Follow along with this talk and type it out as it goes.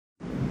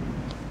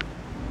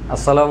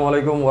আসসালামু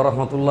আলাইকুম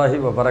ওরহমতুল্লাহি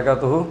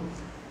ওবারাকাতুহু।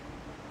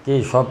 কি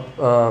সব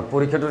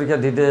পরীক্ষা টরীক্ষা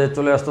দিতে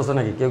চলে আসতেছো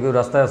নাকি? কেউ কেউ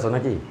রাস্তায় আছো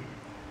নাকি?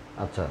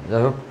 আচ্ছা,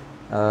 যাই হোক,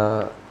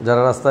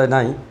 যারা রাস্তায়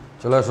নাই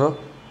চলে আসো।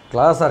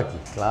 ক্লাস আর কি,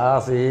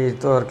 ক্লাস এই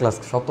তো আর ক্লাস,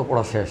 সব তো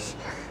পড়া শেষ।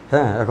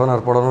 হ্যাঁ, এখন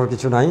আর পড়ানোর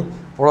কিছু নাই,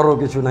 পড়ারও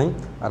কিছু নাই।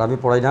 আর আমি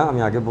পড়াই না,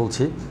 আমি আগে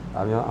বলছি,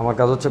 আমার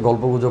কাজ হচ্ছে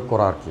গল্প গুজব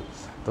করা আর কি।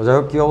 তো যাই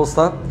হোক, কী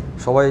অবস্থা?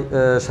 সবাই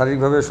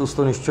শারীরিকভাবে সুস্থ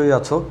নিশ্চয়ই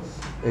আছো,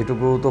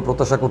 এইটুকু তো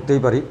প্রত্যাশা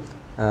করতেই পারি।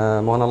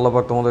 মহান আল্লাহ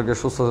পাক তোমাদেরকে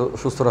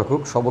সুস্থ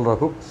রাখুক, সবল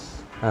রাখুক,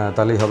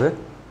 তাহলেই হবে।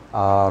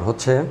 আর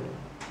হচ্ছে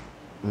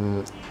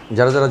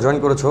যারা যারা জয়েন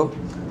করেছো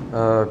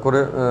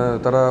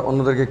তারা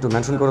অন্যদেরকে একটু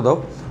মেনশন করে দাও।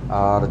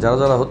 আর যারা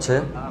যারা হচ্ছে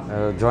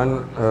জয়েন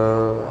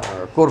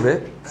করবে,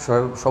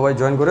 সবাই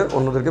জয়েন করে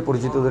অন্যদেরকে,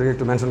 পরিচিতদেরকে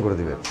একটু মেনশন করে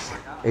দিবে।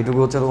 এইটুকু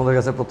হচ্ছে তোমাদের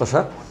কাছে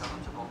প্রত্যাশা।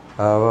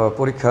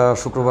 পরীক্ষা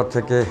শুক্রবার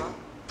থেকে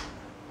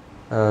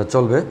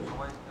চলবে।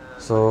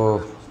 সো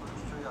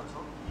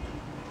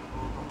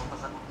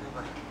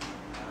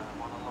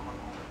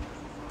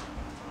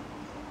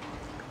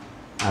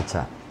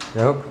আচ্ছা,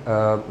 যাই হোক,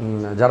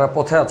 যারা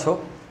পথে আছো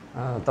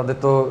তাদের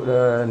তো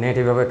নেট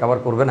এইভাবে কভার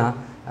করবে না,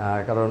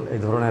 কারণ এই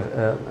ধরনের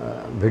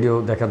ভিডিও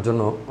দেখার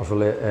জন্য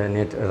আসলে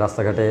নেট,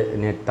 রাস্তাঘাটে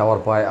নেট টাওয়ার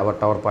পায়, আবার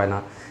টাওয়ার পায় না,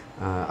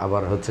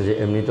 আবার হচ্ছে যে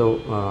এমনিতেও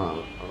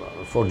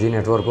 4G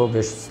নেটওয়ার্কও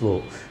বেশ স্লো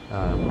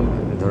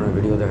এই ধরনের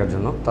ভিডিও দেখার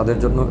জন্য। তাদের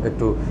জন্য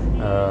একটু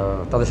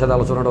তাদের সাথে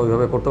আলোচনাটা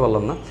ওইভাবে করতে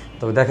পারলাম না।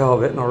 তবে দেখা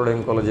হবে নটরডেম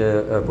কলেজে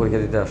পরীক্ষা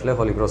দিতে আসলে,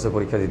 হলি ক্রসে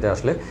পরীক্ষা দিতে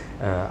আসলে,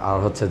 আর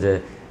হচ্ছে যে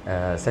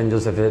সেন্ট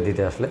জোসেফে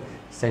দিতে আসলে।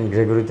 সেন্ট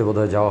গ্রেগরিতে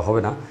বোধহয় যাওয়া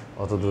হবে না,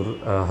 অত দূর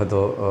হয়তো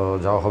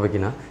যাওয়া হবে কি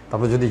না।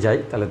 তারপরে যদি যাই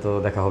তাহলে তো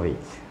দেখা হবেই।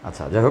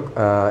 আচ্ছা, যাই হোক,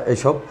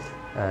 এইসব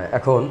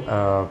এখন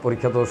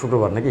পরীক্ষা তো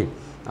শুক্রবার নাকি?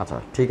 আচ্ছা,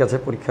 ঠিক আছে,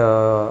 পরীক্ষা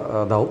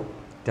দাও,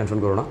 টেনশন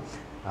করো না,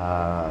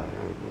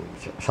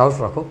 সাহস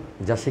রাখো।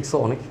 যা শিখছো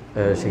অনেক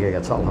শিখে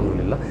গেছো,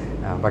 আলহামদুলিল্লাহ।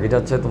 বাকিটা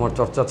হচ্ছে তোমার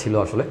চর্চা ছিল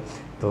আসলে।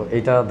 তো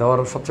এইটা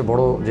দেওয়ার সবচেয়ে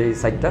বড় যেই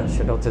সাইডটা,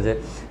 সেটা হচ্ছে যে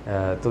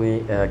তুমি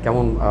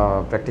কেমন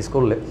প্র্যাকটিস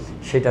করলে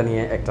সেটা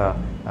নিয়ে একটা,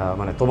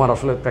 মানে তোমার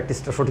আসলে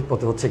প্র্যাকটিসটা সঠিক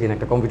পথে হচ্ছে কিনা,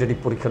 একটা কম্পিটিটিভ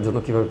পরীক্ষার জন্য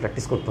কীভাবে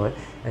প্র্যাকটিস করতে হয়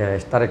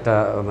তার একটা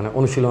মানে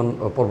অনুশীলন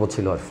পর্ব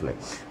ছিল আসলে।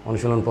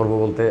 অনুশীলন পর্ব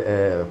বলতে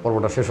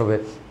পর্বটা শেষ হবে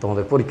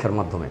তোমাদের পরীক্ষার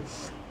মাধ্যমে।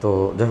 তো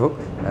যাই হোক,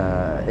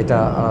 এটা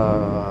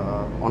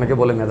অনেকে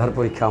বলে মেধার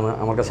পরীক্ষা,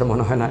 আমার কাছে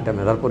মনে হয় না এটা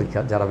মেধার পরীক্ষা।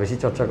 যারা বেশি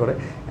চর্চা করে,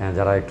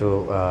 যারা একটু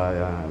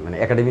মানে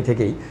একাডেমি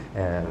থেকেই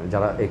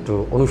যারা একটু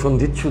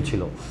অনুসন্ধিৎসু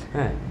ছিল,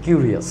 হ্যাঁ,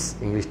 কিউরিয়াস,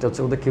 ইংলিশটা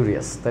হচ্ছে ওদের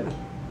কিউরিয়াস, তাই না?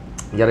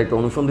 যারা একটু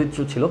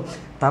অনুসন্ধিৎসু ছিল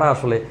তারা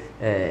আসলে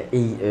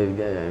এই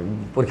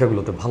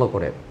পরীক্ষাগুলোতে ভালো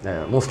করে,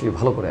 মোস্টলি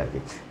ভালো করে আর কি।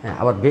 হ্যাঁ,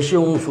 আবার বেশি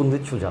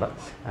অনুসন্ধিৎসু যারা,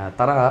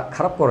 তারা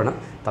খারাপ করে না,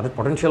 তাদের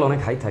পটেনশিয়াল অনেক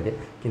হাই থাকে,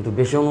 কিন্তু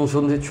বেশি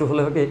অনুসন্ধিৎসু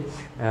হলে কি,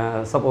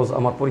 সাপোজ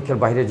আমার পরীক্ষার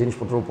বাইরের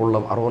জিনিসপত্র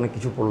পড়লাম, আরও অনেক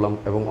কিছু পড়লাম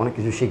এবং অনেক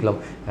কিছু শিখলাম,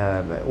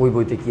 ওই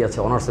বইতে কী আছে,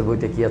 অনার্সের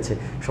বইতে কী আছে,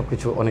 সব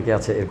কিছু অনেকে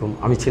আছে এরকম,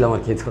 আমি ছিলাম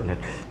আর কি এই ধরনের।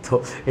 তো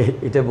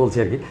এটা বলছি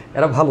আর কি,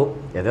 এরা ভালো,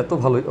 এদের তো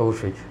ভালোই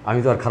অবশ্যই, আমি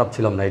তো আর খারাপ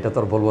ছিলাম না, এটা তো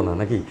আর বলবো না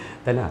নাকি,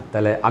 তাই না?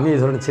 তাহলে আমি এই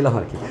ধরনের ছিলাম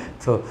আর কি।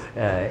 তো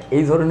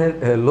এই ধরনের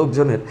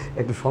লোকজনের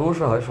একটু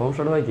সমস্যা হয়।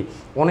 সমস্যাটা হয় কি,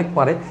 অনেক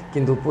পারে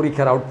কিন্তু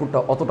পরীক্ষার আউটপুটটা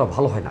অতটা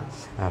ভালো হয় না,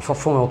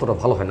 সবসময় অতটা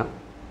ভালো হয় না।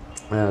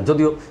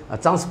 যদিও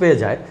চান্স পেয়ে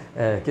যায়,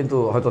 কিন্তু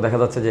হয়তো দেখা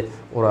যাচ্ছে যে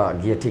ওরা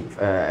গিয়ে ঠিক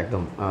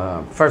একদম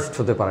ফার্স্ট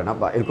হতে পারে না,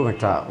 বা এরকম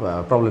একটা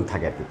প্রবলেম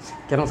থাকে আর কি।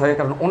 কেন থাকে?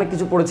 কারণ অনেক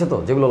কিছু পড়েছে, তো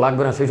যেগুলো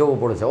লাগবে না সেসবও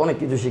পড়েছে, অনেক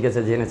কিছু শিখেছে,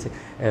 জেনেছে,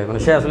 মানে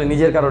সে আসলে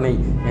নিজের কারণেই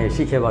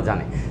শিখে বা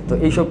জানে। তো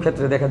এইসব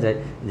ক্ষেত্রে দেখা যায়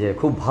যে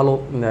খুব ভালো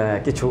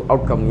কিছু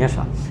আউটকাম নিয়ে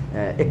আসা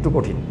একটু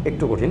কঠিন,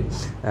 একটু কঠিন।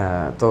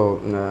 তো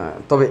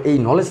তবে এই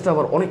নলেজটা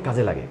আবার অনেক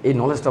কাজে লাগে, এই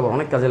নলেজটা আবার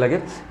অনেক কাজে লাগে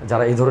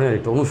যারা এই ধরনের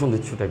একটু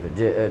অনুসন্ধিৎসু টাইপের,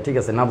 যে ঠিক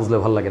আছে, না বুঝলে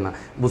ভালো লাগে না,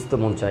 বুঝতে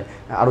মন চায়,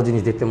 আরও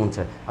জিনিস দেখতে মন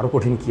চায়, আরও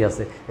কঠিন কী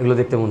আছে এগুলো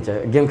দেখতে মন চায়।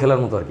 গেম খেলার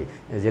মতো আর কি,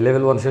 যে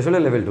লেভেল 1 শেষ হলে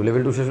লেভেল 2,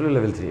 লেভেল 2 শেষ হলে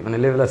লেভেল 3, মানে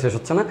লেভেল আর শেষ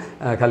হচ্ছে না,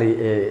 খালি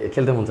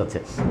খেলতে মন চাচ্ছে।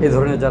 এই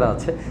ধরনের যারা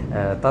আছে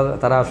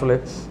তারা আসলে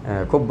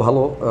খুব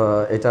ভালো,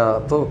 এটা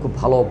তো খুব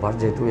ভালো অভ্যাস,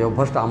 যেহেতু এই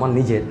অভ্যাসটা আমার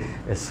নিজের,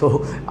 সো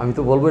আমি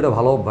তো বলবো এটা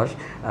ভালো অভ্যাস।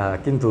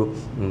 কিন্তু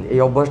এই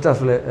অভ্যাসটা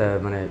আসলে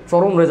মানে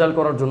চরম রেজাল্ট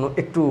করার জন্য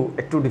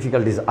একটু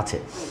ডিফিকাল্টিস আছে।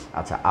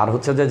 আচ্ছা, আর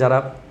হচ্ছে যে যারা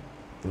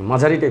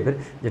মাঝারি টাইপের,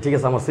 যে ঠিক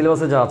আছে আমার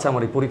সিলেবাসে যা আছে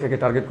আমার এই পরীক্ষাকে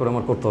টার্গেট করে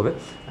আমার করতে হবে,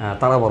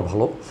 তারা আবার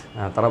ভালো,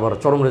 তারা আবার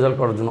চরম রেজাল্ট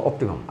করার জন্য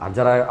অপটিমাম। আর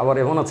যারা আবার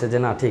এমন আছে যে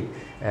না, ঠিক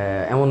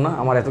এমন না,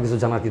 আমার এত কিছু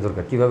জানার কী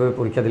দরকার, কীভাবে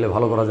পরীক্ষা দিলে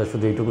ভালো করা যায়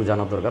শুধু এইটুকু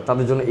জানার দরকার,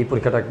 তাদের জন্য এই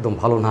পরীক্ষাটা একদম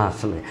ভালো না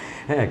আসলে।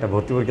 হ্যাঁ, একটা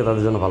ভর্তি পরীক্ষা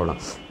তাদের জন্য ভালো না।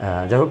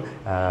 যাই হোক,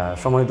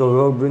 সম্মানিত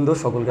অভিভাবকবৃন্দ,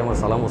 সকলকে আমার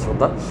সালাম ও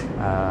শ্রদ্ধা।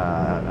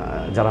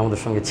 যারা আমাদের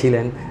সঙ্গে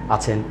ছিলেন,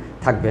 আছেন,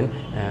 থাকবেন,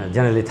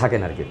 জেনারেলি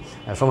থাকেন আর কি,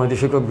 সম্মানিত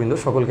শিক্ষকবৃন্দ,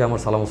 সকলকে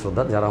আমার সালাম ও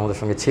শ্রদ্ধা। যারা আমাদের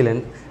সঙ্গে ছিলেন,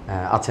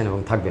 আছেন এবং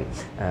থাকবেন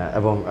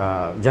এবং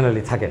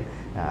জেনারেলি থাকেন,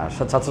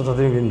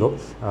 ছাত্রছাত্রীবৃন্দ,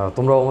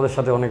 তোমরাও আমাদের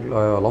সাথে অনেক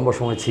লম্বা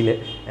সময় ছিলে,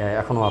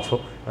 এখনও আছো,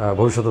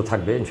 ভবিষ্যতেও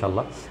থাকবে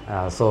ইনশাল্লাহ।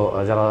 সো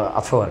যারা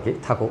আছো আর কি,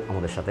 থাকো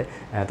আমাদের সাথে,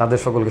 তাদের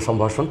সকলকে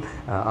সম্ভাষণ।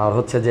 আর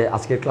হচ্ছে যে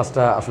আজকের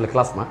ক্লাসটা আসলে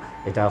ক্লাস না,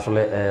 এটা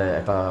আসলে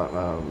একটা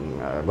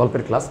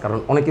গল্পের ক্লাস, কারণ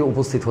অনেকে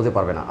উপস্থিত হতে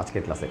পারবে না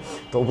আজকের ক্লাসে।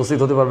 তো উপস্থিত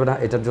হতে পারবে না,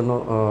 এটার জন্য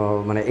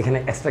মানে এখানে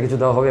এক্সট্রা কিছু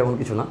দেওয়া হবে এমন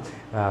কিছু না,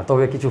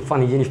 তবে কিছু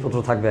ফানি জিনিসপত্র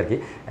থাকবে আর কি,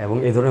 এবং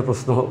এই ধরনের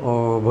প্রশ্ন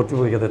ভর্তি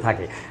পরীক্ষাতে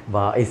থাকে,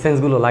 বা এই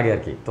সেন্সগুলো লাগে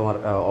আর কি তোমার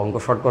অঙ্ক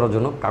শর্ট করার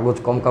জন্য,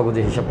 কম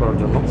কাগজে হিসাব করার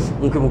জন্য,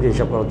 মুখে মুখে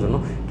হিসাব করার জন্য,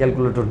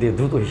 ক্যালকুলেটর দিয়ে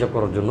দ্রুত হিসাব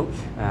করার জন্য।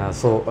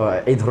 সো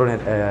এই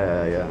ধরনের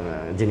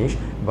জিনিস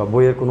বা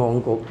বইয়ের কোনো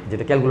অঙ্ক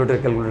যেটা ক্যালকুলেটর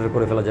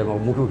করে ফেলা যায় বা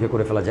মুখে মুখে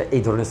করে ফেলা যায়,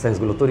 এই ধরনের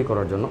সেন্সগুলো তৈরি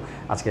করার জন্য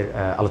আজকের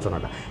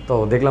আলোচনাটা। তো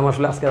দেখলাম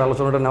আসলে আজকের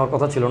আলোচনাটা নেওয়ার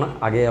কথা ছিল না,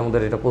 আগে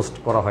আমাদের এটা পোস্ট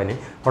করা হয়নি,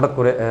 হঠাৎ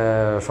করে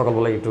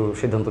সকালবেলায় একটু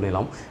সিদ্ধান্ত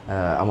নিলাম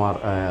আমার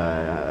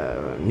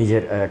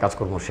নিজের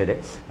কাজকর্ম সেরে।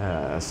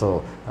 So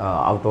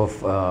out of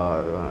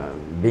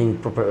being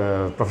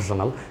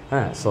professional,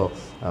 হ্যাঁ, সো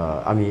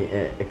আমি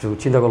একটু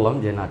চিন্তা করলাম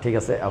যে না, ঠিক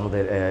আছে,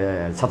 আমাদের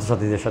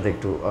ছাত্রছাত্রীদের সাথে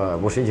একটু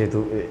বসি, যেহেতু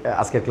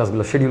আজকের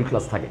ক্লাসগুলো শিডিউল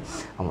ক্লাস থাকে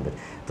আমাদের।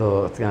 তো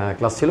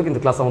ক্লাস ছিল, কিন্তু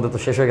ক্লাস আমাদের তো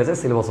শেষ হয়ে গেছে,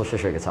 সিলেবাসও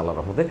শেষ হয়ে গেছে আল্লাহর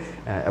রহমতে,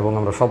 এবং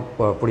আমরা সব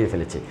পড়িয়ে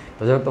ফেলেছি।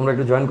 তো যাই হোক, তোমরা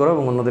একটু জয়েন করো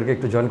এবং অন্যদেরকে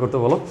একটু জয়েন করতে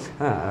বলো।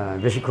 হ্যাঁ,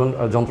 বেশিক্ষণ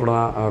যন্ত্রণা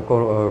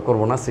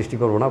করবো না, সৃষ্টি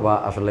করবো না, বা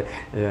আসলে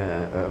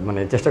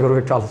মানে চেষ্টা করবো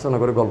একটু আলোচনা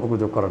করে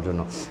গল্পগুজব করার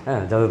জন্য,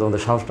 হ্যাঁ, যাতে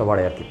তোমাদের সাহসটা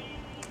বাড়ে আর কি।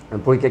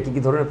 পরীক্ষায়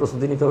কী ধরনের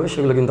প্রস্তুতি নিতে হবে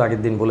সেগুলো কিন্তু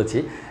আগের দিন বলেছি।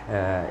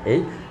 এই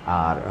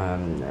আর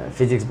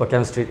ফিজিক্স বা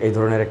কেমিস্ট্রির এই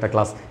ধরনের একটা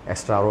ক্লাস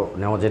এক্সট্রা আরও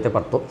নেওয়া যেতে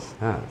পারতো,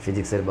 হ্যাঁ,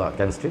 ফিজিক্সের বা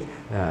কেমিস্ট্রির।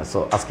 সো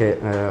আজকে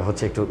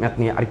হচ্ছে একটু ম্যাথ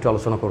নিয়ে আরেকটু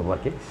আলোচনা করবো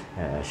আর কি,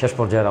 শেষ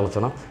পর্যায়ের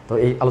আলোচনা। তো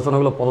এই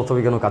আলোচনাগুলো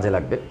পদার্থবিজ্ঞানও কাজে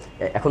লাগবে,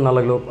 এখন না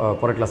লাগলেও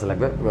পরের ক্লাসে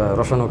লাগবে,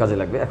 রসায়নও কাজে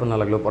লাগবে, এখন না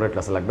লাগলেও পরের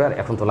ক্লাসে লাগবে, আর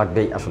এখন তো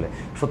লাগবেই, আসলে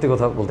সত্যি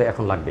কথা বলতে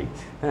এখন লাগবেই।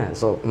 হ্যাঁ,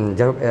 সো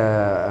যাই হোক,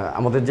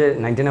 আমাদের যে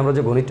 9-10 আমরা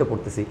যে গণিতটা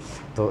পড়তেছি,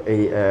 তো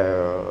এই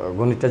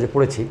গণিতটা যে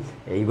পড়েছি,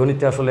 এই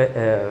গণিতটা আসলে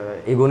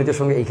এই গণিতের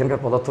সঙ্গে এইখানকার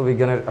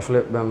পদার্থবিজ্ঞানের আসলে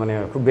মানে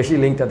খুব বেশি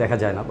লিঙ্কটা দেখা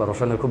যায় না, বা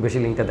রসায়নের খুব বেশি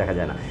লিঙ্কটা দেখা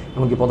যায় না,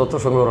 এমনকি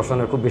পদার্থের সঙ্গে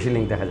রসায়নের খুব বেশি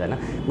লিঙ্ক দেখা যায় না।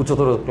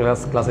 উচ্চতর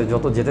ক্লাসে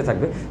যত যেতে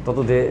থাকবে তত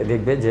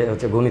দেখবে যে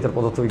হচ্ছে গণিতের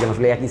পদার্থবিজ্ঞান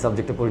আসলে একই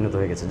সাবজেক্টে পরিণত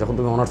হয়ে গেছে। যখন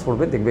তুমি অনার্স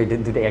পড়বে দেখবে এই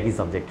দুটো একই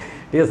সাবজেক্ট,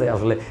 ঠিক আছে।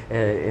 আসলে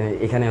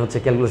এখানে হচ্ছে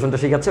ক্যালকুলেশনটা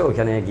শেখাচ্ছে,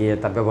 ওইখানে গিয়ে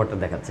তার ব্যবহারটা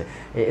দেখাচ্ছে,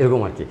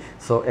 এরকম আর কি।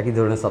 সো একই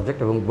ধরনের সাবজেক্ট,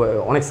 এবং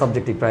অনেক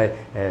সাবজেক্টই প্রায়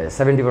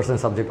 70%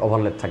 সাবজেক্ট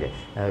ওভারল্যাপ থাকে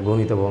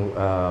গণিত এবং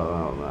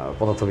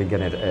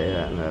পদার্থবিজ্ঞানের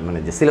মানে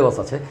যে সিলেবাস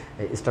আছে,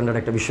 স্ট্যান্ডার্ড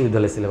একটা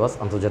বিশ্ববিদ্যালয়ের সিলেবাস,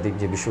 আন্তর্জাতিক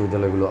যে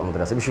বিশ্ববিদ্যালয়গুলো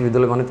আমাদের আছে,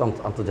 বিশ্ববিদ্যালয় মানে তো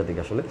আন্তর্জাতিক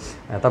আসলে,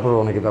 তারপরে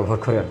অনেকে ব্যবহার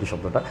করে আর কি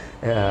শব্দটা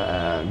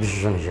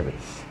বিশেষণ হিসেবে।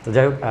 তো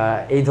যাই হোক,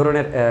 এই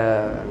ধরনের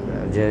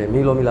যে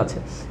মিল অমিল আছে,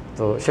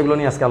 তো সেগুলো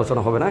নিয়ে আজকে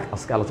আলোচনা হবে না।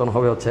 আজকে আলোচনা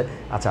হবে হচ্ছে,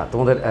 আচ্ছা,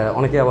 তোমাদের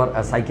অনেকে আবার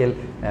সাইকেল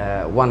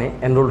 1-এ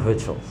এনরোল্ড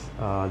হয়েছো,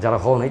 যারা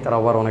হও নাই তারা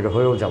আবার অনেকে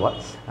হয়েও যাবা,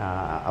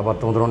 আবার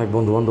তোমাদের অনেক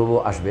বন্ধুবান্ধবও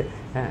আসবে।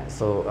 হ্যাঁ,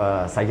 সো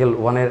সাইকেল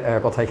 1-এর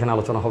কথা এখানে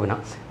আলোচনা হবে না।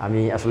 আমি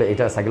আসলে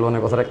এটা সাইকেল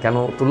 1-এর কথাটা কেন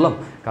তুললাম,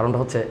 কারণটা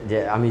হচ্ছে যে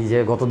আমি যে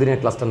গত দিনের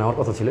ক্লাসটা নেওয়ার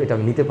কথা ছিল এটা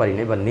আমি নিতে পারি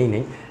নাই বা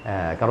নেই।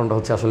 কারণটা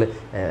হচ্ছে আসলে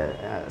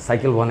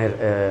সাইকেল 1-এর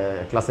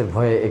ক্লাসের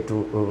ভয়ে একটু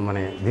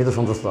মানে ভীত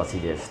সন্ত্রস্ত আছি,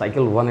 যে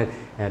সাইকেল 1-এর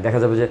দেখা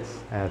যাবে যে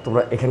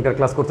তোমরা এখানকার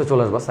ক্লাস করতে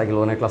চলে আসবা, সাইকেল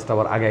 1-এর ক্লাসটা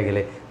আবার আগে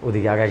গেলে,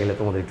 ওদিকে আগে গেলে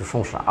তোমাদের একটু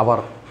সমস্যা। আবার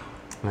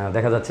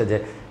দেখা যাচ্ছে যে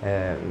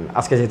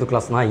আজকে যেহেতু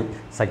ক্লাস নাই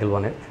সাইকেল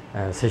 1-এর,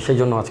 সেই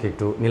জন্য আজকে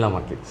একটু নিলাম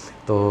আর কি।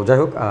 তো যাই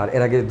হোক, আর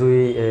এর আগে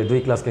দুই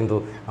ক্লাস কিন্তু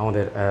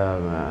আমাদের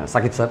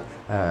সাকিব স্যার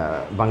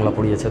বাংলা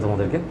পড়িয়েছে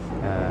তোমাদেরকে,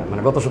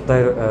 মানে গত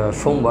সপ্তাহের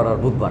সোমবার আর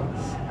বুধবার।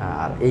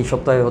 আর এই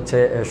সপ্তাহে হচ্ছে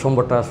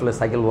সোমবারটা আসলে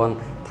সাইকেল 1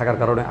 থাকার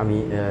কারণে আমি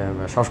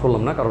সাহস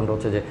করলাম না, কারণটা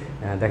হচ্ছে যে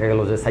দেখা গেল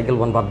যে সাইকেল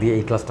 1 বাদ দিয়ে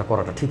এই ক্লাসটা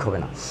করাটা ঠিক হবে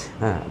না।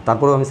 হ্যাঁ,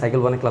 তারপরেও আমি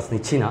সাইকেল 1-এর ক্লাস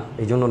নিচ্ছি না,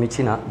 এই জন্য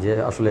নিচ্ছি না যে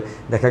আসলে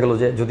দেখা গেল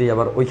যে যদি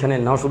আবার ওইখানে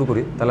নেওয়া শুরু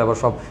করি তাহলে আবার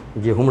সব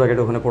গিয়ে হুমরা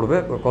গেটে ওখানে পড়বে,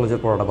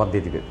 কলেজের পড়াটা বাদ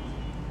দিয়ে দিবে।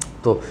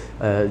 তো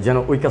যেন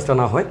ওই কাজটা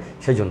না হয়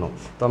সেই জন্য।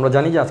 তো আমরা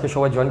জানি যে আজকে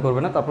সবাই জয়েন করবে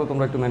না, তারপরে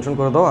তোমরা একটু মেনশন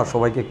করে দাও আর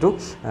সবাইকে একটু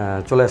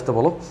চলে আসতে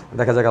বলো,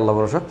 দেখা যাক, আল্লাহ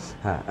ভরসা।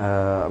 হ্যাঁ,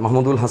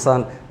 মাহমুদুল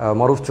হাসান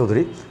মারুফ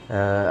চৌধুরী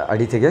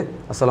আইডি থেকে,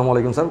 আসসালামু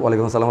আলাইকুম স্যার।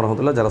 ওয়ালাইকুম আসসালাম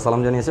রহমতুল্লাহ। যারা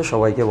সালাম জানিয়েছে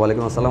সবাইকে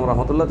ওয়ালাইকুম আসসালাম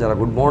রহমতুল্লাহ। যারা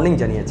গুড মর্নিং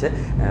জানিয়েছে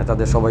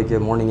তাদের সবাইকে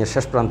মর্নিংয়ের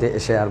শেষ প্রান্তে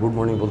এসে আর গুড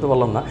মর্নিং বলতে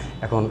পারলাম না,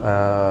 এখন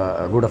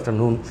গুড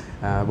আফটারনুন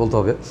বলতে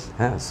হবে।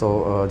 হ্যাঁ, সো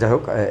যাই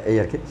হোক, এই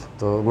আর কি।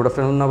 তো গুড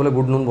আফটারনুন না বলে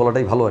গুড নুন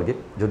বলাটাই ভালো আর কি,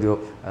 যদিও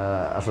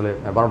আসলে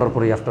 12টার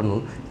পরেই আফটারনুন,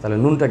 তাহলে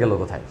নুনটা গেল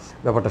কোথায়,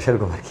 ব্যাপারটা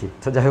সেরকম আর কি।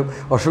 তো যাই হোক,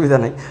 অসুবিধা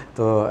নেই।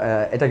 তো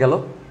এটা গেল।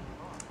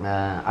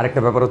 আরেকটা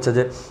ব্যাপার হচ্ছে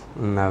যে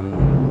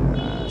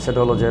সেটা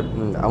হলো যে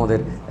আমাদের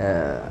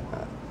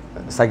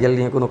সাইকেল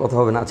নিয়ে কোনো কথা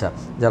হবে না। আচ্ছা,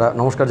 যারা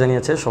নমস্কার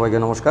জানিয়েছে সবাইকে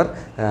নমস্কার।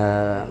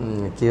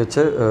 কি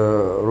হচ্ছে,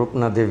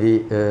 রূপনা দেবী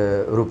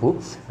রূপু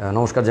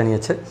নমস্কার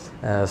জানিয়েছে।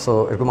 সো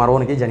এরকম আরও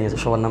অনেকেই জানিয়েছে,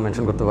 সবার নাম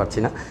মেনশন করতে পারছি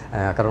না,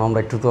 কারণ আমরা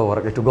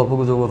একটু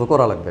গল্পগুজব তো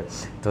করা লাগবে।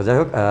 তো যাই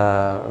হোক,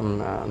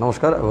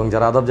 নমস্কার। এবং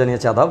যারা আদাব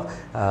জানিয়েছে আদাব,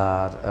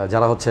 আর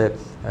যারা হচ্ছে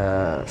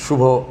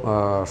শুভ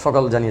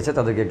সকাল জানিয়েছে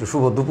তাদেরকে একটু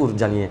শুভ দুপুর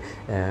জানিয়ে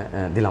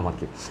দিলাম আর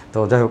কি। তো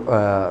যাই হোক,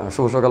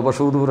 শুভ সকাল বা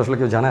শুভ দুপুর আসলে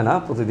কেউ জানায় না,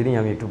 প্রতিদিনই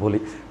আমি একটু বলি,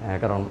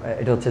 কারণ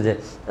এটা হচ্ছে যে যে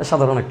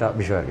সাধারণ একটা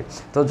বিষয় আর কি।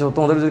 তো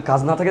তোমাদের যদি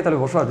কাজ না থাকে তাহলে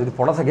বসো, আর যদি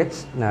পড়া থাকে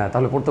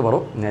তাহলে পড়তে পারো,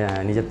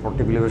 নিজের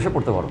টেবিলে বসে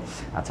পড়তে পারো।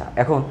 আচ্ছা,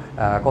 এখন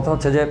কথা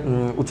হচ্ছে যে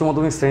উচ্চ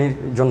মাধ্যমিক শ্রেণীর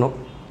জন্য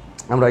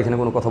আমরা এখানে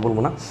কোনো কথা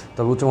বলবো না।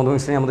 তবে উচ্চ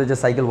মাধ্যমিক শ্রেণী আমাদের যে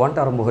সাইকেল 1টা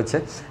আরম্ভ হয়েছে,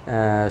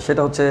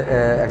 সেটা হচ্ছে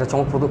একটা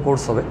চমকপ্রদ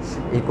কোর্স হবে।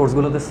 এই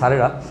কোর্সগুলোতে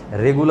স্যারেরা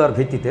রেগুলার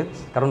ভিত্তিতে,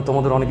 কারণ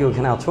তোমাদের অনেকে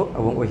ওইখানে আছো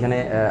এবং ওইখানে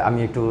আমি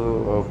একটু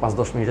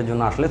 5-10 মিনিটের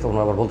জন্য আসলে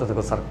তোমরা আবার বলতে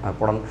থাকো স্যার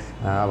পড়ান,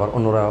 আবার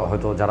অন্যরা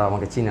হয়তো যারা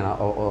আমাকে চিনে না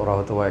ওরা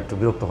হয়তো একটু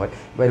বিরক্ত হয়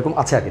বা এরকম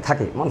আছে আর কি,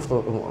 থাকে, মানুষ তো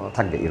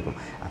থাকবে এরকম।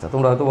 আচ্ছা,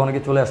 তোমরা হয়তো অনেকে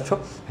চলে আসছো,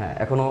 হ্যাঁ,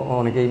 এখনও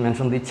অনেকেই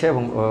মেনশন দিচ্ছে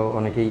এবং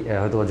অনেকেই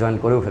হয়তো জয়েন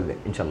করেও ফেলবে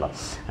ইনশাল্লাহ।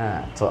 হ্যাঁ,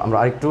 তো আমরা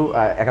আরেকটু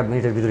 1-2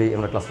 মিনিটের ভিতরেই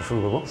আমরা ক্লাসটা শুরু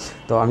করবো।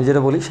 তো আমি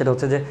যেটা বলি সেটা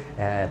হচ্ছে যে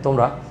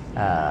তোমরা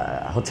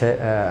হচ্ছে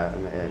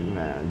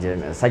যে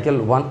সাইকেল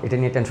 1 এটা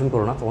নিয়ে টেনশন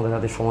করো না, তোমাদের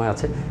হাতে সময়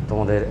আছে,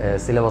 তোমাদের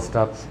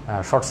সিলেবাসটা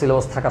শর্ট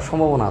সিলেবাস থাকার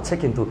সম্ভাবনা আছে,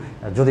 কিন্তু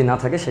যদি না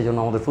থাকে সেই জন্য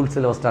আমাদের ফুল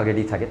সিলেবাস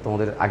টার্গেটই থাকে।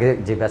 তোমাদের আগে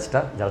যে ব্যাচটা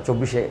যারা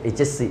 24-এ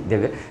HCC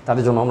দেবে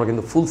তাদের জন্য আমরা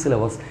কিন্তু ফুল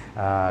সিলেবাস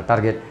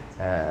টার্গেট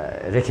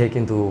রেখে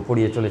কিন্তু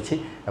পড়িয়ে চলেছি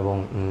এবং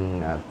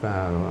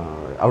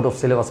আউট অফ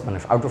সিলেবাস মানে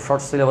আউট অফ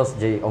শর্ট সিলেবাস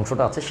যেই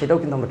অংশটা আছে সেটাও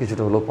কিন্তু আমরা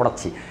কিছুটা হলেও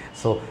পড়াচ্ছি।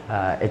 সো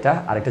এটা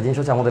আরেকটা জিনিস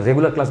হচ্ছে আমাদের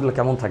রেগুলার ক্লাসগুলো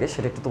কেমন থাকে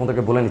সেটা একটু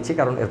তোমাদেরকে বলে নিচ্ছি,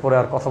 কারণ এরপরে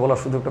আর কথা বলার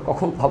সুযোগটা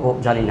কখন পাবো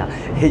জানি না,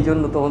 এই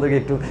জন্য তোমাদেরকে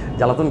একটু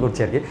জ্বালাতন করছি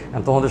আর কি।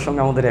 তোমাদের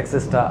সঙ্গে আমাদের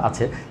অ্যাক্সেসটা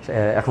আছে,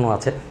 এখনও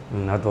আছে,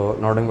 হয়তো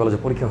নর্ডেন কলেজে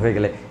পরীক্ষা হয়ে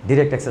গেলে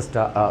ডিরেক্ট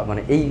অ্যাক্সেসটা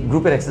মানে এই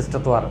গ্রুপের অ্যাক্সেসটা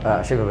তো আর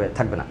সেভাবে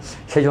থাকবে না,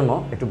 সেই জন্য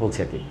একটু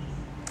বলছি আর কি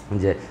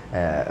যে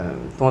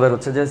তোমাদের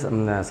হচ্ছে যে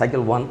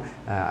সাইকেল 1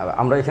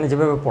 আমরা এখানে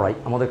যেভাবে পড়াই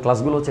আমাদের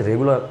ক্লাসগুলো হচ্ছে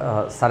রেগুলার।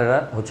 স্যারেরা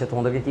হচ্ছে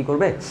তোমাদেরকে কী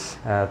করবে,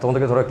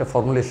 তোমাদেরকে ধরো একটা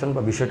ফর্মুলেশন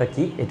বা বিষয়টা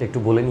কী এটা একটু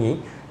বলে নিয়েই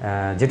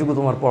যেটুকু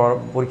তোমার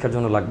পরীক্ষার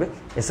জন্য লাগবে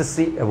HSC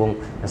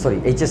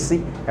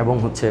এবং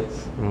হচ্ছে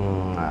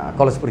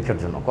কলেজ পরীক্ষার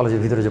জন্য,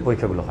 কলেজের ভিতরে যে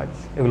পরীক্ষাগুলো হয়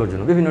এগুলোর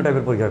জন্য বিভিন্ন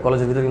টাইপের পরীক্ষা হয়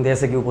কলেজের ভিতরে, কিন্তু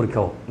SAQ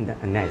পরীক্ষাও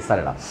নেয়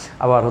স্যারেরা,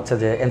 আবার হচ্ছে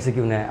যে MCQ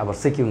নেয়, আবার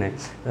CQ নেয়,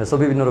 সো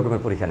বিভিন্ন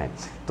রকমের পরীক্ষা নেয়।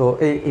 তো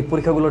এই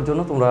পরীক্ষাগুলোর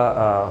জন্য তোমরা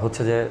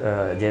হচ্ছে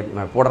যে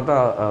পড়াটা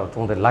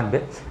তোমাদের লাগবে,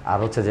 আর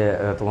হচ্ছে যে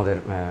তোমাদের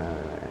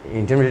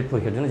ইন্টারমিডিয়েট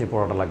পরীক্ষার জন্য যে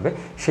পড়াটা লাগবে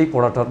সেই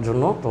পড়াটার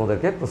জন্য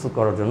তোমাদেরকে প্রস্তুত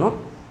করার জন্য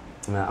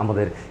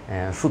আমাদের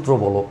সূত্র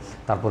বলো,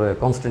 তারপরে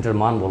কনস্ট্যান্টের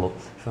মান বলো,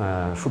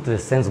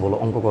 সূত্রের সেন্স বলো,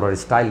 অঙ্ক করার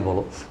স্টাইল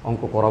বলো,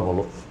 অঙ্ক করা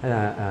বলো,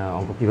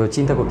 অঙ্ক কীভাবে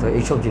চিন্তা করতে হয়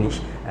এইসব জিনিস।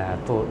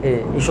 তো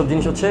এইসব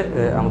জিনিস হচ্ছে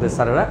আমাদের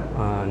স্যারেরা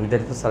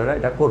নির্ধারিত স্যারেরা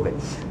এটা করবে।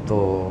 তো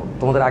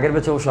তোমাদের আগের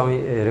ব্যাচে অবশ্য আমি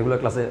রেগুলার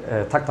ক্লাসে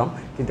থাকতাম,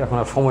 কিন্তু এখন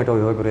আর সময়টা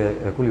ওইভাবে করে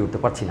কুলিয়ে উঠতে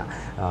পারছি না।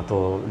 তো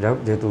যাই হোক,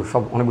 যেহেতু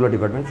অনেকগুলো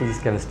ডিপার্টমেন্ট,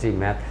 ফিজিক্স, কেমিস্ট্রি,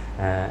 ম্যাথ,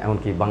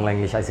 এমনকি বাংলা,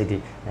 ইংলিশ, ICT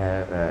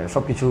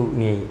সব কিছু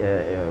নিয়েই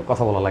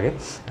কথা বলা লাগে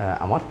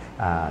আমার,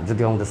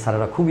 যদিও আমাদের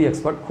স্যারেরা খুবই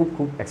এক্সপার্ট,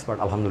 খুব এক্সপার্ট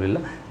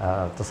আলহামদুলিল্লাহ।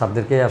 তো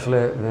স্যারদেরকে আসলে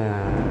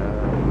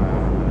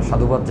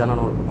সাধুবাদ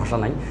জানানোর ভাষা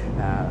নাই,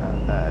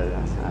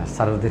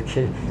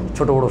 স্যারদেরকে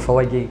ছোটো বড়ো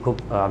সবাইকেই খুব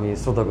আমি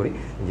শ্রদ্ধা করি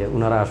যে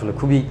ওনারা আসলে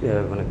খুবই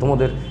মানে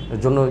তোমাদের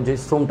জন্য যে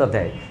শ্রমটা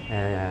দেয়,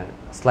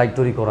 স্লাইড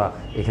তৈরি করা,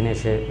 এখানে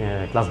এসে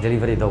ক্লাস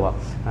ডেলিভারি দেওয়া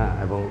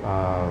এবং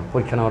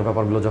পরীক্ষা নেওয়ার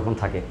ব্যাপারগুলো যখন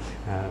থাকে।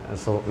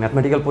 সো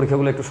ম্যাথমেটিক্যাল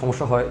পরীক্ষাগুলো একটু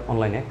সমস্যা হয়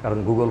অনলাইনে, কারণ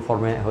গুগল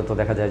ফর্মে হয়তো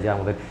দেখা যায় যে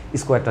আমাদের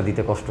স্কোয়ারটা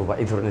দিতে কষ্ট বা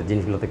এই ধরনের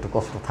জিনিসগুলোতে একটু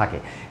কষ্ট থাকে,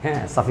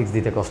 হ্যাঁ, সাফিক্স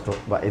দিতে কষ্ট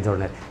বা এই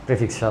ধরনের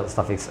প্রেফিক্স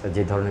সাফিক্স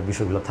যে ধরনের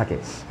বিষয়গুলো থাকে,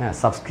 হ্যাঁ,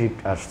 সাবস্ক্রিপ্ট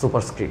আর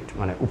সুপারস্ক্রিপ্ট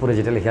মানে উপরে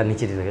যেটা লেখা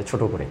নিচে যেটা লেখা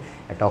ছোটো করে,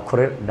 একটা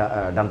অক্ষরের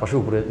ডান পাশে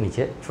উপরে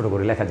নিচে ছোটো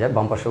করে লেখা যায়,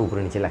 বাম পাশে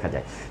উপরে নিচে লেখা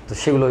যায়, তো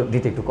সেগুলো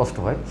দিতে একটু কষ্ট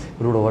হয়,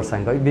 রুট ওভার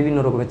সাইন বা বিভিন্ন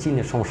রকমের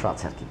চিহ্নের সমস্যা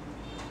আছে আর কি।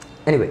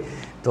 এনিওয়ে,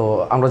 তো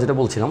আমরা যেটা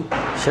বলছিলাম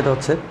সেটা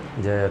হচ্ছে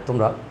যে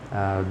তোমরা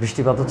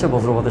বৃষ্টিপাত হচ্ছে,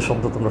 বজ্রপাতের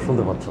শব্দ তোমরা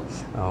শুনতে পাচ্ছ,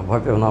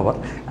 ভয় পেও না আবার।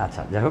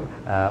 আচ্ছা, যাই হোক,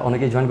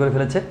 অনেকেই জয়েন করে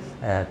ফেলেছে।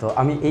 তো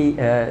আমি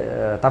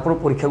তারপর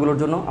পরীক্ষাগুলোর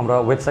জন্য আমরা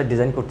ওয়েবসাইট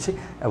ডিজাইন করছি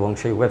এবং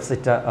সেই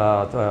ওয়েবসাইটটা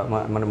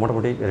মানে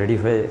মোটামুটি রেডি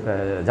হয়ে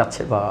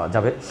যাচ্ছে বা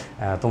যাবে,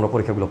 তোমরা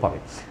পরীক্ষাগুলো পাবে।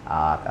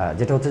 আর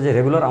যেটা হচ্ছে যে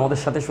রেগুলার আমাদের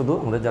সাথে শুধু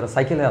আমাদের যারা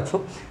সাইকেলে আছো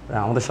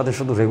আমাদের সাথে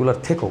শুধু রেগুলার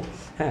থেকো,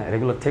 হ্যাঁ,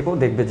 রেগুলার থেকো,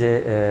 দেখবে যে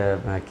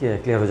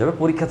ক্লিয়ার হয়ে যাবে।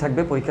 পরীক্ষা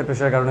থাকবে, পরীক্ষার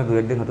প্রেশারের কারণে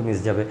 2-1 দিন হয়তো মিস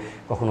যাবে,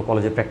 কখনো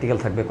কলেজে প্র্যাকটিক্যাল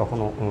থাকবে,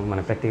 কখনো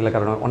মানে প্র্যাকটিক্যালের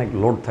কারণে অনেক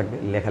লোড থাকবে,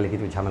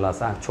 লেখালেখির ঝামেলা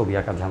আছে, ছবি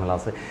আঁকার ঝামেলা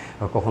আছে,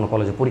 কখনো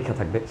কলেজে পরীক্ষা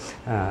থাকবে,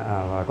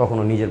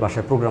 কখনো নিজের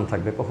বাসায় প্রোগ্রাম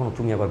থাকবে, কখনো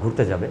তুমি আবার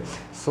ঘুরতে যাবে।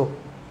 সো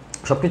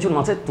সব কিছুর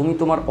মাঝে তুমি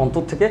তোমার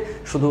অন্তর থেকে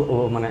শুধু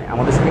মানে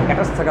আমাদের সঙ্গে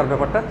অ্যাটাচ থাকার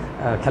ব্যাপারটা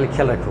খালি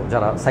খেয়াল রাখো,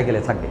 যারা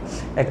সাইকেলে থাকবে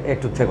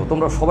একটু থেকো।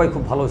 তোমরা সবাই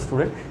খুব ভালো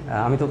স্টুডেন্ট,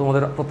 আমি তো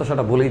তোমাদের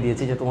প্রত্যাশাটা বলেই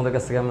দিয়েছি যে তোমাদের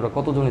কাছ থেকে আমরা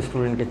কতজন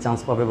স্টুডেন্টকে চান্স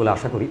পাবে বলে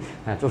আশা করি।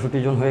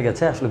 64 জন হয়ে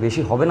গেছে, আসলে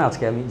বেশি হবে না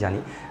আজকে আমি জানি,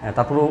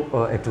 তারপরেও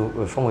একটু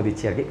সময়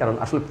দিচ্ছি আর কি, কারণ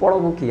আসলে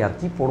পড়াবো কি আর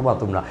কি পড়বা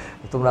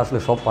তোমরা আসলে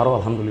সব পারো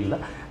আলহামদুলিল্লাহ।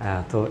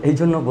 তো এই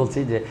জন্য বলছি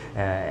যে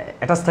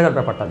অ্যাটাচ থাকার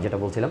ব্যাপারটা যেটা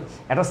বলছিলাম,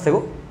 অ্যাটাচ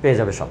থেকেও পেয়ে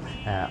যাবে সব।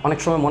 অনেক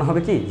সময় মনে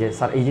হবে কি যে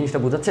স্যার এই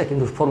জিনিসটা বোঝাচ্ছে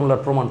কিন্তু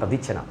ফর্মুলার প্রমাণটা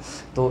দিচ্ছে না।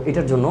 তো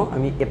এটার জন্য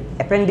আমি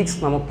অ্যাপেন্ডিক্স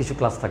নামক কিছু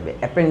ক্লাস থাকবে,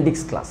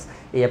 অ্যাপেন্ডিক্স ক্লাস।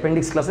 এই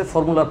অ্যাপেন্ডিক্স ক্লাসে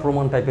ফর্মুলার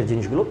প্রমাণ টাইপের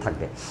জিনিসগুলো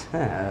থাকবে।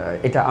 হ্যাঁ,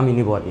 এটা আমি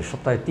নিব আর কি,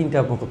 সপ্তাহে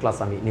 3টার মতো ক্লাস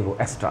আমি নিব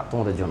এক্সট্রা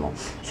তোমাদের জন্য।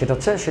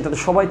 সেটাতে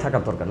সবাই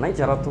থাকার দরকার নাই,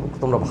 যারা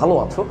তোমরা ভালো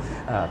আছো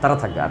তারা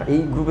থাকবে। আর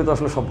এই গ্রুপে তো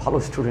আসলে সব ভালো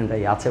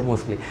স্টুডেন্টরাই আছে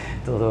মোস্টলি।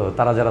 তো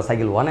তারা যারা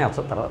সাইকেল 1-এ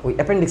আছো তারা ওই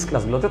অ্যাপেন্ডিক্স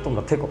ক্লাসগুলোতে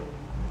তোমরা থেকো।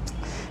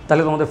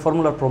 তাহলে তোমাদের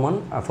ফর্মুলার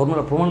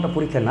প্রমাণটা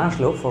পরীক্ষায় না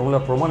আসলেও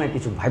ফর্মুলার প্রমাণের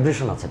কিছু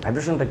ভাইব্রেশন আছে।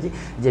 ভাইব্রেশনটা কি,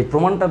 যে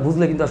প্রমাণটা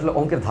বুঝলে কিন্তু আসলে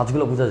অঙ্কের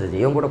ধাঁচগুলো বোঝা যায় যে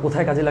এই অঙ্কটা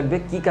কোথায় কাজে লাগবে,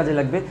 কী কাজে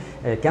লাগবে,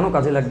 কেন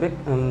কাজে লাগবে,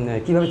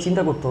 কীভাবে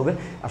চিন্তা করতে হবে,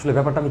 আসলে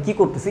ব্যাপারটা আমি কী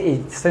করতেছি, এই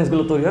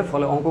সেন্সগুলো তৈরি হয়।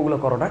 ফলে অঙ্কগুলো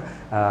করাটা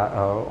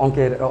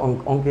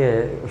অঙ্কের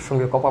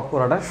সঙ্গে কপ আপ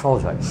করাটা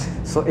সহজ হয়।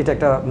 সো এটা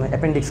একটা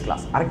অ্যাপেন্ডিক্স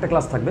ক্লাস। আরেকটা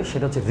ক্লাস থাকবে,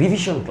 সেটা হচ্ছে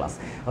রিভিশন ক্লাস।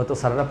 হয়তো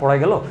স্যারেরা পড়ায়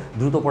গেল,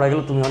 দ্রুত পড়ায়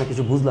গেল, তুমি অনেক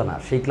কিছু বুঝলা না,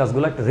 সেই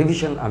ক্লাসগুলো একটা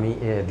রিভিশন আমি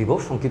দিব,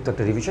 সংক্ষিপ্ত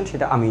একটা রিভিশন,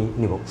 সেটা আমি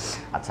নিব।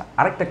 আচ্ছা,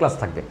 আরেকটা ক্লাস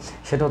থাকবে,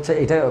 সেটা হচ্ছে,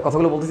 এটা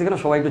কথাগুলো বলতেছি কেন,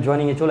 সবাই একটু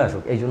জয়েনিংয়ে চলে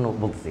আসুক এই জন্য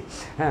বলতেছি।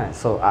 হ্যাঁ,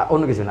 সো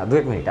অন্য কিছু না,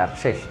 2-1 মিনিট আর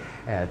শেষ,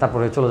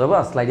 তারপরে চলে যাবো।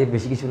 আর স্লাইডে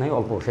বেশি কিছু নাই,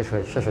 অল্প শেষ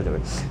হয়ে যাবে।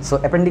 সো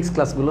অ্যাপেন্ডিক্স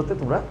ক্লাসগুলোতে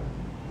তোমরা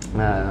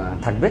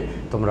থাকবে,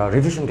 তোমরা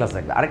রিভিশন ক্লাস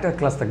থাকবে। আরেকটা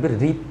ক্লাস থাকবে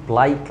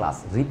রিপ্লাই ক্লাস।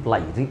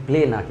 রিপ্লে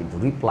না, কিন্তু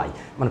রিপ্লাই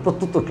মানে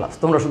প্রত্যুত্তর ক্লাস।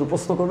 তোমরা শুধু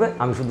প্রশ্ন করবে,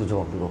 আমি শুধু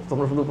জবাব দেবো,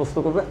 তোমরা শুধু প্রশ্ন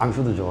করবে, আমি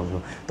শুধু জবাব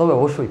দেবো। তবে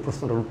অবশ্যই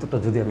প্রশ্নটার উত্তরটা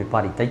যদি আমি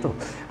পারি, তাই তো?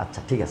 আচ্ছা,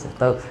 ঠিক আছে।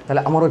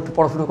 তাহলে আমারও একটু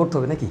পড়াশোনা করতে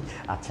হবে নাকি?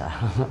 আচ্ছা,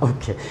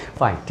 ওকে,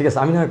 ফাইন, ঠিক আছে,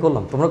 আমি না হয়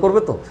করলাম, তোমরা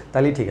করবে তো,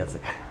 তাহলেই ঠিক আছে।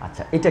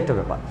 আচ্ছা, এটা একটা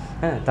ব্যাপার।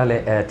 হ্যাঁ, তাহলে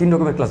 3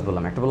 রকমের ক্লাস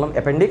বললাম। একটা বললাম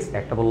অ্যাপেন্ডিক্স,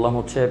 একটা বললাম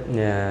হচ্ছে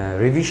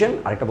রিভিশন,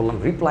 আরেকটা বললাম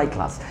রিপ্লাই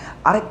ক্লাস।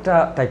 আরেকটা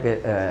টাইপের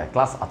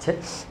ক্লাস আছে,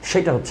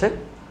 সেটা হচ্ছে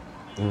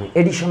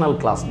এডিশনাল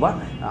ক্লাস, বা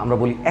আমরা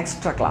বলি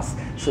এক্সট্রা ক্লাস।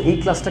 সো এই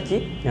ক্লাসটা কি,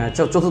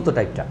 চতুর্থ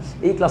টাইপটা।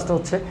 এই ক্লাসটা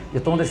হচ্ছে যে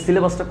তোমাদের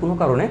সিলেবাসটা কোনো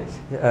কারণে,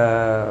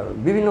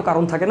 বিভিন্ন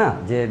কারণ থাকে না,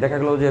 যে দেখা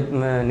গেলো যে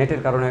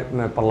নেটের কারণে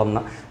পারলাম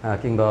না,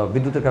 কিংবা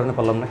বিদ্যুতের কারণে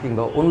পারলাম না,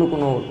 কিংবা অন্য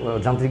কোনো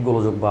যান্ত্রিক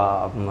গোলযোগ বা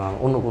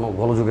অন্য কোনো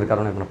গোলযোগের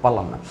কারণে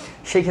পারলাম না।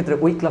 সেই ক্ষেত্রে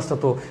ওই ক্লাসটা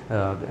তো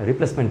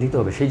রিপ্লেসমেন্ট দিতে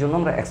হবে, সেই জন্য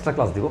আমরা এক্সট্রা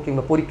ক্লাস দিব।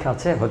 কিংবা পরীক্ষা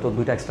আছে, হয়তো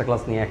 2টা এক্সট্রা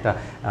ক্লাস নিয়ে একটা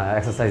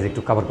এক্সারসাইজ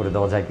একটু কভার করে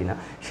দেওয়া যায় কিনা,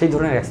 সেই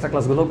ধরনের এক্সট্রা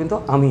ক্লাসগুলোও কিন্তু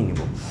আমিই নিব।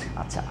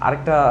 আচ্ছা,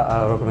 আরেকটা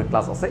রকমের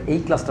ক্লাস আছে, এই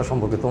ক্লাসটা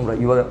সম্পর্কে তোমরা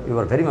you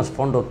are very much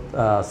fond of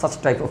such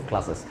type of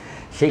classes.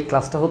 সেই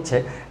ক্লাসটা হচ্ছে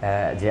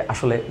যে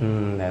আসলে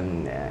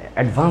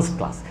অ্যাডভান্স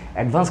ক্লাস।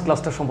 অ্যাডভান্স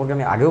ক্লাসটা সম্পর্কে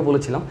আমি আগেও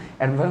বলেছিলাম।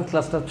 অ্যাডভান্স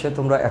ক্লাসটা হচ্ছে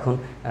তোমরা এখন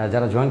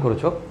যারা জয়েন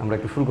করেছো, আমরা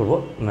একটু শুরু করবো,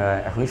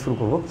 এখনই শুরু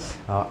করবো,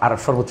 আর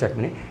সর্বোচ্চ 1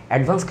 মিনিট।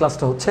 অ্যাডভান্স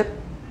ক্লাসটা হচ্ছে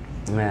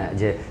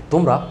যে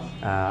তোমরা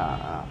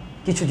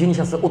কিছু জিনিস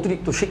আছে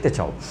অতিরিক্ত শিখতে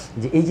চাও,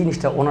 যে এই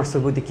জিনিসটা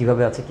অনার্সের বইতে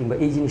কীভাবে আছে, কিংবা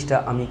এই জিনিসটা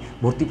আমি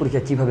ভর্তি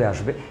পরীক্ষা কীভাবে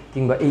আসবে,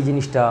 কিংবা এই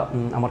জিনিসটা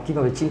আমার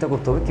কীভাবে চিন্তা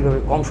করতে হবে, কীভাবে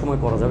কম সময়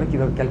করা যাবে,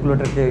 কীভাবে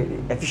ক্যালকুলেটরকে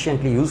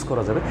এফিশিয়েন্টলি ইউজ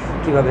করা যাবে,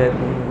 কীভাবে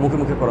মুখে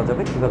মুখে করা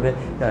যাবে, কীভাবে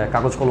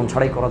কাগজ কলম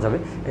ছাড়াই করা যাবে,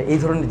 এই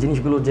ধরনের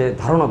জিনিসগুলো, যে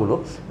ধারণাগুলো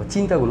বা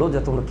চিন্তাগুলো, যে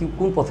তোমরা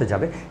কোন পথে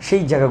যাবে,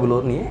 সেই জায়গাগুলো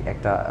নিয়ে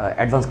একটা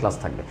অ্যাডভান্স ক্লাস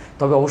থাকবে।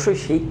 তবে অবশ্যই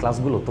সেই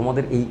ক্লাসগুলো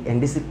তোমাদের এই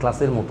এনডিসি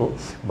ক্লাসের মতো,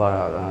 বা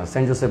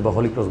সেন্ট জোসেফ বা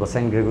হলি ক্রস বা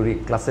সেন্ট গ্রেগরি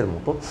ক্লাসের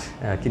মতো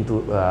কিন্তু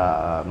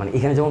মানে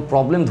এখানে যেমন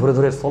প্রবলেম ধরে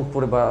ধরে সলভ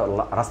করে বা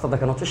রাস্তা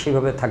দেখানো হচ্ছে,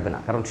 সেইভাবে থাকবে না।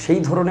 কারণ সেই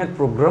ধরনের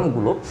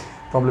প্রোগ্রামগুলো,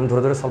 প্রবলেম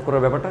ধরে ধরে সলভ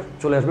করার ব্যাপারটা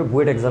চলে আসবে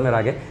বুয়েট এক্সামের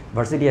আগে,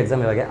 ভার্সিটি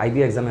এক্সামের আগে, আইবি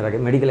এক্সামের আগে,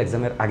 মেডিকেল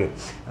এক্সামের আগে,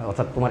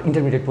 অর্থাৎ তোমার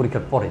ইন্টারমিডিয়েট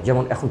পরীক্ষার পরে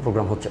যেমন এখন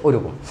প্রোগ্রাম হচ্ছে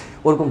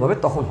ওরকমভাবে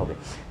তখন হবে।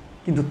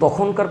 কিন্তু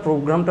তখনকার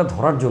প্রোগ্রামটা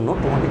ধরার জন্য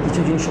তোমাকে কিছু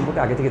জিনিস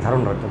সম্পর্কে আগে থেকে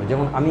ধারণা রাখতে হবে।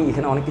 যেমন আমি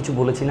এখানে অনেক কিছু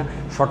বলেছি না,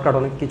 শর্টকাট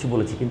অনেক কিছু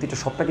বলেছি, কিন্তু এটা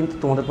সবটা কিন্তু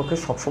তোমাদের পক্ষে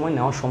সবসময়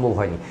নেওয়া সম্ভব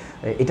হয়নি।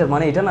 এটার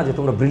মানে এটা না যে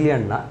তোমরা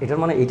ব্রিলিয়ান্ট না, এটার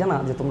মানে এটা না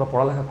যে তোমরা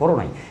পড়ালেখা করো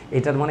নাই,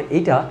 এটার মানে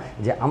এইটা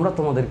যে আমরা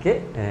তোমাদেরকে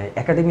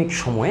একাডেমিক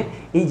সময়ে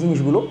এই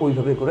জিনিসগুলো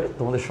ওইভাবে করে,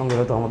 তোমাদের সঙ্গে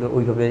হয়তো আমাদের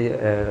ওইভাবে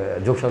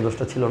যোগ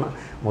সাজসটা ছিল না।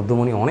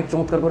 মধ্যমণি অনেক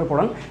চমৎকার করে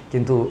পড়ান,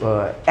 কিন্তু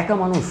একা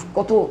মানুষ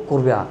কত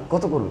করবে, আর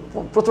কত করবে,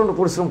 প্রচণ্ড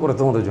পরিশ্রম করে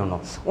তোমাদের জন্য,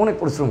 অনেক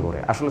পরিশ্রম করে,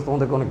 আসলে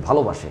তোমাদেরকে অনেক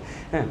ভালোবাসে।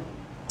 হ্যাঁ,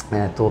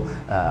 তো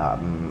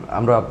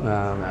আমরা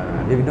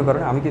বিভিন্ন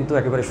কারণে, আমি কিন্তু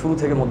একেবারে শুরু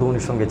থেকে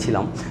মধ্যমণির সঙ্গে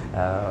ছিলাম।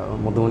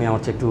 মধ্যমণি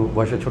আমার চেয়ে একটু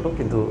বয়সে ছোট,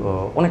 কিন্তু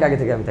অনেক আগে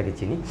থেকে আমি তাকে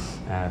চিনি।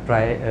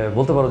 প্রায়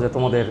বলতে পারো যে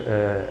তোমাদের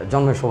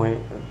জন্মের সময়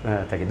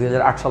থেকে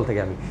 2008 সাল থেকে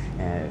আমি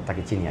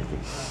তাকে চিনি আর কি।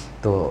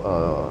 তো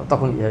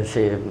তখন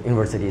সে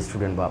ইউনিভার্সিটি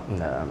স্টুডেন্ট বা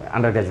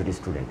আন্ডার গ্র্যাজুয়েট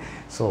স্টুডেন্ট।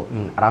 সো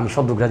আর আমি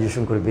সদ্য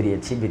গ্র্যাজুয়েশন করে বেরিয়ে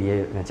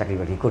চাকরি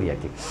বাকরি করি আর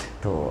কি।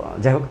 তো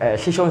যাই হোক,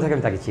 সেই সময় থেকে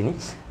আমি তাকে চিনি।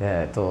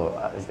 তো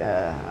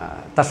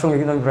তার সঙ্গে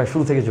কিন্তু আমি প্রায়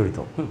শুরু থেকে জড়িত।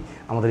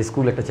 আমাদের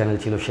স্কুল একটা চ্যানেল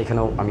ছিল,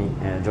 সেখানেও আমি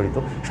জড়িত,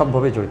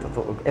 সবভাবে জড়িত। তো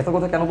এত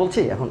কথা কেন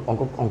বলছি, এখন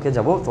অঙ্কে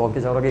যাবো। তো অঙ্কে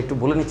যাওয়ার আগে একটু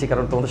বলে নিচ্ছি,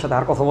 কারণ তোমাদের সাথে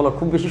আর কথা বলার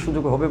খুব বেশি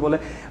সুযোগ হবে বলে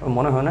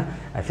মনে হয় না।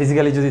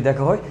 ফিজিক্যালি যদি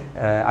দেখা হয়,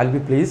 I will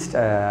be pleased,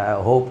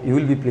 hope you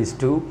will be pleased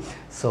two.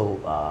 So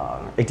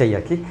এটাই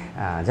আর কি।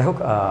 যাই হোক,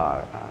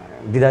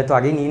 বিদায় তো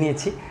আগেই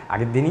নিয়েছি,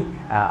 আগের দিনই।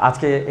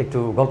 আজকে একটু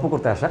গল্প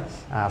করতে আসা,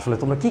 আসলে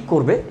তোমরা কী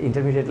করবে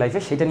ইন্টারমিডিয়েট লাইফে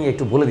সেটা নিয়ে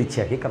একটু বলে দিচ্ছি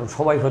আর কি। কারণ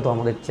সবাই হয়তো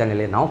আমাদের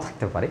চ্যানেলে নাও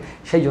থাকতে পারে,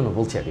 সেই জন্য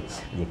বলছি আর কি,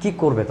 যে কী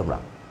করবে তোমরা।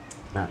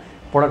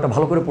 পড়াটা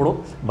ভালো করে পড়ো,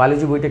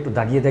 বায়োলজি বইটা একটু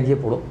দাগিয়ে দাগিয়ে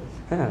পড়ো,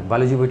 হ্যাঁ,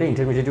 বায়োলজি বইটা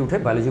ইন্টারমিডিয়েটে উঠে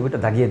বায়োলজি বইটা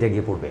দাগিয়ে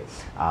দাগিয়ে পড়বে।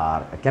 আর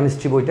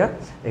কেমিস্ট্রি বইটা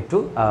একটু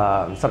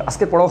স্যার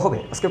আজকে পড়া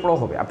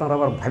হবে, আপনারা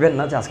আবার ভাবেন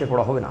না যে আজকে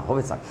পড়া হবে না,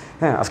 হবে স্যার,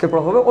 হ্যাঁ আজকে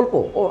পড়া হবে অল্প,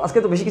 আজকে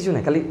তো বেশি কিছু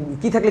নেই, খালি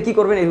কী থাকলে কী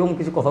করবেন এরকম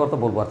কিছু কথাবার্তা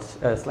বলবো আর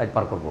স্লাইড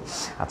পার করবো।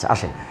 আচ্ছা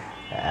আসেন,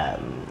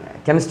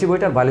 কেমিস্ট্রি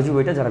বইটা আর বায়োলজি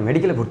বইটা যারা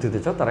মেডিকেলে ভর্তি হতে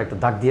চাও তারা একটু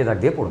দাগ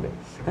দিয়ে পড়বে,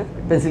 হ্যাঁ,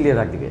 পেন্সিল দিয়ে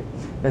দাগ দিবে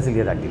পড়বে।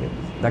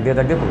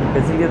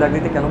 পেন্সিল দিয়ে দাগ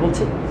দিতে কেন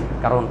বলছি,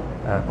 কারণ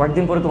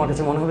কয়েকদিন পরে তোমার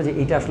কাছে মনে হবে যে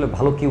এইটা আসলে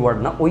ভালো কিওয়ার্ড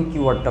না, ওই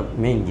কিওয়ার্ডটা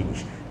মেইন জিনিস,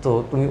 তো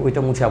তুমি ওইটা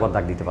মুছে আবার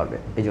দাগ দিতে পারবে।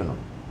 এই জন্য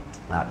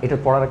আর এটা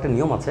পড়ার একটা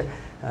নিয়ম আছে,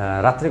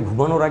 রাত্রে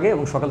ঘুমানোর আগে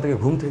এবং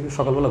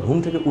সকালবেলা ঘুম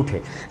থেকে উঠে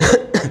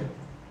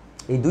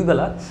এই দুই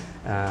বেলা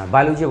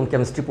বায়োলজি এবং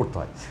কেমিস্ট্রি পড়তে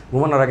হয়।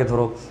 ঘুমানোর আগে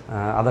ধরো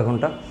আধা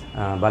ঘন্টা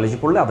বায়োলজি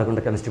পড়লে, আধা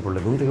ঘন্টা কেমিস্ট্রি পড়লে,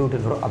 ঘুম থেকে উঠে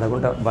ধরো আধা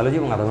ঘন্টা বায়োলজি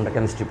এবং আধা ঘন্টা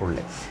কেমিস্ট্রি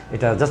পড়লে,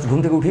 এটা জাস্ট ঘুম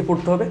থেকে উঠেই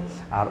পড়তে হবে,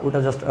 আর ওটা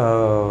জাস্ট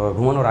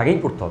ঘুমানোর আগেই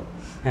পড়তে হবে,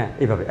 হ্যাঁ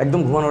এইভাবে একদম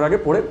ঘুমানোর আগে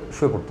পড়ে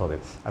শুয়ে পড়তে হবে।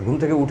 আর ঘুম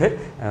থেকে উঠে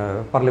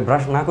পারলে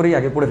ব্রাশ না করেই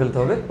আগে পড়ে ফেলতে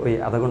হবে, ওই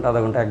আধা ঘন্টা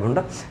 1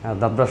 ঘন্টা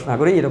দাঁত ব্রাশ না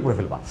করেই এটা পড়ে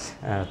ফেলবা,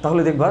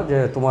 তাহলে দেখবা যে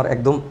তোমার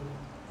একদম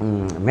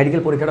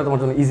মেডিকেল পরীক্ষাটা তোমার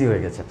জন্য ইজি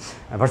হয়ে গেছে,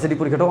 ভার্সিটি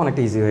পরীক্ষাটাও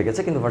অনেকটা ইজি হয়ে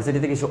গেছে, কিন্তু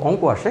ভার্সিটিতে কিছু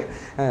অঙ্ক আসে,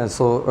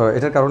 সো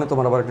এটার কারণে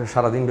তোমার আবার একটা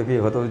সারাদিন ব্যাপী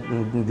হয়তো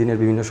দিনের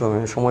বিভিন্ন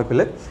সময়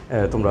পেলে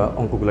তোমরা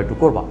অঙ্কগুলো একটু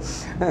করবা,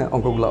 হ্যাঁ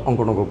অঙ্ক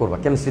করবা।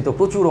 কেমিস্ট্রিতেও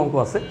প্রচুর অঙ্ক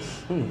আছে,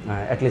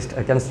 অ্যাটলিস্ট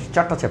কেমিস্ট্রি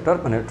 4টা চ্যাপ্টার,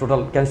 মানে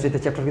টোটাল কেমিস্ট্রিতে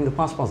চ্যাপ্টার কিন্তু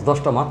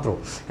 5-10টা মাত্র,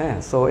 হ্যাঁ,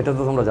 সো এটা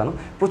তো তোমরা জানো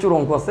প্রচুর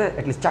অঙ্ক আছে,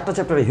 অ্যাটলিস্ট 4টা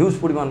চ্যাপ্টারে হিউজ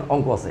পরিমাণ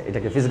অঙ্ক আছে,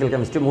 এটাকে ফিজিক্যাল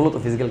কেমিস্ট্রি, মূলত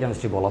ফিজিক্যাল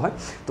কেমিস্ট্রি বলা হয়।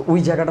 তো ওই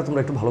জায়গাটা তোমরা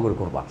একটু ভালো করে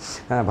করবা,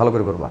 হ্যাঁ ভালো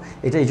করে করবা।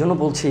 এটা এই জন্য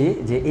বলছি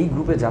যে এই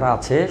গ্রুপে যারা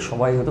আছে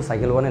সবাই হয়তো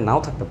সাইকেল ওয়ানে নাও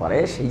থাকতে পারে,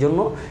 সেই জন্য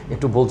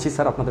একটু বলছি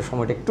স্যার আপনাদের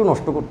সময়টা একটু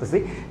নষ্ট করতেছি,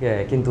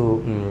 কিন্তু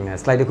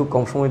স্লাইডে খুব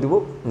কম সময় দেবো,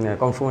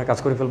 কম সময়ে কাজ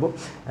করে ফেলবো,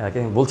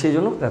 বলছি এই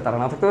জন্য তারা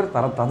না থাকতে পারে,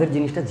 তাদের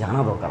জিনিসটা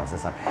জানা দরকার আছে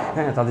স্যার,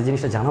 হ্যাঁ তাদের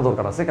জিনিসটা জানা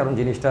দরকার আছে, কারণ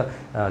জিনিসটা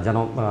যেন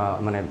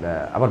মানে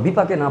আবার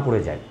বিপাকে না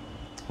পড়ে যায়।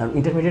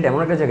 ইন্টারমিডিয়েট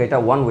এমন একটা জায়গা, এটা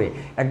ওয়ান ওয়ে,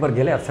 একবার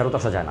গেলে আর ফেরত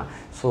আসা যায় না।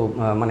 সো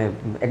মানে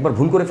একবার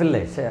ভুল করে ফেললে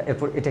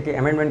এরপর এটাকে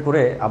অ্যামেন্ডমেন্ট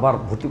করে আবার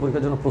ভর্তি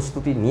পরীক্ষার জন্য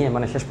প্রস্তুতি নিয়ে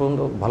মানে শেষ পর্যন্ত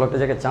ভালো একটা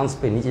জায়গায় চান্স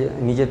পেয়ে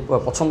নিজের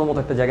পছন্দ মতো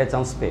একটা জায়গায়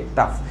চান্স পেয়ে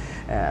টাফ,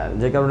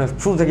 যে কারণে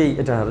শুরু থেকেই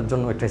এটার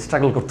জন্য একটা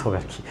স্ট্রাগল করতে হবে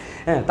আর কি,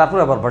 হ্যাঁ।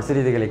 তারপরে আবার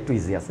ভার্সিটিতে গেলে একটু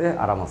ইজি আছে,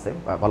 আরাম আছে,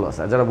 ভালো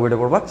আছে। যারা বইটা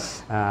পড়বা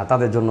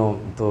তাদের জন্য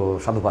তো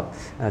সাধুবাদ,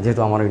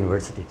 যেহেতু আমার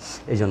ইউনিভার্সিটি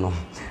এই জন্য।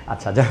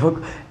 আচ্ছা যাই হোক,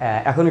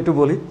 এখন একটু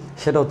বলি,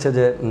 সেটা হচ্ছে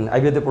যে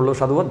আইবিএতে পড়লেও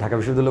সাধুবাদ, ঢাকা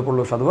বিশ্ববিদ্যালয়ে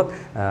পড়লেও সাধুবাদ,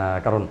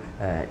 কারণ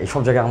এই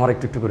সব জায়গায় আমার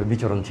একটু করে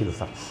বিচরণ ছিল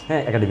স্যার,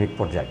 হ্যাঁ একাডেমিক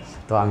পর্যায়ে,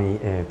 তো আমি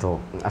তো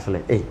আসলে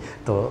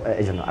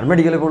এই জন্য। আর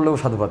মেডিকেলে পড়লেও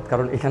সাধুবাদ,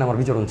 কারণ এখানে আমার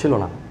বিচরণ ছিল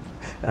না,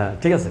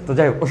 ঠিক আছে। তো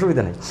যাই হোক,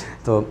 অসুবিধা নেই।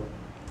 তো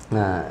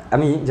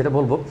আমি যেটা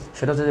বলবো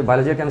সেটা হচ্ছে যে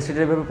বায়োলজি আর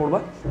কেমিস্ট্রিটা এভাবে পড়বা।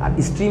 আর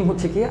স্ট্রিম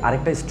হচ্ছে কি,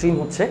 আরেকটা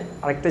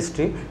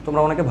স্ট্রিম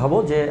তোমরা অনেকে ভাবো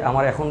যে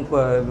আমার এখন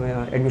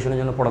অ্যাডমিশনের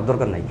জন্য পড়ার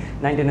দরকার নাই,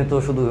 9-10 তো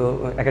শুধু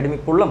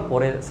একাডেমিক পড়লাম,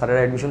 পরে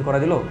স্যারেরা অ্যাডমিশন করা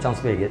দিল, চান্স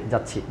পেয়ে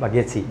যাচ্ছি বা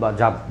গেছি বা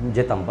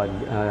যেতাম বা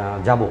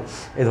যাবো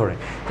এ ধরনের,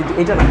 কিন্তু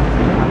এটা না।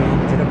 আমি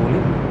যেটা বলি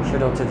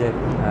সেটা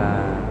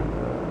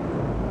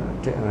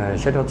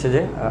হচ্ছে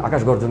যে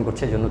আকাশ গর্জন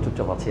করছে, এই জন্য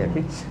চুপচাপ আছি আর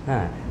কি,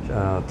 হ্যাঁ।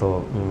 তো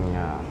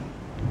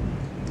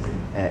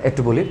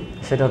একটু বলি,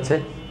 সেটা হচ্ছে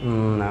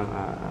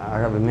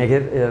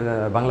মেঘের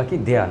বাংলা কি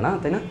দেয়া না,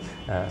 তাই না?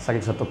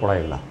 সাকিব স্যার তো পড়াই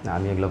এগুলো,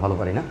 আমি এগুলো ভালো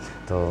পারি না।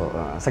 তো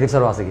সাকিব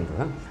স্যারও আছে কিন্তু,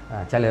 হ্যাঁ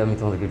চাইলে আমি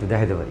তোমাদেরকে একটু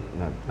দেখাতে পারি,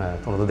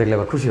 তোমরা তো দেখলে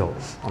আবার খুশি হও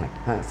অনেক,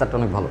 হ্যাঁ। স্যারটা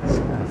অনেক ভালো,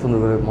 সুন্দর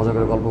করে মজা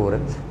করে গল্প করে,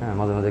 হ্যাঁ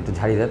মাঝে মাঝে একটু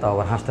ঝাড়ি দেয়, তাও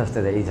আবার হাসতে হাসতে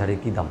দেয়, এই ঝাড়ির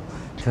কী দাম।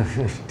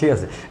 ঠিক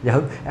আছে, যাই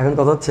হোক, এখন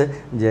কথা হচ্ছে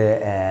যে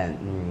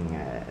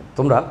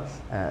তোমরা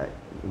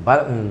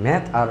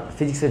ম্যাথ আর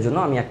ফিজিক্সের জন্য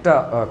আমি একটা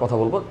কথা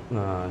বলবো,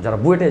 যারা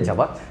বুয়েটে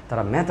যাবা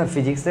তারা ম্যাথ আর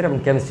ফিজিক্সের এবং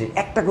কেমিস্ট্রি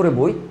একটা করে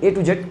বই A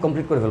to Z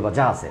কমপ্লিট করে ফেলবা,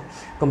 যা আছে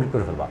কমপ্লিট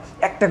করে ফেলবা,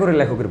 একটা করে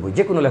লেখকের বই,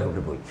 যে কোনো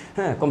লেখকের বই,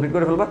 হ্যাঁ কমপ্লিট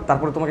করে ফেলবা।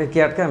 তারপরে তোমাকে কে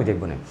আটকে আমি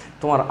দেখবো না,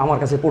 আমার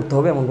কাছে পড়তে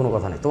হবে এমন কোনো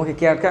কথা নেই, তোমাকে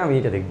কে আটকে আমি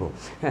এটা দেখবো,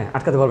 হ্যাঁ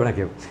আটকাতে পারবে না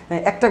কেউ,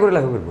 হ্যাঁ একটা করে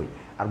লেখকের বই।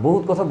 আর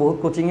বহুত কথা, বহুত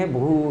কোচিংয়ে,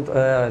 বহুত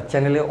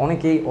চ্যানেলে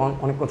অনেকেই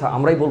অনেক কথা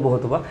আমরাই বলবো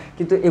হয়তো বা,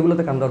 কিন্তু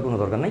এগুলোতে কান দেওয়ার কোনো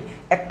দরকার নেই,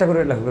 একটা করে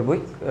লেখকের বই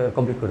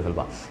কমপ্লিট করে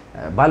ফেলবা।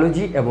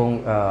 বায়োলজি এবং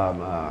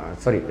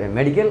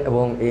মেডিকেল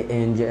এবং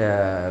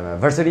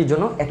ভার্সিটির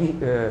জন্য একই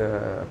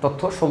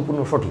তথ্য সম্পূর্ণ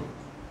সঠিক।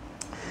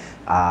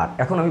 আর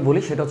এখন আমি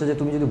বলি সেটা হচ্ছে যে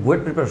তুমি যদি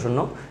বুয়েট প্রিপারেশন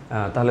নাও,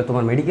 তাহলে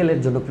তোমার মেডিকেলের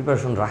জন্য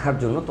প্রিপারেশন রাখার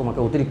জন্য তোমাকে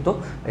অতিরিক্ত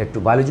একটু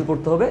বায়োলজি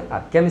পড়তে হবে,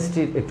 আর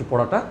কেমিস্ট্রির একটু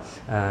পড়াটা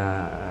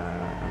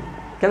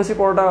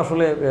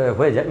আসলে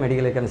হয়ে যায়,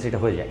 মেডিকেলের কেমিস্ট্রিটা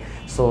হয়ে যায়।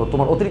 সো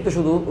তোমার অতিরিক্ত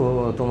শুধু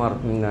তোমার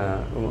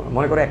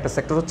মনে করে একটা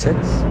সেক্টর হচ্ছে,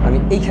 আমি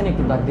এইখানে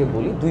একটু দাগ দিয়ে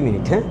বলি 2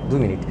 মিনিট, হ্যাঁ 2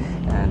 মিনিট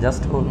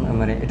জাস্ট,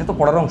 মানে এটা তো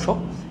পড়ার অংশ,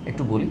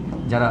 একটু বলি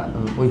যারা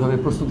ওইভাবে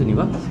প্রস্তুতি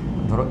নিবা।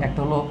 ধরো একটা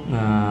হলো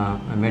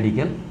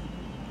মেডিকেল,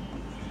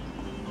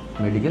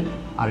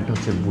 আর একটা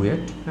হচ্ছে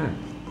বুয়েট, হ্যাঁ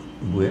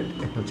বুয়েট,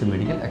 একটা হচ্ছে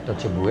মেডিকেল, একটা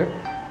হচ্ছে বুয়েট।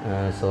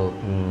 সো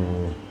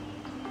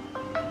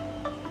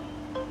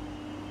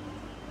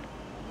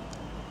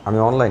আমি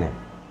অনলাইনে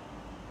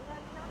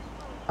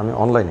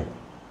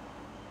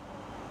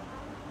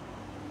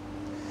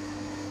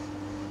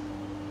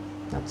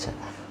আচ্ছা,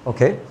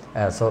 ওকে।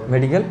 সো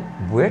মেডিকেল,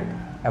 বুয়েট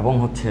এবং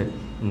হচ্ছে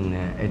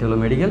এটা হলো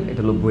মেডিকেল,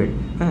 এটা হলো বুয়েট,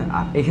 হ্যাঁ।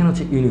 আর এখানে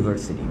হচ্ছে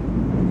ইউনিভার্সিটি।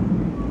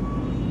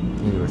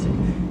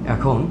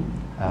 এখন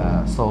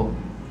সো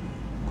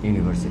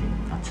ইউনিভার্সিটি,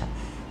 আচ্ছা।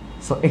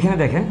 সো এখানে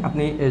দেখেন,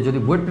 আপনি যদি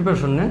বুয়েট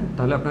প্রিপারেশন নেন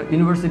তাহলে আপনার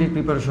ইউনিভার্সিটি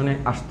প্রিপারেশনে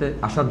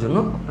আসার জন্য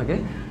আপনাকে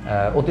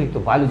অতিরিক্ত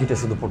বায়োলজিটা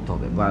শুধু পড়তে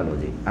হবে,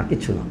 বায়োলজি, আর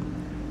কিচ্ছু না,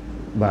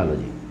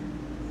 বায়োলজি।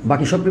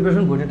 বাকি সব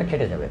প্রিপারেশন বুয়েটটা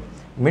কেটে যাবে।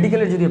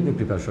 মেডিকেলের যদি আপনি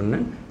প্রিপারেশন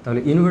নেন তাহলে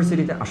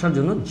ইউনিভার্সিটিতে আসার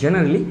জন্য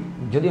জেনারেলি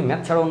যদি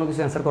ম্যাথ ছাড়া অন্য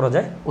কিছু অ্যান্সার করা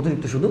যায়,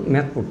 অতিরিক্ত শুধু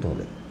ম্যাথ পড়তে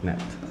হবে,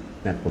 ম্যাথ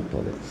পড়তে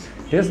হবে,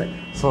 ঠিক আছে।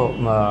 সো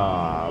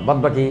বাদ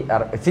বাকি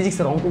আর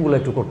ফিজিক্সের অঙ্কগুলো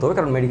একটু করতে হবে,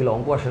 কারণ মেডিকেলে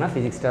অঙ্ক আসে না,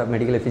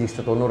 মেডিকেলে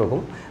ফিজিক্সটা তো অন্যরকম।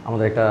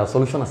 আমাদের একটা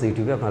সলিউশন আছে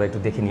ইউটিউবে, আপনারা একটু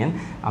দেখে নিন।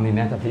 আমি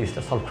ম্যাথ আর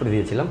ফিজিক্সটা সলভ করে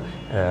দিয়েছিলাম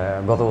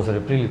গত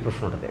বছরের প্রিলি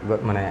প্রশ্নটাতে,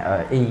 মানে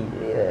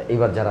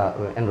এইবার যারা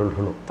এনরোল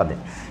হলো তাদের।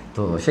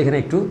 তো সেখানে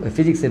একটু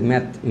ফিজিক্সের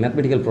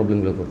ম্যাথমেটিক্যাল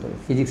প্রবলেমগুলো করতে হবে,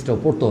 ফিজিক্সটাও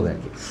পড়তে হবে আর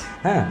কি,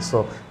 হ্যাঁ। সো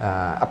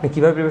আপনি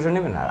কীভাবে প্রিপারেশন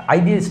নেবেন? আর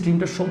আইবিএ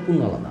স্ট্রিমটা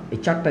সম্পূর্ণ আলাদা, এই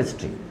 4টা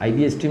স্ট্রিম,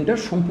 আইবিএ স্ট্রিমটা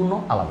সম্পূর্ণ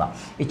আলাদা,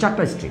 এই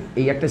 4টা স্ট্রিম,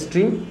 এই একটা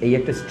স্ট্রিম, এই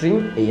একটা স্ট্রিম,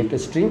 এই একটা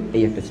স্ট্রিম,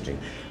 এই একটা স্ট্রিম।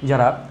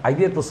 যারা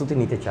আইবিএর প্রস্তুতি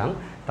নিতে চান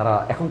তারা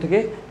এখন থেকে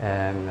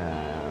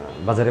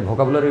বাজারে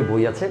ভোকাবুলারির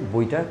বই আছে,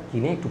 বইটা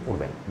কিনে একটু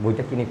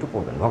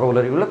পড়বেন,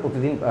 ভোকাবুলারিগুলো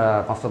প্রতিদিন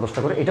 5টা-10টা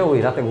করে, এটা ওই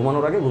রাতে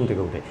ঘুমানোর আগে ঘুম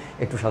থেকে উঠে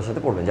একটু সাথে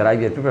সাথে পড়বেন যারা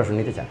আইবিএর প্রিপারেশন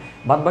নিতে চান।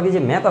 বাদ বাকি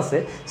যে ম্যাথ আছে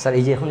স্যার,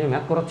 এই যে এখন যে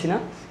ম্যাথ করাচ্ছি না,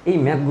 এই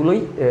ম্যাথগুলোই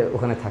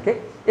ওখানে থাকে,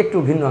 একটু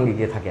ভিন্ন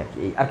আঙ্গিকে থাকে আর কি,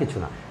 আর কিছু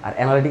না। আর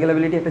অ্যানালিটিক্যাল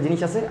অ্যাবিলিটি একটা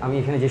জিনিস আছে, আমি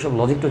এখানে যেসব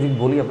লজিক টজিক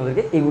বলি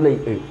আপনাদেরকে, এগুলোই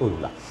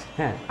ওইগুলা,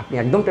 হ্যাঁ। আপনি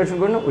একদম টেনশন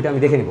করেন না, ওইটা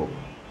আমি দেখে নিব।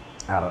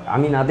 আর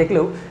আমি না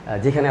দেখলেও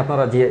যেখানে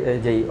আপনারা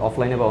যেই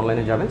অফলাইনে বা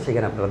অনলাইনে যাবেন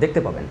সেখানে আপনারা দেখতে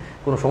পাবেন,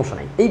 কোনো সমস্যা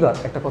নাই। এইবার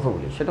একটা কথা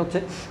বলি, সেটা হচ্ছে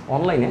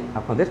অনলাইনে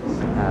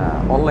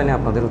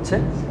আপনাদের হচ্ছে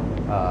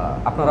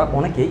আপনারা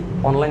অনেকেই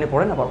অনলাইনে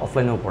পড়েন আবার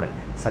অফলাইনেও পড়েন।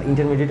 স্যার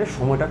ইন্টারমিডিয়েটের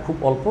সময়টা খুব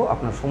অল্প,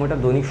 আপনার সময়টা,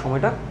 দৈনিক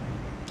সময়টা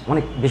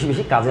অনেক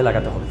বেশি কাজে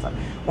লাগাতে হবে স্যার,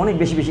 অনেক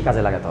বেশি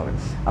কাজে লাগাতে হবে।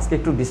 আজকে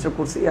একটু ডিস্টার্ব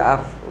করছি, আর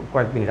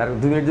কয়েক মিনিট, আর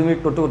 2 মিনিট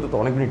করতে তো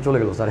অনেক মিনিট চলে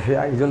গেলো স্যার,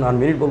 এই জন্য আর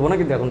মিনিট বলবো না,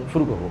 কিন্তু এখন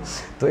শুরু করবো।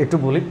 তো একটু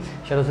বলি,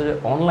 সেটা হচ্ছে যে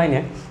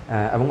অনলাইনে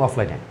এবং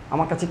অফলাইনে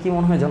আমার কাছে কী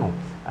মনে হয় জানো,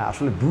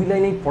 আসলে 2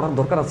 লাইনেই পড়ার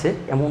দরকার আছে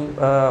এমন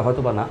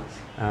হয়তো বা না।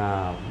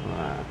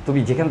 তুমি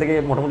যেখান থেকে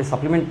মোটামুটি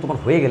সাপ্লিমেন্ট তোমার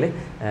হয়ে গেলে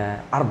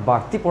আর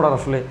বাড়তি পড়ার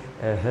আসলে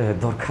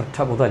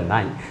দরকারটা বোধহয়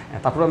নাই।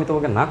 তারপরে আমি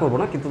তোমাকে না করবো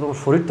না, কিন্তু তোমার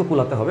শরীর তো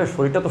কুলাতে হবে,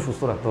 শরীরটা তো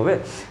সুস্থ রাখতে হবে।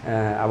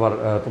 আবার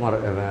তোমার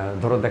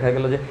ধরো দেখা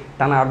গেল যে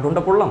টানা 8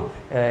 ঘন্টা পড়লাম,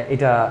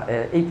 এটা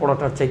এই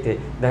পড়াটার চাইতে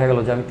দেখা গেল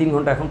যে আমি 3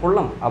 ঘন্টা এখন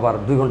পড়লাম, আবার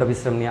 2 ঘন্টা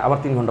বিশ্রাম নিয়ে আবার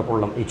 3 ঘন্টা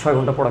পড়লাম, এই 6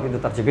 ঘন্টা পড়া কিন্তু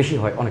তার চেয়ে বেশি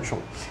হয় অনেক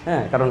সময়,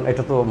 হ্যাঁ। কারণ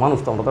এটা তো মানুষ,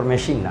 তো আমরা তো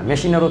মেশিন না,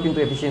 মেশিনেরও কিন্তু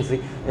এফিসিয়েন্সি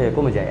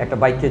কমে যায়। একটা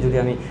বাইককে যদি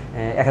আমি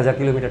 1000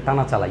 কিলোমিটার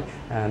টানা চালাই,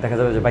 দেখা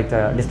যাবে যে বাইকটা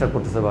ডিস্টার্ব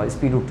করতেছে বা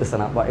স্পিড উঠতেছে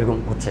না বা এরকম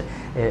হচ্ছে,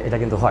 এটা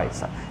কিন্তু হয়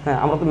স্যার, হ্যাঁ।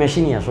 আমরা তো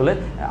মেশিনই আসলে,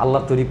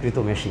 আল্লাহর তৈরিকৃত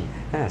মেশিন,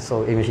 হ্যাঁ। সো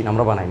এই মেশিন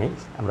আমরা বানাই নাই,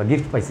 আমরা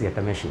গিফট পাইছি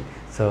একটা মেশিন।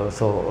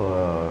 সো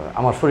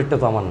আমার শরীরটা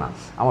তো আমার না,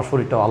 আমার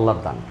শরীরটাও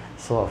আল্লাহর দান।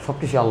 সো সব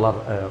কিছু আল্লাহর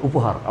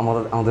উপহার,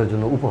 আমাদের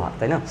জন্য উপহার,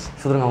 তাই না?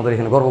 সুতরাং আমাদের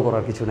এখানে গর্ব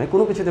করার কিছু নেই,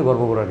 কোনো কিছুতে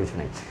গর্ব করার কিছু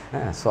নেই,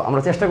 হ্যাঁ। সো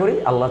আমরা চেষ্টা করি,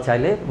 আল্লাহ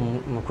চাইলে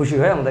খুশি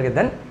হয়ে আমাদেরকে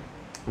দেন,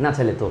 না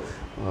চাইলে তো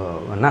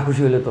না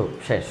খুশি হলে তো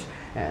শেষ,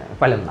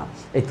 পাইলাম না,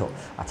 এই তো।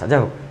 আচ্ছা, যাই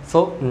হোক। সো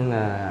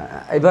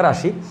এবার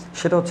আসি,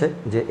 সেটা হচ্ছে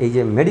যে এই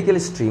যে মেডিকেল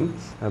স্ট্রিম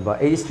বা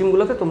এই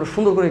স্ট্রিমগুলোতে তোমরা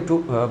সুন্দর করে একটু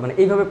মানে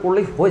এইভাবে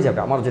পড়লেই হয়ে যাবে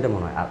আমার যেটা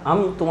মনে হয়। আর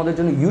আমি তোমাদের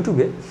জন্য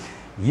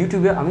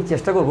ইউটিউবে আমি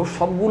চেষ্টা করব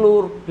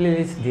সবগুলোর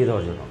প্লেলিস্ট দিয়ে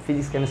দেওয়ার জন্য,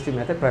 ফিজিক্স, কেমিস্ট্রি,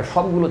 ম্যাথে প্রায়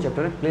সবগুলো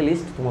চ্যাপ্টারের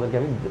প্লেলিস্ট তোমাদেরকে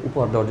আমি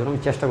উপহার দেওয়ার জন্য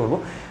আমি চেষ্টা করব।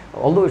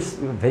 Although it's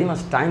very much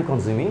time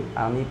consuming.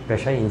 আমি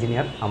পেশায়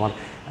ইঞ্জিনিয়ার, আমার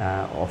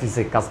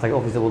অফিসে কাজ থাকে,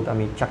 অফিসে বলতে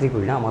আমি চাকরি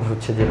করি না, আমার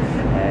হচ্ছে যে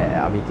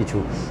আমি কিছু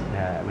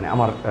মানে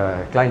আমার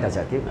ক্লায়েন্ট আছে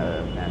আর কি,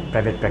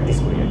 প্রাইভেট প্র্যাকটিস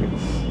করি আর কি,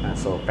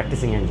 সো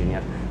প্র্যাকটিসিং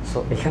ইঞ্জিনিয়ার। সো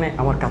এখানে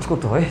আমার কাজ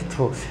করতে হয়,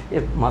 তো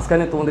এর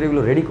মাঝখানে তোমাদের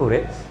এগুলো রেডি করে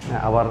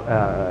আবার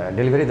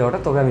ডেলিভারি দেওয়াটা,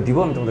 তবে আমি দিব,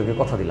 আমি তোমাদেরকে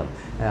কথা দিলাম।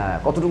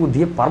 কতটুকু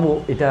দিয়ে পারবো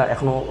এটা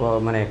এখনও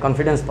মানে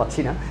কনফিডেন্স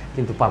পাচ্ছি না,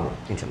 কিন্তু পারবো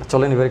ইনশাল্লাহ।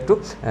 চলেন এবার একটু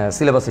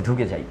সিলেবাসে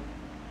ঢুকে যাই।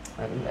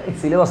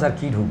 সিলেবাস আর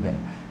কি ঢুকবে,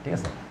 ঠিক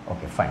আছে,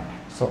 ওকে ফাইন।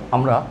 সো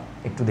আমরা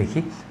একটু দেখি,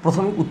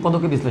 প্রথমে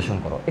উৎপাদকে বিশ্লেষণ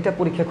করো। এটা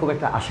পরীক্ষা খুব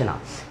একটা আসে না,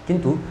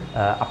 কিন্তু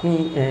আপনি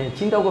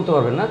চিন্তাও করতে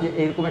পারবেন না যে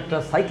এরকম একটা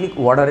সাইক্লিক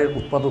অর্ডারের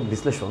উৎপাদক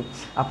বিশ্লেষণ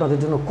আপনাদের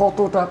জন্য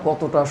কতটা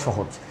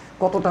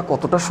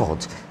সহজ।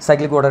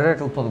 সাইক্লিক অর্ডারের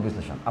একটা উৎপাদক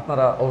বিশ্লেষণ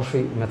আপনারা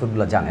অবশ্যই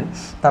মেথডগুলো জানেন,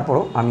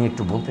 তারপরও আমি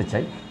একটু বলতে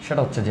চাই,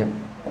 সেটা হচ্ছে যে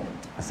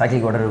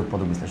সাইক্লিক অর্ডারের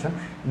উৎপাদক বিশ্লেষণ।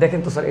 দেখেন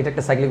তো স্যার, এটা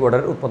একটা সাইক্লিক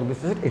অর্ডারের উৎপাদক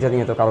বিশ্লেষণ, এটা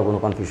নিয়ে তো কারো কোনো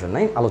কনফিউশন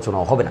নাই,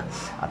 আলোচনাও হবে না।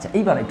 আচ্ছা,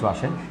 এইবার একটু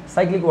আসেন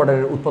সাইক্লিক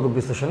অর্ডারের উৎপাদক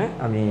বিশ্লেষণে।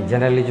 আমি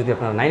জেনারেলি যদি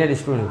আপনারা 9-এর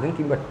স্টুডেন্ট হতেন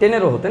কিংবা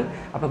 10-এরও হতেন,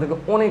 আপনাদেরকে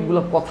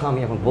অনেকগুলো কথা আমি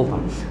এখন বলতাম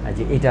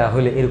যে এটা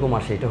হলে এরকম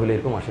আসে, এটা হলে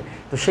এরকম আসে,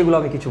 তো সেগুলো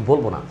আমি কিছু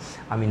বলবো না।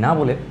 আমি না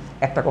বলে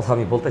একটা কথা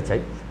আমি বলতে চাই,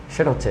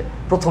 সেটা হচ্ছে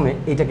প্রথমে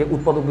এটাকে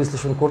উৎপাদক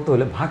বিশ্লেষণ করতে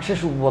হলে ভাগশেষ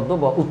উপপাদ্য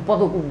বা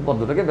উৎপাদক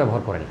উপপাদ্যটাকে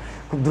ব্যবহার করেন,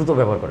 খুব দ্রুত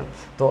ব্যবহার করেন।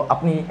 তো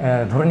আপনি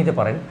ধরে নিতে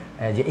পারেন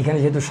যে এখানে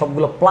যেহেতু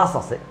সবগুলো প্লাস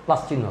আছে,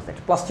 প্লাস চিহ্ন আছে,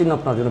 একটা প্লাস চিহ্ন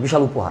আপনার জন্য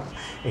বিশাল উপহার,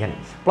 এখানে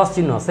প্লাস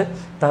চিহ্ন আছে,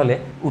 তাহলে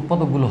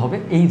উৎপাদকগুলো হবে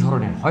এই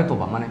ধরনের,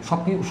 হয়তোবা মানে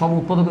সব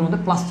উৎপাদকের মধ্যে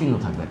প্লাস চিহ্ন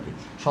থাকবে আর কি,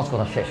 সহজ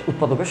কথা শেষ,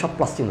 উৎপাদকের সব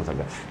প্লাস চিহ্ন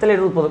থাকবে। তাহলে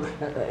এর উৎপাদক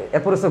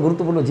এরপরে স্যার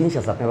গুরুত্বপূর্ণ জিনিস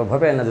আছে, আপনি আবার ভয়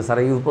পেলেন না যে স্যার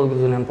এই উৎপাদকের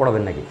জন্য আমি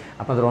পড়াবেন নাকি।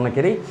 আপনাদের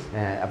অনেকেরই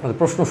আপনাদের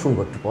প্রশ্ন শুনবো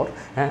একটু পর,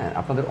 হ্যাঁ,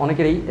 আপনাদের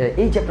অনেকেরই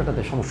এই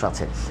চ্যাপ্টারটাতে সমস্যা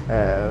আছে,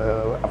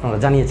 আপনারা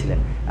জানিয়েছিলেন।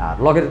 আর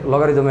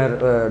লগারিদমের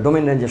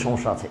ডোমেন রেঞ্জের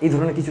সমস্যা আছে, এই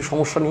ধরনের কিছু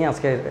সমস্যা নিয়ে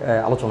আজকের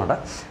আলোচনাটা,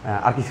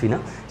 আর কিছুই না।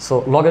 সো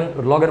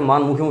লগের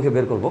মান মুখে মুখে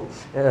বের করব,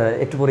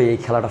 একটু পরে এই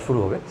খেলাটা শুরু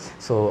হবে।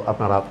 সো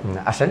আপনারা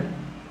আসেন।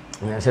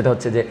 সেটা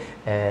হচ্ছে যে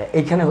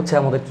এইখানে হচ্ছে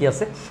আমাদের কি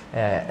আছে,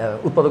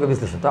 উৎপাদকের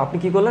বিশ্লেষণ। তো আপনি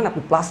কি করলেন,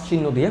 আপনি প্লাস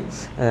চিহ্ন দিয়ে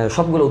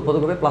সবগুলো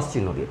উৎপাদক হবে প্লাস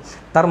চিহ্ন দিয়ে।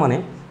 তার মানে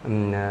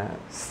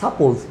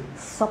সাপোজ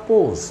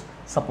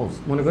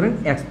মনে করেন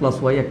এক্স প্লাস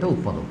ওয়াই একটা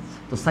উৎপাদক।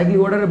 তো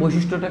সাইক্লিক অর্ডারের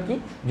বৈশিষ্ট্যটা কি,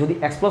 যদি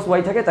এক্স প্লাস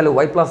ওয়াই থাকে তাহলে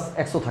ওয়াই প্লাস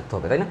এক্সও থাকতে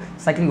হবে, তাই না?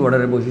 সাইক্লিক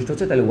অর্ডারের বৈশিষ্ট্য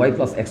হচ্ছে তাহলে ওয়াই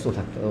প্লাস এক্সও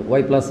থাকতে হবে,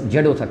 ওয়াই প্লাস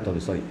জেডও থাকতে হবে,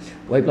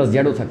 ওয়াই প্লাস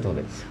জেডও থাকতে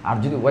হবে। আর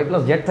যদি ওয়াই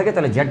প্লাস জেড থাকে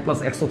তাহলে জেড প্লাস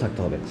এক্সও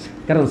থাকতে হবে।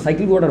 কারণ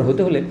সাইক্লিক অর্ডার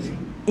হতে হলে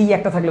এই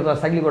একটা থাকলে তো আর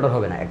সাইক্লিক অর্ডার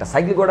হবে না। একটা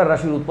সাইক্লিক অর্ডার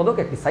রাশির উৎপাদক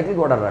একটি সাইক্লিক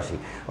অর্ডার রাশি,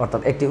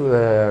 অর্থাৎ একটি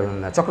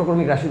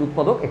চক্রক্রমিক রাশির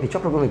উৎপাদক একটি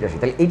চক্রক্রমিক রাশি।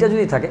 তাহলে এইটা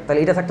যদি থাকে তাহলে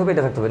এটা থাকতে হবে,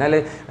 এটা থাকতে হবে, নাহলে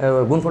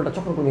গুণফলটা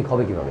চক্রক্রমিক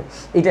হবে কীভাবে?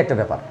 এইটা একটা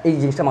ব্যাপার, এই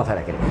জিনিসটা মাথায়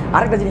রাখেন।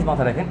 আরেকটা জিনিস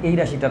মাথায় রাখেন, এই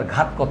রাশিটার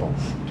ঘাত কত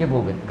কে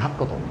বলবেন? ঘাত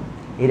কত?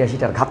 এই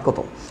রাশিটার ঘাত কত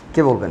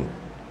কে বলবেন?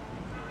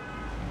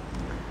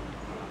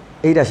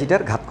 এই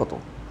রাশিটার ঘাত কত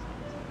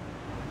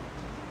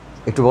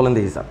একটু বলেন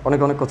দেখি স্যার।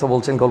 অনেক কথা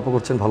বলছেন, গল্প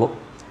করছেন, ভালো,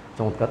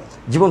 চমৎকার,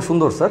 জীবন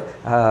সুন্দর স্যার,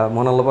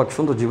 মনাল্লাবাক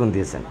সুন্দর জীবন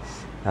দিয়েছেন।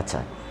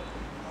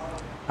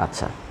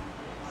 আচ্ছা,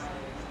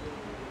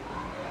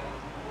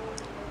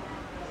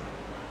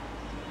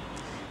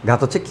 ঘাত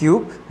হচ্ছে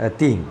কিউব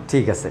 3,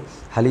 ঠিক আছে।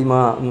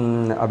 হালিমা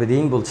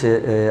আবেদিন বলছে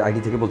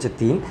আইডি থেকে বলছে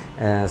 3,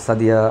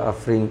 সাদিয়া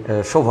আফরিন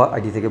শোভা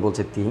আইডি থেকে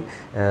বলছে 3,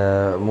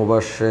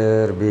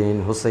 মুবাশের বিন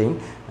হুসেইন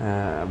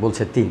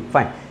বলছে 3,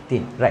 ফাইন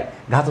 3, রাইট।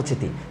 ঘাত হচ্ছে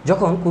 3।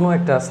 যখন কোনো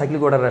একটা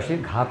সাইক্লিক অর্ডার রাশির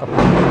ঘাত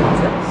আপনার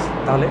আছে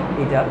তাহলে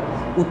এটার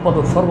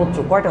উৎপাদক সর্বোচ্চ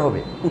কয়টা হবে?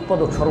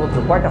 উৎপাদক সর্বোচ্চ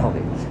কয়টা হবে?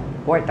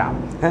 কয়টা?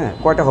 হ্যাঁ,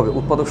 কয়টা হবে?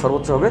 উৎপাদক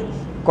সর্বোচ্চ হবে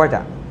কয়টা?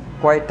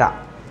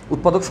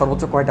 উৎপাদক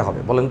সর্বোচ্চ কয়টা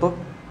হবে বলেন তো?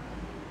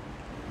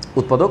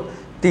 উৎপাদক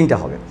 3টা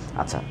হবে।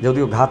 আচ্ছা,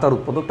 যদিও ঘাত আর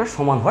উৎপাদকটা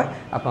সমান হয়,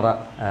 আপনারা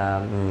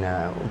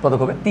উৎপাদক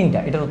হবে 3টা,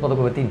 এটার উৎপাদক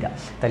হবে 3টা।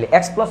 তাহলে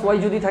এক্স প্লাস ওয়াই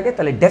যদি থাকে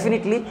তাহলে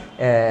ডেফিনেটলি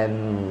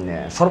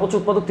সর্বোচ্চ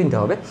উৎপাদক 3টা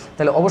হবে,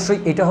 তাহলে অবশ্যই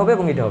এটা হবে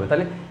এবং এটা হবে।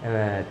 তাহলে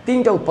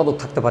 3টা উৎপাদক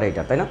থাকতে পারে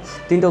এটা, তাই না?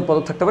 3টা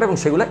উৎপাদক থাকতে পারে এবং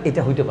সেগুলো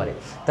এটা হইতে পারে।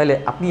 তাহলে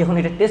আপনি এখন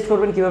এটা টেস্ট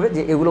করবেন কীভাবে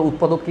যে এগুলো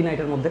উৎপাদক কিনা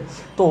এটার মধ্যে।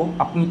 তো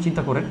আপনি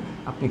চিন্তা করেন,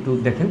 আপনি একটু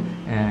দেখেন,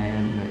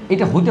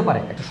 এটা হইতে পারে,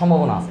 একটা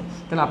সম্ভাবনা আছে।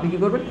 তাহলে আপনি কী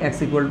করবেন? X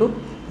equal to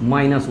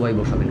minus Y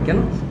বসাবেন। কেন?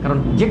 কারণ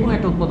যে কোনো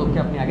একটা উৎপাদককে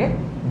আপনি আগে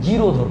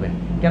 0 ধরবেন।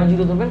 কেন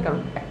 0 ধরবেন? কারণ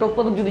একটা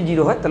উৎপাদক যদি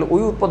 0 হয় তাহলে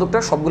ওই উৎপাদকটা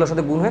সবগুলোর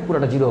সাথে গুণ হয়ে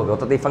পুরোটা 0 হবে,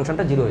 অর্থাৎ এই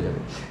ফাংশনটা 0 হয়ে যাবে।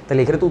 তাহলে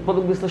এখানে তো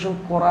উৎপাদক বিশ্লেষণ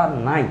করা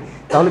নাই।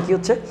 তাহলে কি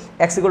হচ্ছে,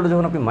 এক্স ইকুয়াল টু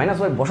যখন আপনি মাইনাস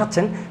ওয়াই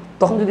বসাচ্ছেন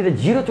তখন যদি এটা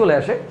 0 চলে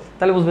আসে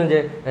তাহলে বুঝবেন যে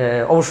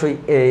অবশ্যই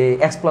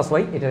এক্স প্লাস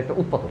ওয়াই এটা একটা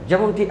উৎপাদক।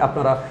 যেমনটি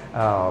আপনারা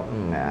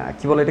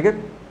কী বলে এটাকে,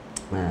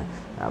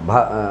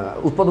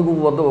 উৎপাদক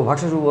উপপাদ্য ও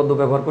ভাগশেষ উপপাদ্য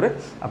ব্যবহার করে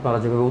আপনারা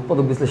যেভাবে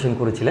উৎপাদক বিশ্লেষণ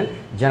করেছিলেন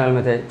জেনারেল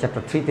ম্যাথে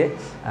চ্যাপ্টার 3-তে,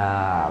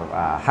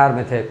 হায়ার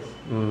ম্যাথে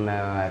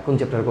কোন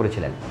চ্যাপ্টারে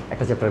করেছিলেন?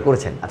 একটা চ্যাপ্টারে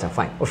করেছেন। আচ্ছা,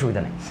 ফাইন,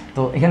 অসুবিধা নেই।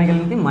 তো এখানে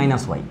গেলেন কি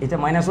মাইনাস ওয়াই, এটা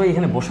মাইনাস ওয়াই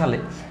এখানে বসালে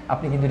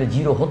আপনি কিন্তু এটা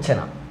 0 হচ্ছে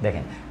না।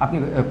 দেখেন, আপনি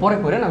পরে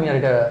করেন, আমি আর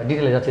এটা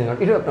ডিটেলে যাচ্ছি না,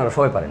 এটা আপনারা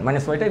সবাই পারেন।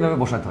 মাইনাস ওয়াইটা এইভাবে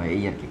বসাতে হয়,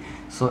 এই আর কি।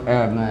 So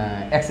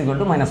x equal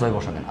to minus Y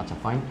বসাবেন। আচ্ছা,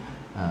 ফাইন,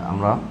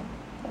 আমরা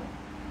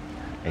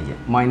এই যে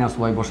minus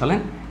Y বসালেন,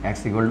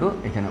 x equal to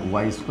এখানে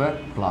ওয়াই স্কোয়ার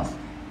প্লাস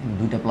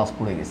 2টা প্লাস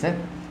পড়ে গেছে,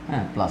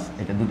 হ্যাঁ, প্লাস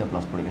এটা 2টা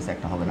প্লাস পড়ে গেছে,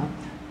 একটা হবে না,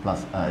 plus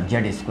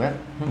Z square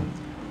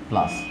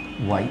plus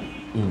Y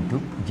into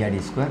Z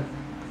square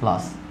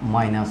plus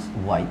minus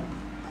Y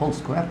whole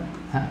square,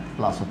 হ্যাঁ,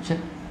 প্লাস হচ্ছে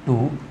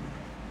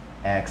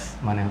 2x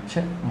মানে হচ্ছে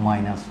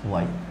মাইনাস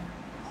ওয়াই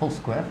হোল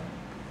স্কোয়ার,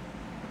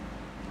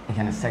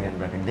 এখানে সেকেন্ড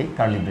ব্র্যাকেট দিই,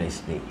 কার্লি ব্রেস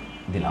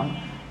দিলাম,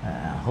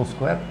 হোল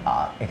স্কোয়ার,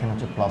 আর এখানে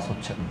হচ্ছে প্লাস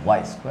হচ্ছে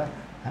ওয়াই স্কোয়ার,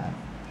 হ্যাঁ,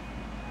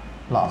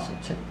 প্লাস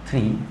হচ্ছে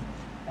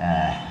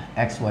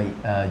 3xy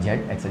জেড,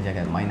 এক্সের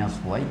জায়গায় মাইনাস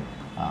ওয়াই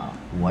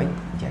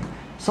জেড।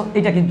 সো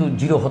এটা কিন্তু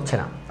 0 হচ্ছে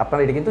না, আপনার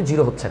এটা কিন্তু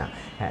 0 হচ্ছে না।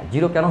 হ্যাঁ,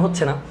 0 কেন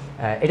হচ্ছে না?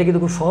 এটা কিন্তু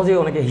খুব সহজেই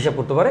অনেকে হিসাব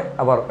করতে পারে।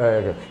 আবার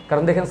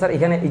কারণ দেখেন স্যার,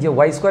 এখানে এই যে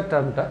ওয়াই স্কোয়ার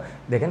টার্মটা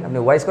দেখেন, আপনি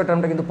ওয়াই স্কোয়ার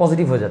টার্মটা কিন্তু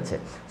পজিটিভ হয়ে যাচ্ছে।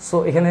 সো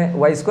এখানে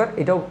ওয়াই স্কোয়ার,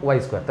 এটাও ওয়াই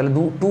স্কোয়ার, তাহলে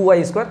 2y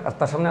স্কোয়ার, আর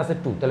তার সামনে আছে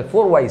 2, তাহলে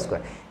 4y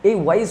স্কোয়ার। এই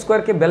ওয়াই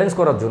স্কোয়ারকে ব্যালেন্স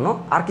করার জন্য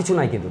আর কিছু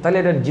নাই কিন্তু, তাহলে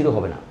এটা 0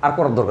 হবে না, আর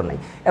করার দরকার নাই,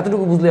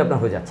 এতটুকু বুঝলে আপনার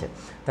হয়ে যাচ্ছে।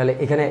 তাহলে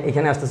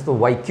এখানে আসতেছে তো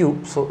ওয়াই কিউব,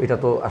 সো এটা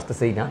তো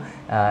আসতেছেই না,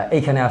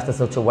 এইখানে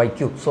আসতেছে হচ্ছে ওয়াই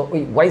কিউব, সো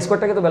ওই ওয়াই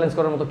স্কোয়ারটাকে তো ব্যালেন্স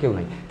করার মতো কেউ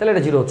নাই, তাহলে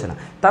এটা 0 হচ্ছে না।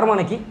 তার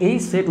মানে কি, এই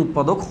সেট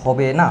উৎপাদক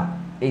হবে না,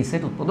 এই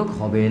সেট উৎপাদক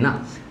হবে না।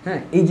 হ্যাঁ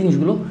এই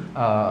জিনিসগুলো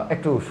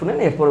একটু শুনেন,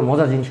 এরপরে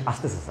মজার জিনিস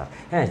আসতেছে স্যার।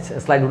 হ্যাঁ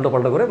স্লাইড উল্টো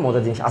পাল্টা করে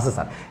মজার জিনিস আসে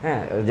স্যার। হ্যাঁ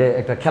যে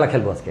একটা খেলা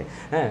খেলবো আজকে।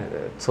 হ্যাঁ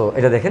সো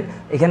এটা দেখেন,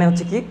 এখানে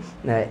হচ্ছে কি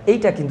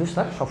এইটা কিন্তু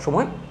স্যার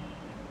সবসময়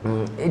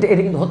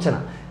এটা কিন্তু হচ্ছে না,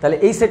 তাহলে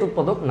এই সেট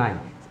উৎপাদক নাই।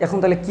 এখন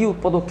তাহলে কি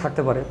উৎপাদক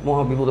থাকতে পারে,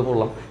 মহা বিপদে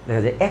পড়লাম।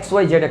 দেখা যায় এক্স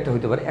ওয়াই জেড একটা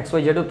হইতে পারে। এক্স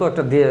ওয়াই জেডও তো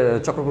একটা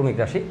চক্রক্রমিক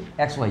রাশি,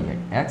 x Y Z,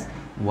 x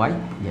Y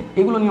Z,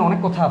 এগুলো নিয়ে অনেক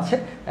কথা আছে,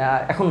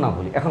 এখন না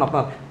বলি। এখন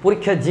আপনার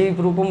পরীক্ষায় যে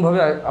রকমভাবে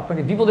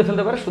আপনাকে বিপদে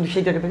ফেলতে পারে শুধু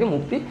সেই জায়গা থেকে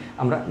মুক্তি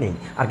আমরা নেই,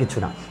 আর কিছু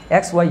না।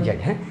 এক্স ওয়াই জেড,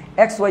 হ্যাঁ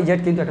এক্স ওয়াই জেড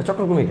কিন্তু একটা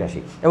চক্রক্রমিক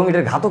রাশি এবং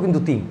এটার ঘাতও কিন্তু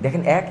 3।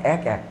 দেখেন 1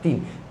 1 1 3,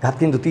 ঘাত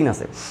কিন্তু 3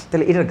 আছে।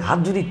 তাহলে এটার ঘাত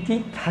যদি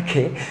 3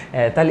 থাকে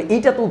তাহলে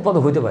এইটা তো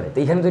উৎপাদক হইতে পারে। তো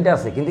এইখানে তো এটা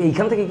আছে, কিন্তু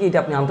এইখান থেকে কি এটা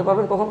আপনি আনতে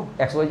পারবেন কখনো?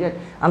 এক্স ওয়াই জেড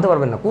আনতে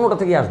পারবেন না, কোনোটা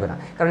থেকে আসবে না,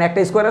 কারণ একটা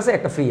স্কোয়ার আছে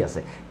একটা ফ্রি আছে,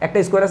 একটা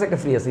স্কোয়ার আছে একটা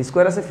ফ্রি আছে,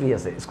 স্কোয়ার আছে ফ্রি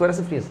আছে, স্কোয়ার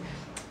আছে ফ্রি আছে,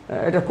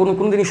 এটা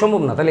কোনো দিনই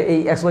সম্ভব না। তাহলে এই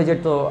এক্স ওয়াই জেড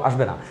তো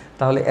আসবে না,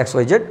 তাহলে এক্স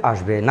ওয়াই জেড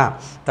আসবে না,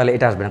 তাহলে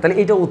এটা আসবে না, তাহলে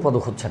এইটাও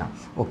উৎপাদক হচ্ছে না।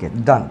 ওকে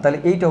ডান, তাহলে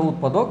এইটাও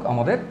উৎপাদক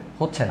আমাদের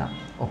হচ্ছে না।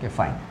 ওকে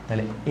ফাইন,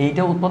 তাহলে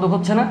এইটাও উৎপাদক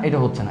হচ্ছে না,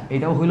 এটাও হচ্ছে না,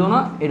 এটাও হইল না,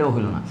 এটাও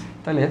হইল না।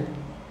 তাহলে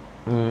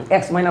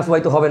এক্স মাইনাস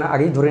ওয়াই তো হবে না,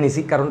 আগেই ধরে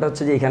নিছি, কারণটা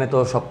হচ্ছে যে এখানে তো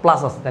সব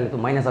প্লাস আছে, তাহলে তো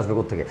মাইনাস আসবে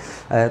কোত্থেকে?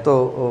 তো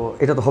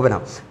এটা তো হবে না,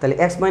 তাহলে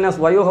এক্স মাইনাস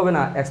ওয়াইও হবে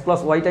না, এক্স প্লাস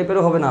ওয়াই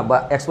টাইপেরও হবে না, বা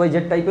এক্স ওয়াই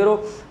জেড টাইপেরও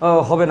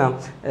হবে না।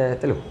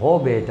 তাহলে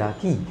হবে এটা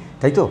কি,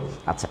 তাই তো?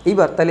 আচ্ছা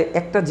এইবার তাহলে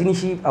একটা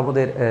জিনিসই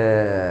আমাদের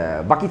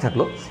বাকি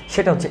থাকলো,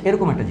 সেটা হচ্ছে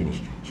এরকম একটা জিনিস,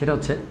 সেটা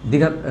হচ্ছে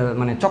দ্বিঘাত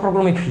মানে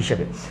চক্রক্রমিক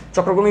হিসেবে।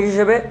 চক্রক্রমিক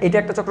হিসেবে এটা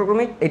একটা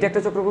চক্রক্রমিক, এটা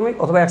একটা চক্রক্রমিক,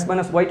 অথবা এক্স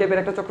মাইনাস ওয়াই টাইপের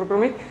একটা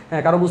চক্রক্রমিক।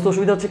 কারো বুঝতে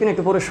অসুবিধা হচ্ছে কিনা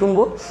একটু পরে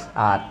শুনবো।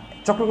 আর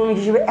চক্রক্রমিক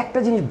হিসেবে একটা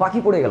জিনিস বাকি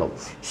পড়ে গেল,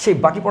 সেই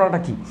বাকি পড়াটা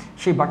কি?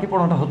 সেই বাকি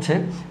পড়াটা হচ্ছে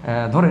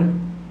ধরেন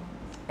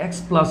x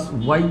plus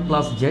Y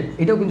plus Z,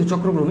 এটাও কিন্তু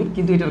চক্রক্রমিক,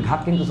 কিন্তু এটার ঘাত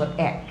কিন্তু স্যার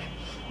 1,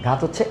 ঘাত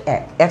হচ্ছে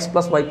 1। X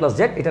plus Y plus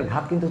Z, এটার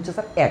ঘাত কিন্তু হচ্ছে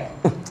স্যার 1।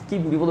 কি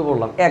বিপদে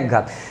পড়লাম, 1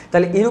 ঘাত।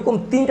 তাহলে এরকম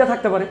 3টা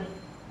থাকতে পারে,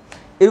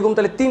 এরকম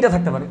তাহলে 3টা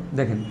থাকতে পারে।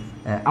 দেখেন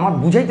আমার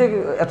বুঝাইতে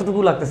এতটুকু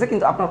লাগতেছে,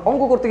 কিন্তু আপনার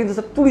অঙ্ক করতে কিন্তু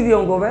স্যার তুড়ি দিয়ে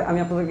অঙ্ক হবে। আমি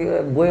আপনাদেরকে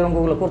বইয়ের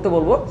অঙ্কগুলো করতে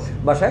বলবো,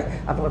 বাসায়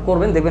আপনারা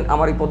করবেন, দেখবেন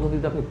আমার এই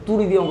পদ্ধতিতে আপনি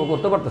তুড়ি দিয়ে অঙ্ক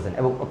করতে পারতেছেন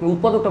এবং আপনি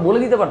উৎপাদকটা বলে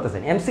দিতে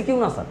পারতেছেন। এমসিকিউ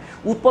না স্যার,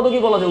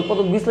 উৎপাদকই বলা যায়,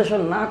 উৎপাদক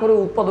বিশ্লেষণ না করে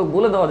উৎপাদক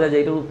বলে দেওয়া যায় যে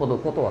এটার উৎপাদক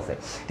কত আছে,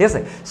 ঠিক আছে?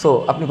 সো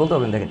আপনি বলতে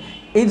পারবেন, দেখেন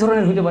এই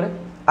ধরনের হইতে পারে,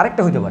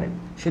 আরেকটা হইতে পারে,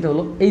 সেটা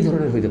হলো এই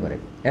ধরনের হইতে পারে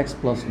x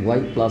plus Y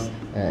plus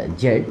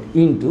Z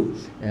into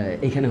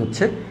এইখানে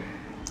হচ্ছে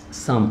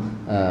সাম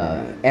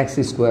x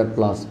square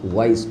plus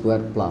Y square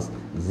plus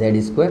Z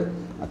square.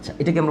 আচ্ছা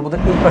এটাকে আমরা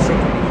বোধহয় এই পাশে,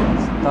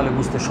 তাহলে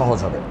বুঝতে সহজ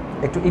হবে।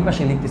 একটু এই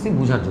পাশে লিখতেছি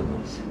বোঝার জন্য,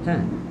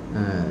 হ্যাঁ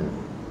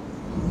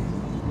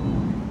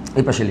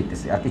এই পাশে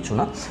লিখতেছি, আর কিছু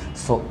না।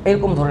 সো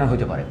এরকম ধরনের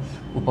হইতে পারে,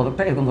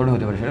 উৎপাদকটা এরকম ধরনের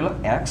হইতে পারে, সেটা হলো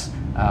x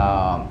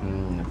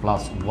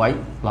plus Y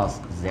plus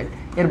Z,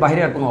 এর বাইরে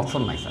আর কোনো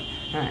অপশন নাই স্যার।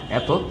 হ্যাঁ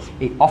এত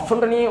এই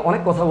অপশনটা নিয়ে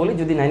অনেক কথা বলি,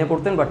 যদি 9-এ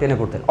পড়তেন বা 10-এ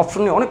পড়তেন,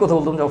 অপশন নিয়ে অনেক কথা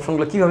বলতাম যে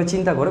অপশনগুলো কীভাবে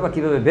চিন্তা করে বা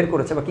কীভাবে বের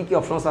করেছে বা কী কী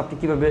অপশন আছে আপনি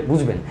কীভাবে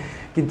বুঝবেন।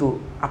 কিন্তু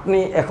আপনি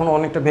এখনও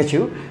অনেকটা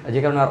ম্যাচিউর, যে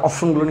কারণে আর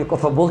অপশনগুলো নিয়ে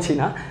কথা বলছি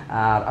না,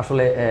 আর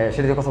আসলে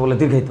সেটা নিয়ে কথা বলে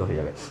দীর্ঘায়িত হয়ে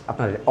যাবে,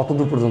 আপনার অত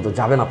দূর পর্যন্ত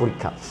যাবে না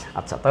পরীক্ষা।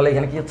 আচ্ছা তাহলে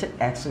এখানে কী হচ্ছে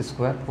x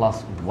square plus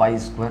Y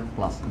square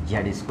plus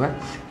Z square.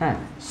 হ্যাঁ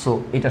সো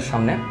এটার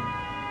সামনে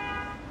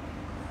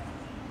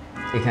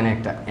এখানে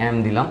একটা এম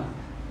দিলাম,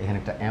 এখানে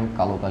একটা এম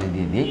কালো কালি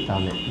দিয়ে দিই,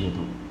 তাহলে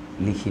যেহেতু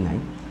লিখি নাই,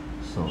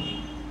 সো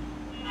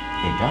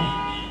এটা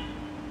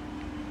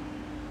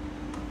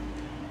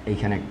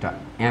এইখানে একটা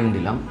এম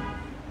দিলাম,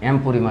 এম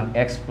পরিমাণ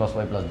x plus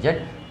Y plus Z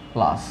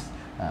plus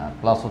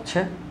plus হচ্ছে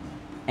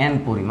এন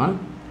পরিমাণ,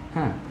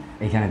 হ্যাঁ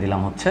এইখানে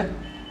দিলাম হচ্ছে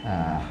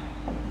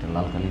একটা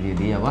লাল কালি দিয়ে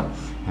দিই আবার,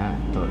 হ্যাঁ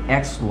তো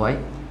x Y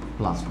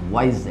plus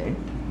Y Z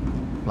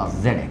plus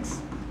Z x,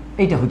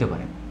 এইটা হতে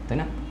পারে, তাই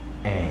না?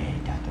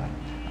 এইটা হতে পারে।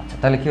 আচ্ছা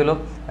তাহলে কী হলো,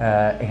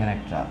 এখানে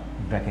একটা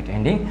bracket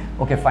ending.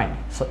 Okay fine,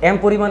 so M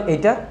পরিমাণ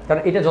এইটা,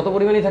 কারণ এটা যত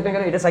পরিমাণই থাকে না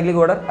কেন এটা সাইক্লিক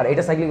অর্ডার আর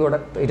এটা সাইক্লিক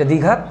অর্ডার, তো এটা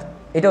দ্বিঘাত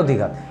এটাও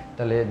দ্বিঘাত,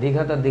 তাহলে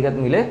দ্বিঘাত আর দ্বিঘাত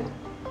মিলে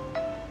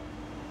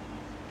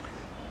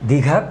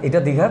দ্বিঘাত, এটা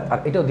দ্বিঘাত আর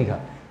এটাও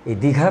দ্বিঘাত, এই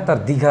দ্বিঘাত আর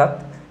দ্বিঘাত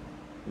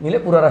মিলে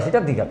পুরো রাশিটা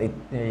দ্বিঘাত।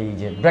 এই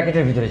যে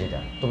ব্র্যাকেটের ভিতরে যেটা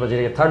তোমরা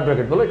যেটাকে থার্ড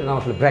ব্র্যাকেট বলো, এটা নাম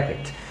আসলে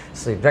ব্র্যাকেট।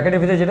 সেই ব্র্যাকেটের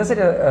ভিতরে যেটা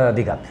সেটা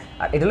দ্বিঘাত,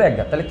 আর এটা হলো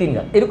একঘাত, তাহলে 3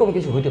 ঘাত, এরকম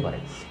কিছু হইতে পারে।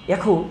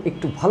 এখন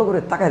একটু ভালো করে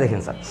তাকায়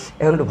দেখেন স্যার,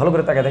 এখন একটু ভালো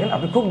করে তাকায় দেখেন,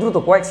 আপনি খুব দ্রুত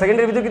কয়েক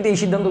সেকেন্ডের ভিতরে কিন্তু এই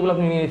সিদ্ধান্তগুলো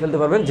আপনি নিয়ে ফেলতে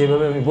পারবেন,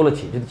 যেভাবে আমি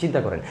বলেছি যদি চিন্তা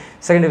করেন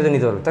সেকেন্ডের ভিতরে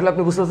নিতে পারবেন। তাহলে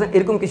আপনি বুঝতে পারছেন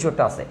এরকম কিছু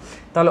একটা আছে,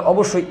 তাহলে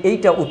অবশ্যই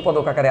এইটা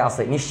উৎপাদক আকারে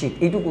আছে, নিশ্চিত,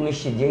 এইটুকু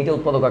নিশ্চিত যে এইটা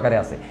উৎপাদক আকারে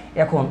আছে।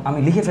 এখন আমি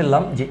লিখে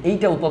ফেললাম যে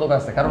এইটা উৎপাদক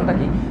আছে, কারণটা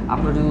কি,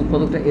 আপনার যদি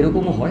উৎপাদকটা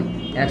এরকমও হয়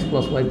এক্স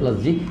প্লাস ওয়াই প্লাস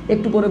জি,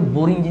 একটু পরে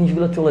বোরিং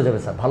জিনিসগুলো চলে যাবে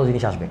স্যার, ভালো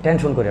জিনিস আসবে,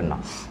 টেনশন করেন না।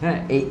 হ্যাঁ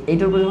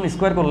এইটার উপরে যখন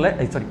স্কোয়ার করলে,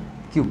 সরি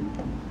কিউব,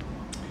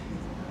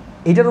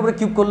 এইটার উপরে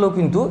কিউব করলেও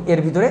কিন্তু এর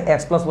ভিতরে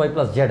x plus Y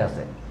plus Z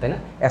আছে, তাই না?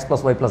 X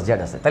plus Y plus Z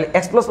আছে, তাহলে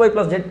x plus Y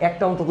plus Z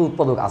একটা অন্তত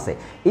উৎপাদক আছে।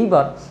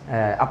 এইবার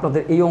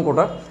আপনাদের এই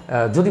অঙ্কটা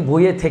যদি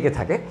বইয়ে থেকে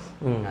থাকে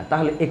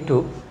তাহলে একটু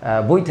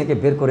বই থেকে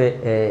বের করে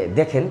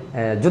দেখেন,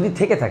 যদি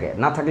থেকে থাকে,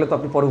 না থাকলে তো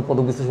আপনি পরে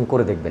উৎপাদক বিশ্লেষণ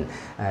করে দেখবেন,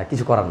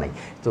 কিছু করার নাই।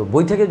 তো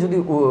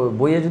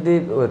বইয়ে যদি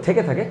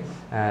থেকে থাকে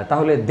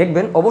তাহলে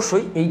দেখবেন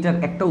অবশ্যই এইটার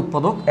একটা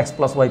উৎপাদক x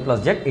plus Y plus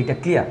Z, এইটা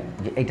ক্লিয়ার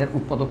যে এইটার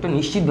উৎপাদকটা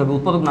নিশ্চিতভাবে,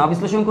 উৎপাদক না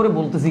বিশ্লেষণ করে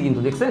বলতেছি কিন্তু,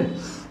 দেখছেন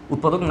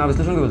উৎপাদক না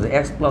বিশ্লেষণ করে বলছে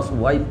x plus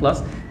Y plus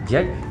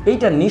Z,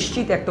 এইটা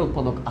নিশ্চিত একটা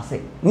উৎপাদক আছে,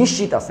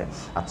 নিশ্চিত আছে।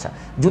 আচ্ছা,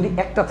 যদি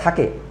একটা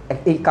থাকে,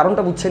 এই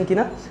কারণটা বুঝছেন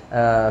কিনা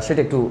সেটা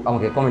একটু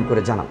আমাকে কমেন্ট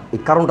করে জানান। এই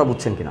কারণটা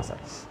বুঝছেন কিনা স্যার,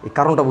 এই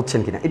কারণটা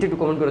বুঝছেন কিনা এটা একটু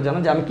কমেন্ট করে জানান,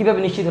 যে আমি কীভাবে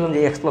নিশ্চিত হলাম যে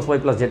x plus Y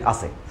plus Z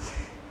আছে।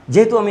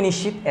 যেহেতু আমি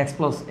নিশ্চিত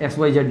এক্স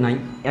ওয়াই জেড নাই,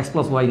 এক্স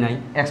প্লাস ওয়াই নাই,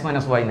 এক্স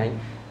মাইনাস ওয়াই নাই,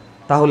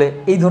 তাহলে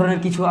এই ধরনের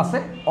কিছু আছে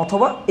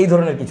অথবা এই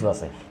ধরনের কিছু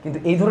আছে, কিন্তু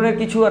এই ধরনের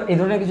কিছু আর এই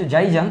ধরনের কিছু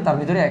যাই যান, তার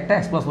ভিতরে একটা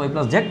x plus Y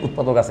plus Z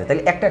উৎপাদক আছে।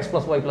 তাহলে একটা x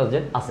plus Y plus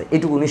Z আছে,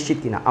 এইটুকু নিশ্চিত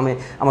কিনা,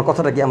 আমার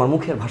কথাটা কি, আমার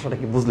মুখের ভাষাটা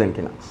কি বুঝলেন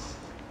কিনা?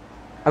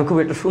 আমি খুব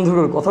একটা সুন্দর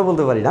করে কথা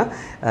বলতে পারি না,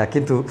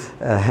 কিন্তু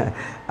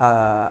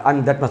I am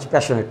that much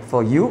passionate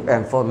for you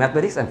and for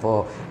mathematics and for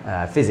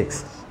physics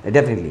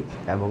definitely.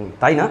 এবং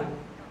তাই না,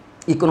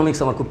 ইকোনমিক্স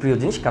আমার খুব প্রিয়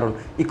জিনিস, কারণ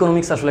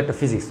ইকোনমিক্স আসলে একটা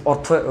ফিজিক্স,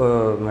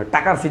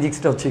 টাকার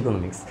ফিজিক্সটা হচ্ছে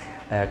ইকোনমিক্স।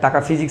 টাকা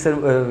ফিজিক্সের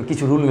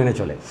কিছু রুল মেনে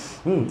চলে,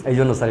 এই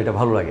জন্য স্যার এটা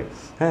ভালো লাগে।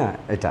 হ্যাঁ,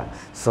 এটা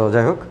সো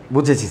যাই হোক,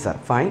 বুঝেছি স্যার,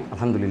 ফাইন,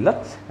 আলহামদুলিল্লাহ।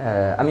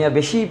 আমি আর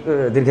বেশি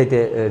দীর্ঘায়িত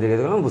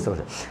গেলাম, বুঝতে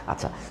পারছি।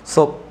 আচ্ছা,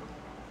 সো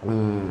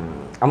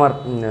আমার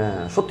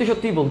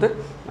সত্যিই বলতে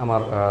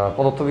আমার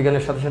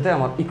পদার্থবিজ্ঞানের সাথে সাথে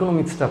আমার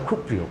ইকোনমিক্সটা খুব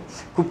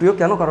প্রিয়।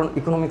 কেন? কারণ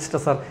ইকোনমিক্সটা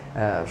স্যার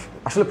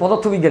আসলে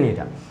পদার্থবিজ্ঞানী,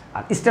 এটা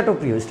আর স্ট্যাটও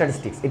প্রিয়,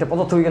 স্ট্যাটিস্টিক্স এটা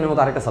পদার্থবিজ্ঞানের মতো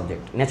আরেকটা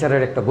সাবজেক্ট,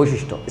 নেচারের একটা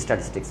বৈশিষ্ট্য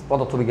স্ট্যাটিস্টিক্স,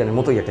 পদার্থবিজ্ঞানের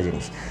মতোই একটা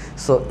জিনিস।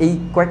 সো এই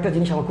কয়েকটা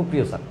জিনিস আমার খুব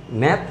প্রিয় sir,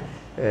 math,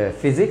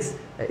 physics,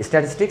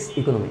 statistics,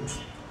 economics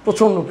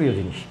প্রচণ্ড প্রিয়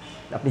জিনিস।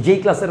 আপনি যেই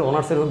ক্লাসের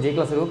অনার্সের হোক, যেই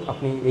ক্লাসের হোক,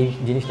 আপনি এই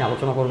জিনিস নিয়ে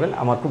আলোচনা করবেন,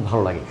 আমার খুব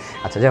ভালো লাগে।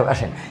 আচ্ছা, যাই হোক,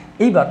 আসেন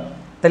এইবার,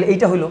 তাহলে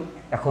এইটা হইলো।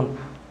 এখন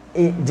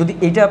যদি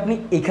এইটা আপনি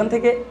এখান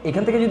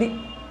থেকে যদি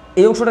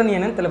এই অংশটা নিয়ে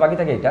নেন, তাহলে বাকি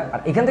থাকে এটা, আর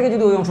এখান থেকে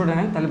যদি ওই অংশটা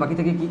নেন, তাহলে বাকি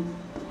থাকে কি,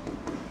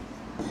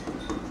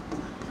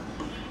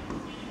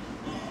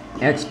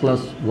 x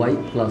plus Y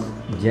plus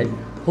Z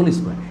whole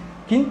square.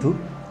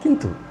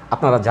 কিন্তু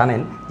আপনারা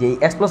জানেন যে এই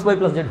x plus Y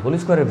plus Z whole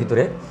স্কোয়ারের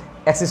ভিতরে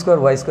x square,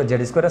 Y square,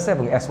 Z square আছে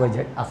এবং এক্স ওয়াই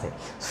জেড আছে।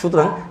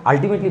 সুতরাং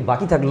আলটিমেটলি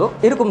বাকি থাকলো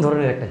এরকম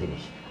ধরনের একটা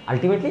জিনিস,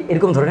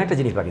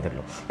 বাকি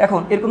থাকলো। এখন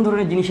এরকম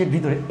ধরনের জিনিসের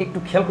ভিতরে একটু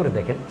খেয়াল করে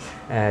দেখেন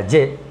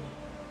যে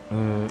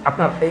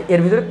আপনার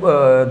এর ভিতরে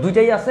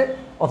দুইটাই আছে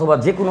অথবা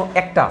যে কোনো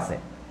একটা আছে,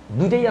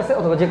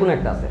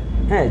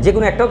 হ্যাঁ, যে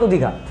কোনো একটাও তো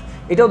দ্বিঘাত,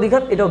 এটাও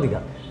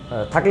দ্বিঘাত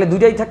থাকলে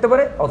দুইটাই থাকতে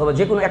পারে, অথবা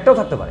যে কোনো একটাও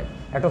থাকতে পারে।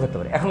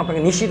 এখন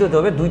আপনাকে নিশ্চিত হতে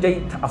হবে দুইটাই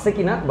আছে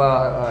কিনা বা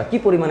কি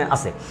পরিমাণে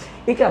আছে।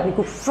 এটা আপনি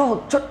খুব সহজ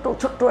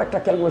ছোট্ট একটা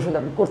ক্যালকুলেশন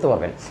আপনি করতে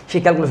পারবেন।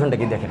 সেই ক্যালকুলেশনটা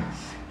কি দেখেন,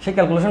 সেই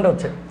ক্যালকুলেশনটা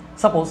হচ্ছে,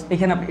 সাপোজ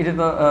এখানে এটা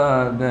তো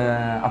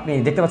আপনি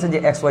দেখতে পাচ্ছেন যে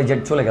এক্স ওয়াই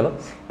জেড চলে গেল।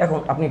 এখন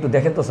আপনি একটু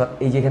দেখেন তো স্যার,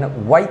 এই যে এখানে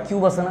ওয়াই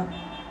কিউব আছে না,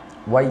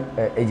 ওয়াই,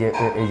 এই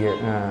যে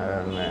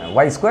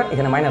ওয়াই স্কোয়ার,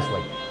 এখানে মাইনাস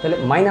ওয়াই, তাহলে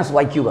মাইনাস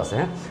ওয়াই কিউব আছে।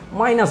 হ্যাঁ,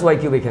 মাইনাস ওয়াই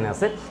কিউব এখানে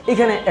আছে,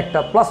 এখানে একটা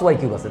প্লাস ওয়াই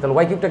কিউব আছে, তাহলে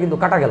ওয়াই কিউবটা কিন্তু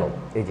কাটা গেল।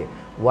 এই যে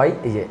ওয়াই,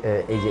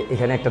 এই যে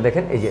এখানে একটা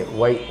দেখেন, এই যে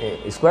ওয়াই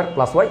স্কোয়ার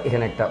প্লাস ওয়াই,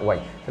 এখানে একটা ওয়াই,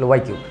 তাহলে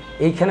ওয়াই কিউব,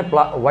 এইখানে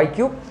ওয়াই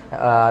কিউব,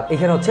 আর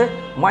এখানে হচ্ছে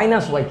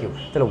মাইনাস ওয়াই কিউব,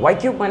 তাহলে Y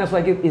cube minus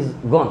Y cube is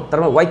গন। তার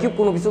মানে ওয়াই কিউব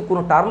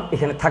কোনো টার্ম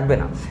এখানে থাকবে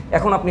না।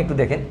 এখন আপনি একটু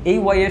দেখেন, এই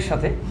ওয়াই এর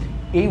সাথে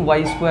এই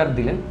ওয়াই স্কোয়ার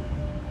দিলেন,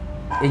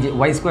 এই যে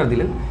ওয়াই স্কোয়ার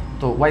দিলেন,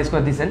 তো ওয়াই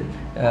স্কোয়ার দিচ্ছেন,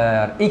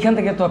 আর এইখান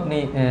থেকে তো আপনি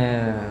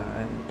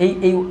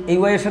এই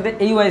ওয়াইয়ের সাথে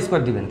এই ওয়াই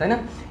স্কোয়ার দিবেন, তাই না?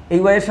 এই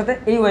ওয়াইয়ের সাথে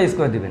এই ওয়াই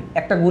স্কোয়ার দিবেন,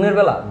 একটা গুণের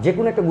বেলা, যে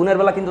কোনো একটা গুণের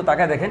বেলা কিন্তু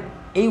তাকায় দেখেন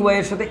এই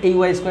ওয়াইয়ের সাথে এই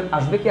ওয়াই স্কোয়ার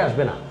আসবে কি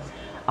আসবে না।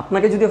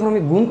 আপনাকে যদি এখন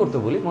আমি গুণ করতে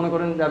বলি, মনে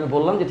করেন যে আমি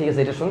বললাম যে ঠিক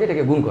আছে এটার সঙ্গে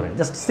এটাকে গুণ করেন,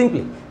 জাস্ট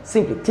সিম্পলি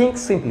থিঙ্ক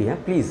সিম্পলি, হ্যাঁ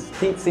please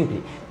think simply,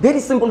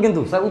 very simple.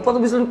 কিন্তু স্যার উৎপাদক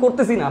বিশ্লেষণ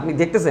করতেছি না, আপনি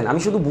দেখতেছেন, আমি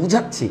শুধু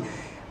বুঝাচ্ছি।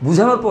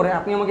 বুঝানোর পরে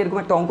আপনি আমাকে এরকম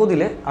একটা অঙ্ক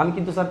দিলে আমি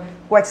কিন্তু স্যার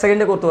কয়েক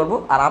সেকেন্ডে করতে পারবো,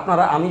 আর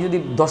আপনারা, আমি যদি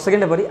 10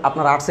 সেকেন্ডে পারি,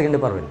 আপনারা 8 সেকেন্ডে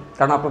পারবেন,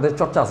 কারণ আপনাদের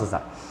চর্চা আছে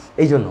স্যার।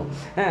 এই জন্য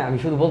হ্যাঁ, আমি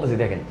শুধু বলতেছি,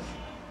 দেখেন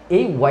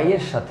এই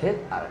ওয়াইয়ের সাথে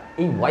আর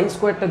এই ওয়াই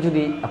স্কোয়ারটা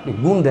যদি আপনি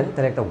গুণ দেন,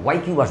 তাহলে একটা ওয়াই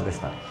কিউব আসবে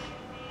sir,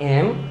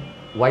 M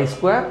Y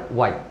square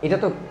Y. এটা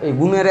তো এই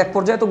গুণের এক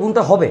পর্যায়ে তো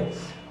গুণটা হবে,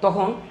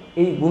 তখন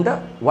এই গুণটা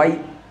ওয়াই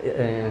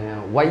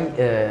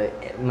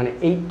মানে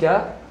এইটা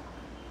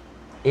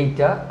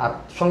আর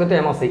সঙ্গে তো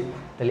এম আছেই,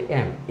 তাহলে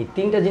এম, এই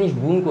তিনটা জিনিস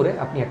গুণ করে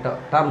আপনি একটা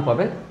টার্ম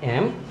পাবেন,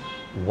 এম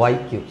ওয়াই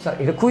কিউব। স্যার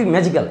এটা খুবই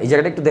ম্যাজিক্যাল, এই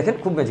জায়গাটা একটু দেখেন,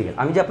 খুব ম্যাজিক্যাল।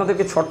 আমি যে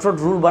আপনাদেরকে শর্ট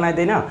রুল বানাই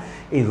দেই না,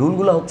 এই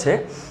রুলগুলো হচ্ছে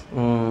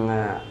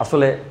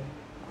আসলে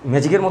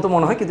ম্যাজিকের মতো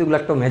মনে হয়, কিন্তু এগুলো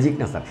একটা ম্যাজিক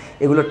না স্যার।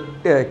 এগুলো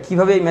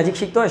কীভাবে এই ম্যাজিক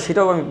শিখতে হয়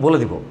সেটাও আমি বলে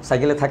দিব,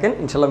 সাইকেলে থাকেন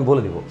ইনশাল্লাহ আমি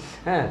বলে দিব।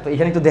 হ্যাঁ, তো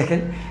এখানে একটু দেখেন,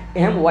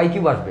 এম ওয়াই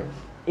কিউব আসবে,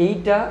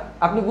 এইটা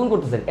আপনি গুণ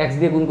করতেছেন, এক্স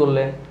দিয়ে গুণ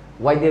করলেন,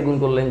 ওয়াই দিয়ে গুণ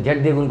করলেন, জেড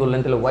দিয়ে গুণ করলেন,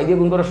 তাহলে ওয়াই দিয়ে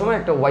গুণ করার সময়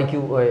একটা ওয়াই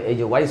কিউব, এই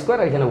যে ওয়াই স্কোয়ার,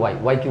 এখানে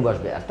ওয়াই কিউব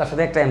আসবে, আর তার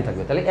সাথে একটা এম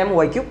থাকবে, তাহলে এম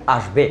ওয়াই কিউব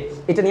আসবে।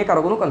 এটা নিয়ে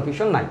কারো কোনো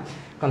কনফিউশন নাই।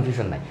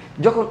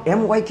 যখন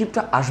এম ওয়াই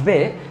কিউবটা আসবে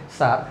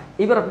স্যার,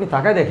 এবার আপনি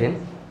তাকায় দেখেন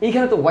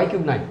এইখানে তো ওয়াই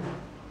কিউব নাই,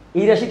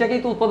 এই রাশিটাকেই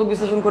তো উৎপাদক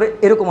বিশ্লেষণ করে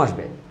এরকম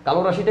আসবে,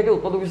 কালো রাশিটাকে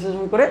উৎপাদক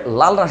বিশ্লেষণ করে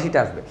লাল রাশিটা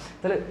আসবে,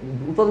 তাহলে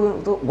উৎপাদক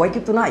তো ওয়াই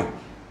কিউব তো নাই।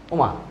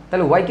 ওমা,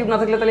 তাহলে ওয়াই কিউব না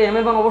থাকলে তাহলে এম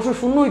এর মান অবশ্যই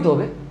শূন্য হইতে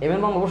হবে, এম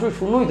এর মান অবশ্যই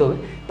শূন্য হইতে হবে,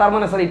 তার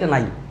মানে স্যার এটা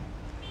নাই,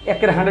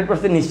 একেবারে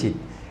 100% নিশ্চিত।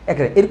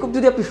 একেবারে এরকম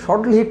যদি আপনি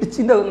শর্টলি একটু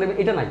চিন্তা করে নেবেন,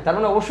 এটা নাই, তার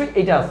মানে অবশ্যই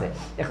এইটা আছে।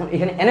 এখন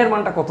এখানে এন এর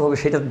মানটা কত হবে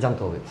সেটা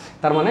জানতে হবে,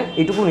 তার মানে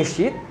এইটুকু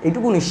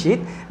নিশ্চিত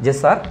যে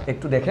স্যার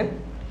একটু দেখেন,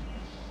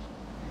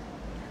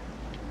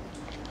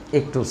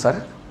 একটু স্যার,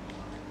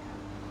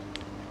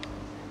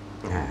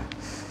 হ্যাঁ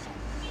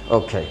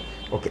ওকে,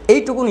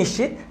 এইটুকু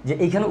নিশ্চিত যে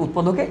এইখানে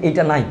উৎপাদকে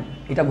এইটা নাই,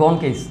 এটা গন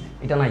কেস,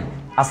 এটা নাই।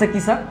 আছে কি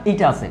স্যার?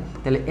 এইটা আছে,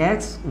 তাহলে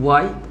x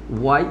Y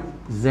Y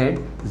Z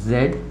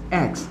Z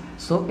x,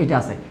 so এটা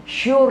আছে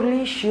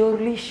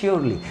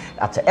শিওরলি।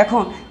 আচ্ছা,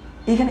 এখন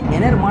এইখানে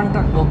এন এর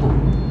মানটা কত,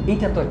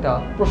 এইটা তো একটা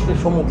প্রশ্নের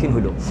সম্মুখীন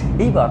হইল।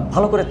 এইবার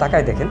ভালো করে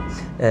তাকায় দেখেন,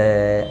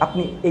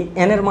 আপনি এই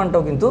এন এর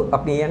মানটাও কিন্তু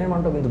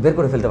বের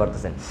করে ফেলতে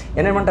পারতেছেন।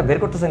 এন এর মানটা বের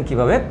করতেছেন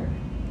কিভাবে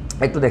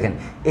একটু দেখেন,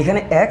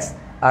 এখানে এক্স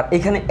আর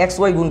এখানে এক্স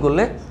ওয়াই গুণ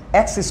করলে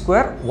এক্স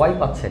স্কোয়ার ওয়াই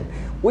পাচ্ছেন।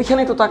 ওইখানে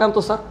একটু তাকান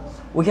তো স্যার,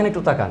 ওইখানে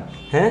একটু তাকান,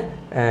 হ্যাঁ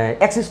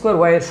এক্স স্কোয়ার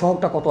ওয়াইয়ের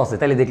সহগটা কত আছে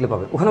তাহলে দেখলে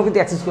পাবে, ওখানেও কিন্তু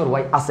এক্স স্কোয়ার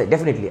ওয়াই আছে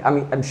ডেফিনেটলি, আই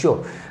এম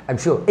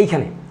শিওর।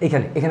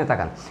 এইখানে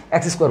তাকান,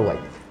 x square Y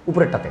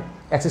উপরেরটাতে,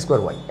 x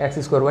square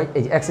Y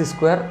এই যে এক্স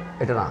স্কোয়ার,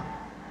 এটা না,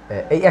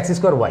 এই এক্স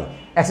স্কোয়ার ওয়াই,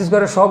 এক্স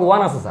স্কোয়ারের সহগ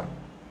 1 আছে স্যার,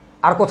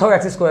 আর কোথাও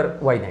এক্স স্কোয়ার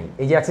ওয়াই নাই।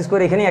 এই যে এক্স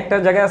স্কোয়ার এখানে একটা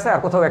জায়গায় আছে, আর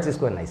কোথাও এক্স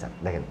স্কোয়ার নাই স্যার,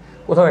 দেখেন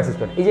কোথাও এক্স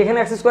স্কোয়ার, এই যে এখানে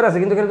এক্স স্কোয়ার আছে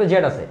কিন্তু এখানে তো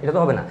জেড আছে, এটা তো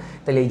হবে না।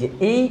 তাহলে এই যে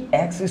এই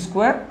এক্স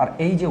স্কোয়ার আর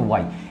এই যে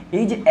ওয়াই,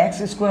 এই যে এক্স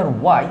স্কোয়ার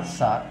ওয়াই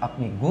স্যার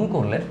আপনি গুণ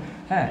করলেন,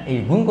 হ্যাঁ এই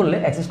গুণ করলে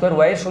এক্স স্কোয়ার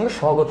ওয়াই এর সঙ্গে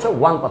সহগ হচ্ছে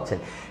 1 পাচ্ছেন।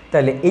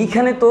 তাহলে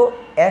এইখানে তো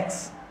এক্স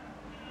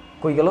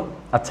কই গেল,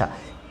 আচ্ছা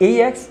এই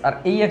এক্স আর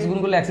এই এক্স গুণ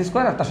করলে এক্স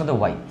স্কোয়ার আর তার সাথে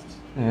ওয়াই,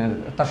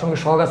 তার সঙ্গে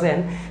সহগ আছে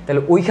এন,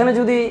 তাহলে ওইখানে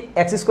যদি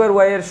এক্স স্কোয়ার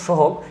ওয়াই এর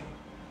সহগ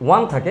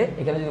 1 থাকে,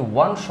 এখানে যদি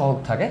 1 সহগ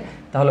থাকে,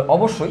 তাহলে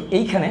অবশ্যই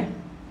এইখানে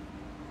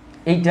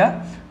এইটা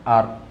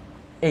আর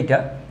এইটা,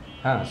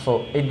 হ্যাঁ সো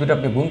এই দুটো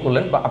আপনি গুণ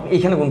করলেন, বা আপনি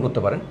এইখানে গুণ করতে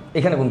পারেন,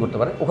 এখানে গুণ করতে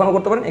পারেন, ওখানেও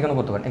করতে পারেন, এখানেও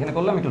করতে পারেন। এখানে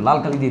করলে আমি একটু লাল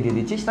কালি দিয়ে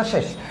দিচ্ছি,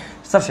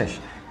 স্যার শেষ।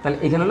 তাহলে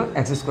এখানে হলো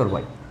এক্স স্কোয়ার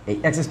ওয়াই, এই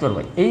এক্স স্কোয়ার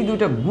ওয়াই, এই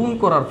দুইটা গুণ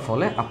করার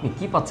ফলে আপনি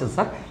কি পাচ্ছেন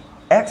স্যার,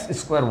 এক্স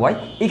স্কোয়ার ওয়াই।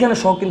 এইখানে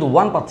সহ কিন্তু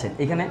 1 পাচ্ছেন,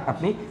 এখানে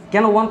আপনি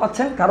কেন 1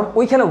 পাচ্ছেন, কারণ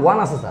ওইখানে 1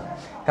 আছে স্যার,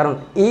 কারণ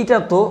এইটা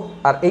তো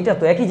আর এইটা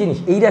তো একই জিনিস,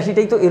 এই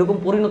রাশিটাই তো এরকম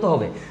পরিণত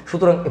হবে,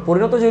 সুতরাং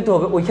পরিণত যেহেতু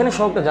হবে ওইখানে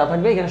সহগটা যা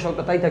থাকবে এখানে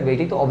সহগটা তাই থাকবে,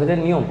 এটাই তো অভেদের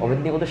নিয়ম। অভেদ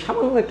নিয়ে বলতে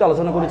সামান্য একটু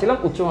আলোচনা করেছিলাম,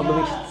 উচ্চ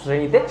মাধ্যমিক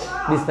শ্রেণীতে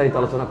বিস্তারিত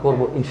আলোচনা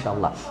করব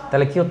ইনশাআল্লাহ।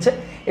 তাহলে কি হচ্ছে,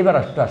 এবার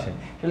একটু আসেন,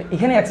 তাহলে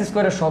এখানে এক্স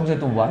স্কোয়ারের সহগ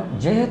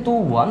যেহেতু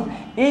 1,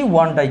 এই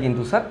 1টাই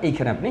কিন্তু স্যার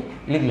এইখানে আপনি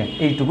লিখলেন,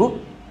 এইটুকু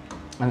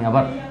আমি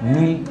আবার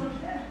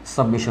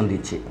সাবমিশন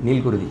দিচ্ছি, নীল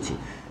করে দিচ্ছি,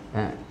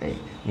 হ্যাঁ এই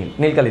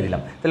নীল কালি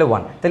দিলাম, তাহলে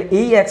 1। তাহলে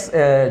এই এক্স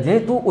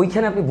যেহেতু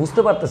ওইখানে আপনি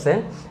বুঝতে পারতেছেন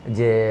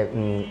যে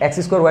এক্স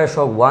স্কোয়ার ওয়াইয়ের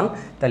সহগ 1,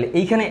 তাহলে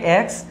এইখানে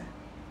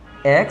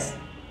এক্স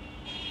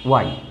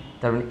ওয়াই,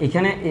 তার মানে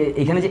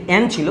এখানে যে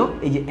এন ছিল,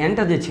 এই যে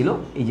এনটা যে ছিল,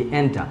 এই যে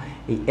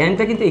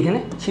এনটা কিন্তু এখানে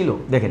ছিল,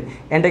 দেখেন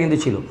এনটা কিন্তু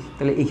ছিল।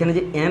 তাহলে এখানে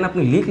যে এন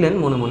আপনি লিখলেন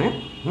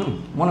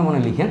মনে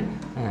লিখেন,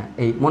 হ্যাঁ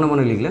এই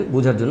মনে লিখলেন,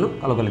 বোঝার জন্য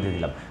কালো কালি দিয়ে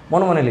দিলাম,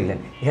 মনে লিখলেন,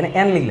 এখানে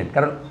এন লিখলেন,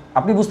 কারণ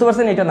আপনি বুঝতে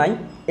পারছেন এটা নাই,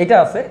 এটা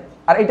আছে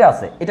আর এটা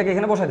আছে, এটাকে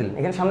এখানে বসাই দিলেন,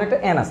 এখানে সামনে একটা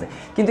এন আছে,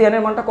 কিন্তু এন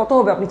এর মানটা কত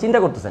হবে আপনি চিন্তা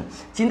করতেছেন।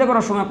 চিন্তা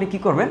করার সময় আপনি কি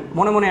করবেন,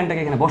 মনে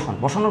এনটাকে এখানে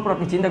বসানোর পর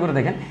আপনি চিন্তা করে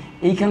দেখেন,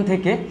 এইখান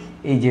থেকে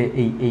এই যে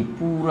এই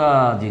পুরা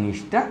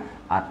জিনিসটা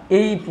আর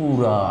এই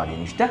পুরা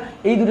জিনিসটা,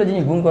 এই দুটো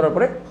জিনিস গুণ করার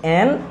পরে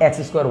এন এক্স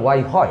স্কোয়ার ওয়াই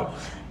হয়,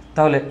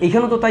 তাহলে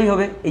এইখানেও তো তাই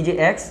হবে, এই যে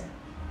এক্স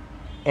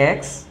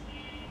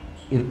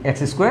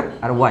স্কোয়ার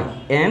আর Y,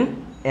 N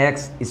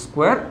x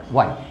square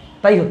Y,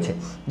 তাই হচ্ছে।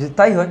 যদি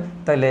তাই হয়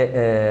তাহলে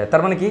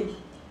তার মানে কি,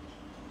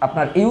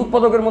 আপনার এই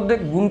উৎপাদকের মধ্যে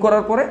গুণ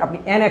করার পরে আপনি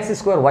এন এক্স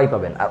স্কোয়ার ওয়াই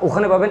পাবেন, আর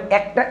ওখানে পাবেন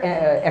একটা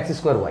এক্স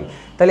স্কোয়ার ওয়াই,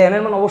 তাহলে এন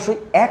এর মান অবশ্যই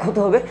 1 হতে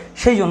হবে,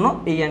 সেই জন্য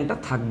এই এনটা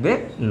থাকবে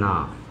না,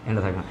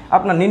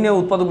 আপনার নির্ণয়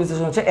উৎপাদক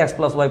বিশ্লেষণ হচ্ছে x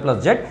plus Y plus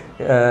Z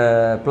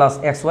plus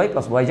x Y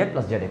plus Y Z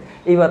plus Z x.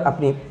 এইবার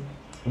আপনি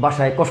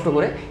বাসায় কষ্ট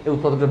করে এই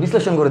উৎপাদকটা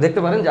বিশ্লেষণ করে দেখতে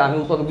পারেন যে আমি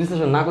উৎপাদক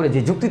বিশ্লেষণ না করে যে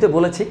যুক্তিতে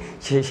বলেছি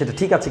সেটা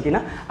ঠিক আছে কিনা,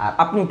 আর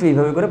আপনি একটু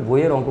এইভাবে করে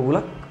বইয়ের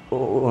অঙ্কগুলো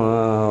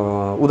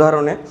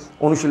উদাহরণে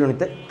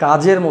অনুশীলনীতে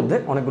কাজের মধ্যে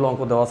অনেকগুলো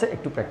অঙ্ক দেওয়া আছে,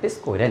 একটু প্র্যাকটিস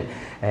করেন,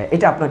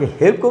 এটা আপনাকে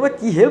হেল্প করবে।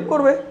 কি হেল্প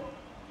করবে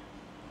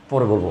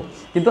পরে বলবো,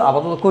 কিন্তু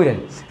আপাতত কইরেন,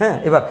 হ্যাঁ।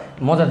 এবার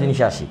মজার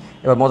জিনিসে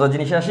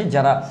আসি,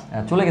 যারা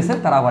চলে গেছেন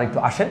তারা আবার একটু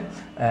আসেন।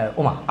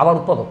 ওমা আবার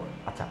উৎপাদক,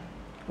 আচ্ছা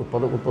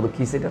উৎপাদক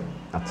কী সেটা,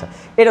 আচ্ছা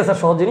এটা স্যার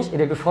সহজ জিনিস,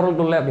 এটা একটু সরল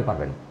করলে আপনি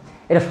পারবেন,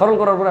 এটা সরল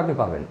করার পরে আপনি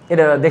পারবেন,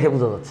 এটা দেখে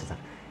বোঝা যাচ্ছে স্যার।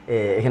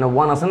 এখানে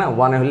 1 আছে না,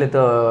 1 হলে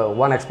তো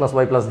 1x plus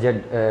Y plus Z,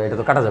 এটা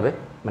তো কাটা যাবে,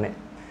 মানে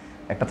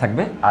একটা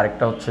থাকবে, আর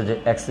একটা হচ্ছে যে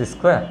x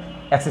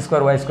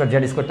square Y square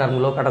Z square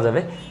টার্মগুলো কাটা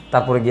যাবে,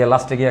 তারপরে গিয়ে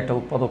লাস্টে গিয়ে একটা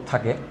উৎপাদক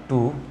থাকে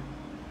 2,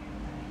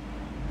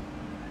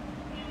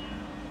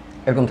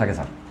 এরকম থাকে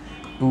sir,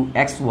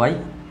 2xy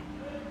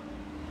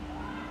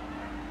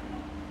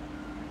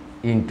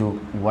into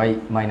Y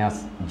minus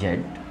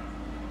Z,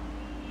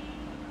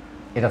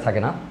 এটা থাকে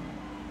না,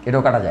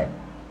 এটাও কাটা যায়,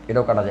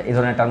 এটাও কাটা যায়, এই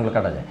ধরনের টার্মগুলো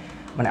কাটা যায়।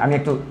 মানে আমি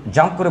একটু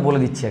জাম্প করে বলে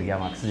দিচ্ছি আর কি,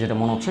 আমার যেটা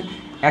মনে হচ্ছে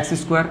x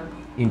square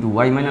into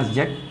Y minus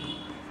Z,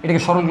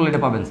 এটাকে সরল করলে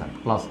এটা পাবেন sir,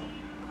 plus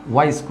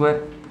Y square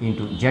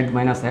into Z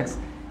minus x.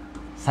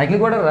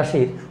 Cyclic order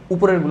রাশির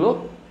উপরেরগুলো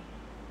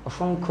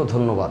অসংখ্য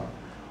ধন্যবাদ,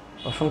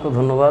 অসংখ্য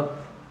ধন্যবাদ,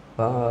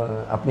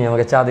 আপনি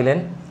আমাকে চা দিলেন।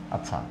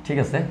 আচ্ছা ঠিক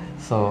আছে।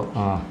 সো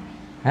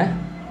হ্যাঁ,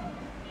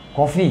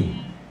 কফি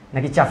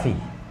নাকি চাফি?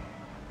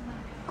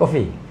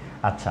 কফি,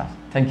 আচ্ছা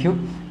থ্যাংক ইউ।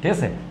 ঠিক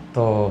আছে,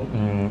 তো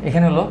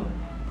এখানে হলো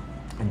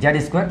Z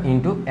square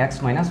into x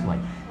minus Y.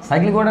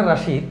 Cyclic order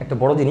রাশির একটা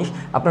বড় জিনিস,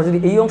 আপনার যদি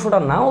এই অংশটা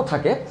নাও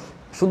থাকে,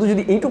 শুধু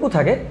যদি এইটুকু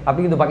থাকে,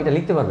 আপনি কিন্তু বাকিটা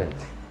লিখতে পারবেন।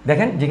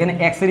 দেখেন যেখানে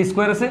এক্সের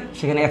স্কোয়ার আছে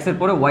সেখানে এক্সের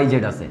পরে ওয়াই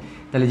জেড আছে,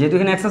 তাহলে যেহেতু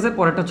এখানে এক্স আছে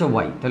পরেরটা হচ্ছে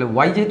ওয়াই, তাহলে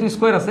ওয়াই যেহেতু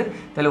স্কোয়ার আছে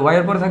তাহলে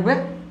ওয়াইয়ের পরে থাকবে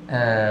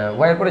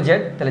ওয়াইয়ের পরে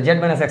জেড, তাহলে জেড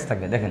মাইনাস এক্স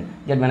থাকবে। দেখেন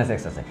জেড মাইনাস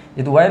এক্স আছে,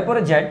 যেহেতু ওয়াইয়ের পরে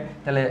জেড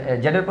তাহলে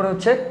জেডের পরে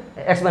হচ্ছে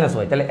এক্স মাইনাস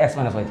ওয়াই, তাহলে এক্স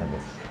মাইনাস ওয়াই থাকবে,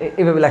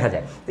 এইভাবে লেখা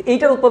যায়। তো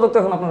এইটার উৎপাদক তো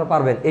এখন আপনারা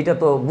পারবেন, এইটা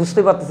তো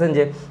বুঝতে পারতেছেন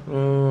যে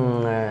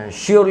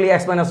surely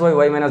x minus Y,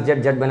 Y minus Z,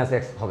 Z minus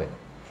x হবে,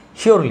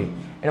 শিওরলি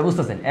এটা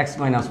বুঝতেছেন, x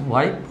minus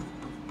Y,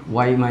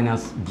 Y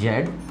minus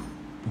Z,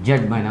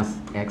 Z minus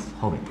x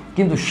হবে।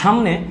 কিন্তু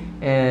সামনে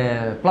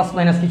প্লাস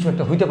মাইনাস কিছু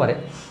একটা হইতে পারে,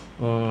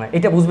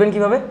 এটা বুঝবেন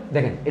কীভাবে?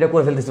 দেখেন এটা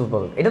করে ফেলতেছে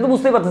উৎপাদক, এটা তো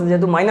বুঝতেই পারতেছেন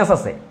যেহেতু মাইনাস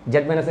আছে,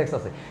 জেড মাইনাস এক্স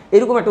আছে,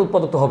 এরকম একটা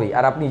উৎপাদক তো হবেই।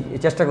 আর আপনি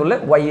চেষ্টা করলে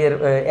ওয়াই এর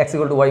এক্স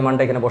ইকুয়াল টু ওয়াই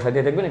মানটা এখানে বসাই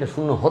দিয়ে দেখবেন এটা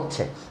শূন্য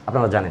হচ্ছে,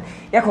 আপনারা জানেন।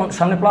 এখন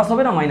সামনে প্লাস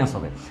হবে না মাইনাস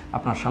হবে?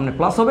 আপনার সামনে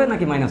প্লাস হবে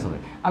নাকি মাইনাস হবে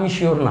আমি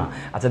শিওর না।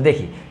 আচ্ছা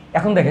দেখি,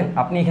 এখন দেখেন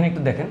আপনি এখানে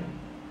একটু দেখেন,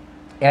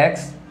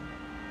 এক্স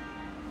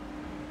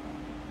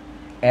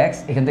এক্স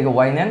এখান থেকে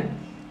ওয়াই নেন,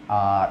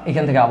 আর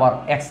এখান থেকে আবার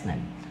এক্স নেন,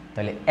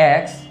 তাহলে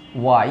এক্স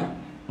ওয়াই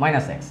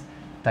মাইনাস এক্স,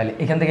 তাহলে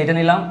এখান থেকে এটা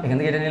নিলাম, এখান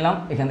থেকে এটা নিলাম,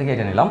 এখান থেকে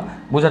এটা নিলাম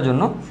বোঝার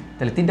জন্য।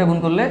 তাহলে 3টা গুণ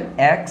করলে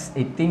এক্স,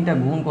 এই 3টা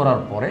গুণ করার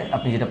পরে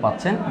আপনি যেটা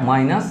পাচ্ছেন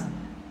মাইনাস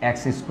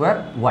এক্স স্কোয়ার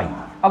ওয়াই।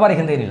 আবার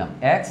এখান থেকে নিলাম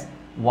x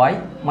Y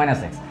minus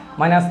x,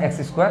 minus x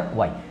square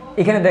Y.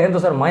 এখানে দেখেন তো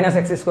sir minus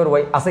x square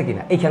Y আছে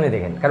কিনা, এইখানে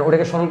দেখেন, কারণ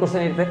ওটাকে সরল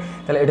করছেন এটাতে,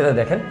 তাহলে এটাতে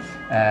দেখেন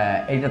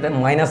এইটাতে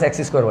minus x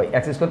square Y,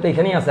 x square তো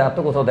এখানেই আছে, আর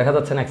তো কোথাও দেখা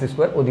যাচ্ছে না এক্স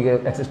স্কোয়ার, ওদিকে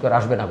এক্স স্কোয়ার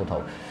আসবে না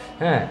কোথাও,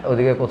 হ্যাঁ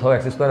ওদিকে কোথাও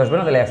এক্স স্কোয়ার আসবে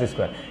না, তাহলে এক্স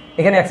স্কোয়ার,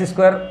 এখানে এক্স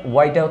স্কোয়ার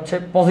ওয়াইটা হচ্ছে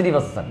পজিটিভ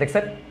আছে স্যার,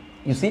 দেখছেন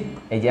ইউসি,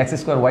 এই যে এক্স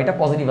স্কোয়ার ওয়াইটা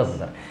পজিটিভ আছে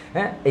স্যার,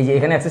 হ্যাঁ এই যে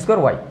এখানে এক্স স্কোয়ার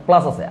ওয়াই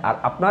প্লাস আছে, আর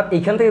আপনার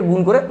এইখান থেকে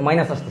গুণ করে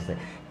মাইনাস আসতেছে,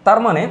 তার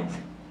মানে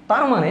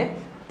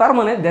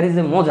দ্যার ইজ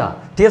এ মজা,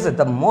 ঠিক আছে?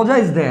 দ্য মজা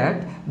ইজ দ্যাট,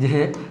 যে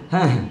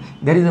হ্যাঁ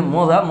দ্যার ইজ এ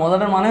মজা,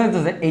 মজাটার মানে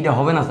হচ্ছে এইটা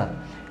হবে না স্যার,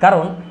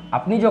 কারণ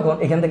আপনি যখন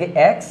এখান থেকে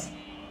এক্স,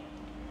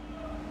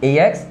 এই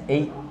এক্স,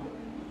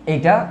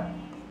 এইটা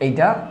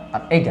এইটা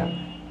আর এইটা,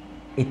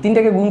 এই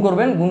 3টাকে গুণ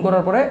করবেন, গুণ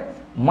করার পরে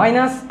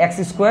মাইনাস এক্স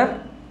স্কোয়ার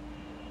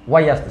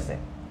ওয়াই আসতেছে,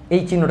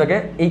 এই চিহ্নটাকে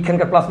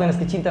এইখানকার প্লাস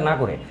মাইনাসকে চিন্তা না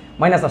করে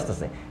মাইনাস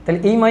আসতেছে, তাহলে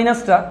এই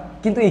মাইনাসটা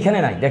কিন্তু এখানে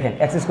নাই, দেখেন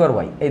এক্স স্কোয়ার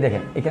ওয়াই, এই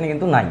দেখেন এখানে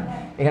কিন্তু নাই,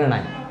 এখানে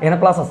নাই, এখানে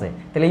প্লাস আছে,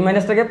 তাহলে এই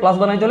মাইনাসটাকে প্লাস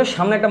বানাইতে হলে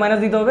সামনে একটা মাইনাস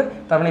দিতে হবে,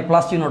 তার মানে এই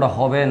প্লাস চিহ্নটা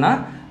হবে না,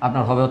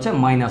 আপনার হবে হচ্ছে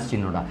মাইনাস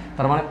চিহ্নটা,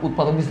 তার মানে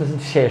উৎপাদক বিশ্লেষণ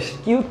শেষ।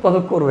 কি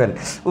উৎপাদক করবেন?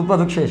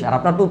 উৎপাদক শেষ। আর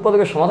আপনার তো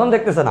উৎপাদকের সমাধান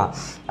দেখতেছে না,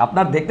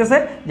 আপনার দেখতেছে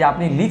যে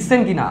আপনি লিখছেন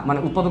কিনা, মানে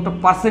উৎপাদকটা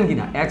পারছেন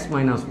কিনা, x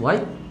minus Y,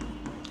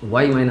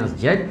 Y minus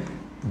Z,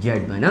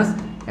 Z minus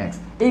x.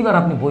 এইবার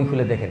আপনি বই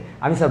খুলে দেখেন,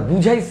 আমি স্যার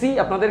বুঝাইছি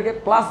আপনাদেরকে,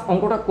 প্লাস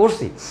অঙ্কটা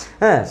করছি,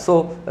 হ্যাঁ। সো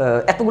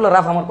এতগুলো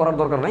রাফ আমার করার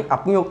দরকার নাই,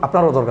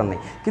 আপনারও দরকার নেই,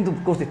 কিন্তু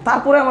করছি।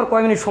 তারপরে আমার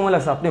কয় মিনিট সময়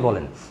লাগছে আপনি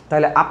বলেন?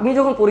 তাহলে আপনি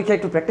যখন পরীক্ষা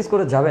একটু প্র্যাকটিস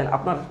করে যাবেন,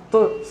 আপনার তো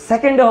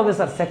সেকেন্ডে হবে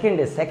স্যার,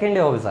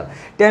 সেকেন্ডে হবে স্যার,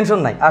 টেনশন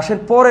নাই। আসেন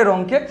পরের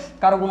অঙ্কে,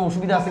 কারো কোনো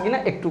অসুবিধা আছে কিনা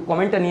একটু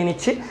কমেন্টটা নিয়ে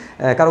নিচ্ছি,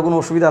 কারো কোনো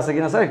অসুবিধা আছে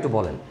কিনা স্যার একটু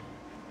বলেন।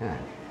 হ্যাঁ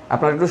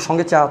আপনারা একটু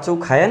সঙ্গে চা চৌ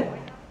খায়েন,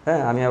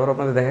 হ্যাঁ আমি আবার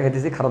আপনাদের দেখা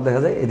খাইতেছি, খারাপ দেখা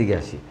যায়, এদিকে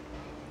আসি।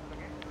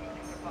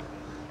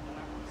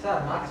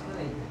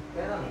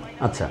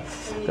 আচ্ছা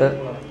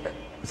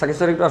সাকিব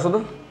স্যার একটু আসো তো,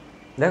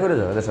 দেখা করে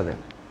যাও এদের সাথে।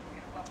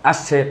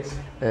 আসছে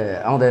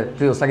আমাদের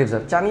প্রিয় সাকিব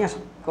স্যার, চা নিয়ে আসো,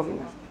 কফি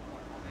নিয়ে আসো।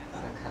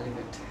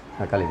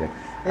 হ্যাঁ কালী ব্যাগ।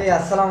 এই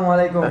আসসালামু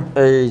আলাইকুম।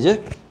 এই যে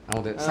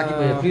আমাদের সাকিব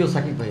ভাইয়া, প্রিয়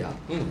সাকিব ভাইয়া।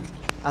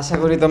 আশা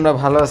করি তোমরা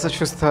ভালো আছো,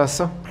 সুস্থ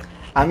আছো।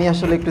 আমি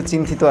আসলে একটু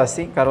চিন্তিত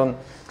আছি, কারণ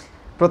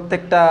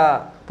প্রত্যেকটা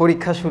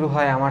পরীক্ষা শুরু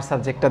হয় আমার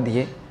সাবজেক্টটা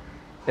দিয়ে,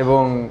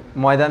 এবং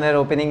ময়দানের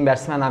ওপেনিং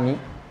ব্যাটসম্যান আমি।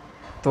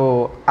 তো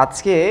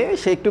আজকে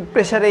সে একটু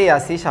প্রেশারেই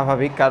আছি,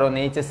 স্বাভাবিক, কারণ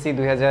এইচএসসি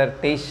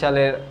 2023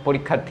 সালের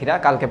পরীক্ষার্থীরা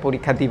কালকে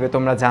পরীক্ষা দিবে।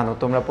 তোমরা জানো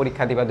তোমরা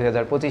পরীক্ষা দিবা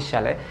 2025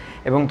 সালে,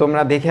 এবং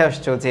তোমরা দেখে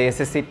আসছো যে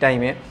এসএসসির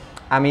টাইমে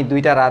আমি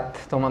 2টা রাত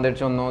তোমাদের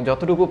জন্য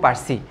যতটুকু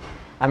পারছি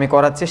আমি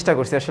করার চেষ্টা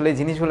করছি। আসলে এই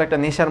জিনিসগুলো একটা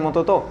নেশার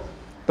মতো,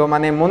 তো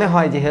মানে মনে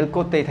হয় যে হেল্প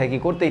করতেই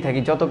থাকি,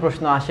 যত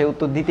প্রশ্ন আসে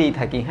উত্তর দিতেই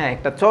থাকি, হ্যাঁ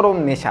একটা চরম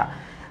নেশা।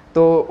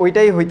 তো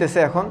ওইটাই হইতেছে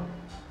এখন।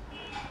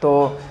 তো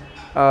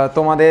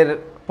তোমাদের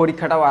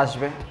পরীক্ষাটাও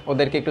আসবে,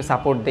 ওদেরকে একটু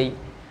সাপোর্ট দেই।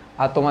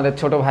 আর তোমাদের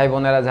ছোট ভাই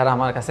বোনেরা যারা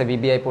আমার কাছে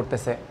বিবিআই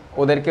পড়তেছে,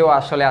 ওদেরকেও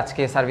আসলে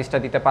আজকে সার্ভিসটা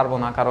দিতে পারবো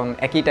না, কারণ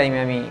একই টাইমে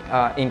আমি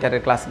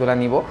ইন্টারের ক্লাসগুলো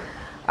নিব।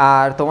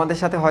 আর তোমাদের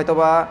সাথে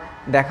হয়তোবা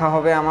দেখা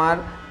হবে আমার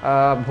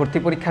ভর্তি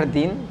পরীক্ষার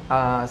দিন,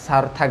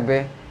 স্যার থাকবে,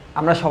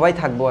 আমরা সবাই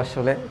থাকবো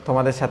আসলে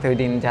তোমাদের সাথে ওই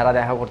দিন, যারা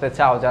দেখা করতে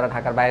চাও, যারা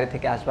ঢাকার বাইরে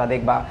থেকে আসবা,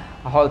 দেখবা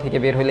হল থেকে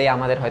বের হলেই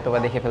আমাদের হয়তোবা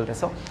দেখে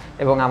ফেলতেছো,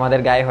 এবং আমাদের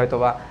গায়ে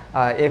হয়তোবা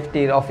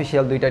এফটির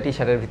অফিসিয়াল 2টা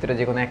টি-শার্টের ভিতরে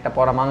যে কোনো একটা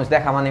পরা মানুষ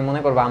দেখা মানে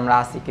মনে করবা আমরা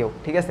আসি কেউ,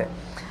 ঠিক আছে?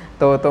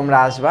 তো তোমরা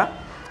আসবা।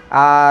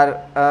 আর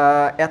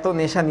এত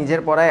নেশা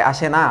নিজের পড়ায়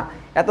আসে না,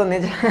 এত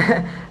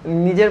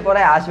নিজের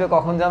পড়ায় আসবে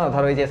কখন জানো?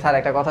 ধরো ওই যে স্যার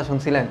একটা কথা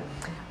শুনছিলেন,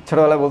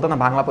 ছোটবেলায় বলতো না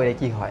বাংলা পড়ে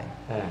কি হয়,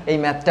 এই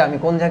ম্যাথটা আমি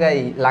কোন জায়গায়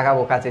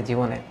লাগাবো কাজে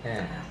জীবনে।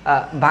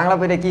 বাংলা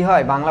পড়ে কি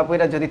হয়, বাংলা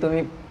পড়ে যদি তুমি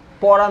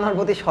পড়ানোর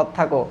প্রতি সৎ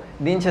থাকো,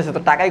 দিন শেষে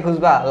তো টাকাই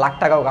খুঁজবা, লাখ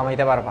টাকাও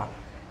কামাইতে পারবা,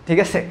 ঠিক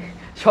আছে,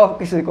 সব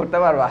কিছুই করতে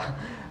পারবা।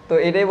 তো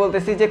এটাই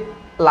বলতেছি যে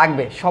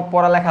লাগবে, সব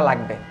পড়ালেখা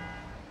লাগবে।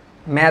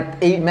 ম্যাথ,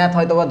 এই ম্যাথ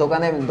হয়তো বা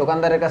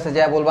দোকানদারের কাছে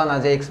যা বলবা না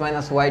যে এক্স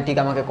মাইনাস ওয়াই ঠিক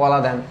আমাকে কলা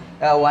দেন,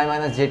 ওয়াই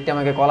মাইনাস জেডটি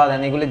আমাকে কলা দেন,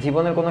 এগুলো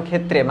জীবনের কোনো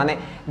ক্ষেত্রে মানে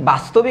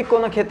বাস্তবিক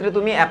কোনো ক্ষেত্রে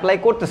তুমি অ্যাপ্লাই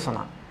করতেছো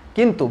না,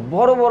 কিন্তু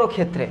বড় বড়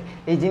ক্ষেত্রে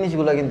এই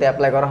জিনিসগুলো কিন্তু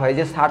অ্যাপ্লাই করা হয়।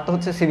 যে স্যার তো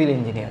হচ্ছে সিভিল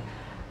ইঞ্জিনিয়ার,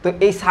 তো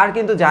এই স্যার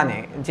কিন্তু জানে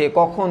যে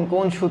কখন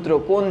কোন সূত্র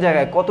কোন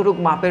জায়গায় কতটুকু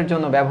মাপের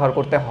জন্য ব্যবহার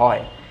করতে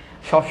হয়।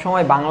 সব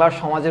সময় বাংলার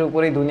সমাজের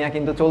উপরেই দুনিয়া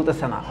কিন্তু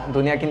চলতেছে না,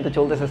 দুনিয়া কিন্তু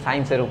চলতেছে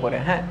সায়েন্সের উপরে,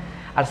 হ্যাঁ,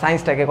 আর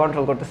সায়েন্সটাকে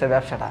কন্ট্রোল করতেছে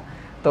ব্যবসাটা।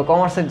 তো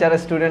কমার্সের যারা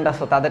স্টুডেন্ট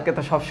আছো তাদেরকে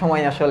তো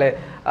সবসময় আসলে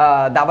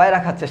দাবায়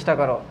রাখার চেষ্টা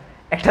করো,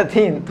 একটা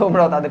দিন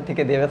তোমরাও তাদের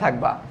থেকে দেবে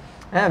থাকবা,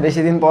 হ্যাঁ,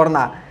 বেশি দিন পর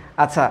না।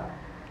 আচ্ছা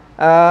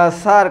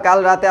স্যার, কাল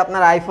রাতে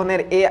আপনার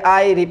আইফোনের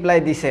এআই রিপ্লাই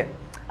দিছে।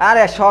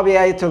 আরে সব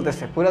এআই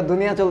চলতেছে, পুরো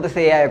দুনিয়া চলতেছে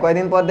এআই,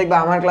 কয়দিন পর দেখবা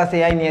আমার ক্লাসে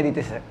এআই নিয়ে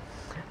দিতেছে।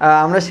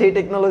 আমরা সেই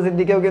টেকনোলজির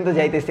দিকেও কিন্তু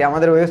যাইতেছি,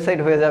 আমাদের ওয়েবসাইট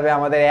হয়ে যাবে,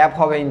 আমাদের অ্যাপ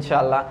হবে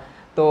ইনশাআল্লাহ।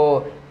 তো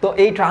তো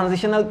এই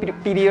ট্রানজিশনাল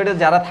পিরিয়ডে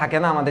যারা থাকে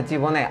না আমাদের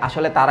জীবনে,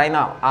 আসলে তারাই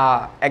না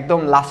একদম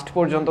লাস্ট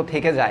পর্যন্ত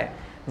থেকে যায়।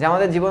 যে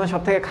আমাদের জীবনের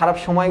সবথেকে খারাপ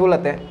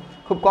সময়গুলোতে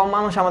খুব কম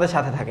মানুষ আমাদের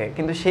সাথে থাকে,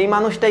 কিন্তু সেই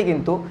মানুষটাই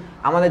কিন্তু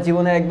আমাদের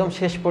জীবনের একদম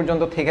শেষ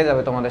পর্যন্ত থেকে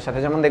যাবে তোমাদের সাথে।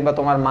 যেমন দেখবা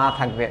তোমার মা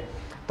থাকবে,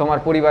 তোমার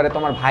পরিবারে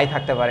তোমার ভাই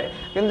থাকতে পারে,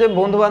 কিন্তু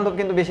বন্ধু বান্ধব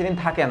কিন্তু বেশি দিন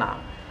থাকে না,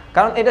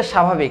 কারণ এটা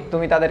স্বাভাবিক,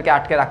 তুমি তাদেরকে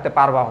আটকে রাখতে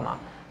পারবাও না।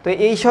 তো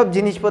এইসব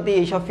জিনিসপত্র,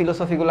 এইসব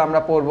ফিলোসফিগুলো আমরা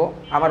পড়বো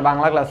আমার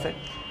বাংলা ক্লাসে।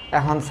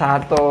 এখন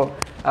স্যার তো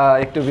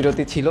একটু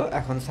বিরতি ছিল,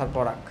 এখন স্যার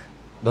পড়াক।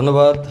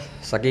 ধন্যবাদ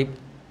Shakib,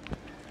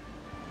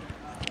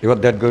 you R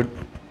that good.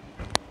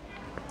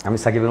 আমি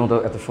সাকিবের মতো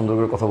এত সুন্দর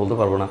করে কথা বলতে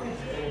পারবো না,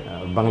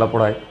 বাংলা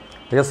পড়ায়,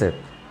 ঠিক আছে।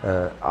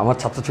 আমার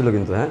ছাত্র ছিল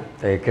কিন্তু, হ্যাঁ,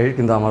 এই ক্রেডিট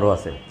কিন্তু আমারও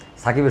আছে।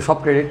 সাকিবের সব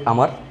ক্রেডিট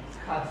আমার,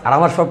 আর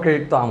আমার সব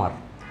ক্রেডিট তো আমার,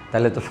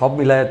 তাহলে তো সব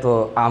মিলায় তো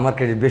আমার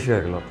ক্রেডিট বেশি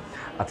হয়ে গেলো।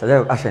 আচ্ছা যাই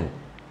হোক, আসেন।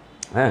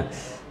 হ্যাঁ,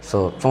 সো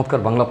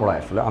চমৎকার বাংলা পড়ায়,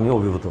 আসলে আমি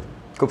অভিভূত,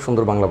 খুব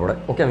সুন্দর বাংলা পড়ায়।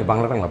 ওকে আমি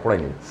বাংলা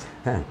পড়াইনি,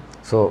 হ্যাঁ,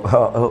 সো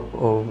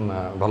ও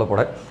ভালো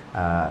পড়ায়।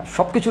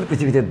 সব কিছুর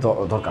পৃথিবীতে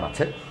দরকার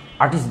আছে।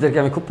 আর্টিস্টদেরকে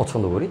আমি খুব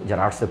পছন্দ করি,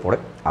 যারা আর্টসে পড়ে,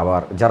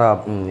 আবার যারা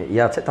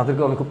ইয়ে আছে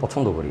তাদেরকেও আমি খুব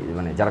পছন্দ করি,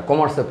 মানে যারা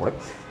কমার্সে পড়ে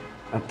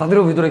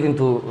তাদেরও ভিতরে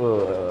কিন্তু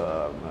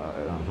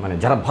মানে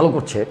যারা ভালো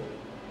করছে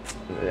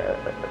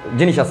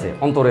জিনিস আছে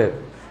অন্তরে,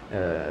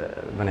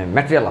 মানে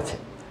ম্যাটেরিয়াল আছে,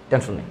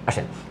 টেনশন নেই।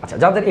 আসেন, আচ্ছা,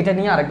 যাদের এটা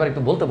নিয়ে আরেকবার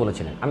একটু বলতে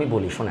বলেছিলেন, আমি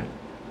বলি শোনেন।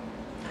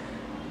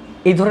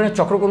 এই ধরনের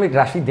চক্রক্রমিক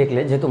রাশি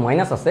দেখলে যেহেতু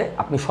মাইনাস আছে,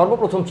 আপনি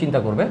সর্বপ্রথম চিন্তা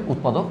করবেন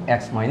উৎপাদক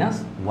এক্স মাইনাস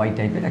ওয়াই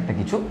টাইপের একটা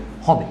কিছু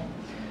হবে।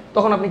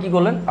 তখন আপনি কি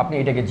করলেন, আপনি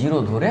এটাকে 0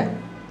 ধরে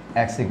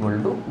এক্স ইকুয়াল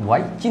টু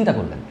ওয়াই চিন্তা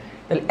করলেন।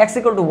 তাহলে এক্স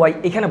ইকুয়াল টু ওয়াই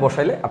এখানে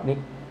বসাইলে আপনি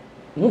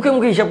মুখে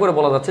মুখে হিসাব করে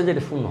বলা যাচ্ছে যে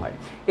এটা শূন্য হয়।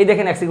 এই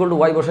দেখেন, এক্স ইকুয়াল টু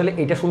ওয়াই বসাইলে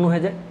এইটা শূন্য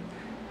হয়ে যায়।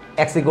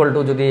 এক্স ইকুয়াল টু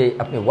যদি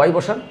আপনি ওয়াই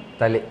বসান,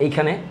 তাহলে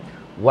এইখানে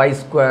ওয়াই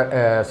স্কোয়ার,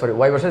 সরি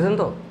ওয়াই বসাইছেন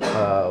তো,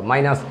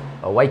 মাইনাস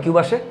ওয়াই কিউব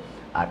আসে।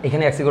 আর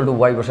এখানে এক্স ইকুয়াল টু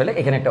ওয়াই বসালে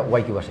এখানে একটা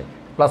ওয়াই কিউব আসে,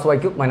 plus Y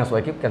cube minus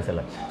Y cube cancel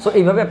হয়। সো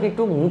এইভাবে আপনি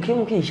একটু মুখে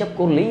মুখে হিসাব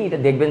করলেই এটা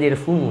দেখবেন যে এটা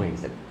শূন্য হয়ে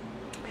গেছে।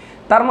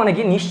 তার মানে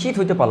কি নিশ্চিত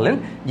হইতে পারলেন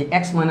যে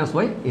এক্স মাইনাস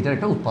ওয়াই এটার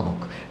একটা উৎপাদক।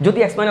 যদি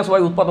এক্স মাইনাস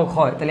ওয়াই উৎপাদক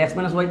হয়, তাহলে এক্স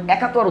মাইনাস ওয়াই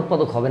একা তো আর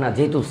উৎপাদক হবে না,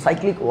 যেহেতু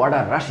সাইক্লিক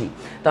অর্ডার রাশি।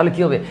 তাহলে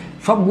কী হবে,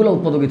 সবগুলো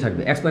উৎপাদকই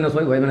থাকবে, x minus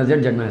Y, Y minus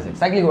Z, Z minus x,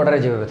 cyclic অর্ডারে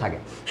যেভাবে থাকে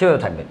সেভাবে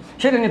থাকবে।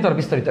 সেটা নিয়ে তো আর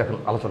বিস্তারিত এখন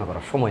আলোচনা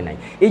করার সময় নাই।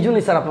 এই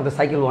জন্যই স্যার আপনাদের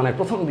সাইকেল 1-এর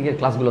প্রথম দিকের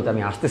ক্লাসগুলোতে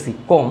আমি আসতেছি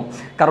কম,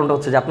 কারণটা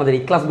হচ্ছে যে আপনাদের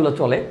এই ক্লাসগুলো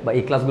চলে, বা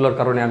এই ক্লাসগুলোর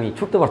কারণে আমি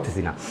ছুটতে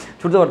পারতেছি না।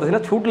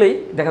 ছুটলেই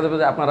দেখা যাবে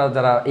যে আপনারা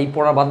যারা এই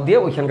পড়া বাদ দিয়ে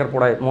ওইখানকার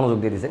পড়ায় মনোযোগ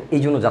দিয়ে দিয়েছেন,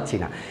 এই জন্য যাচ্ছি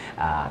না।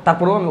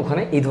 তারপরেও আমি ওখানে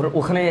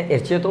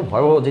এর চেয়ে তো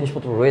ভয়াবহ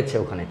জিনিসপত্র রয়েছে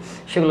ওখানে,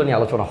 সেগুলো নিয়ে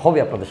আলোচনা হবে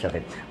আপনাদের সাথে,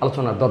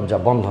 আলোচনার দরজা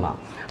বন্ধ না।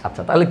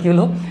 আচ্ছা, তাহলে কী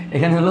হলো,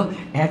 এখানে হলো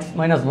x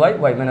minus Y,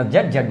 Y minus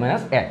Z, Z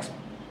minus x,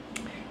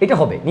 এটা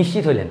হবে,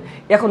 নিশ্চিত হইলেন।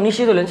 এখন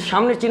নিশ্চিত হলেন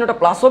সামনের চিহ্নটা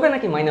প্লাস হবে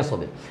নাকি মাইনাস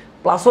হবে,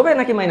 প্লাস হবে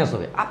নাকি মাইনাস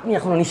হবে, আপনি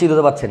এখনও নিশ্চিত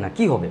হতে পারছেন না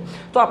কী হবে।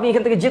 তো আপনি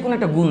এখান থেকে যে কোনো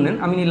একটা গুণ নেন,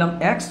 আমি নিলাম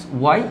এক্স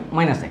ওয়াই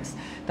মাইনাস এক্স,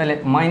 তাহলে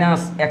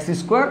মাইনাস এক্স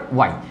স্কোয়ার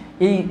ওয়াই,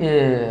 এই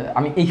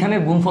আমি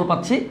এইখানের গুণফল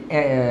পাচ্ছি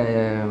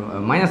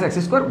মাইনাস এক্স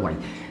স্কোয়ার ওয়াই।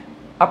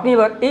 আপনি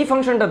এবার এই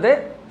ফাংশনটাতে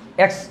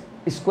এক্স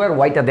স্কোয়ার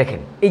ওয়াইটা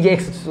দেখেন, এই যে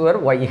এক্স স্কোয়ার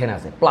ওয়াই এখানে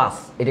আছে প্লাস,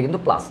 এটা কিন্তু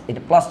প্লাস,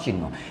 এটা প্লাস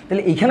চিহ্ন,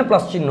 তাহলে এইখানে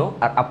প্লাস চিহ্ন,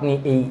 আর আপনি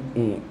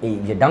এই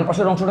যে ডান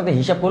পাশের অংশটাতে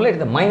হিসাব করলে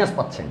এটাতে মাইনাস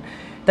পাচ্ছেন।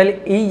 তাহলে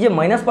এই যে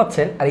মাইনাস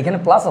পাচ্ছেন আর এখানে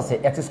প্লাস আছে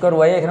এক্স স্কোয়ার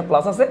ওয়াই এখানে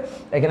প্লাস আছে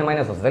এখানে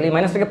মাইনাস আছে, তাহলে এই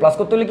মাইনাসটাকে প্লাস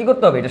করতে হলে কী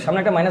করতে হবে, এটার সামনে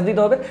একটা মাইনাস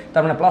দিতে হবে,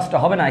 তার মানে প্লাসটা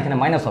হবে না, এখানে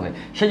মাইনাস হবে,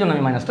 সেই জন্য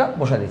আমি মাইনাসটা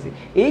বসাই দিয়েছি।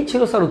 এই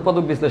ছিল স্যার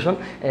উৎপাদক বিশ্লেষণ।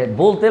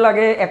 বলতে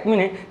লাগে 1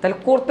 মিনিট, তাহলে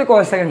করতে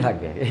কয় সেকেন্ড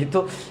লাগবে? এই তো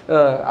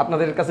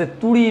আপনাদের কাছে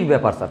তুড়ির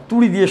ব্যাপার স্যার,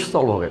 তুড়ি দিয়ে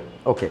সলভ হবে।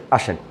 ওকে,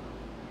 আসেন,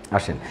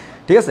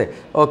 ঠিক আছে।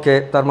 ওকে,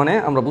 তার মানে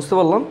আমরা বুঝতে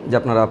পারলাম যে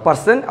আপনারা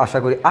পারছেন, আশা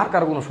করি আর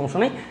কারো কোনো সমস্যা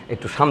নেই।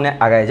 একটু সামনে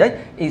আগায় যায়,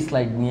 এই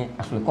স্লাইড নিয়ে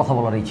আসলে কথা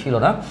বলারই ছিল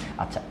না।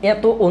 আচ্ছা,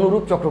 এত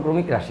অনুরূপ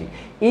চক্রক্রমিক রাশি,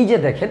 এই যে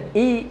দেখেন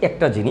এই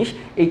একটা জিনিস,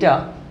 এইটা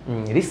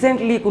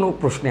রিসেন্টলি কোনো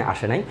প্রশ্নে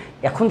আসে নাই।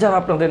 এখন যারা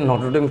আপনাদের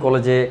নটরডেম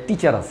কলেজে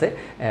টিচার আছে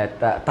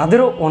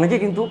তাদেরও অনেকে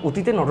কিন্তু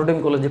অতীতে নটরডেম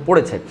কলেজে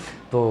পড়েছে।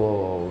 তো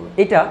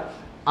এটা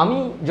আমি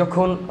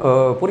যখন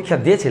পরীক্ষা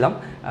দিয়েছিলাম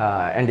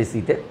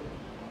এনডিসিতে,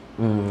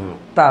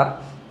 তার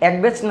 1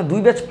 ব্যাচ না 2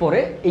 ব্যাচ পরে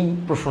এই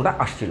প্রশ্নটা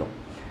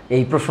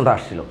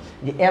আসছিল,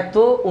 যে এত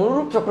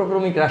অনুরূপ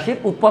চক্রক্রমিক রাশির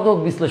উৎপাদক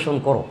বিশ্লেষণ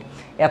করো,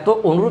 এত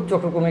অনুরূপ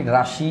চক্রক্রমিক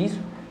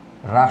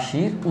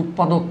রাশির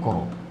উৎপাদক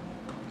করো,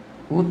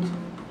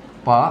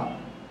 উৎপাদক।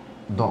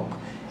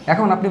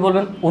 এখন আপনি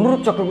বলবেন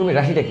অনুরূপ চক্রক্রমিক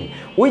রাশিটা কি?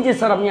 ওই যে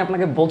স্যার আমি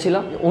আপনাকে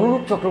বলছিলাম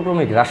অনুরূপ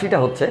চক্রক্রমিক রাশিটা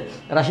হচ্ছে,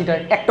 রাশিটার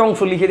একটা অংশ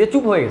লিখে দিয়ে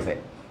চুপ হয়ে গেছে,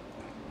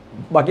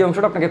 বাকি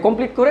অংশটা আপনাকে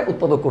কমপ্লিট করে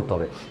উৎপাদক করতে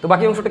হবে। তো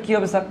বাকি অংশটা কী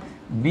হবে স্যার?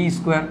 বি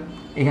স্কোয়ার,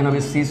 এখানে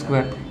হবে সি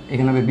স্কোয়ার,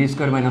 এখানে হবে B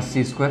square minus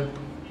C square,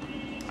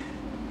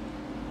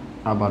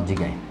 আবার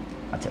জিগায়।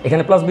 আচ্ছা,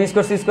 এখানে plus B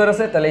square C square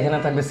আছে, তাহলে এখানে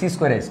থাকবে সি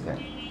স্কোয়ার এ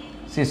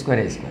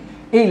স্কোয়ার,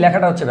 এই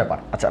লেখাটা হচ্ছে ব্যাপার।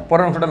 আচ্ছা,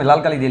 পরের অংশটা আমি লাল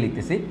কালি দিয়ে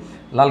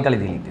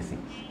লিখতেছি,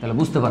 তাহলে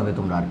বুঝতে পারবে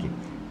তোমরা আর কি।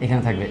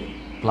 এখানে থাকবে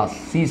প্লাস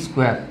সি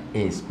স্কোয়ার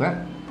এ স্কোয়ার,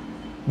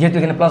 যেহেতু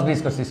এখানে plus B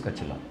square C square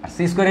ছিল, আর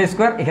সি স্কোয়ার এ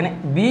স্কোয়ার, এখানে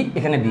বি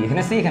এখানে বি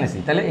এখানে সি এখানে সি,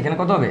 তাহলে এখানে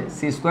কত হবে?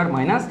 সি স্কোয়ার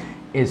মাইনাস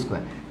এ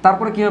স্কোয়ার।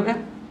 তারপরে কী হবে?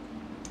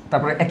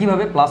 তারপরে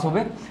একইভাবে প্লাস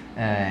হবে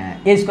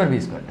এ স্কোয়ার বি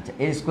স্কোয়ার। আচ্ছা,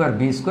 এ স্কোয়ার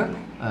বি স্কোয়ার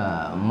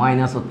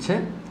মাইনাস হচ্ছে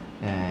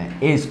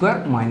এ square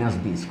minus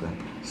B square.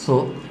 So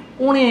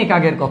অনেক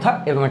আগের কথা,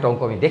 এরকম একটা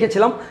অঙ্ক আমি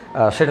দেখেছিলাম,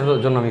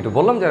 সেটার জন্য আমি একটু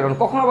বললাম যে কারণ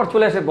কখন আবার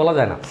চলে আসে বলা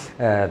যায় না।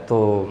 তো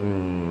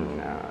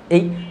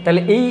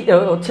তাহলে এই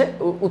হচ্ছে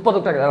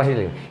উৎপাদকটা রাশি।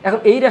 এখন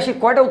এই রাশি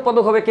কয়টা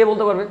উৎপাদক হবে কে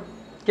বলতে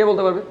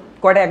পারবে?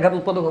 কয়টা একঘাত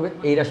উৎপাদক হবে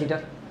এই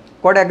রাশিটার?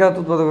 কয়টা একঘাত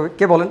উৎপাদক হবে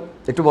কে বলেন?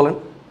 একটু বলেন,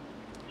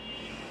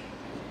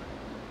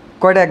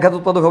 কয়টা একঘাত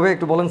উৎপাদক হবে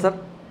একটু বলেন স্যার,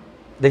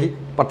 দেখি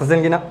পারতেছেন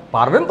কি না?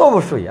 পারবেন তো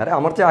অবশ্যই, আরে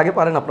আমার চেয়ে আগে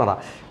পারেন আপনারা,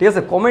 ঠিক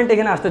আছে। কমেন্ট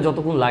এখানে আসতে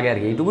যতক্ষণ লাগে আর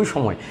কি, এইটুকুই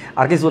সময়,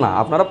 আর কিছু না।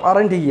 আপনারা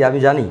পারেন ঠিকই, আমি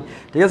জানি,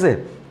 ঠিক আছে।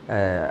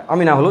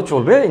 আমি না হলেও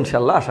চলবে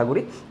ইনশাল্লাহ, আশা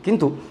করি।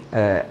 কিন্তু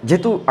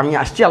যেহেতু আমি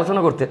আসছি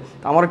আলোচনা করতে,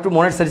 আমার একটু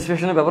মনের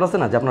স্যাটিসফ্যাকশনের ব্যাপার আছে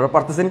না, যে আপনারা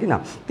পারতেছেন কি না।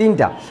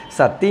 3টা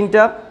স্যার,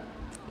 3টা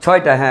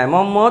 6টা, হ্যাঁ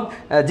মোহাম্মদ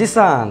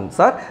জিসান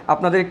স্যার,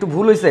 আপনাদের একটু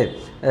ভুল হয়েছে,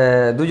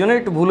 দুজনের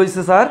একটু ভুল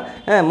হয়েছে স্যার।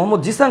 হ্যাঁ,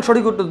 মোহাম্মদ জিসান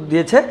সঠিক উত্তর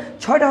দিয়েছে,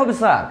 6টা হবে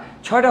স্যার,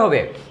 6টা হবে।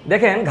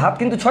 দেখেন ঘাত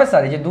কিন্তু 6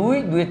 স্যার, এই যে 2,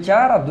 2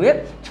 4 আর 2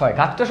 6,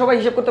 ঘাতটা সবাই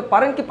হিসাব করতে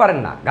পারেন কি পারেন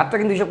না? ঘাতটা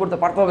কিন্তু হিসাব করতে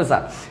পারতে হবে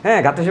স্যার, হ্যাঁ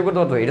ঘাতটা হিসাব করতে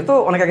পারতে হবে। এটা তো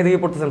অনেক আগে থেকে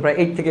পড়তেছেন, প্রায়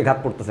 8 থেকে ঘাত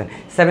পড়তেছেন,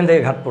 7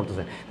 থেকে ঘাত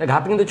পড়তেছেন,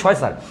 ঘাত কিন্তু 6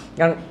 স্যার।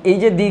 কারণ এই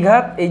যে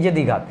দ্বিঘাত, এই যে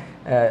দ্বিঘাত,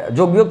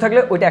 যোগ বিয়োগ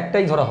থাকলে ওইটা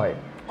একটাই ধরা হয়,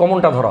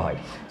 কমনটা ধরা হয়।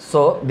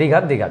 সো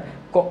দ্বিঘাত,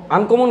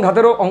 আনকমন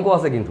ঘাতেরও অঙ্ক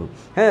আছে কিন্তু,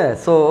 হ্যাঁ।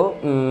 সো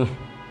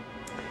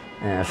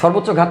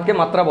সর্বোচ্চ ঘাতকে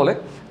মাত্রা বলে,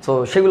 সো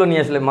সেগুলো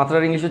নিয়ে আসলে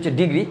মাত্রার ইংলিশ হচ্ছে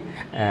ডিগ্রি,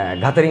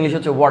 ঘাতের ইংলিশ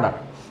হচ্ছে ওয়ার্ডার।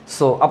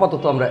 সো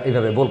আপাতত আমরা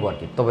এইভাবে বলবো আর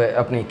কি। তবে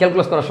আপনি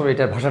ক্যালকুলাস করার সময়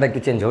এটার ভাষাটা একটু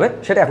চেঞ্জ হবে,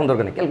 সেটা এখন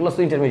দরকার নেই। ক্যালকুলাস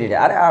তো ইন্টারমিডিয়েট,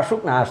 আরে আসুক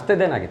না, আসতে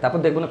দেন আগে, তারপর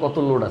দেখবো না কত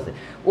লোড আছে,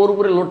 ওর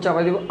উপরে লোড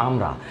চাপাই দিব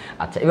আমরা।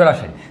 আচ্ছা, এবার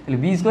আসেন, তাহলে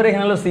বি স্কোয়ার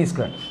এখানে হলো সি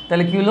স্কোয়ার,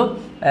 তাহলে কী হলো?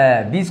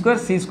 বি স্কোয়ার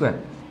সি স্কোয়ার,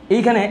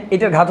 এইখানে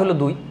এটার ঘাত হলো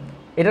 2,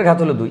 এটার ঘাত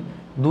হলো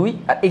 2,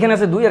 আর এখানে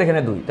আছে 2 আর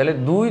এখানে 2, তাহলে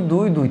 2 2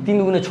 2 3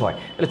 গুণে 6,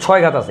 তাহলে 6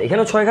 ঘাত আছে,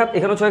 এখানেও 6 ঘাত,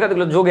 এখানেও 6 ঘাত,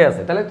 এগুলো যোগে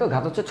আছে, তাহলে তো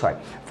ঘাত হচ্ছে 6।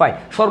 ফাইন,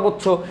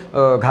 সর্বোচ্চ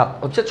ঘাত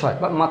হচ্ছে 6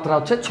 বা মাত্রা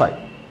হচ্ছে 6।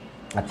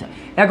 আচ্ছা,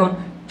 এখন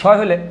 6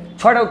 হলে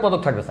 6টা উৎপাদক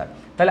থাকবে স্যার।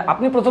 তাহলে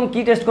আপনি প্রথম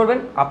কি টেস্ট করবেন?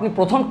 আপনি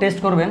প্রথম টেস্ট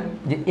করবেন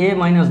যে এ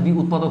মাইনাস বি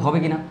উৎপাদক হবে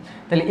কিনা।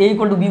 তাহলে এ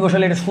ইকুয়াল টু বি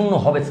বসালে এটা 0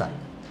 হবে স্যার,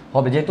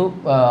 হবে, যেহেতু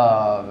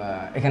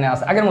এখানে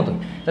আছে আগের মতোই।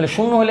 তাহলে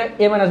 0 হলে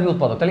এ মাইনাস বি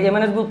উৎপাদক, তাহলে এ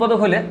মাইনাস বি উৎপাদক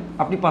হলে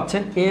আপনি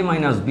পাচ্ছেন এ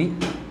minus B,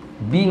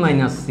 B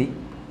minus C,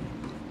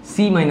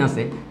 C minus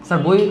এ। স্যার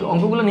বই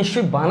অঙ্কগুলো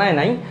নিশ্চয়ই বানায়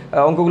নাই,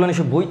 অঙ্কগুলো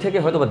নিশ্চয়ই বই থেকে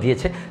হয়তো বা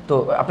দিয়েছে, তো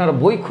আপনারা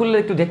বই খুললে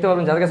একটু দেখতে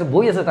পারবেন, যাদের কাছে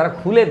বই আছে তারা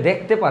খুলে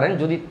দেখতে পারেন,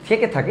 যদি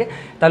থেকে থাকে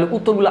তাহলে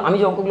উত্তরগুলো, আমি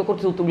যে অঙ্কগুলো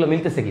করছি উত্তরগুলো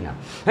মিলতেছে কিনা।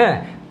 হ্যাঁ,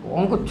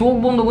 অঙ্ক চোখ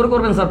বন্ধ করে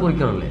করবেন স্যার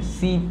পরীক্ষা হলে।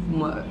 সি,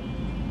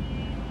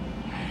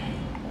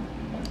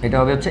 এটা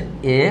হবে হচ্ছে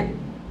এ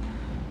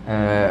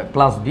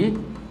প্লাস বি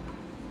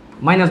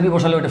মাইনাস বি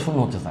বসালে ওটা 0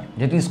 হচ্ছে স্যার,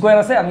 যেহেতু স্কোয়ার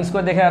আছে, আমি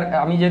স্কোয়ার দেখে, আর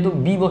আমি যেহেতু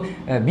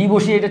বি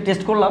বসিয়ে এটা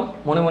টেস্ট করলাম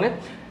মনে মনে,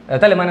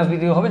 তাহলে মাইনাস বি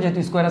দিয়ে হবে, যেহেতু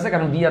স্কোয়ার আছে,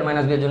 কারণ বি আর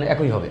মাইনাস বি এর জন্য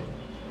একই হবে।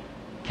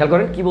 খেয়াল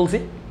করেন কি বলছি,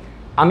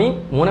 আমি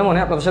মনে মনে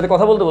আপনাদের সাথে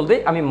কথা বলতে বলতেই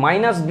আমি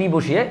মাইনাস বি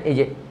বসিয়ে এই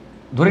যে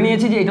ধরে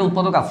নিয়েছি যে এটা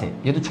উৎপাদক আছে,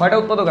 যেহেতু 6টা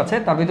উৎপাদক আছে,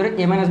 তার ভিতরে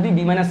এ মাইনাস বি,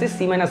 বি মাইনাস এ,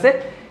 সি মাইনাস এ,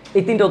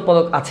 এই 3টা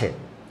উৎপাদক আছে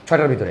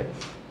 6টার ভিতরে।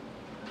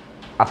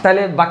 আর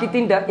তাহলে বাকি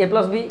 3টা এ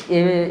plus B,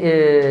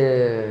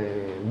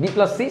 B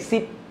plus C, C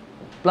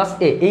plus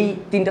এ, এই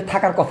 3টা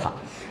থাকার কথা।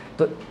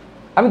 তো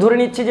আমি ধরে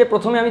নিচ্ছি যে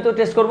প্রথমে আমি তো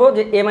টেস্ট করবো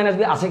যে a মাইনাস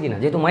বি আছে কিনা,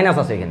 যেহেতু মাইনাস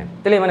আছে এখানে,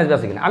 তাহলে a মাইনাস বি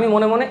আছে কিনা। আমি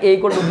মনে মনে a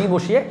ইকুয়াল টু বি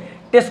বসিয়ে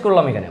টেস্ট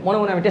করলাম, এখানে মনে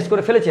মনে আমি টেস্ট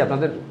করে ফেলেছি,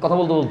 আপনাদের কথা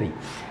বলতে বলতেই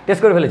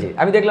টেস্ট করে ফেলেছি।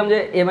 আমি দেখলাম যে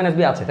a মাইনাস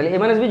বি আছে, তাহলে a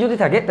মাইনাস বি যদি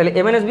থাকে তাহলে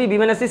a minus B, B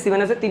minus C, C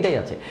minus এ তিনটাই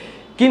আছে।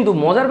 কিন্তু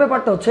মজার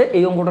ব্যাপারটা হচ্ছে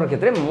এই অঙ্কটার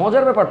ক্ষেত্রে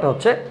মজার ব্যাপারটা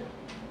হচ্ছে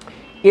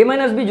a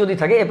মাইনাস বি যদি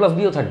থাকে a প্লাস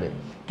বিও থাকবে।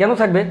 কেন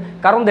থাকবে?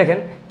 কারণ দেখেন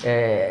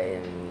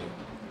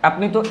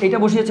আপনি তো এটা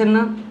বসিয়েছেন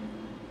না,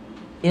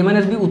 a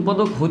মাইনাস বি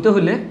উৎপাদক হইতে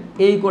হলে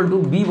a ইকুয়াল টু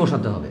বি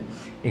বসাতে হবে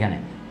এখানে।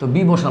 তো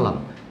বি বসালাম,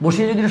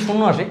 বসিয়ে যদি এটা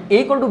শূন্য আসে, a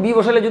ইকুয়াল টু বি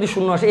বসালে যদি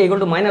শূন্য আসে, a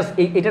ইকুয়াল টু মাইনাস,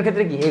 এটার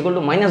ক্ষেত্রে কি a equal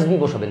to minus B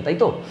বসাবেন, তাই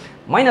তো?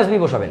 মাইনাস বি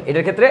বসাবেন,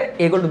 এটার ক্ষেত্রে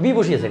a ইকুয়াল টু বি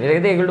বসিয়েছেন, এটার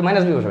ক্ষেত্রে a equal to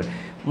minus B বসাবেন।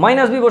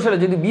 মাইনাস বি বসালে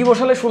যদি বি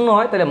বসালে শূন্য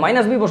হয়, তাহলে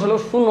মাইনাস বি বসালেও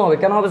শূন্য হবে।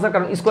 কেন হবে স্যার?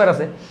 কারণ স্কোয়ার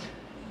আছে,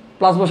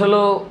 প্লাস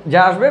বসালেও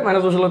যা আসবে,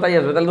 মাইনাস বসালেও তাই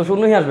আসবে, তাহলে তো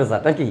শূন্যই আসবে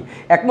স্যার, নাকি?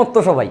 একমত তো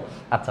সবাই?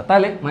 আচ্ছা,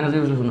 তাহলে মাইনাস বি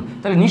বসলে শূন্য,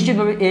 তাহলে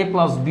নিশ্চিতভাবে a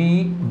plus B,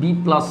 B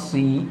plus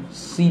C,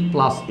 C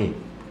plus A.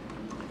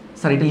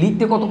 Sir এটা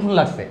লিখতে কতক্ষণ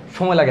লাগছে?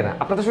 সময় লাগে না,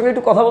 আপনাদের সঙ্গে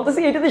একটু কথা বলতেছি,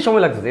 এটাতেই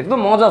সময় লাগতেছে, এটা তো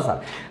মজা স্যার,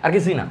 আর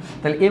কিছুই না।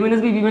 তাহলে a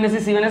minus B, B minus C,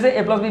 C minus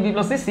A, plus B, B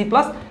plus C, C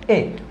plus A.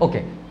 Okay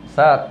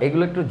sir,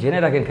 এগুলো একটু জেনে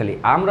রাখেন খালি।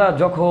 আমরা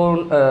যখন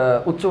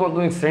উচ্চ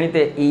মাধ্যমিক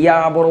শ্রেণীতে ইয়া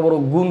বড় বড়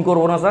গুণ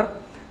করবো না স্যার,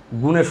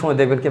 গুণের সময়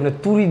দেখবেন কেমনে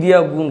তুরি দিয়া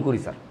গুণ করি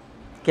স্যার,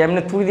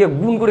 কেমনে তুরি দিয়ে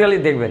গুণ করে খালি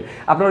দেখবেন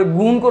আপনার ওই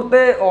গুণ করতে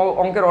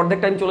অঙ্কের অর্ধেক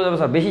টাইম চলে যাবে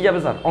স্যার, বেশি যাবে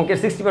স্যার। অঙ্কের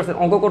 60%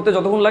 অঙ্ক করতে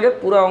যতক্ষণ লাগে,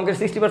 পুরো অঙ্কের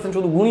 60%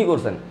 শুধু গুণই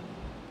করছেন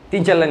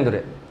 3-4 লাইন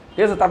ধরে,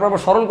 ঠিক আছে? তারপর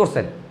আবার স্মরণ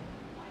করছেন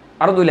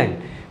আরও 2 লাইন,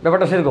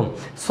 ব্যাপারটা সেরকম।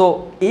 সো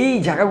এই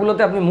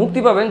জায়গাগুলোতে আপনি মুক্তি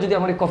পাবেন যদি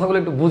আমার এই কথাগুলো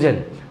একটু বুঝেন।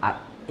 আর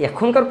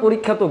এখনকার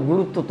পরীক্ষা তো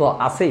গুরুত্ব তো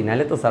আছেই,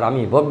 নাহলে তো স্যার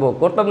আমি বকবক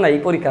করতাম না এই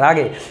পরীক্ষার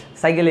আগে,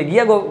 সাইকেলে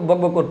গিয়ে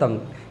বকবক করতাম,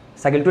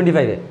 সাইকেল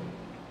 25-এ,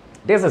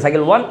 ঠিক আছে?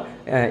 Cycle 1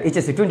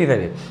 HCC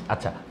 25-এ।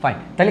 আচ্ছা ফাইন,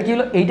 তাহলে কী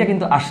হলো? এইটা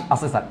কিন্তু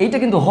আছে স্যার, এইটা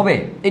কিন্তু হবে,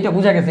 এইটা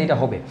বোঝা গেছে, এইটা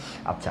হবে।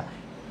 আচ্ছা,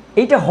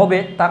 এইটা হবে,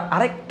 তার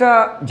আরেকটা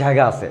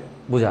জায়গা আছে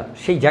বোঝার,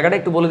 সেই জায়গাটা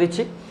একটু বলে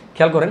দিচ্ছি,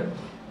 খেয়াল করেন।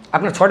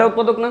 আপনার 6টা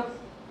উৎপাদক না?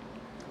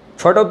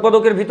 6টা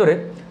উৎপাদকের ভিতরে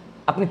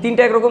আপনি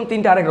 3টা একরকম,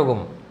 3টা আরেক রকম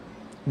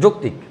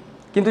যৌক্তিক।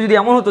 কিন্তু যদি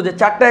এমন হতো যে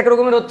 4টা এক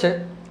রকমের হচ্ছে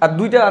আর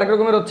 2টা আরেক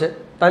রকমের হচ্ছে,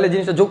 তাহলে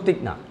জিনিসটা যৌক্তিক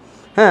না।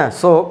 হ্যাঁ,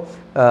 সো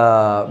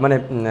মানে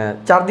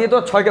 4 দিয়ে তো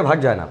 6কে ভাগ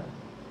যায় না,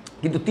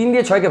 কিন্তু 3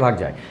 দিয়ে 6কে ভাগ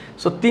যায়।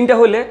 সো 3টা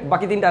হলে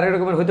বাকি 3টা আরেক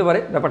রকমের হতে পারে।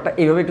 ব্যাপারটা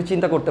এইভাবে একটু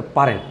চিন্তা করতে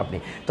পারেন আপনি।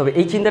 তবে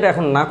এই চিন্তাটা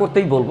এখন না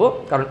করতেই বলবো,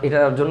 কারণ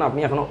এটার জন্য আপনি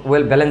এখনও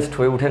ওয়েল ব্যালেন্সড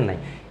হয়ে উঠেন নাই।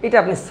 এটা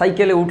আপনি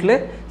সাইকেলে উঠলে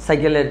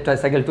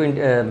সাইকেল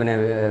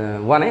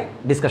 1-এ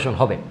ডিসকাশন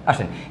হবে।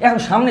 আসেন, এখন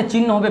সামনে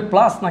চিহ্ন হবে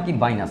প্লাস নাকি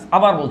মাইনাস?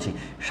 আবার বলছি,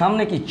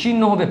 সামনে কি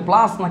চিহ্ন হবে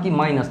প্লাস নাকি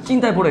মাইনাস?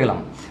 চিন্তায় পড়ে গেলাম,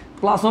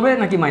 প্লাস হবে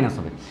নাকি মাইনাস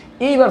হবে।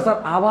 এইবার স্যার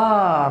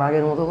আবার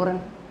আগের মতো করেন,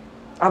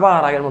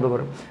 আবার আগের মতো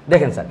করেন।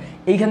 দেখেন স্যার,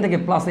 এইখান থেকে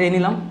প্লাস এ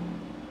নিলাম,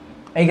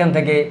 এইখান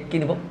থেকে কী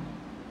নিব?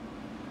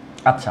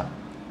 আচ্ছা,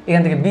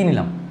 এখান থেকে বি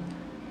নিলাম,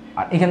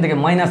 আর এখান থেকে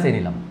মাইনাস এ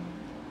নিলাম,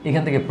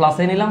 এখান থেকে প্লাস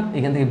এ নিলাম,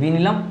 এখান থেকে বি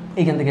নিলাম,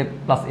 এইখান থেকে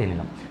প্লাস এ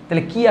নিলাম।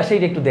 তাহলে কী আসে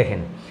এটা একটু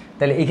দেখেন।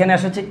 তাহলে এখানে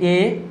আসে হচ্ছে A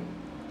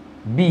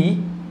B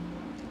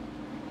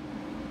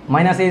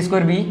minus A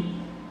square B,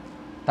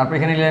 তারপর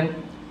এখানে নিলেন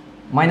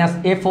মাইনাস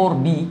A4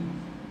 বি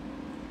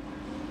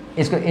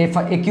স্কোয়ার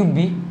এ কিউব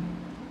বি,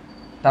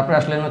 তারপরে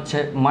আসলেন হচ্ছে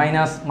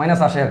মাইনাস মাইনাস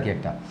আসে আর কি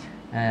একটা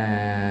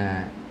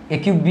এ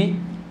cube B,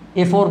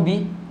 A4 B,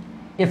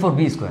 A4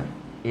 B square,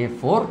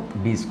 A4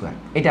 B square,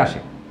 এটা আসে।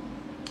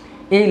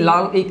 এই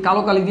লাল এই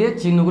কালো কালি দিয়ে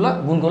চিহ্নগুলো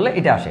গুণ করলে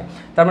এটা আসে।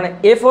 তার মানে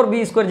A4 বি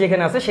স্কোয়ার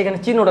যেখানে আছে সেখানে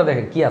চিহ্নটা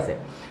দেখেন কি আছে,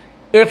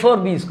 A4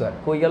 বি স্কোয়ার।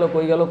 কই গেল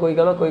কই গেল কই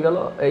গেল কই গেল?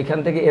 এইখান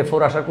থেকে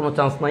A4 আসার কোনো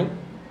চান্স নাই,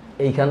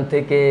 এইখান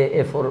থেকে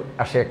A4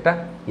 আসে একটা,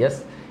 ইয়েস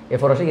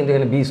A4 আসে, কিন্তু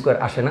এখানে বি স্কোয়ার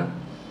আসে না।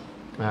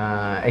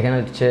 এখানে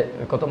হচ্ছে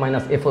কত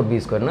মাইনাস A4 বি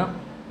স্কোয়ার না,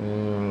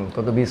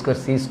 কত B square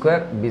C square,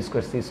 B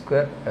square C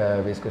square,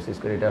 B square C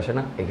square, এটা আসে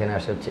না। এখানে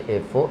আসে হচ্ছে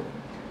A4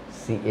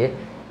 সি এ,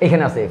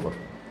 এখানে আছে A4,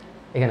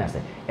 এখানে আছে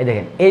এই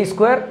দেখেন A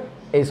স্কোয়ার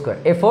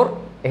A4,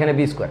 এখানে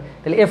বি স্কোয়ার।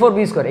 তাহলে A4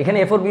 বি স্কোয়ার, এখানে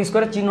A4 বি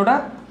স্কোয়ারের চিহ্নটা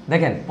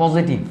দেখেন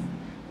পজিটিভ,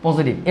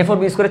 পজিটিভ A4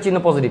 বি স্কোয়ারের চিহ্ন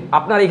পজিটিভ।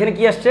 আপনার এখানে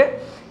কি আসছে?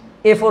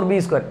 A4 বি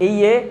স্কোয়ার, এই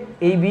এ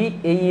এই বি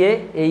এই এ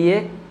এই এ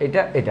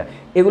এটা এটা,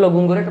 এগুলো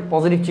গুণ করে একটা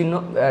পজিটিভ চিহ্ন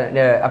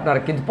আপনার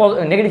কিন্তু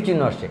নেগেটিভ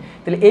চিহ্ন আসছে।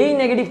 তাহলে এই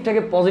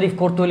নেগেটিভটাকে পজিটিভ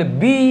করতে হলে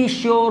be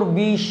sure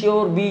be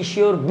sure be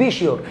sure be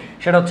sure,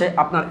 সেটা হচ্ছে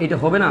আপনার এটা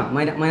হবে না,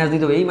 মাইনাস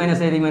দিতে হবে, এই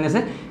মাইনাসে এই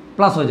মাইনাসে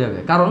প্লাস হয়ে যাবে,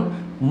 কারণ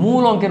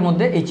মূল অঙ্কের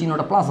মধ্যে এই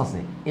চিহ্নটা প্লাস আছে,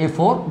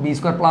 A4 বি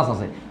স্কোয়ার প্লাস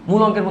আছে,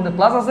 মূল অঙ্কের মধ্যে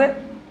প্লাস আছে।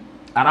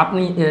 আর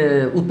আপনি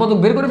উৎপাদক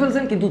বের করে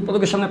ফেলছেন, কিন্তু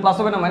উৎপাদকের সামনে প্লাস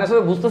হবে না মাইনাস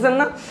হবে, বুঝতেছেন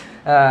না।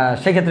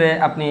 সেক্ষেত্রে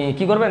আপনি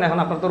কি করবেন? এখন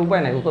আপনার তো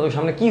উপায় নাই, উৎপাদকের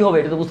সামনে কী হবে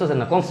এটা তো বুঝতেছেন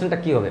না, কনস্ট্যান্টটা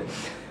কী হবে,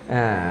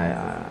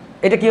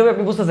 এটা কী হবে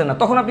আপনি বুঝতেছেন না।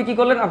 তখন আপনি কী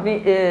করলেন? আপনি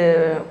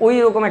ওই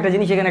রকম একটা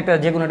জিনিস এখানে একটা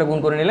যে কোনো একটা গুণ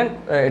করে নিলেন,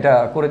 এটা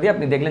করে দিয়ে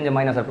আপনি দেখলেন যে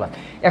মাইনাস আর প্লাস।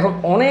 এখন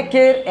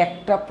অনেকের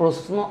একটা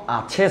প্রশ্ন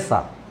আছে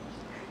স্যার,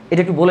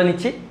 এটা একটু বলে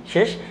নিচ্ছি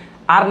শেষ,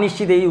 আর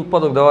নিশ্চিত এই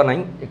উৎপাদক দেওয়া নাই,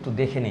 একটু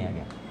দেখে নেই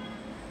আগে।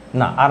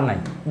 না আর নাই,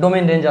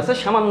 ডোমেন রেঞ্জ আছে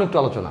সামান্য একটু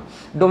আলোচনা,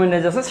 ডোমেন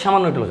রেঞ্জ আছে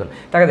সামান্য একটু আলোচনা।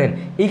 তাকে দেখেন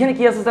এইখানে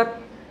কি আছে স্যার?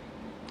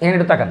 এখানে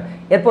একটু তাকান।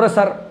 এরপরে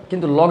স্যার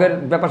কিন্তু লগের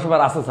ব্যাপার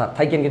স্যাপার আছে স্যার,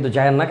 থাইকেন কিন্তু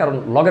যায়েন না, কারণ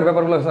লগের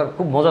ব্যাপারগুলো স্যার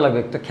খুব মজা লাগবে,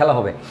 একটা খেলা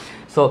হবে।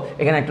 সো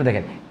এখানে একটু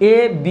দেখেন এ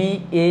বি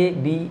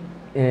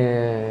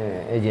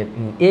এই যে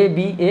এ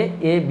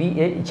বি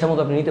এ ইচ্ছা মতো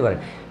আপনি নিতে পারেন।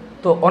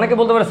 তো অনেকে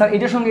বলতে পারে স্যার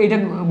এটার সঙ্গে এটা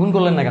গুণ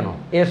করলেন না কেন,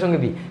 এর সঙ্গে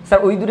বি? স্যার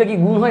ওই দুটো কি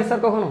গুণ হয় স্যার?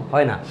 কখনো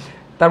হয় না।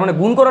 তার মানে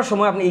গুণ করার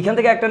সময় আপনি এখান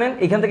থেকে একটা নেন,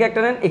 এখান থেকে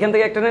একটা নেন, এখান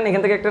থেকে একটা নেন,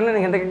 এখান থেকে একটা নেন,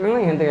 এখান থেকে একটা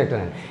নেন, এখান থেকে একটা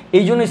নেন।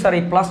 এই জন্যই স্যার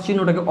এই প্লাস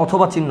চিহ্নটাকে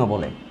অথবা চিহ্ন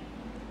বলে,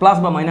 প্লাস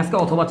বা মাইনাসকে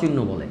অথবা চিহ্ন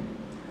বলে।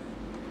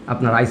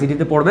 আপনার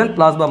আইসিটিতে পড়বেন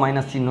প্লাস বা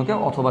মাইনাস চিহ্নকে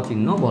অথবা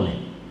চিহ্ন বলে,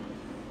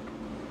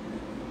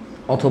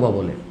 অথবা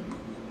বলে।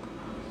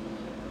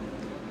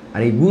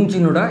 আর এই গুণ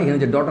চিহ্নটা এখানে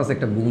যে ডট আছে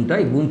একটা গুণটা,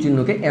 এই গুণ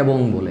চিহ্নকে এবং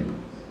বলে।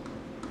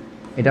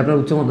 এটা আপনার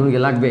উচ্চ মাধ্যমিকে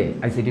লাগবে,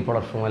 আইসিটি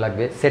পড়ার সময়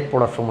লাগবে, সেট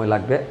পড়ার সময়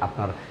লাগবে,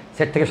 আপনার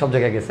সেট থেকে সব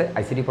জায়গায় গেছে,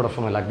 আইসিটি পড়ার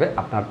সময় লাগবে,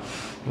 আপনার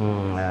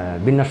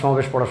বিন্যাস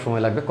সমাবেশ পড়ার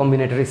সময় লাগবে,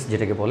 কম্বিনেটরিক্স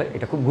যেটাকে বলে।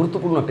 এটা খুব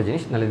গুরুত্বপূর্ণ একটা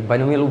জিনিস। নাহলে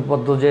বাইনোমিয়াল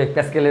উপপাদ্য যে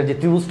প্যাসকেলের যে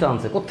ত্রিভুজটা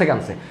আনছে, কোত্থেকে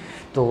আনছে?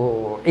 তো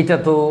এইটা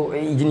তো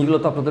এই জিনিসগুলো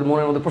তো আপনাদের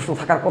মনের মধ্যে প্রশ্ন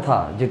থাকার কথা,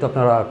 যেহেতু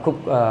আপনারা খুব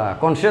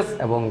কনসিয়াস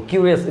এবং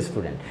কিউরিয়াস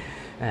স্টুডেন্ট।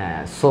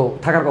 সো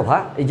থাকার কথা।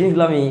 এই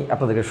জিনিসগুলো আমি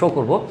আপনাদেরকে শো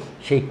করব।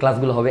 সেই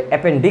ক্লাসগুলো হবে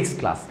অ্যাপেন্ডিক্স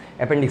ক্লাস।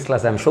 অ্যাপেন্ডিক্স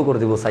ক্লাসে আমি শো করে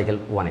দেবো সাইকেল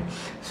 1-এ।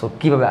 সো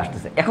কীভাবে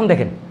আসতেছে এখন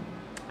দেখেন,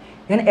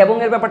 এখানে এবং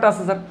এর ব্যাপারটা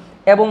আছে স্যার,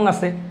 এবং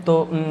আছে। তো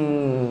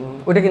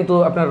ওইটা কিন্তু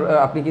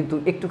আপনি কিন্তু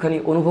একটুখানি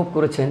অনুভব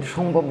করেছেন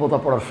সম্ভাব্যতা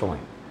পড়ার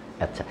সময়।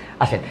 আচ্ছা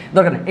আসেন,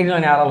 দরকার নেই, এগুলো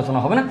নিয়ে আর আলোচনা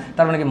হবে না।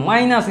 তার মানে কি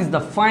minus is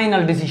the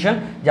final decision,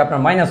 যে আপনার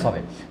মাইনাস হবে।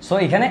 সো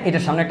এখানে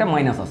এটার সামনে একটা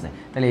মাইনাস আছে,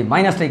 তাহলে এই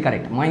মাইনাসটাই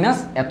কারেক্ট। মাইনাস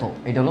এত,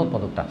 এটা হলো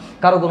উৎপাদকটা।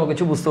 কারো কোনো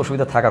কিছু বুঝতে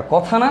অসুবিধা থাকার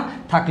কথা না,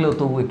 থাকলেও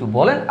তবু একটু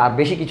বলেন। আর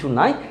বেশি কিছু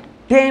নাই,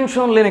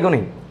 টেনশন লেনে কোনি,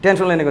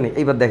 টেনশন লেনে কোনি।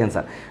 এইবার দেখেন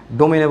স্যার,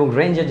 ডোমেইন এবং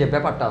রেঞ্জের যে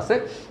ব্যাপারটা আছে,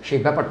 সেই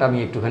ব্যাপারটা আমি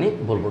একটুখানি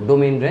বলবো।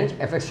 Domain range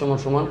f(x) =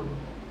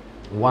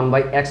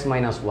 1/x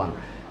 - 1।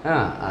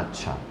 হ্যাঁ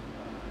আচ্ছা,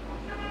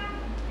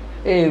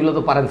 এইগুলো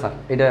তো পারেন স্যার,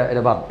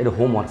 এটা বাদ, এটা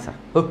হোমওয়ার্ক স্যার।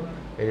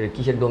 এটা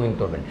কিসের ডোমেইন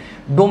করবেন?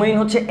 ডোমেইন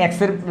হচ্ছে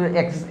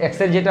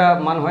এক্সের যেটা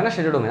মান হয় না,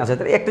 সেটা ডোমেইন। আচ্ছা,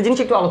 তাহলে একটা জিনিস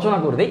একটু আলোচনা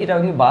করে দিই, এটা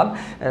আমি বাদ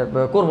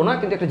করবো না,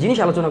 কিন্তু একটা জিনিস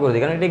আলোচনা করে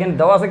দিই, কারণ এটা এখানে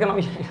দেওয়া আছে কেন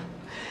আমি।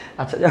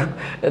 আচ্ছা যাক,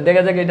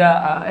 দেখা যাক, এটা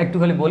একটু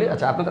খালি বলি।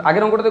 আচ্ছা, আপনাদের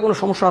আগের অঙ্কটাতে কোনো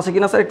সমস্যা আছে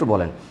কিনা স্যার একটু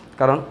বলেন,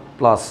 কারণ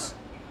প্লাস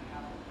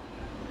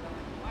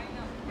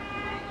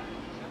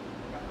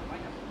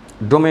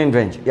ডোমেইন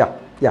রেঞ্জ,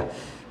 ইয়া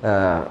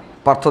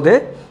পার্থ দে,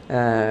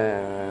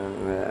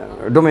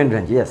 ডোমেইন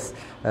রেঞ্জ, ইয়েস।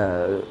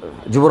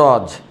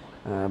 যুবরাজ,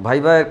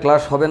 ভাইভার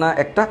ক্লাস হবে না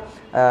একটা?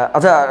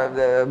 আচ্ছা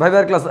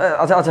ভাইভার ক্লাস,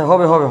 আচ্ছা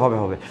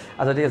হবে।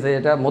 আচ্ছা ঠিক আছে,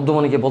 এটা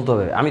মধ্যমণিকে বলতে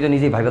হবে। আমি তো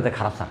নিজেই ভাইভাতে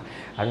খারাপ স্যার,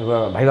 আমি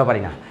ভাইভা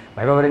পারি না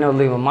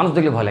বলতে মানুষ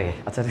দেখলে ভয় লাগে।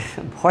 আচ্ছা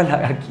ভয়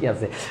লাগার কী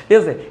আছে, ঠিক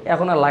আছে,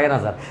 এখন আর লাগে না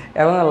স্যার,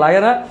 এখন আর লাগে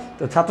না।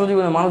 তো ছাত্র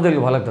জীবনে মানুষ দেখলে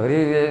ভয় লাগতো,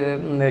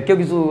 কেউ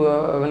কিছু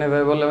মানে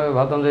বললে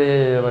ভাবতাম যে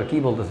এবার কী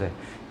বলতেছে,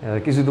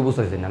 কিছুই তো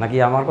বুঝতেছি না, নাকি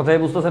আমার কথাই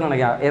বুঝতেছে না,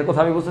 নাকি এর কথা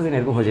আমি বুঝতেছি না,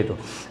 এরকম হয়ে যেত।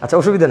 আচ্ছা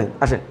অসুবিধা নেই,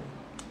 আসেন।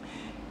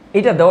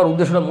 এটা দেওয়ার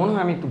উদ্দেশ্যটা মনে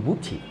হয় আমি একটু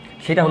বুঝছি।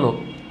 সেটা হলো,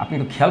 আপনি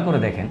একটু খেয়াল করে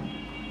দেখেন,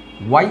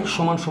 y =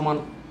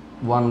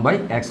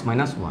 1/x -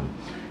 1।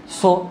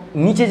 সো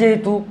নিচে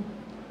যেহেতু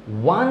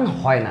 1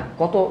 হয় না,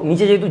 কত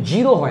নিচে যেহেতু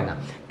 0 হয় না,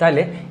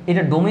 তাহলে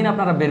এটা ডোমেইন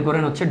আপনারা বের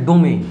করেন হচ্ছে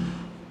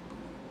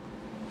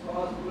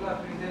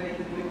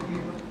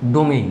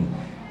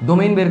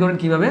ডোমেইন বের করেন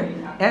কীভাবে?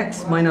 x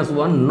 - 1 ≠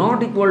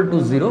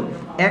 0,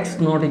 x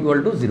 ≠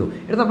 0।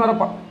 এটা তো আপনারা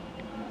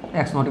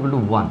x ≠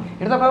 1,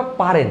 এটা তো আপনারা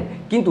পারেন।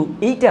 কিন্তু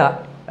এইটা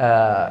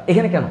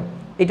এখানে কেন?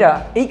 এটা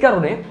এই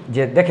কারণে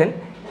যে দেখেন,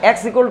 x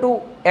 ≠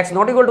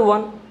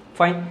 1,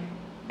 ফাইন।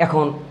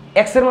 এখন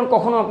x এর মান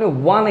কখনো আপনি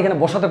 1 এখানে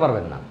বসাতে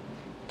পারবেন না।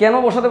 কেন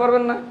বসাতে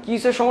পারবেন না?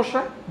 কিসের সমস্যা?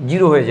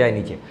 0 হয়ে যায়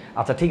নিচে।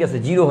 আচ্ছা ঠিক আছে,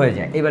 0 হয়ে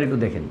যায়। এবার একটু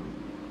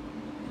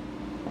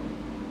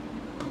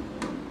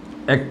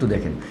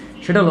দেখেন,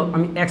 সেটা হলো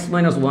আমি x -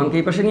 1কে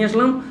এই পাশে নিয়ে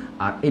আসলাম,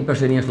 আর এই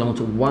পাশে নিয়ে আসলাম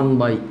হচ্ছে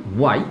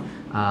 1/y,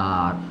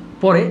 আর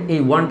পরে এই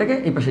 1টাকে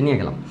এই পাশে নিয়ে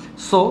গেলাম।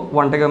 সো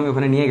 1টাকে আমি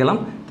ওখানে নিয়ে গেলাম,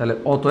 তাহলে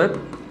অতএব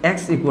x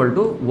 =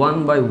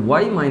 1/y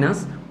 -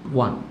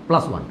 1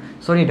 + 1।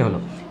 সরি, এটা হলো।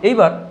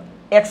 এইবার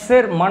x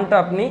এর মানটা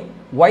আপনি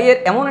y এর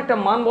এমন একটা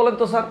মান বলেন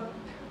তো স্যার,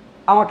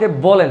 আমাকে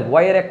বলেন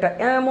y এর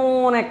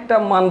এমন একটা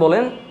মান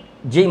বলেন,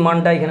 যেই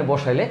মানটা এখানে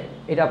বসাইলে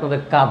এটা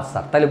আপনাদের কাজ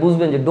স্যার। তাহলে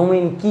বুঝবেন যে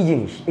ডোমেইন কী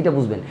জিনিস, এটা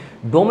বুঝবেন।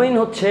 ডোমেইন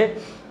হচ্ছে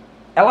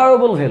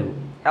অ্যালাউয়েবল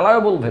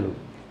ভ্যালু,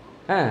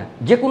 হ্যাঁ,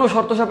 যে কোনো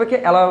শর্ত সাপেক্ষে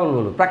অ্যালাউয়েবল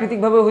ভ্যালু।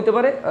 প্রাকৃতিকভাবেও হতে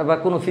পারে, বা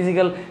কোনো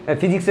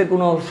ফিজিক্সের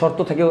কোনো শর্ত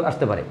থেকেও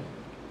আসতে পারে,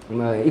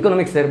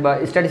 ইকোনমিক্সের বা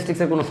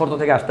স্ট্যাটিস্টিক্সের কোনো শর্ত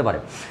থেকে আসতে পারে।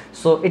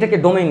 সো এটাকে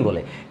ডোমেইন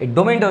বলে। এই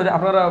ডোমেইনটা,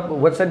 আপনারা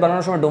ওয়েবসাইট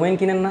বানানোর সময় ডোমেইন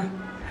কিনেন না?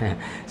 হ্যাঁ,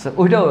 সো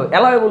ওইটাও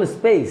অ্যালাউয়েবল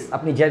স্পেস,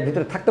 আপনি যার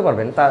ভিতরে থাকতে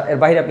পারবেন, এর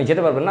বাইরে আপনি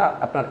যেতে পারবেন না।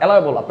 আপনার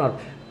অ্যালাউয়েবল, আপনার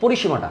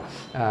পরিসীমাটা,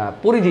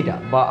 পরিধিটা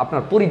বা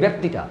আপনার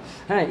পরিব্যাপ্তিটা,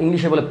 হ্যাঁ,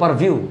 ইংলিশে বলে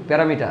পারভিউ,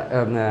 প্যারামিটার,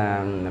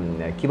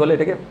 কী বলে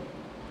এটাকে,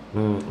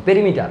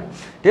 পেরিমিটার,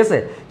 ঠিক আছে।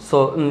 সো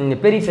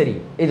পেরিফেরি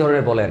এই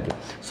ধরনের বলে আর কি।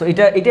 সো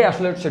এটাই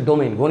আসলে হচ্ছে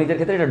ডোমেইন। গণিতের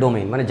ক্ষেত্রে এটা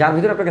ডোমেইন, মানে যার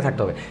ভিতরে আপনাকে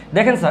থাকতে হবে।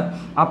 দেখেন স্যার,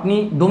 আপনি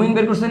ডোমেইন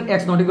বের করছেন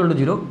x ≠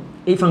 0,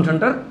 এই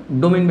ফাংশনটার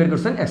ডোমেইন বের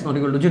করছেন x ≠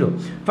 0।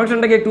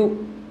 ফাংশনটাকে একটু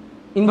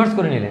ইনভার্স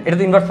করে নিলেন, এটা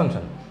তো ইনভার্স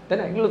ফাংশন, তাই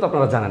না? এগুলো তো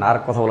আপনারা জানেন, আর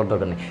কথা বলার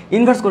দরকার নেই।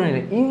 ইনভার্স করে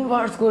নিলেন,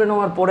 ইনভার্স করে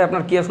নেওয়ার পরে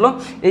আপনার কী আসলো,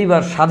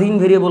 এইবার স্বাধীন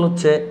ভেরিয়েবল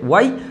হচ্ছে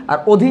ওয়াই আর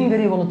অধীন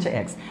ভেরিয়েবল হচ্ছে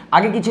এক্স।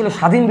 আগে কি ছিল,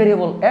 স্বাধীন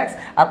ভেরিয়েবল এক্স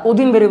আর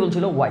অধীন ভেরিয়েবল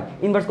ছিল ওয়াই।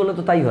 ইনভার্স করলে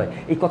তো তাই হয়।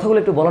 এই কথাগুলো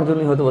একটু বলার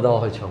জন্যই হয়তো দেওয়া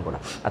হয়েছে অঙ্কটা।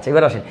 আচ্ছা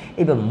এবার আসেন,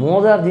 এবার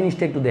মজার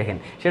জিনিসটা একটু দেখেন,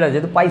 সেটা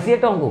যেহেতু পাইছি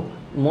একটা অঙ্ক,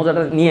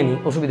 মজাটা নিয়ে নিই,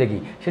 অসুবিধা কি,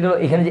 সেটা হলো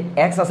এখানে যে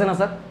এক্স আছে না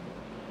স্যার,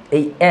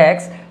 এই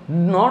এক্স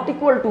নট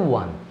ইকুয়াল টু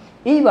 1।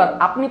 এইবার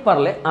আপনি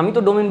পারলে, আমি তো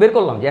ডোমেন বের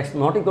করলাম যে এক্স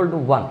নট ইকুয়াল টু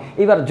 1,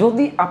 এইবার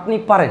যদি আপনি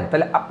পারেন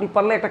তাহলে আপনি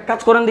পারলে একটা কাজ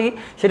করেন দেখি,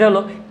 সেটা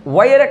হলো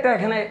ওয়াই এর একটা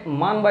এখানে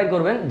মান বাইর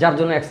করবেন, যার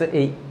জন্য এক্স,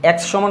 এই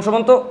এক্স সমান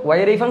সমান তো ওয়াই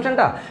এর এই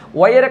ফাংশনটা,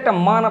 ওয়াই এর একটা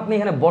মান আপনি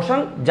এখানে বসান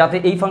যাতে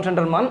এই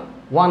ফাংশনটার মান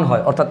 1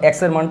 হয়, অর্থাৎ এক্স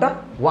এর মানটা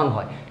 1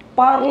 হয়।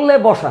 পারলে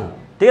বসান,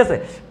 ঠিক আছে,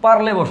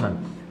 পারলে বসান,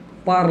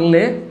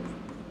 পারলে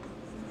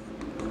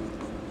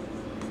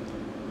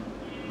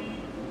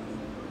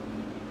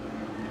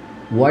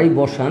ওয়াই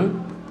বসান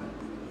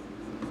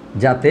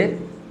যাতে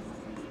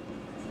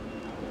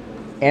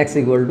এক্স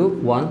ইকুয়াল টু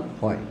 1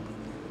 হয়।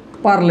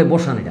 পারলে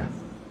বসান, এটা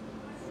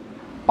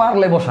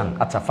পারলে বসান।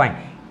 আচ্ছা ফাইন,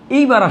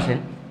 এইবার আসেন,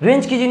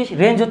 রেঞ্জ কি জিনিস,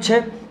 রেঞ্জ হচ্ছে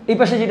এই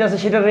পাশে যেটা আছে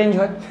সেটা রেঞ্জ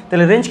হয়,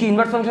 তাহলে রেঞ্জ কি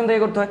ইনভার্স ফাংশন থেকে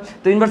করতে হয়,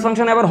 তো ইনভার্স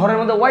ফাংশনে আবার হরের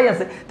মধ্যে ওয়াই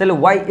আছে, তাহলে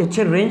ওয়াই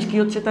হচ্ছে রেঞ্জ কি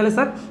হচ্ছে তাহলে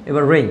স্যার,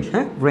 এবার রেঞ্জ,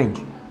 হ্যাঁ রেঞ্জ,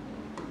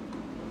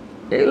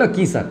 এগুলো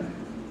কি স্যার,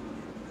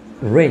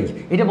 রেঞ্জ,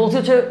 এটা বলছে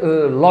হচ্ছে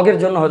লগের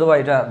জন্য হয়তো বা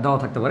এটা দেওয়া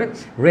থাকতে পারে,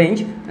 রেঞ্জ,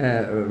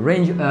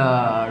 রেঞ্জ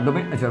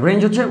ডোমেন, আচ্ছা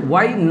রেঞ্জ হচ্ছে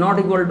why not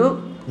equal to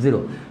 0,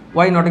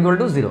 why not equal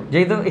to 0,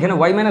 যেহেতু এখানে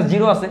ওয়াই মাইনাস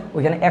 0 আছে,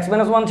 ওইখানে এক্স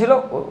মাইনাস 1 ছিল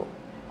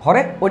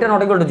হরে, ওইটা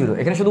নট ইকুয়াল টু 0,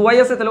 এখানে শুধু ওয়াই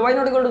আছে, তাহলে ওয়াই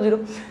নট ইকুয়াল টু 0,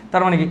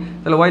 তার মানে কি,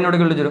 তাহলে ওয়াই নট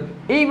ইকুয়াল টু 0।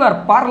 এইবার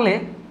পারলে,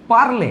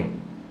 পারলে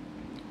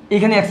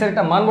এখানে এক্সের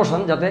একটা মান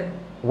বসান যাতে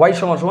ওয়াই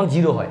সমান সমান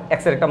 0 হয়,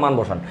 এক্সের একটা মান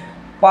বসান,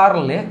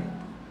 পারলে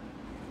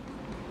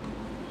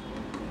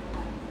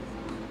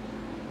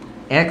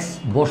এক্স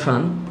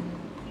বসান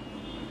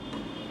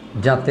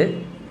যাতে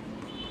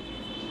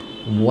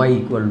ওয়াই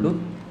ইকুয়াল টু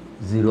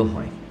 0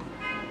 হয়।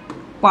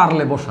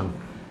 পারলে বসান,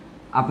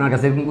 আপনার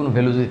কাছে এরকম কোনো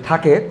ভ্যালু যদি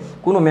থাকে,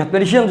 কোনো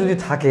ম্যাথমেটিশিয়ান যদি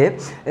থাকে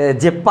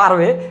যে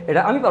পারবে,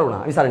 এটা আমি পারবো না,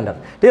 আমি সারেন্ডার,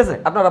 ঠিক আছে,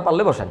 আপনারা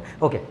পারলে বসান।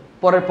 ওকে,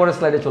 পরের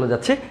স্লাইডে চলে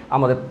যাচ্ছি,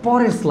 আমাদের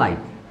পরের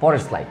স্লাইড।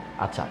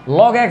 আচ্ছা,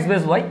 লগ এক্স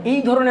বেস ওয়াই, এই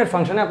ধরনের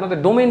ফাংশনে আপনাদের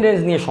ডোমেইন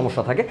রেঞ্জ নিয়ে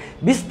সমস্যা থাকে,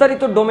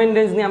 বিস্তারিত ডোমেইন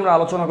রেঞ্জ নিয়ে আমরা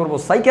আলোচনা করব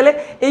সাইকেলে।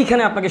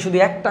 এইখানে আপনাকে শুধু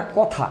একটা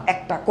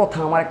কথা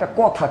আমার একটা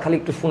কথা খালি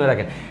একটু শুনে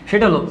রাখেন,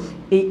 সেটা হলো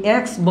এই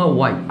এক্স বা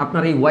ওয়াই,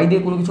 আপনার এই ওয়াই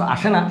দিয়ে কোনো কিছু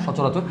আসে না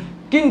সচরাচর,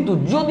 কিন্তু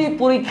যদি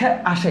পরীক্ষায়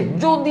আসে,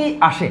 যদি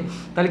আসে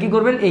তাহলে কি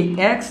করবেন, এই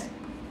এক্স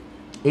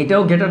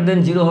এইটাও গ্রেটার দেন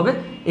 0 হবে,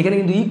 এখানে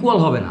কিন্তু ইকুয়াল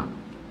হবে না,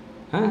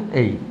 হ্যাঁ,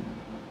 এই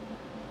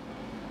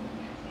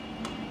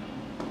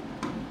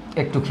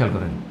একটু খেয়াল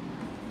করেন,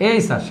 এই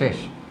স্যার শেষ,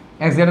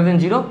 এক্স গ্রেটার দেন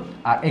 0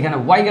 আর এখানে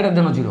ওয়াই গ্রেটার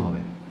দেনও 0 হবে,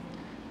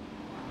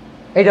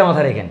 এইটা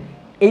মাথায় রেখেন।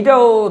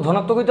 এইটাও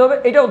ধনাত্মক হইতে হবে,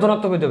 এটাও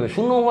ধনাত্মক হইতে হবে,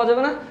 শূন্য হওয়া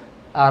যাবে না,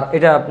 আর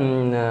এটা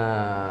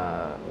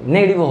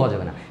নেগেটিভও হওয়া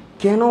যাবে না।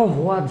 কেন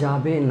হওয়া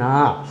যাবে না,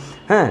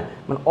 হ্যাঁ,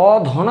 মানে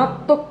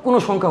অধনাত্মক কোনো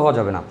সংখ্যা হওয়া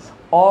যাবে না,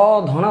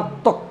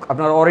 অধনাত্মক,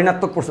 আপনারা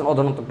অঋণাত্মক পড়ছেন,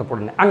 অধনাত্মকটা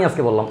পড়েন না, আমি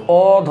আজকে বললাম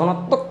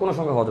অধনাত্মক কোনো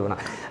সংখ্যা হওয়া যাবে না।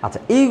 আচ্ছা,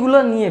 এইগুলো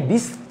নিয়ে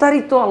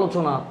বিস্তারিত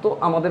আলোচনা তো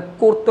আমাদের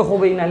করতে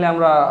হবেই, নাহলে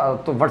আমরা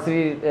তো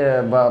ভার্সিটির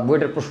বা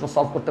বুয়েটের প্রশ্ন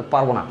সলভ করতে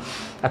পারবো না।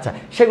 আচ্ছা,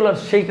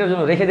 সেইটার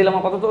জন্য রেখে দিলাম,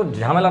 আপাতত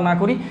ঝামেলা না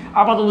করি,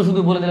 আপাতত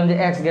শুধু বলে দিলাম যে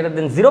x greater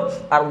than 0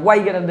 R Y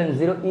greater than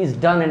 0 is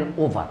done and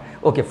over.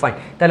 Okay fine,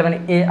 তাহলে মানে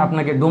এ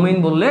আপনাকে ডোমেইন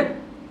বললে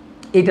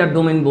এইটার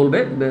ডোমেইন বলবে,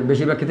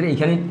 বেশিরভাগ ক্ষেত্রে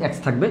এইখানেই এক্স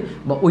থাকবে,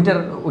 বা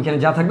ওইখানে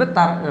যা থাকবে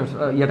তার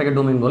ইয়াটাকে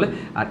ডোমেইন বলে।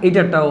 আর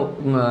এইটারটাও,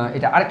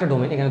 এটা আরেকটা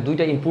ডোমেইন, এখানে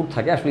দুইটা ইনপুট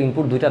থাকে, আসলে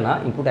ইনপুট দুইটা না,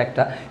 ইনপুট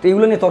একটা। তো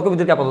এইগুলো নিয়ে তর্ক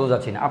বিতর্কে আপাতত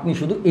যাচ্ছি না, আপনি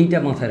শুধু এইটা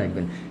মাথায়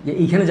রাখবেন যে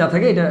এইখানে যা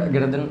থাকে এটা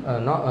গ্রেটার দেন,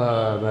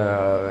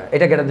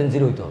 এটা গ্রেটার দেন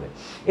 0 হইতে হবে,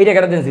 এটা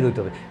গ্রেটার দেন 0 হইতে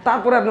হবে।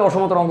 তারপরে আপনি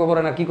অসমতার অঙ্ক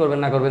করেন আর কী করবেন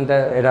না করবেন, তা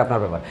এটা আপনার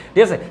ব্যাপার,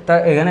 ঠিক আছে। তা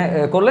এখানে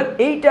করলেন,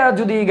 এইটা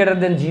যদি গ্রেটার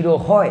দেন 0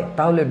 হয়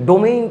তাহলে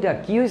ডোমেইনটা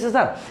কী হয়েছে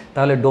স্যার,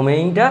 তাহলে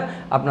ডোমেইনটা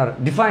আপনার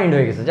ডিফাইন্ড হয়ে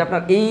গেছে, যে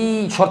আপনার এই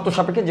শর্ত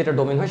সাপেক্ষে যেটা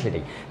ডোমেইন হয়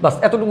সেটাই, বাস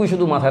এতটুকুই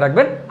শুধু মাথায়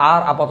রাখবেন,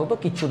 আর আপাতত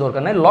কিচ্ছু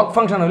দরকার নাই। লগ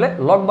ফাংশন হলে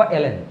লগ বা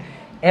এলএন,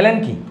 এলএন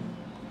কি,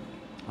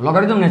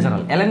 লগারিদম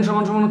ন্যাচারাল, এলএন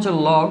সমান সমান হচ্ছে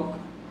লগ,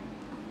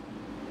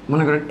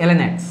 মনে করেন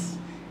এলএন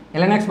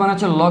এক্স মানে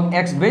হচ্ছে লগ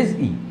এক্স বেস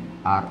ই,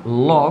 আর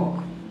লগ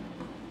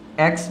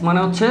এক্স মানে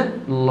হচ্ছে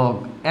লগ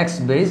এক্স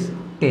বেস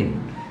 10।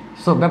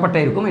 সো ব্যাপারটা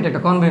এরকম, এটা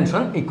একটা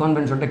কনভেনশন, এই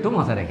কনভেনশনটা একটু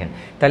মাথায় রাখেন।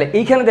 তাহলে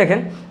এইখানে দেখেন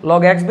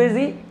লগ এক্স বেস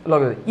ই,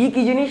 লগ ই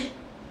কি জিনিস,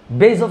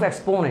 বেস অফ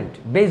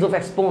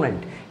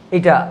এক্সপোনেন্ট।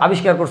 এটা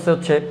আবিষ্কার করছে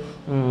হচ্ছে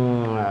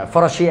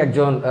ফরাসি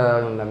একজন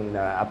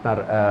আপনার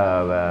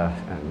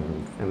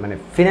মানে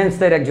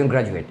ফিন্যান্সের একজন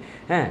গ্র্যাজুয়েট,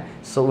 হ্যাঁ।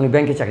 সো উনি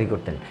ব্যাংকে চাকরি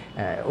করতেন,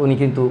 উনি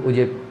কিন্তু ওই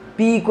যে P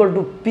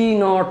 =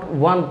 P0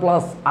 1 +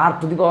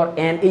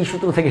 R⁴ এই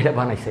সূত্র থেকে এটা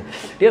বানাইছে,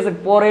 ঠিক আছে।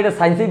 পরে এটা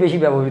সায়েন্সেই বেশি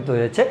ব্যবহৃত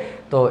হয়েছে,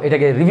 তো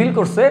এটাকে রিভিল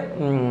করছে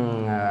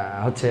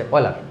হচ্ছে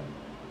অয়লার।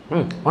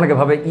 অনেকে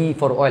ভাবে ই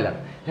ফর অয়লার,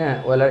 হ্যাঁ,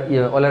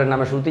 অয়লারের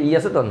নামের শুরুতে ই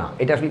আছে তো, না,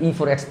 এটা আসলে ই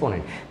ফর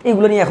এক্সপোনেন্ট।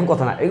 এইগুলো নিয়ে এখন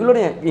কথা না, এগুলো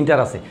নিয়ে ইন্টার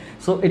আছে,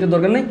 সো এটা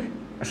দরকার নেই।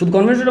 শুধু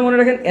কনভেনশনটা মনে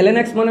রাখেন, ln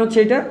x মানে হচ্ছে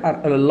এটা আর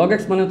log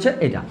x মানে হচ্ছে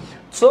এটা।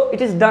 So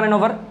it is done and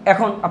over.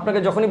 এখন আপনাকে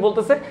যখনই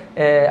বলতেছে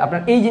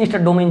আপনার এই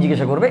জিনিসটার ডোমেইন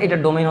জিজ্ঞাসা করবে,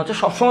 এটার ডোমেইন হচ্ছে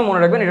সবসময় মনে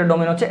রাখবেন এটার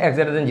ডোমেইন হচ্ছে x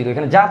গ্রেটার দেন 0,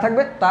 এখানে যা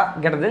থাকবে তা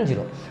গ্রেটার দেন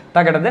 0, তা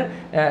গ্রেটার দেন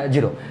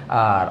 0।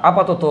 আর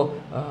আপাতত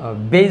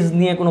বেজ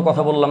নিয়ে কোনো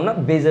কথা বললাম না,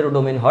 বেজেরও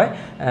ডোমেইন হয়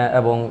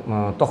এবং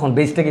তখন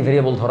বেজটাকে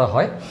ভেরিয়েবল ধরা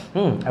হয়,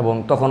 এবং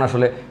তখন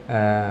আসলে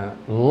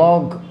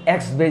log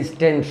x বেজ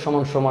 10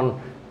 সমান সমান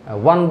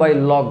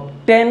 1/log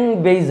 10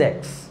 বেজ x,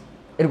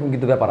 এরকম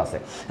কিন্তু ব্যাপার আছে।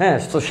 হ্যাঁ,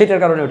 তো সেটার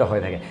কারণে ওটা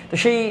হয়ে থাকে। তো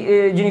সেই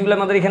জিনিসগুলো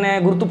আমাদের এখানে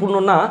গুরুত্বপূর্ণ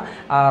না,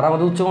 আর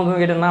আমাদের উচ্চ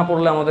মাধ্যমিক এটা না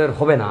পড়লে আমাদের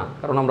হবে না,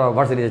 কারণ আমরা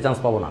ভার্সিটিতে চান্স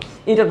পাবো না।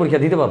 ইন্টার পরীক্ষা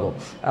দিতে পারবো,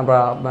 আমরা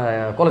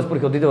কলেজ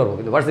পরীক্ষাও দিতে পারবো,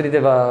 কিন্তু ভার্সিটিতে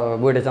বা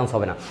বুয়েটে চান্স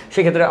হবে না।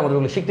 সেক্ষেত্রে আমাদের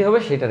ওগুলো শিখতে হবে,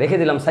 সেটা রেখে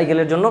দিলাম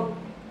সাইকেলের জন্য।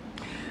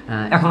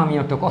 এখন আমি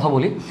একটা কথা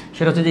বলি,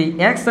 সেটা হচ্ছে যে এই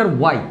এক্স আর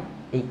ওয়াই,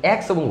 এই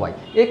এক্স এবং ওয়াই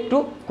একটু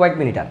কয়েক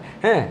মিনিট আর,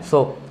 হ্যাঁ, সো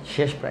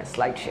শেষ, প্রায়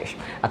স্লাইড শেষ।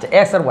 আচ্ছা,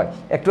 এক্স আর ওয়াই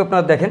একটু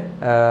আপনারা দেখেন,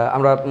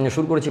 আমরা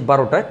শুরু করেছি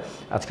 12টায়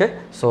আজকে,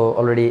 সো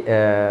অলরেডি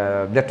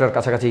 1:30টার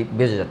কাছাকাছি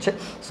বেজে যাচ্ছে।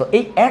 সো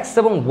এই এক্স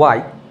এবং ওয়াই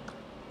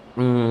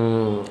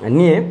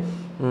নিয়ে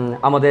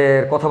আমাদের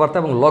কথাবার্তা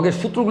এবং লগের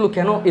সূত্রগুলো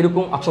কেন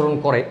এরকম আচরণ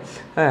করে,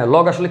 হ্যাঁ,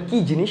 লগ আসলে কি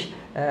জিনিস,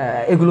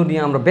 এগুলো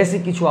নিয়ে আমরা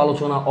বেসিক কিছু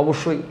আলোচনা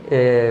অবশ্যই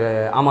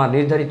আমার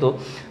নির্ধারিত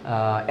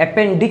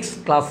অ্যাপেন্ডিক্স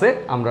ক্লাসে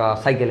আমরা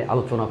সাইকেলে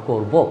আলোচনা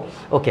করব।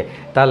 ওকে,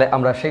 তাহলে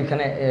আমরা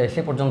সেইখানে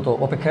সে পর্যন্ত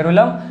অপেক্ষায়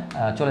রইলাম।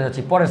 চলে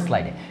যাচ্ছি পরের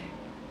স্লাইডে।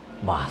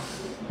 বাস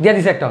দিয়ে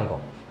দিছে একটা অঙ্ক,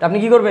 তা আপনি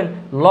কী করবেন,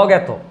 লগ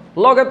এত,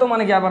 লগ এত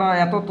মানে কি, আবার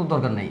এত তো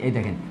দরকার নেই। এই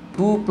দেখেন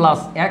 2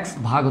 + x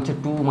ভাগ হচ্ছে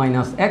 2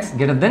 - x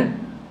গ্রেটার দেন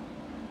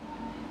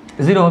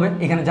 0 হবে।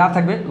 এখানে যা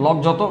থাকবে লগ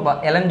যত বা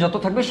ln যত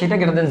থাকবে সেটা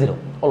গ্রেটার দেন 0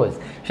 অলওয়েজ,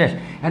 শেষ।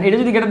 আর এটা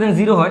যদি গ্রেটার দেন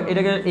 0 হয়,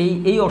 এটাকে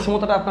এই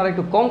অসমতাটা আপনারা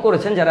একটু কম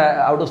করেছেন যারা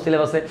আউট অফ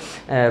সিলেবাসে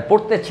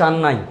পড়তে চান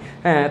নাই,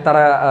 হ্যাঁ,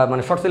 তারা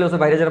মানে শর্ট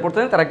সিলেবাসের বাইরে যারা পড়তে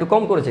চান তারা একটু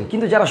কম করেছেন,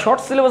 কিন্তু যারা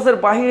শর্ট সিলেবাসের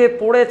বাইরে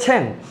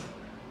পড়েছেন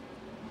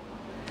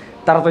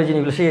তারা তো এই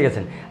জিনিসগুলো শিখে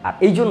গেছেন। আর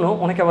এই জন্য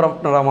অনেকে আবার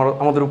আপনারা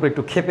আমাদের উপরে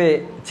একটু ক্ষেপে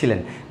ছিলেন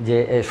যে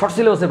শর্ট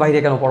সিলেবাসের বাইরে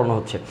কেন পড়ানো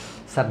হচ্ছে।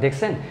 স্যার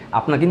দেখছেন,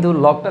 আপনার কিন্তু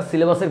লগটা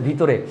সিলেবাসের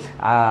ভিতরে,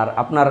 আর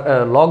আপনার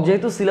লগ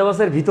যেহেতু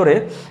সিলেবাসের ভিতরে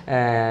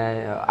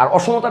আর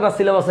অসমতাটা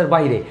সিলেবাসের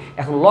বাইরে,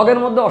 এখন লগের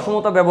মধ্যে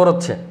অসমতা ব্যবহার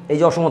হচ্ছে, এই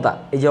যে অসমতা,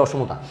 এই যে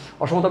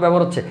অসমতা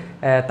ব্যবহার হচ্ছে,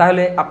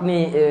 তাহলে আপনি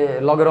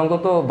লগের অঙ্ক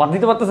তো বাদ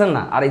দিতে পারতেছেন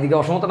না, আর এইদিকে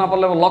অসমতা না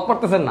পারলে লগ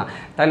পারতেছেন না,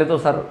 তাহলে তো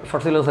স্যার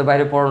শর্ট সিলেবাসের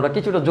বাইরে পড়ানোটা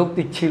কিছুটা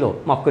যৌক্তিক ছিল,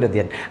 মাফ করে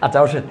দিয়েন। আচ্ছা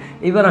আসেন,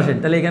 এইবার আসেন,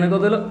 তাহলে এখানে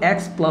কত হলো x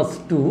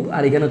 + 2,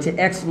 আর এখানে হচ্ছে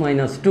x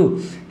 - 2,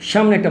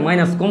 সামনে একটা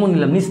মাইনাস কমন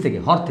নিলাম নিচ থেকে,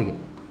 হর থেকে,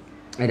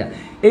 এটা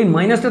এই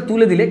মাইনাসটা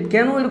তুলে দিলে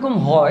কেন এরকম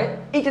হয়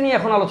এইটা নিয়ে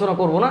এখন আলোচনা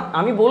করব না।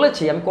 আমি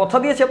বলেছি, আমি কথা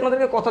দিয়েছি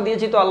আপনাদেরকে, কথা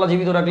দিয়েছি তো আল্লাহ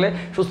জীবিত রাখলে,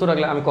 সুস্থ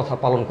রাখলে আমি কথা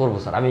পালন করব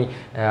স্যার, আমি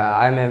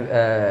I M a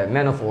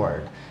man of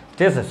word,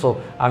 ঠিক আছে। সো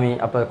আমি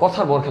আপনার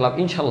কথার বরখেলাপ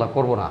ইনশাল্লাহ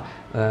করবো না,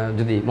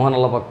 যদি মহান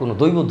আল্লাহ পাক কোনো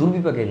দৈব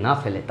দুর্বিপাকে না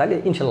ফেলে, তাহলে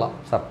ইনশাল্লাহ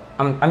স্যার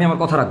আমি আমার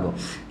কথা রাখবো।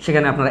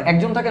 সেখানে আপনারা 1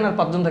 জন থাকেন আর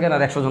 5 জন থাকেন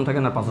আর 100 জন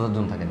থাকেন আর 5000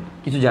 জন থাকেন,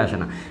 কিছু যায় আসে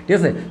না, ঠিক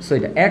আছে। সো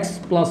এটা x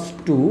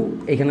 + 2,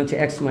 এখানে হচ্ছে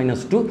x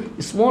 - 2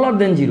 স্মলার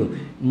দেন 0,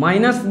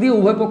 মাইনাস দিয়ে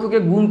উভয় পক্ষকে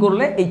গুণ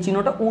করলে এই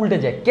চিহ্নটা উল্টে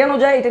যায়। কেন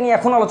যায় এটা নিয়ে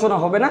এখন আলোচনা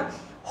হবে না,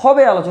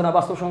 হবে আলোচনা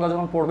বাস্তব সংখ্যা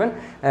যখন পড়বেন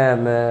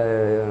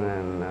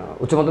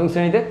উচ্চ মাধ্যমিক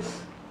শ্রেণীতে,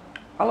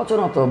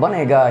 আলোচনা তো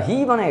বানেগা হি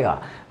বানেগা।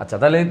 আচ্ছা,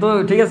 তাহলে তো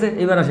ঠিক আছে।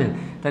 এইবার আসেন,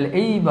 তাহলে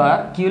এইবার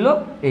কী হলো,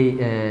 এই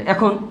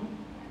এখন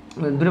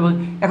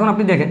এখন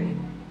আপনি দেখেন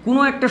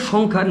কোনো একটা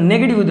সংখ্যা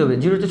নেগেটিভ হতে হবে,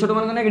 0 হচ্ছে ছোটো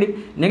মানে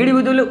নেগেটিভ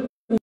হতে হলে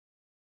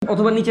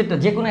অথবা নিচেরটা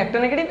যে কোনো একটা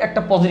নেগেটিভ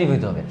একটা পজিটিভ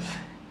হতে হবে।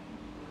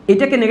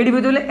 এটাকে নেগেটিভ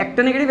হতে হলে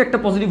একটা নেগেটিভ একটা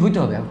পজিটিভ হইতে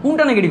হবে।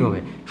 কোনটা নেগেটিভ হবে,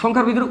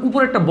 সংখ্যার ভিতরে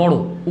উপরেরটা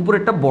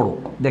বড়,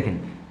 দেখেন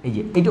এই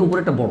যে এইটা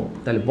উপরেরটা বড়,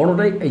 তাহলে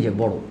বড়টাই এই যে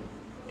বড়,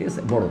 ঠিক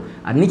আছে, বড়।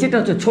 আর নিচেরটা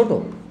হচ্ছে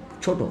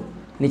ছোট,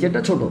 নিচেরটা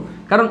ছোট,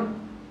 কারণ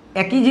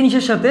একই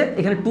জিনিসের সাথে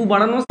এখানে 2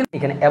 বাড়ানো আছে,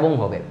 এখানে এবং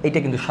হবে। এইটা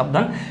কিন্তু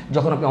সাবধান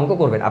যখন আপনি অঙ্ক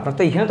করবেন, আপনার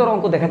তো এখানে তো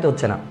অঙ্ক দেখাতে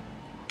হচ্ছে না।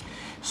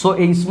 সো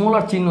এই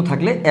স্মলার চিহ্ন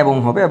থাকলে এবং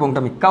হবে, এবংটা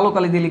আমি কালো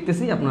কালি দিয়ে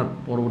লিখতেছি আপনার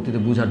পরবর্তীতে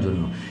বোঝার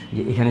জন্য,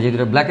 যে এখানে যে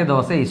দুটো ব্ল্যাকে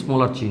দেওয়া আছে এই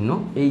স্মলার চিহ্ন,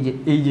 এই যে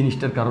এই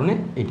জিনিসটার কারণে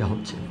এটা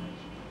হচ্ছে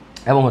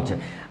এবং হচ্ছে।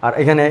 আর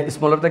এখানে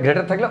স্মলারতে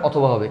গ্রেটার থাকলে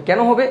অথবা হবে। কেন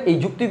হবে, এই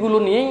যুক্তিগুলো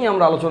নিয়েই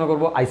আমরা আলোচনা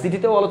করব,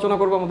 আইসিটিতেও আলোচনা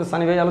করব, আমাদের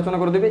সানি ভাই আলোচনা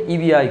করে দেবে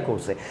ইবিআই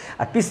কোর্সে,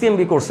 আর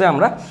পিসিএমবি কোর্সে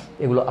আমরা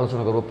এগুলো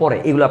আলোচনা করব পরে।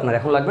 এগুলো আপনার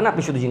এখন লাগবে না,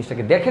 আপনি শুধু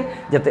জিনিসটাকে দেখেন,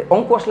 যাতে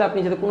অঙ্ক আসলে আপনি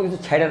যাতে কোনো কিছু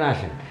ছাইড়া না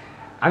আসেন।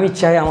 আমি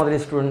চাই আমাদের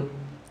স্টুডেন্ট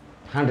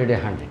 100-এ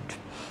 100।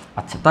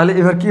 আচ্ছা, তাহলে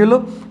এবার কী হলো,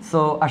 সো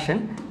আসেন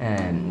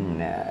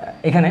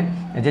এখানে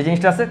যে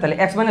জিনিসটা আছে, তাহলে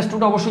x -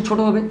 2টা অবশ্যই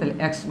ছোটো হবে, তাহলে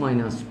x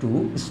 - 2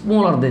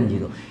 স্মলার দেন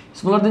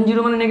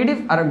 0 মানে নেগেটিভ,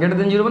 আর গ্রেটার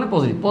দেন 0 মানে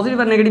পজিটিভ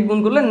আর নেগেটিভ গুণ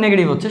করলে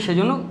নেগেটিভ হচ্ছে, সেই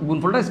জন্য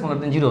গুণফলটা স্মলার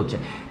দেন 0 হচ্ছে।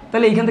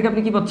 তাহলে এইখান থেকে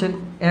আপনি কী পাচ্ছেন,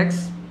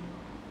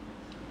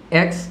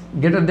 x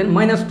গ্রেটার দেন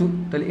 -2,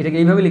 তাহলে এটাকে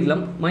এইভাবে লিখলাম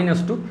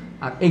 -2,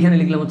 আর এইখানে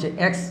লিখলাম হচ্ছে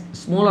x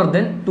স্মলার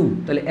দেন 2,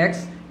 তাহলে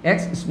x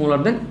স্মলার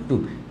দেন 2,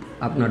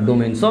 আপনার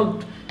ডোমেইন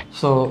সলভড।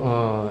 সো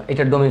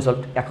এটার ডোমেইন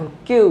সলভড। এখন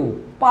কেউ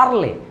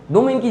পারলে,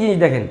 ডোমেইন কী জিনিস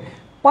দেখেন,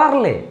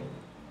 পারলে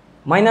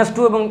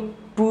 -2 এবং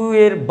 2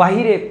 এর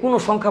বাহিরে কোনো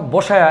সংখ্যা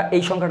বসায়া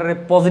এই সংখ্যাটারে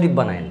পজিটিভ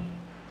বানায়েন।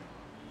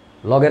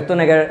 লগের তো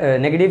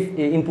নেগেটিভ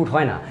ইনপুট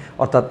হয় না,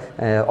 অর্থাৎ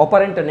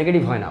অপারেন্টটা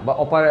নেগেটিভ হয় না, বা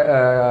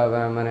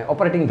মানে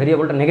অপারেটিং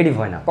ভেরিয়েবলটা নেগেটিভ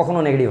হয় না, কখনো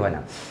নেগেটিভ হয়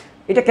না।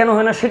 এটা কেন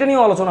হয় না সেটা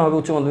নিয়েও আলোচনা হবে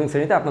উচ্চ মাধ্যমিক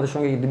শ্রেণীতে, আপনাদের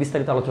সঙ্গে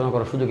বিস্তারিত আলোচনা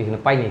করার সুযোগ এখানে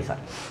পাইনি স্যার।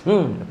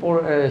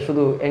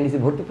 শুধু এনডিসি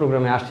ভর্তি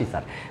প্রোগ্রামে আসছি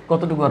স্যার,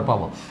 কতটুকু আর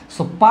পাবো।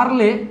 সো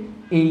পারলে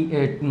এই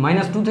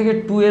 -2 থেকে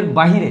 2 এর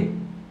বাহিরে,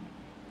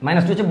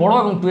 -2 হচ্ছে বড়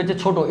এবং 2 হচ্ছে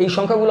ছোটো, এই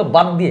সংখ্যাগুলো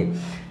বাদ দিয়ে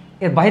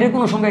এর বাইরে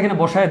কোনো সংখ্যা এখানে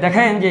বসায়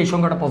দেখায়েন যে এই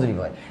সংখ্যাটা পজিটিভ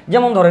হয়।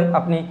 যেমন ধরেন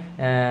আপনি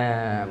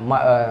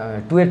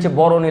 2 এর চেয়ে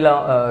বড় নিলাম,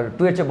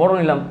 2 এর চেয়ে বড়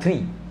নিলাম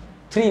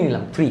 3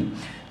 নিলাম 3।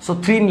 সো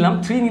 3 নিলাম,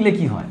 3 নিলে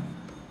কি হয়,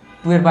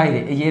 2 এর বাইরে,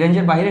 এই যে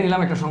রেঞ্জের বাইরে নিলাম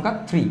একটা সংখ্যা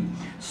 3।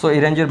 সো এই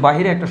রেঞ্জের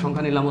বাইরে একটা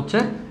সংখ্যা নিলাম হচ্ছে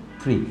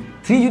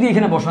 3 যদি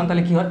এখানে বসান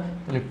তাহলে কি হয়,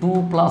 তাহলে 2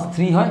 +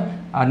 3 হয়,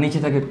 আর নিচে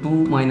থাকে 2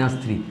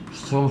 - 3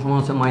 সমান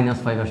হচ্ছে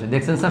 -5 আসে।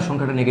 দেখছেন স্যার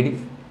সংখ্যাটা নেগেটিভ,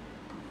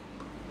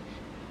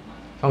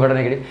 সংখ্যাটা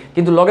নেগেটিভ,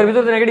 কিন্তু লগের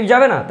ভিতরে তো নেগেটিভ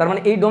যাবে না, তার মানে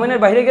এই ডোমেনের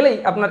বাইরে গেলেই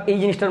আপনার এই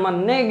জিনিসটার মান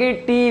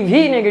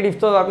নেগেটিভই নেগেটিভ,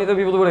 তো আপনি তো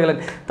বিপদ পড়ে গেলেন।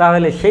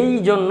 তাহলে সেই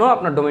জন্য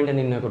আপনার ডোমেইনটা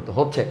নির্ণয় করতে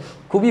হচ্ছে।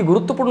 খুবই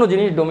গুরুত্বপূর্ণ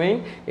জিনিস ডোমেইন।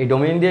 এই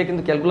ডোমেইন দিয়ে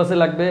কিন্তু ক্যালকুলাসে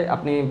লাগবে,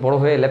 আপনি বড়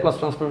হয়ে ল্যাপ্লাস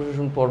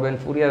ট্রান্সফরমেশন পড়বেন,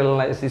 ফুরিয়ার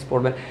অ্যানালাইসিস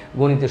পড়বেন,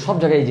 গণিতে সব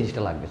জায়গায় এই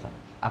জিনিসটা লাগবে স্যার।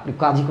 আপনি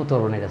কাজই করতে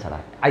পারবেন এটা ছাড়া।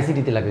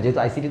 আইসিটিতে লাগবে, যেহেতু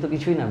আইসিটি তো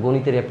কিছুই না,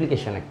 গণিতের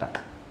অ্যাপ্লিকেশন একটা।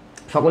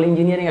 সকল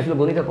ইঞ্জিনিয়ারিং আসলে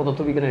গণিতের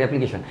পদার্থবিজ্ঞানের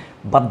অ্যাপ্লিকেশন।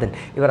 বাদ দেন,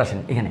 এবার আসেন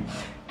এখানে।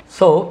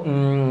 সো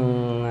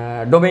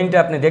ডোমেইনটা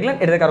আপনি দেখলেন,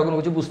 এটাতে কারো কোনো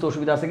কিছু বুঝতে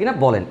অসুবিধা আছে কিনা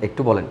বলেন,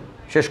 একটু বলেন।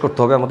 শেষ করতে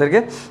হবে আমাদেরকে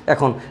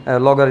এখন।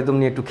 লগারিদম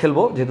নিয়ে একটু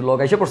খেলবো, যেহেতু লগ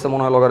এসে পড়ছে,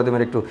 মনে হয়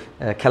লগারিদমের একটু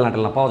খেলনা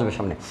টেলনা পাওয়া যাবে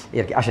সামনে, এই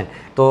আর কি। আসেন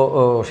তো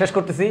শেষ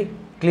করতেছি।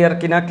 ক্লিয়ার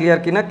কিনা, ক্লিয়ার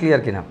কিনা,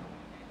 ক্লিয়ার কিনা?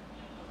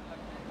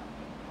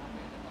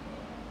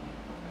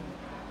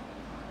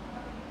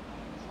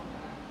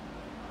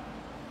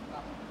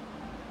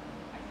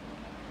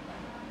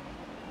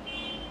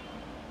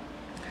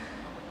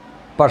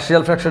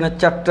 পার্শিয়াল ফ্র্যাকশনের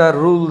 4টা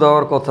রুল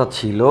দেওয়ার কথা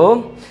ছিল,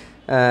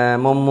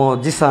 মোহাম্মদ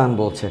জিসান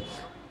বলছে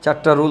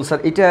 4টা রুল। স্যার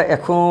এটা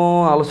এখন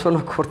আলোচনা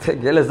করতে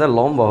গেলে স্যার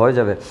লম্বা হয়ে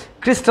যাবে।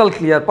 ক্রিস্টাল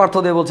ক্লিয়ার,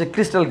 পার্থদেব বলছে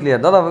ক্রিস্টাল ক্লিয়ার।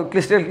 দাদা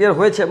ক্রিস্টাল ক্লিয়ার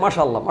হয়েছে,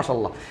 মাশাআল্লাহ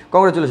মাশাআল্লাহ,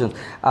 congratulation.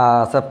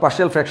 Sir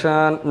partial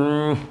fraction,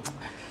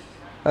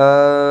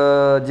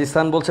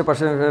 Jisan বলছে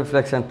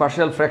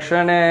পার্শিয়াল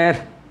ফ্র্যাকশনের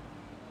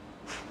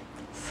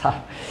স্যার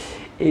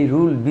এই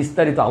রুল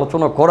বিস্তারিত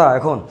আলোচনা করা।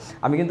 এখন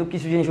আমি কিন্তু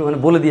কিছু জিনিস ওখানে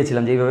বলে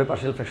দিয়েছিলাম যে এইভাবে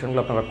পার্শিয়াল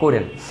ফ্র্যাকশনগুলো আপনারা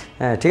করেন,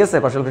 হ্যাঁ ঠিক আছে,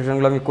 পার্শিয়াল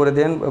ফ্র্যাকশনগুলো আমি করে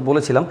দেন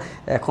বলেছিলাম।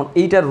 এখন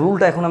এইটার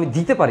রুলটা এখন আমি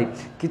দিতে পারি,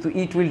 কিন্তু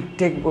it will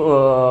take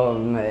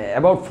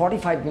about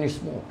 45 minutes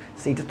মোর।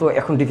 সেইটা তো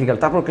এখন ডিফিকাল্ট।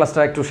 তারপর ক্লাসটা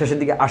একটু শেষের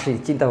দিকে আসি,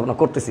 চিন্তা ভাবনা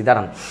করতেছি,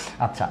 দাঁড়ান।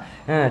 আচ্ছা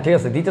হ্যাঁ ঠিক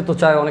আছে, দিতে তো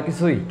চাই অনেক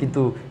কিছুই,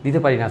 কিন্তু দিতে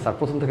পারি না স্যার।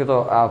 প্রথম থেকে তো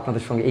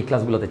আপনাদের সঙ্গে এই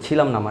ক্লাসগুলোতে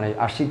ছিলাম না, মানে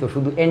আসছি তো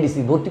শুধু এনডিসি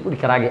ভর্তি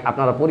পরীক্ষার আগে,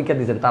 আপনারা পরীক্ষা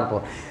দিয়েছেন,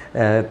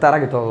 তার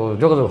আগে তো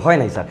যোগাযোগ হয়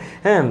নাই স্যার।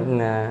 হ্যাঁ,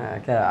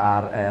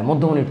 আর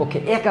মধ্যমণির পক্ষে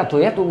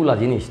এতগুলা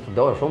জিনিস তো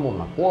দেওয়া সম্ভব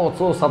না, কত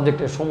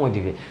সাবজেক্টের সময়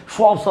দিবে,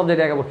 সব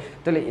সাবজেক্টে একেবারে।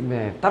 তাহলে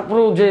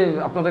তারপরেও যে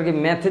আপনাদেরকে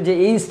ম্যাথে যে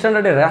এই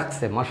স্ট্যান্ডার্ডে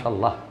রাখছে,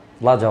 মাশাআল্লাহ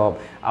লাজবাব।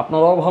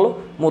 আপনারাও ভালো,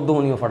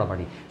 মধ্যমণিও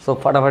ফাটাফাটি, সব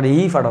ফাটাফাটি,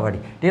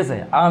 ঠিক আছে।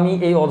 আমি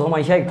এই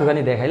অধমাইশা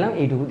একটুখানি দেখাইলাম,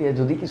 এইটুকু দিয়ে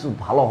যদি কিছু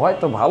ভালো হয়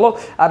তো ভালো,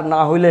 আর না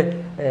হইলে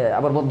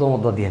আবার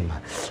মধ্য দিয়েন না।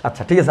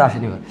 আচ্ছা ঠিক আছে,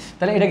 আসেনি এবার।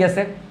 তাহলে এটা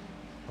গেছে,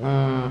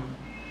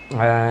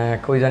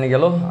 কই জানি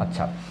গেল।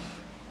 আচ্ছা,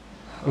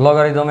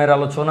 লগারিদমের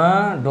আলোচনা,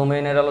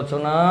 ডোমেইনের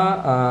আলোচনা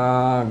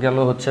গেল,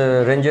 হচ্ছে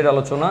রেঞ্জের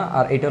আলোচনা,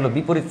 আর এটা হলো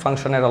বিপরীত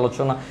ফাংশনের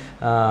আলোচনা।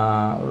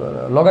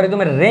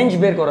 লগারিদমের রেঞ্জ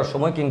বের করার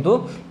সময় কিন্তু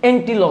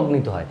অ্যান্টিলগ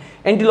নিতে হয়।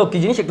 অ্যান্টিলগ কী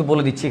জিনিস একটু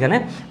বলে দিচ্ছি এখানে।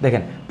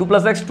 দেখেন 2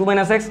 + x 2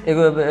 - x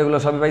এগুলো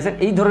সবই পাইছেন।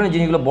 এই ধরনের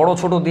জিনিসগুলো বড়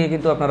ছোট দিয়ে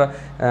কিন্তু আপনারা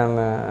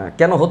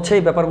কেন হচ্ছে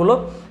এই ব্যাপারগুলো,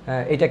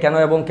 এটা কেন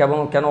এবং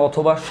কেন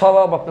অথবা সব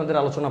আপনাদের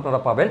আলোচনা আপনারা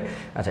পাবেন।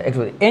 আচ্ছা, একটু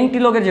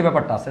অ্যান্টিলগের যে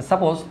ব্যাপারটা আছে,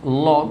 suppose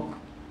log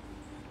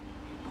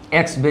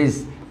x base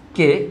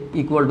K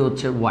equal to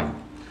হচ্ছে ওয়াই।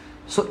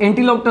 সো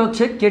অ্যান্টিলগটা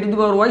হচ্ছে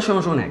k⁻y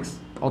 = x,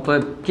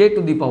 অতএব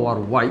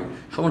k⁻y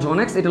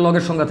 = x। এটা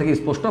লগের সংজ্ঞা থেকে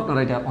স্পষ্ট, আপনারা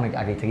এটা অনেক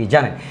আগে থেকেই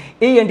জানেন।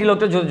 এই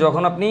অ্যান্টিলগটা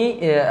যখন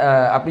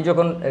আপনি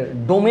যখন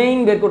ডোমেইন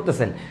বের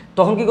করতেছেন,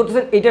 তখন কি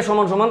করতেছেন, এটা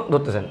সমান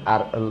ধরতেছেন।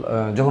 আর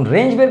যখন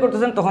রেঞ্জ বের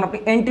করতেছেন, তখন আপনি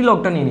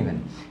অ্যান্টিলগটা নিয়ে নেবেন,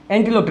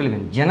 অ্যান্টিলগটা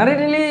নেবেন।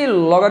 জেনারেলি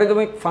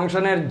লগারিদমিক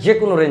ফাংশনের যে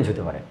কোনো রেঞ্জ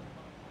হতে পারে।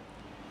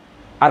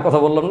 আর কথা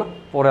বললাম না,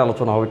 পরে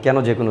আলোচনা হবে কেন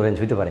যে কোনো রেঞ্জ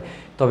হতে পারে।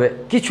 তবে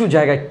কিছু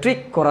জায়গায় ট্রিক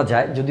করা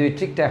যায়, যদিও এই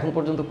ট্রিকটা এখন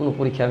পর্যন্ত কোনো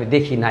পরীক্ষা আমি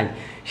দেখি নাই।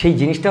 সেই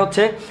জিনিসটা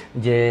হচ্ছে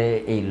যে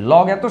এই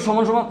লগ এত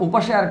সমান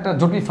উপাশে আর একটা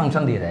জটিল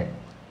ফাংশন দিয়ে দেয়,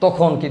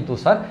 তখন কিন্তু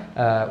স্যার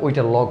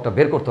ওইটার লগটা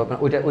বের করতে হবে।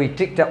 ওই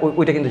ট্রিকটা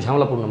ওইটা কিন্তু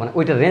ঝামেলাপূর্ণ, মানে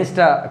ওইটার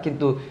রেঞ্জটা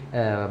কিন্তু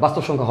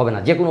বাস্তব সংখ্যা হবে না,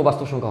 যে কোনো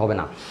বাস্তব সংখ্যা হবে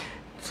না।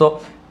 সো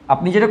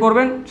আপনি যেটা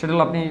করবেন সেটা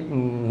হলো, আপনি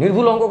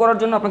নির্ভুল অঙ্ক করার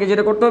জন্য আপনাকে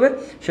যেটা করতে হবে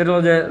সেটা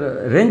হলো যে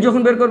রেঞ্জ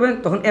যখন বের করবেন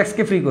তখন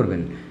এক্সকে ফ্রি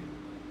করবেন।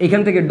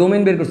 এখান থেকে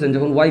ডোমেইন বের করছেন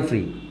যখন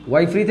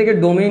ওয়াই ফ্রি থেকে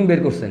ডোমেইন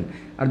বের করছেন,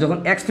 আর যখন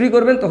এক্স ফ্রি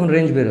করবেন তখন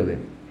রেঞ্জ বের হবে।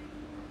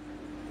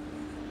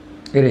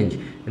 এই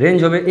রেঞ্জ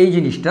হবে এই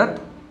জিনিসটা,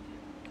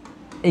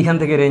 এইখান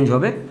থেকে রেঞ্জ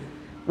হবে।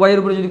 ওয়াইয়ের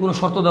উপরে যদি কোনো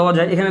শর্ত দেওয়া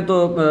যায়, এখানে তো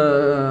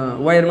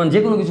ওয়াইয়ের মান যে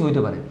কোনো কিছু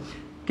হতে পারে,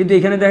 কিন্তু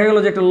এখানে দেখা গেল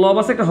যে একটা লব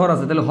আছে একটা হর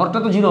আছে, তাহলে হরটা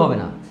তো 0 হবে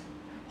না,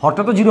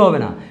 হরটা তো জিরো হবে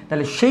না,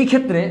 তাহলে সেই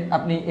ক্ষেত্রে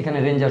আপনি এখানে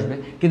রেঞ্জ আসবে।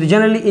 কিন্তু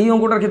জেনারেলি এই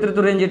অঙ্কটার ক্ষেত্রে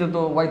তো রেঞ্জ, এটা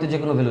তো ওয়াইতে যে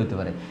কোনো ভ্যালু হতে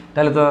পারে,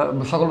 তাহলে তো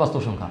সকল বাস্তব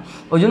সংখ্যা।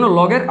 ওই জন্য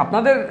লগের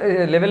আপনাদের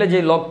লেভেলে যে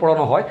লগ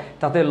পড়ানো হয়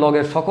তাতে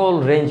লগের সকল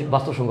রেঞ্জ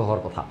বাস্তব সংখ্যা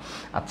হওয়ার কথা।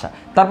 আচ্ছা,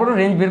 তারপরে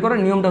রেঞ্জ বের করার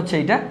নিয়মটা হচ্ছে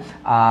এইটা।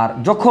 আর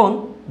যখন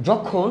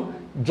যখন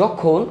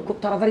যখন খুব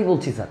তাড়াতাড়ি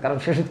বলছি স্যার, কারণ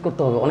শেষ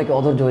করতে হবে, অনেকে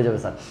অধৈর্য হয়ে যাবে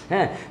স্যার,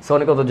 হ্যাঁ সো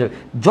অনেকে অধৈর্য।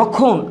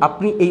 যখন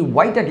আপনি এই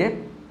ওয়াইটাকে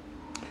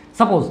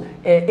সাপোজ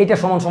এটা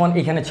সমান সমান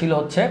এখানে ছিল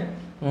হচ্ছে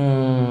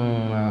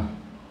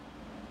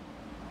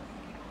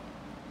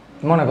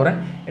মনে করেন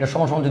এটা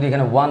সমান সমান যদি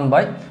এখানে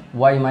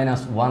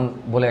 1/y-1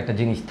 বলে একটা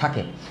জিনিস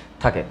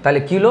থাকে তাহলে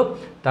কী হলো,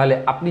 তাহলে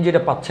আপনি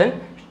যেটা পাচ্ছেন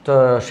তো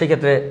সেই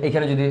ক্ষেত্রে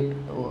এইখানে যদি,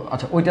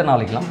 আচ্ছা ওইটা না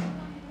লিখলাম,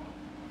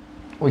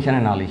 ওইখানে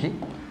না লিখি,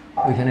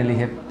 ওইখানে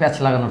লিখে প্যাচ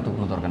লাগানোর তো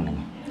কোনো দরকার নেই,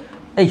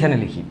 এইখানে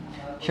লিখি।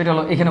 সেটা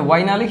হলো এখানে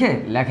y না লিখে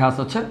লেখা আছে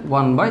হচ্ছে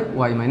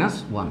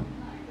 1/y-1,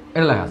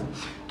 এটা লেখা আছে।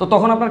 তো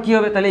তখন আপনার কী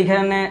হবে, তাহলে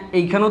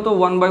এইখানেও তো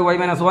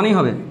 1/y-1ই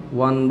হবে,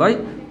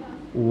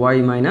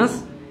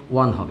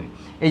 1/y-1 হবে,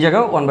 এই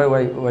জায়গাও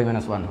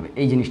 1/y-1 হবে,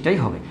 এই জিনিসটাই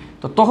হবে।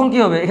 তো তখন কি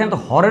হবে, এখানে তো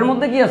হরের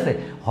মধ্যে কি আছে,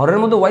 হরের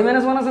মধ্যে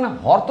y-1 আছে না,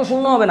 হর তো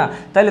শূন্য হবে না,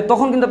 তাহলে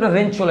তখন কিন্তু আপনার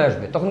রেঞ্জ চলে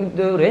আসবে, তখন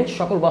কিন্তু রেঞ্জ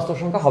সকল বাস্তব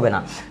সংখ্যা হবে না,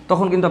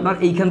 তখন কিন্তু আপনার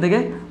এইখান থেকে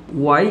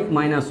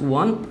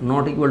y-1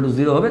 নট ইকুয়াল টু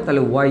 0 হবে,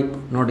 তাহলে y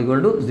নট ইকুয়াল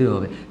টু 0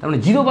 হবে, তার মানে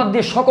 0 বাদ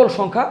দিয়ে সকল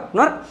সংখ্যা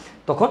আপনার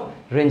তখন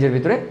রেঞ্জের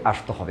ভিতরে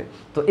আসতে হবে।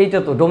 তো এইটা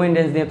তো ডোমেইন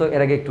রেঞ্জ নিয়ে তো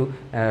এর আগে একটু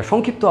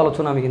সংক্ষিপ্ত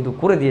আলোচনা আমি কিন্তু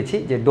করে দিয়েছি,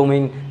 যে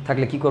ডোমেইন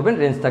থাকলে কি করবেন,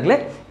 রেঞ্জ থাকলে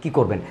কি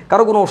করবেন।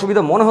 কারো কোনো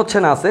অসুবিধা মনে হচ্ছে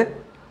না আছে?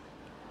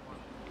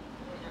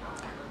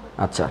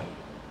 আচ্ছা,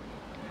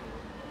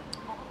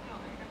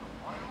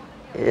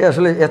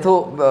 আসলে এত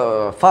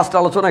ফাস্ট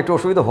আলোচনা একটু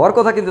অসুবিধা হওয়ার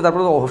কথা, কিন্তু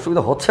তারপরে তো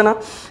অসুবিধা হচ্ছে না।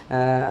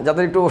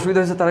 যাদের একটু অসুবিধা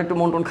হয়েছে তারা একটু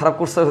মন টন খারাপ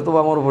করছে হয়তো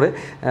আমার উপরে,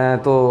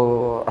 তো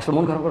আসলে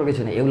মন খারাপ করার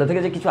কিছু নেই, এগুলো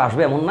থেকে যে কিছু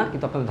আসবে এমন না,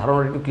 কিন্তু আপনাদের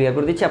ধারণাটা একটু ক্লিয়ার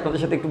করে দিচ্ছি, আপনাদের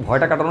সাথে একটু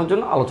ভয়টা কাটানোর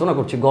জন্য আলোচনা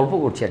করছি, গল্প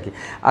করছি আর কি,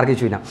 আর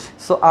কিছুই না।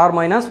 সো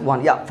r-1,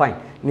 ইয়া ফাইন,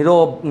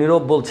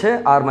 নীরব বলছে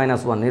r-1,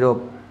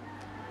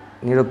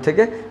 নীরব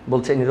থেকে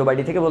বলছে, নীরব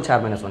আইডি থেকে বলছে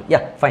r-1, ইয়া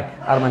ফাইন,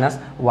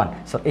 r-1।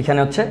 সো এখানে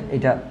হচ্ছে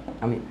এটা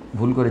আমি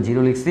ভুল করে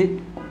 0 লিখছি,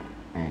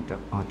 এটা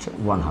হচ্ছে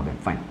 1 হবে,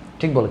 ফাইন,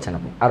 ঠিক বলেছেন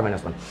আপনি,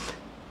 r-1।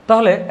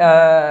 তাহলে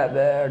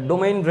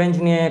ডোমেইন রেঞ্জ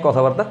নিয়ে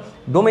কথাবার্তা,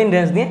 ডোমেইন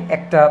রেঞ্জ নিয়ে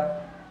একটা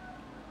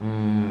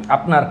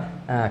আপনার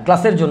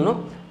ক্লাসের জন্য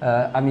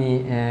আমি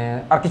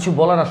আর কিছু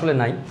বলার আসলে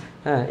নাই,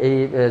 হ্যাঁ এই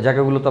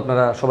জায়গাগুলো তো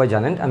আপনারা সবাই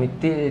জানেন। আমি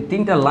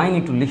 3টা লাইন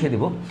একটু লিখে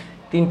দিব,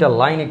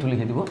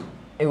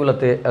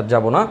 এগুলোতে আর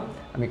যাব না,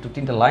 আমি একটু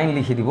 3টা লাইন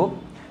লিখে দিব,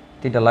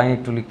 3টা লাইন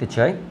একটু লিখতে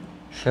চাই,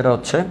 সেটা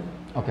হচ্ছে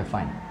ওকে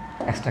ফাইন,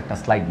 এক্সট্রা একটা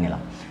স্লাইড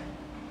নিলাম।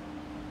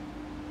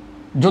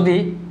 যদি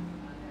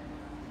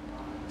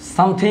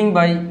সামথিং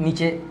বাই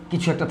নিচে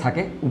কিছু একটা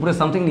থাকে, উপরে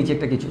সামথিং নিচে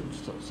একটা কিছু,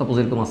 সাপোজ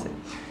এরকম আছে,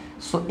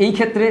 সো এই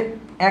ক্ষেত্রে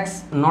x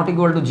নট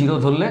ইকুয়াল টু 0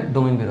 ধরলে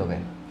ডোমেইন বেরোবে।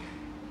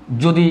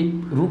 যদি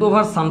রুট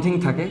ওভার সামথিং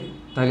থাকে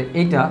তাহলে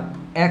এইটা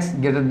x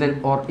greater than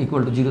or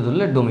equal to 0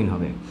 ধরলে ডোমেইন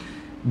হবে।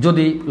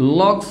 যদি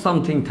লগ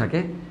সামথিং থাকে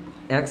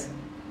x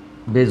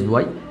বেস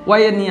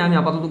y এর নিয়ে আমি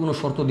আপাতত কোনো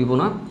শর্ত দিব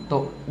না, তো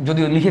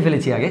যদিও লিখে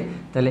ফেলেছি আগে,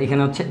 তাহলে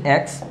এখানে হচ্ছে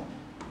x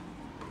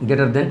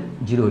গ্রেটার দেন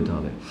 0 হইতে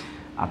হবে।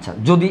 আচ্ছা,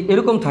 যদি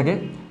এরকম থাকে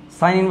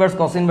সাইন ইনভার্স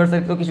কস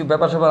ইনভার্সের তো কিছু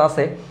ব্যাপার স্যাপার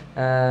আছে,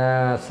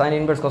 সাইন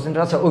ইনভার্স কস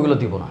ইনভার্স আছে, ওইগুলো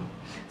দিব না,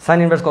 সাইন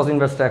ইনভার্স কস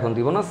ইনভার্সটা এখন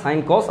দিব না, সাইন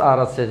কস আর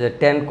আছে যে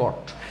ট্যান কট,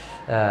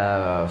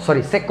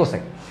 সরি সেক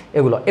কোসেক,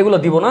 এগুলো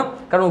দিব না,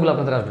 কারণ ওগুলো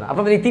আপনাদের আসবে না।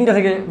 আপনাদের এই 3টা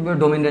থেকে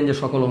ডোমেইন রেঞ্জের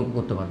সকল অঙ্ক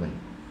করতে পারবেন।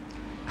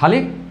 খালি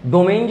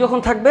ডোমেইন যখন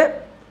থাকবে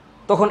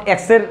তখন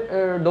এক্সের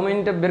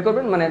ডোমেইনটা বের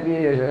করবেন, মানে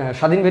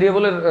স্বাধীন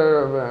ভেরিয়েবলের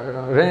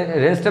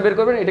রেঞ্জটা বের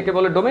করবেন, এটাকে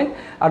বলে ডোমেইন।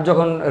 আর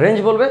যখন রেঞ্জ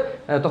বলবে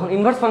তখন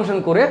ইনভার্স ফাংশন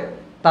করে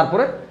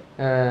তারপরে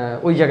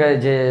ওই জায়গায়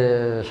যে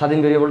স্বাধীন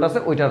ভেরিয়েবলটা আছে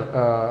ওইটার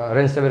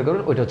রেঞ্জটা বের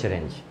করবেন, ওইটা হচ্ছে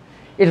রেঞ্জ।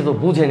 এটা তো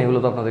বুঝেন, এগুলো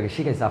তো আপনাদেরকে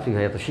শিখাইছে, আফ্রিক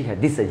ভাইয়া তো শিখাই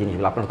দিচ্ছে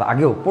জিনিসগুলো, আপনারা তো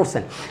আগেও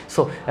পড়ছেন।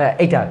 সো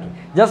এইটা আর কি,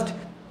 জাস্ট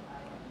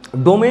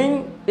ডোমেইন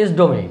ইজ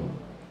ডোমেইন,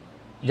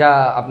 যা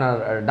আপনার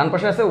ডান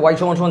পাশে আছে, ওয়াই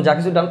সমান সমান যা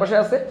কিছু ডান পাশে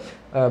আছে,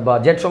 বা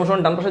জেড সমান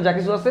সমান ডান পাশে যা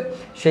কিছু আছে,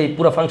 সেই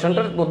পুরো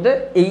ফাংশনটার মধ্যে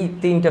এই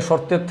 3টা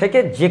শর্তের থেকে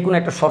যে কোনো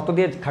একটা শর্ত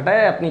দিয়ে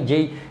খাটায় আপনি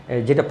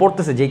যেটা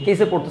পড়তেছে, যেই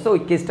কেসে পড়তেছে,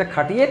 ওই কেসটা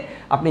খাটিয়ে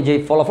আপনি যেই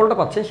ফলাফলটা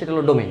পাচ্ছেন সেটা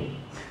হলো ডোমেইন।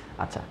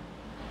 আচ্ছা,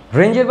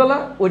 রেঞ্জের বেলা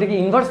ওইটাকে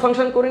ইনভার্স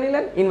ফাংশন করে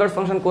নিলেন, ইনভার্স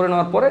ফাংশন করে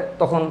নেওয়ার পরে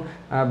তখন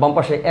বাম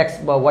পাশে এক্স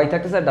বা ওয়াই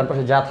থাকতেছে, ডান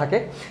পাশে যা থাকে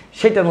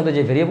সেইটার মধ্যে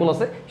যে ভেরিয়েবল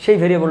আছে সেই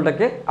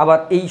ভেরিয়েবলটাকে আবার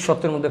এই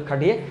শর্তের মধ্যে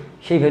খাটিয়ে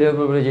সেই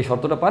ভেরিয়েবলের যে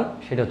শর্তটা পান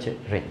সেটা হচ্ছে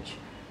রেঞ্জ।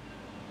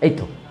 এই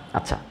তো,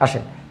 আচ্ছা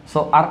আসেন, সো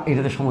আর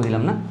এটাতে সময়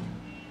দিলাম না,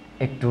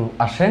 একটু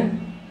আসেন।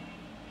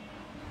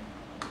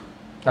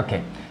 ওকে,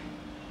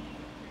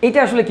 এইটা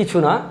আসলে কিছু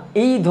না,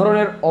 এই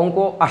ধরনের অঙ্ক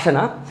আসে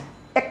না,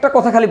 একটা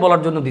কথা খালি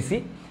বলার জন্য দিছি,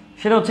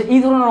 সেটা হচ্ছে এই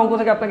ধরনের অঙ্ক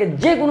থেকে আপনাকে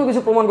যে কোনো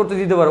কিছু প্রমাণ করতে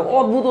দিতে পারে,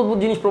 অদ্ভুত অদ্ভুত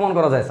জিনিস প্রমাণ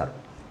করা যায় স্যার।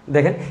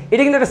 দেখেন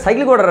এটা কিন্তু একটা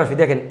সাইক্লিক অর্ডার রাশি,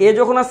 দেখেন এ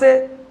যখন আছে,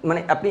 মানে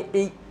আপনি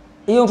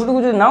এই অংশটুকু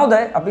যদি নাও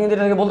দেয় আপনি কিন্তু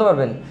এটাকে বলতে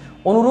পারবেন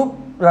অনুরূপ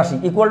রাশি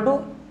ইকুয়াল টু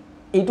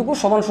এইটুকু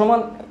সমান সমান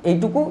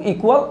এইটুকু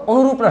ইকুয়াল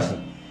অনুরূপ রাশি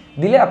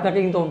দিলে আপনাকে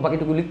কিন্তু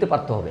বাকিটুকু লিখতে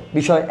পারতে হবে,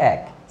 বিষয়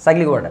 1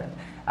 সাইক্লিক অর্ডার।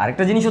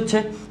 আরেকটা জিনিস হচ্ছে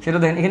সেটা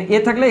দেখেন, এখানে এ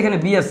থাকলে এখানে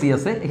বি আর সি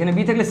আছে, এখানে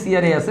বি থাকলে সি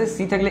আর এ আছে,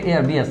 সি থাকলে এ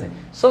আর বি আছে।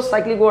 So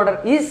cyclic order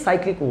is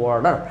cyclic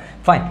order.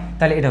 Fine,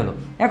 তাহলে এটা হলো।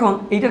 এখন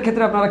এইটার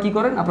ক্ষেত্রে আপনারা কি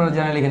করেন, আপনারা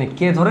জেনারেলি এখানে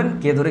কে ধরেন,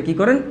 কে ধরে কি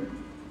করেন,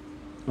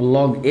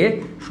 লগ এ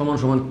সমান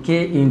সমান কে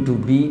into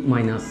B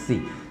minus C.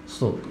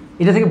 So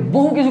এটা থেকে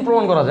বহু কিছু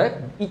প্রমাণ করা যায়,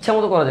 ইচ্ছা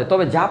মতো করা যায়,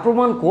 তবে যা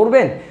প্রমাণ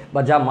করবেন বা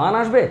যা মান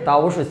আসবে তা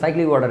অবশ্যই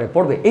সাইক্লিক অর্ডারে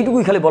পড়বে,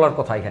 এইটুকুই খালি বলার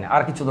কথা এখানে,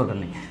 আর কিছু দরকার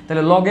নেই।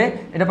 তাহলে লগে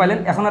এটা পাইলেন,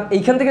 এখন আর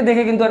এইখান থেকে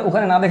দেখে কিন্তু আর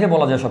ওখানে না দেখে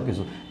বলা যায় সব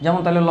কিছু। যেমন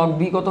তাহলে লগ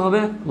বি কত হবে,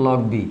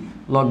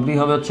 লগ বি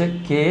হবে হচ্ছে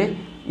কে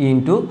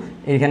ইন্টু,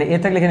 এখানে এ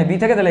থাকলে এখানে বি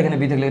থাকে, তাহলে এখানে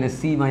বি থাকলে এখানে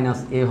সি মাইনাস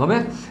এ হবে,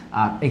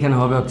 আর এখানে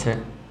হবে হচ্ছে,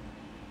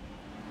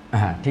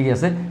 হ্যাঁ ঠিক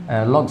আছে,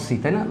 লগ সি,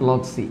 তাই না,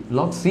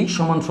 লগ সি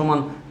সমান সমান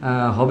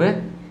হবে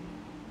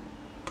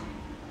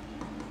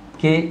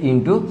কে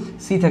ইন্টু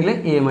সি থাকলে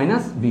এ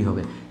মাইনাস বি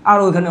হবে। আর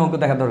ওইখানে অঙ্ক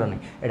দেখার দরকার নেই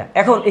এটা।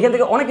 এখন এখান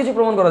থেকে অনেক কিছু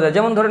প্রমাণ করা যায়,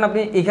 যেমন ধরেন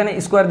আপনি এখানে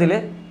স্কোয়ার দিলে,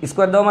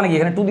 স্কোয়ার দেওয়া মানে কি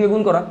এখানে 2 দিয়ে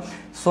গুণ করা।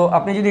 সো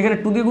আপনি যদি এখানে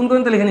 2 দিয়ে গুণ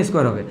করেন তাহলে এখানে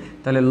স্কোয়ার হবে,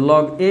 তাহলে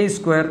log A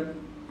square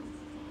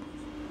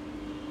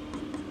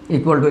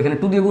equal to এখানে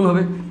 2 দিয়ে গুণ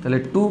হবে, তাহলে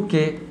 2k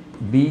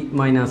বি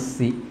মাইনাস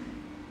সি।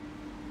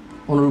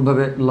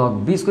 অনুরূপভাবে লগ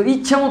বি স্কোয়ার,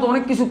 ইচ্ছা মতো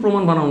অনেক কিছু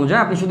প্রমাণ বানানো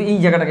যায়, আপনি শুধু এই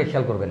জায়গাটাকে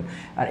খেয়াল করবেন।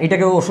 আর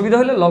এটাকে অসুবিধা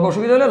হলে,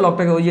 অসুবিধা হলে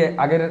লগটাকে ওই যে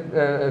আগের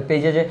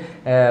পেজে যে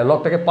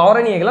লগটাকে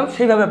পাওয়ারে নিয়ে গেলাম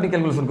সেইভাবে আপনি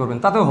ক্যালকুলেশন করবেন,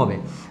 তাতেও হবে।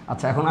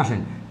 আচ্ছা এখন আসেন,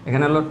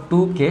 এখানে হলো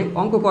 2k,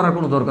 অঙ্ক করার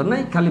কোনো দরকার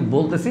নাই, খালি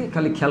বলতেছি,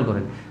 খালি খেয়াল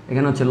করেন।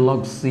 এখানে হচ্ছে লগ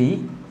সি,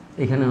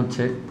 এখানে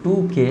হচ্ছে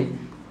 2k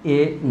এ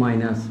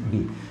মাইনাস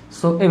বি।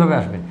 সো এইভাবে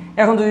আসবেন।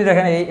 এখন যদি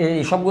দেখেন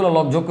এই সবগুলো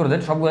লগ যোগ করে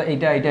দেন, সবগুলো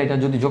এইটা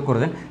যদি যোগ করে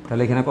দেন,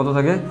 তাহলে এখানে কত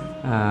থাকে,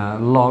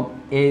 লগ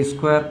এ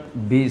square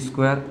B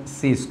square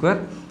C square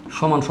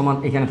সমান সমান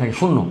এখানে থাকে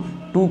 0,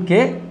 2k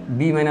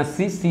B minus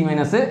C, C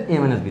minus এ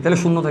মাইনাস বি, তাহলে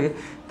 0 থাকে।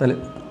 তাহলে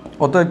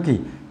অতএব কি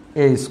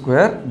এ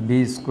square B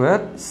square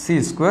C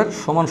square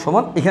সমান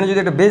সমান, এখানে যদি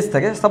একটা বেজ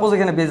থাকে, সাপোজ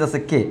এখানে বেজ আছে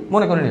কে,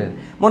 মনে করে নিলেন,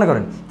 মনে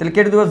করেন, তাহলে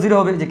কে টু দি পাওয়ার 0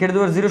 হবে, যে কে টু দি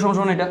পাওয়ার 0 সমান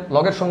সমান এটা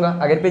লগের সংজ্ঞা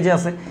আগের পেজে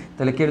আছে,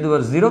 তাহলে কে টু দি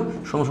পাওয়ার 0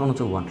 সমান সমান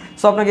হচ্ছে 1।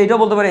 সো আপনাকে এটাও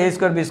বলতে পারে এ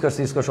square B square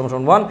C square সমান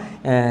সমান 1,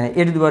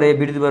 এ to the power A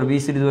B to the power B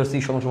C to the power C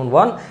সমান সমান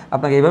 1।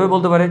 আপনাকে এইভাবে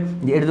বলতে পারে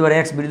যে এ to the power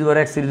x B to the power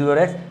x C to the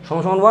power x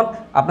সমান সমান 1।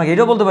 আপনাকে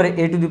এটাও বলতে পারে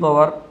এ টু দি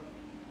পাওয়ার,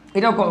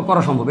 এটাও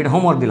করা সম্ভব, এটা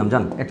হোমওয়ার্ক দিলাম,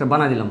 জান একটা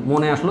বানাই দিলাম,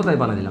 মনে আসলো তাই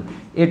বানাই দিলাম,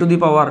 এ to the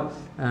power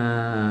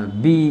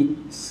B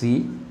C,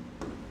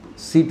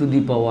 C to the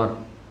power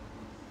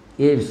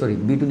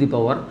B to the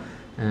power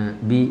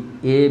B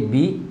A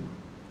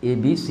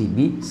B C,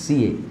 B C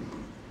A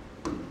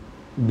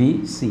B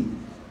C,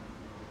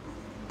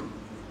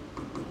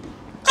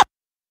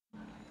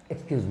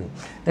 excuse me.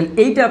 তাহলে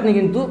এইটা আপনি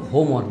কিন্তু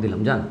হোমওয়ার্ক দিলাম,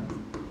 জান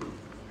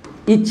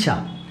ইচ্ছা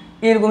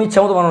এরকম ইচ্ছা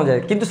মতো বানানো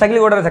যায়, কিন্তু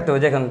সাইক্লিক অর্ডারে থাকতে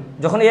হবে। দেখেন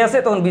যখন এ আছে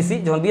তখন বিসি,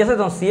 যখন বি আছে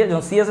তখন সি এ,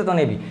 যখন সি আছে তখন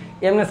এবি।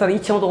 এমনি স্যার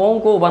ইচ্ছা মতো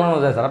অঙ্ক বানানো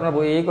যায় স্যার, আপনার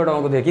বই এই কটা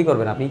অঙ্ক দিয়ে কী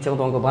করবেন, আপনি ইচ্ছা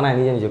মতো অঙ্ক বানায়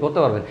নিজে নিজে করতে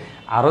পারবেন।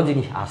 আরও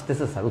জিনিস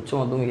আসতেছে স্যার, উচ্চ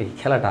মাধ্যমিক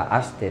খেলাটা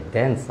আসতে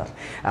দেন স্যার।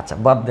 আচ্ছা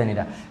বাদ দেন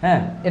এটা, হ্যাঁ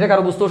এটা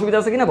কারো বুঝতে অসুবিধা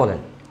আছে কিনা বলেন,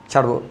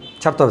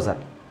 ছাড়তে হবে স্যার।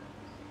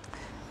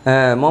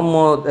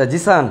 মোহাম্মদ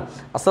জিসান,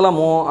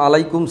 আসসালামু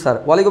আলাইকুম স্যার।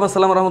 ওয়ালাইকুম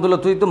আসসালাম রহমতুল্লাহ।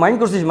 তুই তো মাইন্ড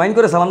করছিস, মাইন্ড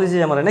করে সালাম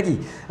দিয়েছিস আমার নাকি?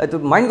 তো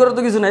মাইন্ড করার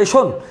তো কিছু নাই,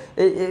 শোন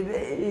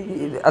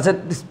আচ্ছা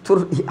তোর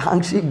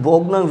আংশিক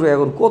ভগ্নাংশ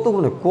এখন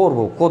কতক্ষণে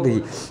করবো কদি,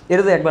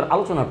 এটা তো একবার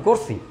আলোচনা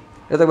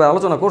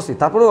করছি,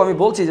 তারপরেও আমি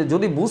বলছি যে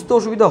যদি বুঝতে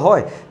অসুবিধা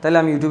হয় তাহলে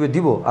আমি ইউটিউবে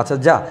দিব। আচ্ছা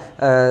যা,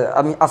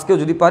 আমি আজকেও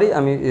যদি পারি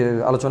আমি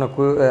আলোচনা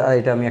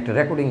এটা আমি একটা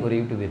রেকর্ডিং করে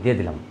ইউটিউবে দিয়ে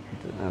দিলাম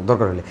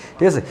দরকার হলে,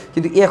 ঠিক আছে।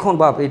 কিন্তু এখন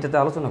বাপ এটাতে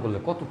আলোচনা করলে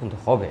কতক্ষণ তো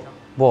হবে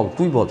বল,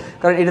 তুই বল,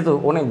 কারণ এটা তো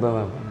অনেক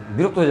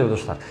বিরক্ত হয়ে যাবে তো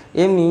স্যার।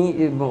 এমনি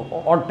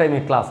অড টাইমে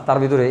ক্লাস, তার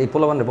ভিতরে এই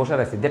পোলাবান্ডে বসে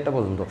রাখছি 1:30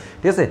 পর্যন্ত,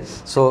 ঠিক আছে।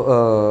 সো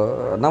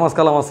নামাজ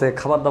কালাম আছে,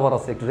 খাবার দাবার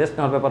আছে, একটু রেস্ট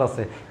নেওয়ার ব্যাপার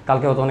আছে,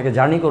 কালকে হয়তো অনেকে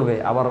জার্নি করবে,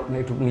 আবার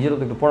একটু নিজেরও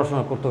তো একটু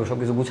পড়াশোনা করতে হবে, সব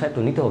কিছু গুছায় তো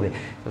নিতে হবে।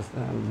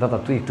 দাদা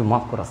তুই একটু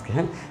মাফ কর আজকে,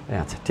 হ্যাঁ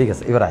আচ্ছা ঠিক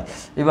আছে। এবার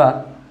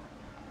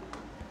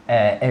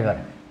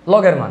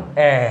লগের মান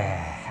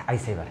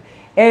আইসে, এবার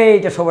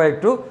এইটা সবাই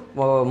একটু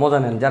মজা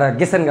নেন, যারা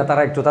গেছেন গা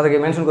তারা একটু তাদেরকে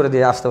মেনশন করে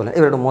দিয়ে আসতে বলেন।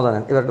 এবার একটু মজা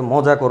নেন, এবার একটু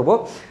মজা করবো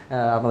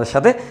আপনাদের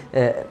সাথে।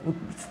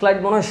 স্লাইড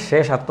মনে হয়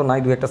শেষ, আর তো নাই,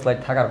 2-1টা স্লাইড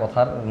থাকার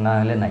কথা, না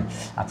হলে নাই।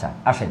 আচ্ছা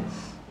আসেন,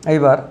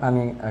 এইবার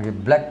আমি আগে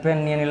ব্ল্যাক পেন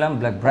নিয়ে নিলাম,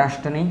 ব্ল্যাক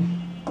ব্রাশটা নিই।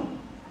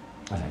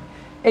 আচ্ছা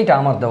এইটা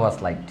আমার দেওয়া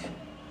স্লাইড,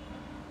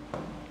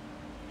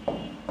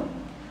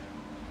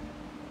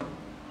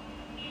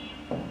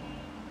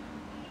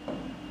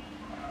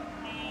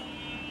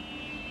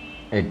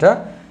 এটা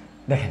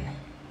দেখেন।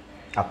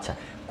 আচ্ছা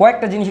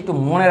কয়েকটা জিনিস একটু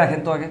মনে রাখেন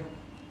তো আগে।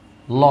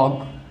 লগ,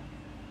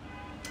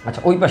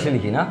 আচ্ছা ওই পাশে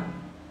লিখি না,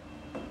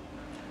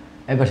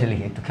 এই পাশে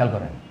লিখি, একটু খেয়াল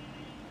করেন,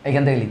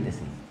 এখান থেকে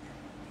লিখতেছি।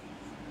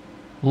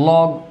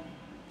 লগ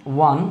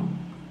 1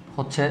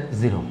 হচ্ছে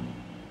 0,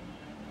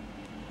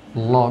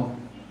 লগ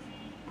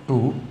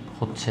 2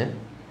 হচ্ছে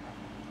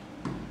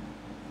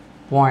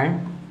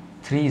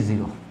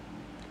 0.30,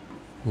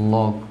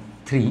 লগ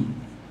 3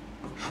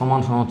 সমান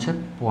হচ্ছে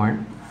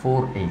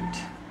 0.48।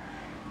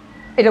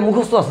 এটা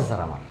মুখস্থ আছে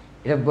স্যার আমার,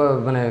 এটা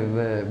মানে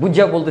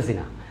বুঝিয়া বলতেছি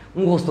না,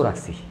 মুখস্থ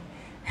রাখছি।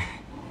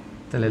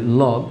 তাহলে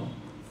লগ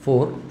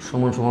 4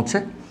 সমান হচ্ছে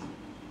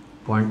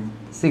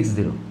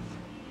 0.60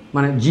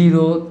 মানে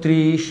 0,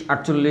 30,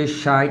 48,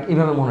 60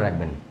 এইভাবে মনে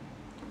রাখবেন।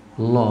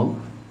 log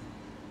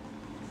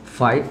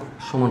 5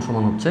 সমান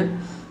সমান হচ্ছে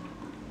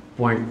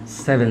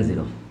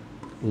 0.70,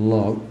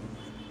 log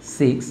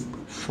 6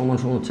 সমান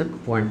সমান হচ্ছে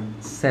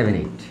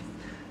 0.78,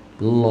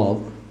 log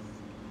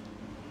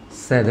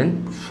 7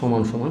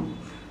 সমান সমান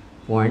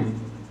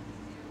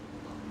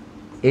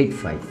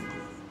 0.85,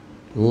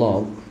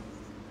 log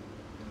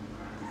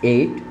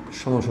 8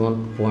 সমান সমান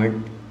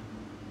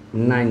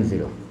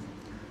 0.90,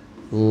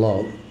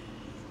 log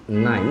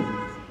 9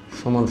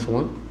 সমান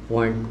সমান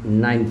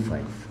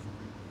 0.95,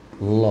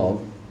 log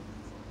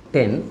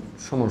 10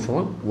 সমান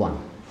সমান 1।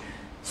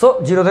 সো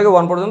 0 থেকে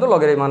 1 পর্যন্ত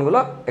লগের এই মানগুলো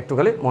একটু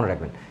খালি মনে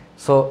রাখবেন।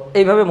 সো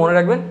এইভাবে মনে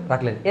রাখবেন,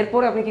 রাখলেন।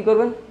 এরপরে আপনি কি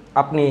করবেন,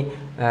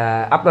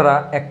 আপনারা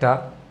একটা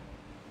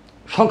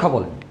সংখ্যা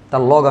বলেন,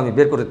 তার লগ আমি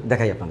বের করে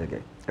দেখাই আপনাদেরকে।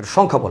 একটা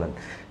সংখ্যা বলেন,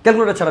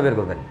 ক্যালকুলেটর ছাড়া বের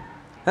করবেন।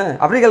 হ্যাঁ,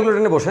 আপনি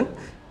ক্যালকুলেটর নিয়ে বসেন,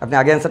 আপনি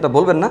আগে অ্যান্সারটা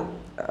বলবেন না,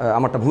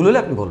 আমারটা ভুল হলে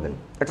আপনি বলবেন।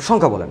 একটা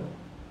সংখ্যা বলেন,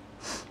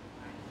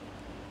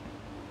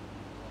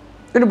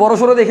 একটু বড়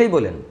সড়ো দেখেই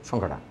বলেন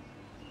সংখ্যাটা।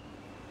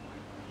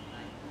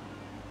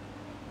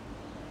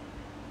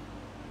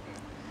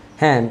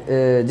 হ্যাঁ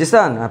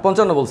জিসান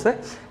 55 বলছে।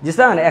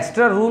 জিসান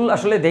এক্সট্রা রুল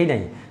আসলে দেই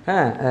নাই।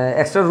 হ্যাঁ,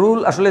 এক্সট্রা রুল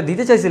আসলে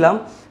দিতে চাইছিলাম,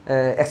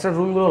 এক্সট্রা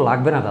রুলগুলো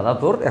লাগবে না দাদা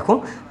তোর এখন,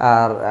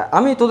 আর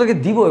আমি তোদেরকে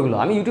দিব এগুলো,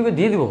 আমি ইউটিউবে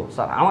দিয়ে দিব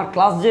স্যার। আমার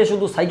ক্লাস যে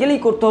শুধু সাইকেলেই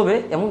করতে হবে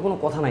এমন কোনো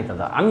কথা নাই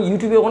দাদা, আমি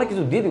ইউটিউবে অনেক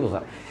কিছু দিয়ে দিব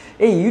স্যার।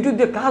 এই ইউটিউব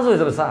দিয়ে কাজ হয়ে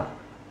যাবে স্যার,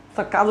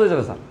 স্যার কাজ হয়ে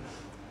যাবে স্যার।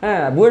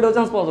 হ্যাঁ, বুয়েটও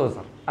চান্স পাওয়া যাবে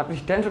স্যার, আপনি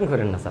টেনশন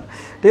করেন না স্যার,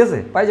 ঠিক আছে?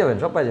 পাই যাবেন,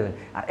 সব পাই যাবেন।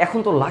 আর এখন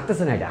তো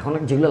লাগতেছে না এটা, এখন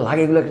যেগুলো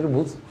লাগে এগুলো একটু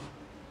বুঝ।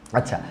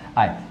 আচ্ছা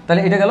আয়,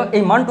 তাহলে এটা গেল।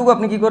 এই মানটুকু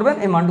আপনি কি করবেন,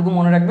 এই মানটুকু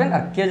মনে রাখবেন।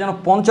 আর কে যেন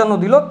 55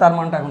 দিল তার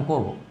মানটা এখন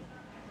করব।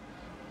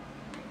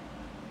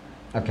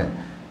 ওকে,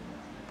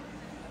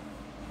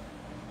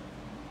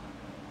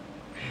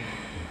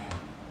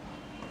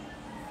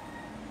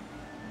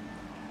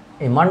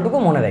 এই মানটুকু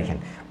মনে রাখেন।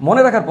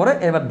 মনে রাখার পরে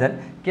এবার দেন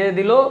কে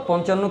দিল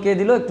 55, কে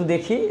দিল একটু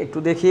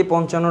দেখি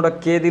 55টা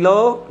কে দিল?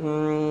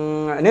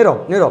 নীরব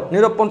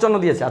 55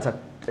 দিয়েছে। আচ্ছা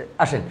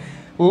আসেন,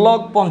 লগ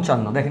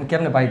 55 দেখেন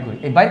কেমনে বাইর করি।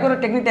 এই বাইর করার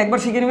টেকনিকটা একবার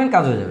শিখে নেবেন,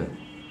 কাজ হয়ে যাবে।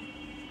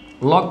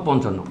 লগ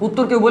 55,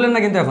 উত্তর কেউ বলেন না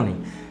কিন্তু এখনই,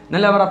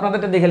 নাহলে আবার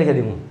আপনাদেরটা দেখে লিখে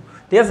দিব,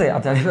 ঠিক আছে?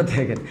 আচ্ছা এবার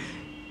দেখেন,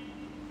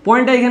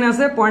 পয়েন্টটা এখানে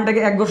আছে,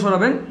 পয়েন্টটাকে এক ঘর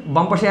সরাবেন,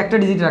 বাম পাশে একটা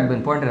ডিজিট রাখবেন,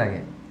 পয়েন্টের আগে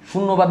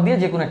শূন্য বাদ দিয়ে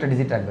যে কোনো একটা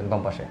ডিজিট রাখবেন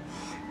বাম পাশে।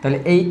 তাহলে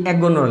এই এক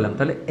ঘর নড়লাম,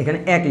 তাহলে এখানে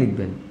 1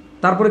 লিখবেন।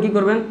 তারপরে কি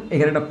করবেন,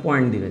 এখানে একটা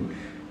পয়েন্ট দিবেন।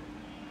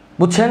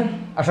 বুঝছেন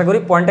আশা করি?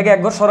 পয়েন্টটাকে এক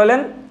ঘর সরালেন,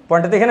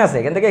 পয়েন্টটা তো এখানে আছে,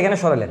 এখান থেকে এখানে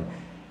সরালেন।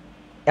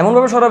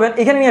 এমনভাবে সরাবেন,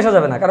 এখানে নিয়ে আসা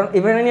যাবে না, কারণ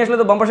এখানে নিয়ে আসলে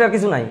তো বাম পাশে আর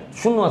কিছু নাই,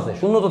 শূন্য আছে,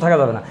 শূন্য তো থাকা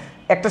যাবে না,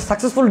 একটা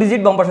সাকসেসফুল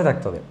ডিজিট বাম পাশে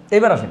থাকতে হবে।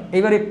 এবার আসেন,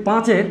 এইবার এই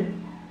 5-এর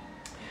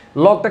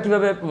লগটা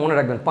কীভাবে মনে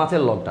রাখবেন?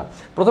 5-এর লগটা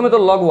প্রথমে তো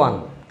লগ 1,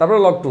 তারপরে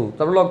লগ 2,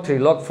 তারপরে লগ 3,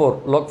 লগ 4,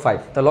 লগ 5।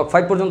 তা লগ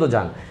 5 পর্যন্ত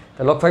যান।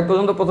 তা লগ 5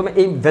 পর্যন্ত প্রথমে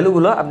এই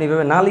ভ্যালুগুলো আপনি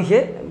এভাবে না লিখে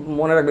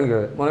মনে রাখবেন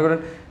কীভাবে? মনে করেন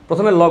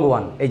প্রথমে লগ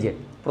 1, এই যে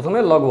প্রথমে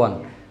লগ 1,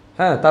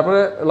 হ্যাঁ, তারপরে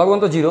লগ 1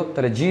 তো 0,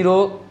 তাহলে 0,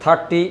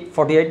 30,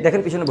 48,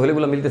 দেখেন পিছনে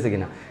ভ্যালুগুলো মিলতেছে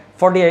কিনা।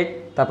 48,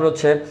 তারপরে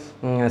হচ্ছে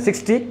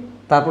 60,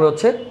 তারপরে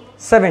হচ্ছে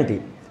 70,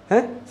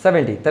 হ্যাঁ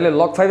 70, তাহলে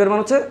লগ 5-এর মান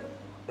হচ্ছে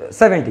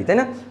 70, তাই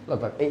না? লগ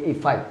 5 এই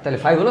 5, তাহলে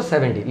 5 হলো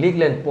 70,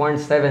 লিখলেন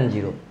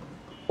 0.70।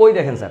 ওই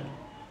দেখেন স্যার,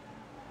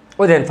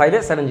 ওই দেখেন 5-এ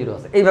 70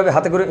 আছে। এইভাবে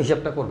হাতে করে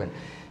হিসাবটা করবেন।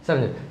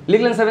 70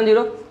 লিখলেন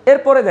 70।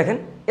 এরপরে দেখেন,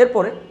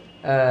 এরপরে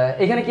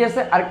এখানে কি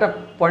আছে, আরেকটা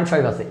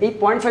 0.5 আছে। এই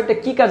 0.5টা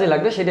কী কাজে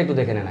লাগবে সেটা একটু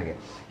দেখে নেন আগে।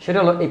 সেটা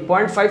হলো এই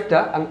 0.5টা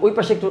আমি ওই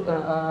পাশে একটু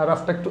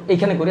রাফটা একটু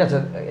এইখানে করি। আচ্ছা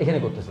এখানে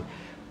করতেছি।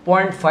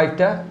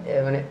 0.5টা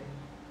মানে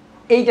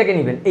এইটাকে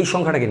নেবেন, এই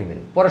সংখ্যাটাকে নেবেন,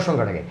 পরের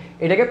সংখ্যাটাকে,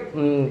 এটাকে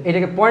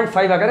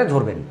 0.5 আকারে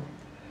ধরবেন।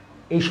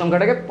 এই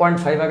সংখ্যাটাকে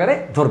 0.5 আকারে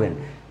ধরবেন।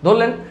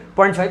 ধরলেন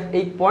 0.5,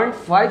 এই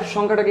 0.5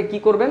 সংখ্যাটাকে কি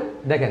করবেন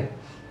দেখেন,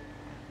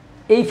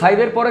 এই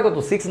 5-এর পরে কত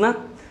 6 না?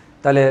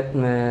 তাহলে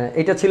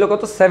এইটা ছিল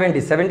কত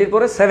 70, 70-র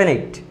পরে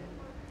 78,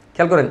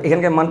 খেয়াল করেন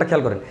এখানকার মানটা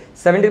খেয়াল করেন,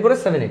 70-র পরে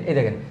 78, এই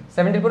দেখেন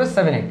 70-র পরে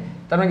 78,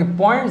 তার মানে কি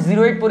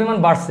 0.08 পরিমাণ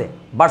বাড়ছে।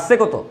 বাড়ছে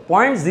কত?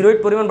 0.08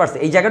 পরিমাণ বাড়ছে।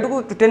 এই জায়গাটুকু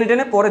একটু টেনে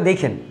টেনে পরে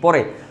দেখেন,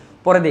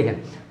 পরে দেখেন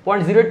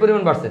 0.08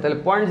 পরিমাণ বাড়ছে। তাহলে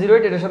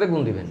 0.08 এটার সাথে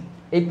গুণ দিবেন।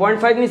 এই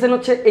 0.5 নিচেন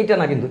হচ্ছে এইটা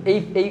না, কিন্তু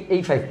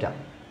এই 5টা,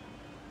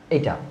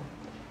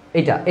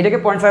 এটাকে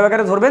 0.5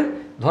 আকারে ধরবেন।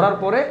 ধরার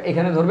পরে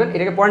এখানে ধরবেন,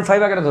 এটাকে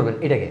 0.5 আকারে ধরবেন,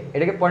 এটাকে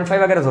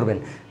 0.5 আকারে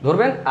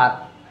ধরবেন। আর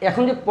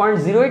এখন যে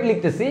 0.08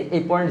 লিখতেছি,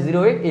 এই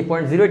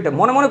 0.08টা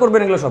মনে মনে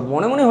করবেন, এগুলো সব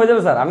মনে মনে হয়ে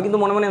যাবে স্যার। আমি কিন্তু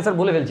মনে মনে অ্যান্সার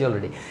বলে ফেলছি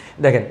অলরেডি।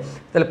 দেখেন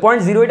তাহলে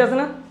 0.08 আছে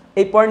না?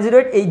 এই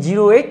 0.08, এই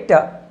 08টা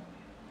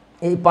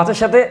এই 5-এর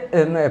সাথে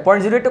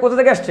 0.08টা কোথা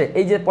থেকে আসছে?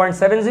 এই যে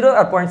 0.70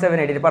 আর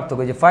 0.78 এর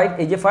পার্থক্য, এই যে 5,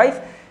 এই যে 5,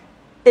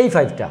 এই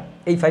 5টা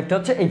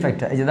হচ্ছে এই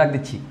 5টা, এই যে দাগ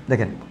দিচ্ছি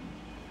দেখেন,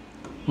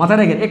 মাথায়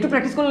রাখেন। একটু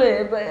প্র্যাকটিস করলে,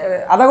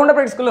 আধা ঘন্টা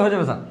প্র্যাকটিস করলে হয়ে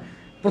যাবে স্যার।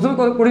 প্রথমে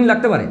কঠিন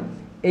লাগতে পারে।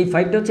 এই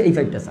 5টা হচ্ছে এই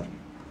 5টা স্যার,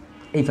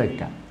 এই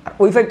 5টা, আর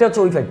ওই 5টা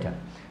হচ্ছে ওই 5টা।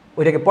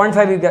 ওইটাকে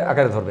 0.5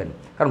 আকারে ধরবেন,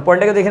 কারণ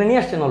পয়েন্টটাকে তো এখানে নিয়ে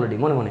আসছেন অলরেডি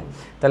মনে মনে।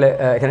 তাহলে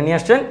এখানে নিয়ে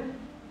আসছেন,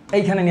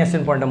 এইখানে নিয়ে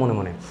আসছেন পয়েন্টটা মনে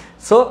মনে।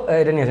 সো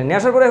এটা নিয়ে আসেন। নিয়ে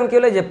আসার পরে এখন কী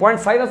হলো, যে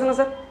 0.5 আছে না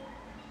স্যার,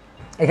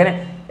 এখানে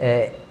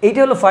এইটা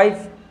হলো 5,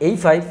 এই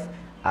 5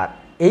 আর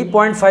এই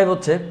 0.5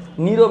 হচ্ছে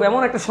নীরব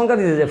এমন একটা সংখ্যা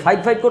দিতে যে 5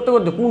 5 করতে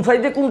করতে কোন 5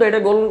 দিয়ে কোনটা এটা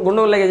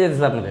গন্ডগোল লেগে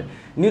যেতেছে আপনাদের,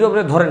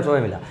 নীরবে ধরেন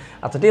সবাই মিলা।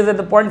 আচ্ছা ঠিক আছে,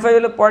 0.5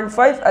 হলো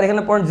 0.5 আর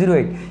এখানে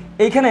 0.08।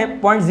 এইখানে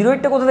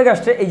 0.08টা কোথা থেকে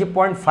আসছে? এই যে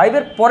 0.5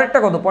 এর পরেরটা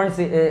কত?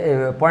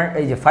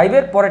 এই যে 5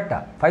 এর পরেরটা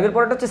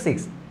হচ্ছে 6,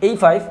 এই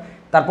 5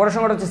 তারপরের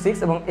সংখ্যাটা হচ্ছে 6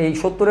 এবং এই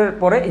 70-এর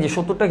পরে এই যে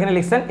 70টা এখানে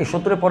লিখছেন, এই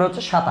 70-এর পরে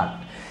হচ্ছে 7 8।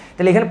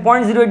 তাহলে এখানে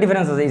 0.08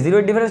 ডিফারেন্স আছে, এই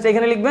 0.8 ডিফারেন্সটা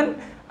এখানে লিখবেন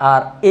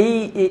আর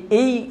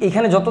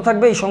এইখানে যত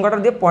থাকবে এই সংখ্যাটা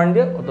দিয়ে পয়েন্ট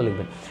দিয়ে কত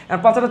লিখবেন। আর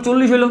 5টা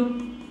 40 হলো,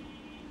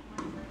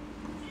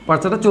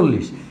 5টা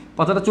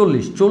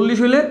 40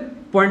 হলে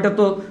পয়েন্টটা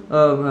তো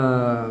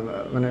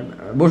মানে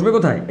বসবে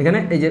কোথায়? এখানে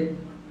এই যে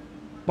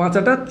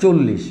 5টা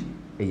 40,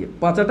 এই যে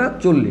 5টা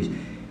 40,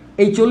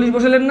 এই 40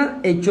 বসালেন না,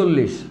 এই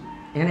 40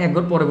 এখানে এক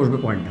ঘর পরে বসবে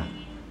পয়েন্টটা,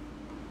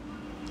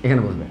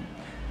 এখানে বসবে।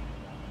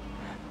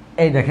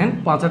 এই দেখেন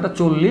 5টা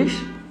 40-এর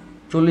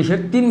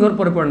 3 ঘর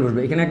পরে পয়েন্ট বসবে,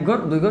 এখানে 1 ঘর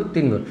 2 ঘর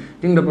 3 ঘর,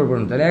 3 ঘর পরে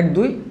পয়েন্ট, তাহলে 1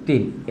 2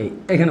 3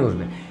 এখানে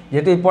বসবে।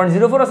 যেহেতু এই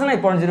 0.04 আছে না, এই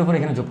 0.04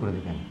 এখানে যোগ করে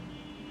দেবেন,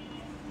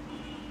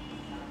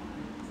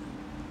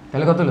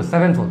 তাহলে কত হলো?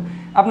 74।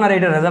 আপনার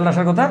এটা রেজাল্ট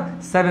আসার কথা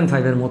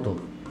 75 এর মতো।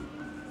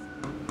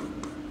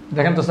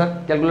 দেখেন তো স্যার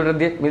ক্যালকুলেটর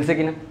দিয়ে মিলছে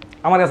কিনা?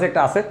 আমার কাছে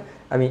একটা আছে,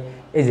 আমি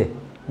এই যে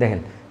দেখেন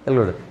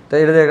ক্যালকুলেটর, তো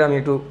এটা দিয়ে আমি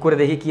একটু করে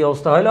দেখি কি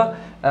অবস্থা হলো।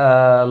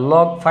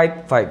 log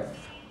 5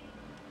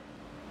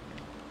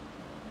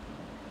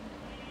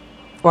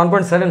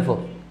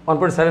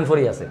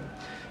 1.74ই আছে।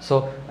 সো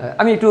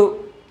আমি একটু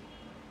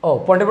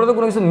পয়েন্টের পরে তো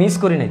কোনো কিছু মিস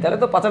করি নাই, তাহলে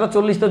তো 5টা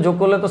 40 তো যোগ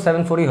করলে তো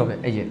 74ই হবে।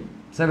 এই যে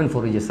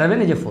 74, এই যে 7,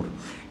 এই যে 4,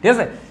 ঠিক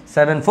আছে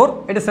 74,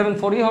 এটা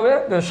 74ই হবে,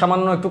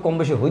 সামান্য একটু কম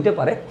বেশি হইতে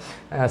পারে,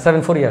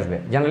 74ই আসবে,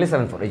 জেনারেলি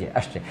 74 এই যে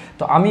আসছে।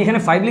 তো আমি এখানে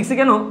 5 লিখছি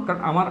কেন?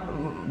 কারণ আমার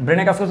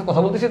ব্রেনে কাজ করছে,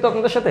 কথা বলতেছি তো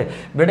আপনাদের সাথে,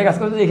 ব্রেনে কাজ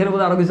করছে যে এখানে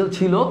বোধহয় আরও কিছু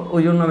ছিল,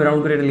 ওই জন্য আমি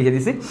রাউন্ড করে এটা লিখে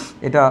দিছি,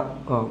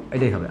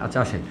 এটাই হবে। আচ্ছা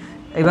আসেন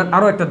এবার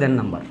আরও একটা দেন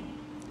নাম্বার,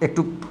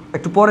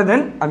 একটু পরে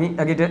দেন, আমি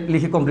আগে এটা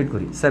লিখে কমপ্লিট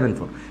করি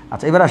 74।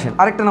 আচ্ছা এবার আসেন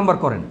আরেকটা নাম্বার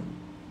করেন,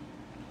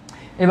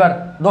 এবার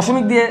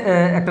দশমিক দিয়ে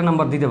একটা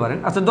নাম্বার দিতে পারেন।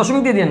 আচ্ছা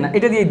দশমিক দিয়ে দেন না,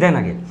 এটা দিয়ে দেন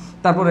আগে,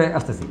 তারপরে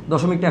আসতেছি।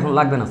 দশমিকটা এখন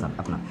লাগবে না স্যার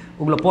আপনার,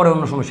 ওগুলো পরে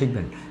অন্য সময়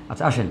শিখবেন।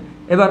 আচ্ছা আসেন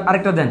এবার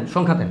আরেকটা দেন,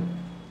 সংখ্যা দেন,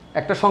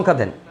 একটা সংখ্যা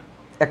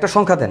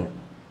দেন।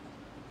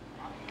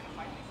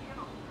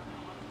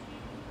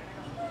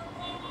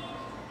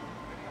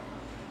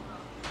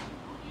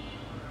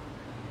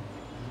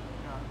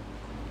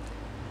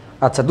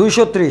 আচ্ছা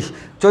 230,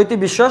 চৈতি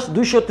বিশ্বাস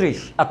 230।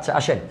 আচ্ছা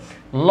আসেন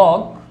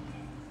log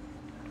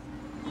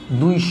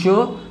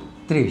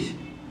 230,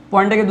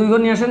 পয়েন্টটাকে 2 ঘর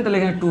নিয়ে আসেন, তাহলে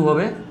এখানে 2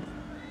 হবে,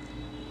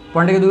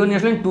 পয়েন্টটাকে 2 ঘর নিয়ে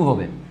আসলেন 2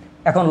 হবে।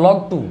 এখন log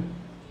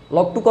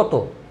 2 কত?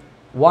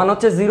 1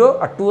 হচ্ছে 0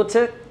 আর 2 হচ্ছে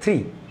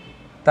 3,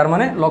 তার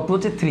মানে log 2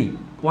 হচ্ছে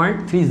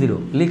 3.30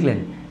 লিখলেন।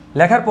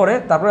 লেখার পরে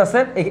তারপরে আছে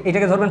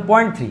এটাকে ধরবেন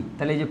 0.3,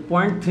 তাহলে এই যে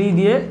 0.3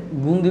 দিয়ে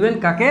গুণ দিবেন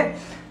কাকে?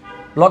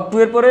 log 2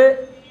 এর পরে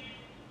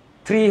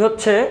 3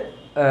 হচ্ছে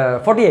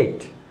 48,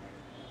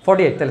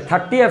 তাহলে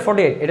 30 আর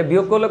 48 এটা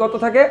বিয়োগ করলে কত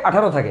থাকে?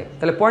 18 থাকে,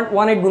 তাহলে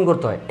 0.18 গুণ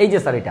করতে হয়। এই যে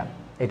স্যার এটা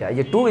এই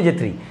যে 2, এই যে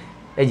 3,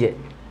 এই যে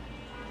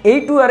এই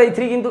 2 আর এই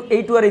 3, কিন্তু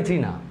এই 2 আর এই 3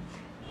 না,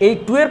 এই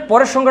 2 এর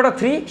পরের সংখ্যাটা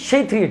 3,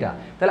 সেই 3 এটা,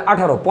 তাহলে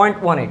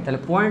 18.18, তাহলে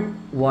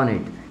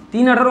 0.18,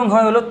 3 18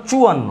 হয় হলো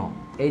 54,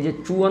 এই যে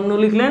 54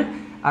 লিখলেন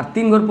আর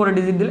 3 ঘর পরে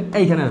ডিজিট দিলে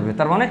এইখানে আসবে,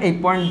 তার মানে এই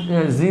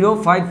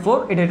 0.054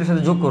 এটার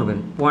সাথে যোগ করবেন,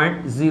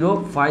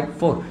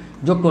 0.054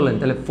 যোগ করলেন,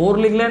 তাহলে 4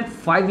 লিখলেন,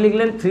 5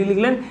 লিখলেন, 3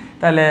 লিখলেন,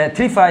 তাহলে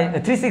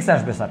 36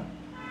 আসবে স্যার,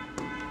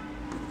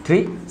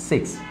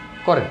 36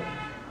 করেন।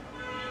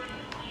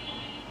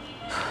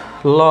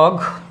 log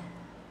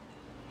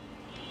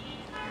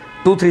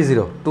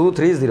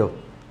 230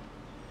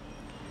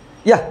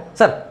 ইয়া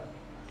স্যার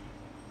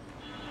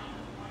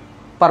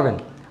পারবেন।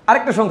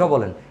 আরেকটা সংখ্যা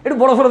বলেন, একটু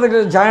বড় সড়ো দেখলে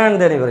জায়ান্ট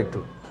দেন, এবার একটু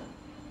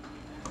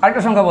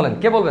আরেকটা সংখ্যা বলেন,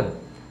 কে বলবেন?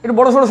 একটু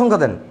বড় সড়ো সংখ্যা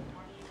দেন।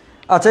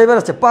 আচ্ছা এবার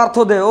আছে পার্থ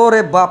দে, ও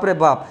রে বাপ রে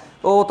বাপ,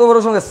 ও অত বড়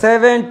সংখ্যা,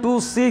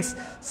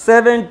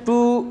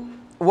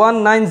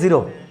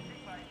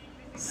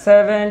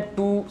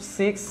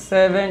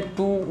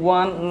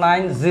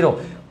 7267219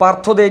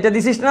 পার্থ দে, এটা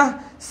দিছিস না?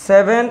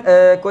 7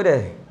 কই রে,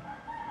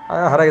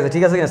 হারা গেছে,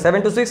 ঠিক আছে কিনা?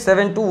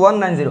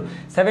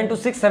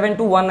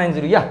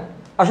 7267219 ইয়া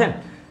আসেন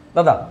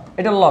দাদা,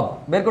 এটা লগ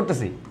বের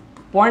করতেছি,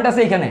 পয়েন্ট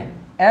আছে এখানে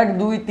 1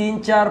 2 3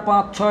 4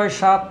 5 6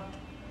 7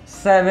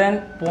 7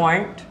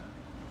 পয়েন্ট।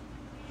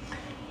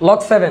 log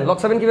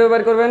 7 কীভাবে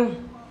বের করবেন?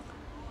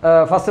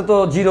 ফার্স্টে তো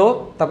 0,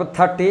 তারপর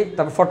 30,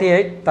 তারপর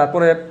 48,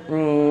 তারপরে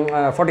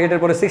 48-এর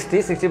পরে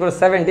 60 পরে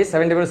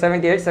 70 পরে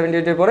 78,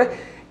 78-এর পরে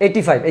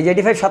 85, এই যে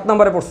 85 7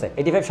 নম্বরে পড়ছে,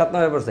 85 7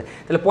 নম্বরে পড়ছে,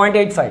 তাহলে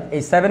 0.85,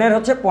 এই 7-এর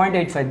হচ্ছে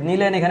 0.85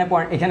 নিলেন, এখানে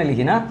এখানে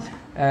লিখি না,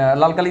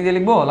 লাল কালি দিয়ে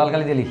লিখবো, লাল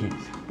কালি দিয়ে লিখি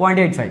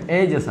 0.85,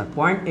 এই যে স্যার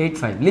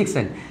 0.85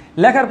 লিখছেন।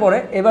 লেখার পরে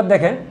এবার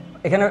দেখেন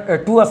এখানে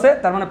 2 আছে,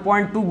 তার মানে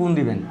 0.2 গুণ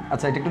দিবেন।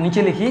 আচ্ছা এটা একটু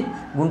নিচে লিখি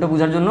গুণটা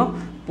বোঝার জন্য,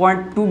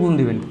 0.2 গুণ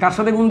দিবেন, কার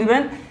সাথে গুণ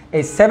দিবেন?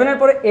 এই 7-এর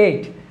পরে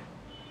 8,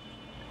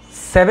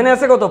 7-এ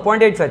আছে কত?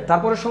 0.85,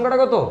 তারপরের সংখ্যাটা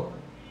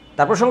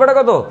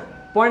কত?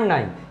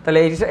 0.9, তাহলে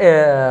এই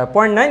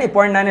 0.9, এই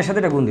 0.9-এর সাথে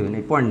এটা গুণ দেবেন,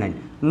 এই 0.9,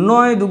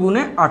 9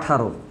 দুগুণে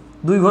 18,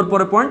 2 ঘর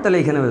পরে পয়েন্ট, তাহলে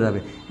এখানে হয়ে যাবে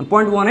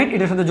 0.18,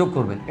 এটার সাথে যোগ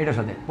করবেন, এটার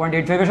সাথে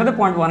 0.85-এর সাথে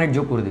 0.18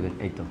 যোগ করে দেবেন,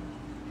 এই তো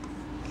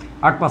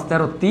 8 5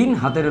 13 3,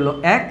 হাতের হলো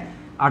 1,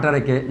 8 আর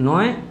 1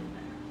 9,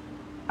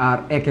 আর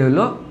 1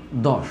 হলো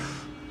 10,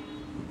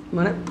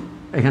 মানে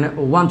এখানে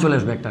 1 চলে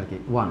আসবে একটা আর কি,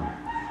 1,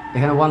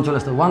 এখানে 1 চলে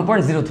আসবে,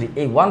 1.03,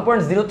 এই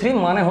 1.03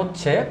 মানে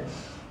হচ্ছে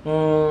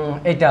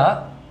এটা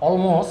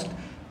অলমোস্ট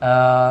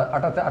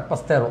 8 8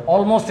 5 13,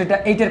 অলমোস্ট এটা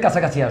 8-এর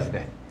কাছাকাছি আসবে,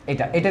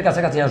 এটা 8-এর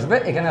কাছাকাছি আসবে,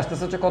 এখানে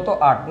আসতেছে হচ্ছে কত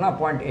 8 না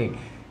 0.8,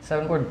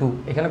 7.2,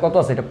 এখানে কত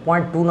আছে এটা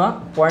 0.2 না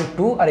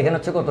 0.2, আর এখানে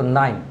হচ্ছে কত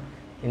 9,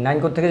 এই 9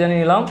 কোথা থেকে জানি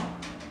নিলাম,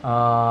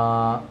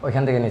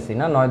 ওইখান থেকে নিয়েছি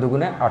না, 9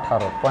 দুগুণে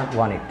 18,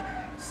 0.18,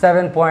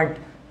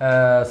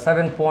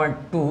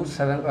 7.2,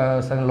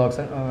 7 লগ,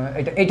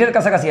 এটা 8-এর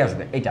কাছাকাছি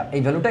আসবে, এইটা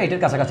এই ভ্যালুটা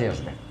 8-এর কাছাকাছি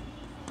আসবে।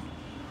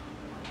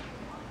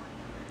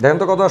 দেখেন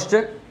তো কত আসছে,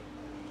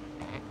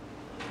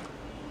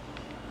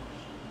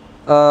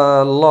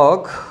 লগ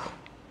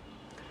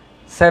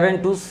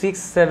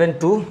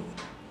 72672,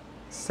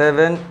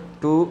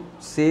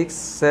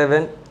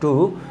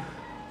 72672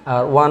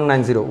 আর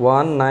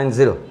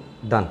 190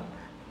 ডান,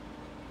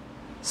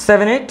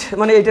 7.8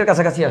 মানে 8-এর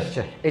কাছাকাছি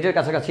আসছে, 8-এর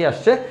কাছাকাছি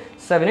আসছে,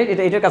 7.8,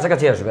 এটা 8-এর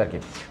কাছাকাছি আসবে আর কি,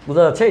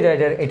 বোঝা যাচ্ছে,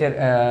 এটা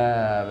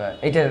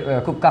এটার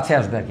খুব কাছে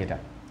আসবে আর কি, এটা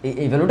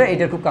এই ভ্যালুটা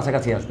 8-এর খুব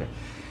কাছাকাছি আসবে,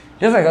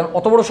 ঠিক আছে। কারণ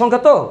অত বড়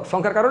সংখ্যা তো,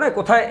 সংখ্যার কারণে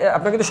কোথায়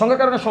আপনার কিন্তু সংখ্যার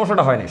কারণে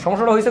সমস্যাটা হয়নি,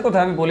 সমস্যাটা হয়েছে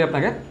কোথায় আমি বলি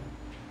আপনাকে,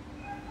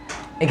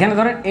 এখানে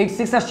ধরেন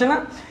 86 আসছে না,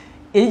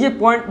 এই যে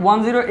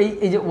 0.10,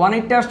 এই যে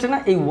 18টা আসছে না,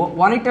 এই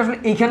 18টা আসলে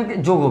এইখানে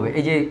যোগ হবে,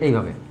 এই যে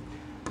এইভাবে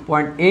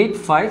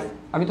 0.85,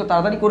 আমি তো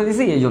তাড়াতাড়ি করে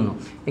দিয়েছি এই জন্য,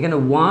 এখানে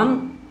 18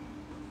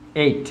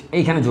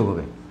 এইখানে যোগ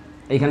হবে,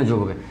 এইখানে যোগ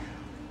হবে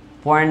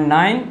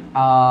 0.9,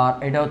 আর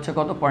এটা হচ্ছে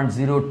কত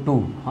 0.02,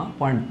 হ্যাঁ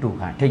 0.2,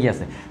 হ্যাঁ ঠিকই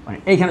আছে, মানে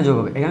এইখানে যোগ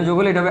হবে, এখানে যোগ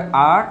হলে এটা হবে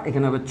 8,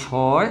 এখানে হবে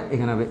 6,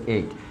 এখানে হবে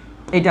 8,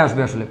 এইটা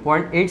আসবে আসলে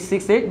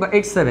 0.868 বা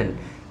 87,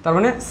 তার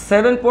মানে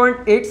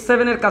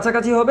 7.87-এর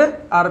কাছাকাছি হবে,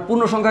 আর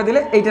পূর্ণ সংখ্যা দিলে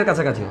 8-এর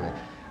কাছাকাছি হবে,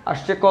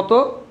 আসছে কত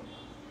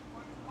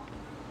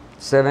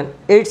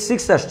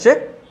 786 আসছে,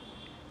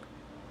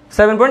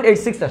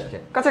 7.86 আসছে,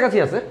 কাছাকাছি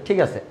আছে, ঠিক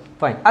আছে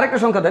ফাইন। আরেকটা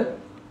সংখ্যা দেন,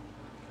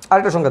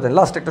 আরেকটা সংখ্যা দেন,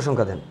 লাস্ট একটা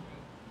সংখ্যা দেন,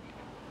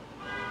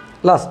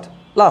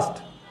 লাস্ট,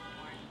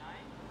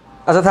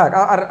 আচ্ছা থাক,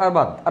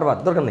 আর বাদ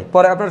দরকার নেই,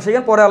 পরে আপনার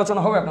সেখানে পরে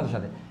আলোচনা হবে আপনাদের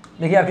সাথে,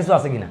 দেখি আর কিছু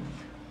আছে কিনা।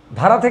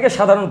 ধারা থেকে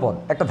সাধারণ পদ,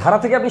 একটা ধারা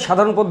থেকে আপনি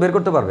সাধারণ পদ বের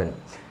করতে পারবেন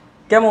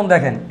কেমন,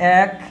 দেখেন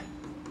 1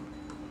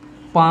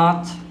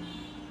 5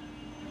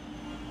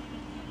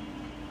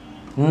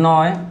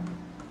 9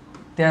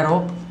 13,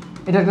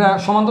 এটা একটা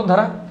সমান্তর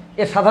ধারা,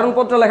 এর সাধারণ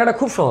পদটা লেখাটা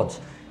খুব সহজ,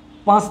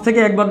 5 থেকে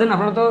একবার দেন,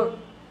 আপনারা তো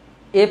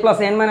a +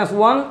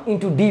 n-1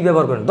 * d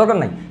ব্যবহার করেন, দরকার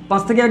নাই,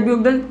 5 থেকে 1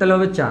 বিয়োগ দেন তাহলে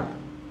হবে 4,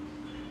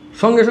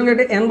 সঙ্গে সঙ্গে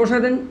এটা n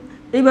বসায় দেন,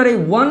 এইবার এই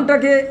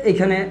 1টাকে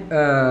এইখানে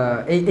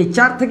এই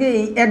 4 থেকে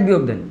এই 1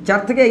 বিয়োগ দেন,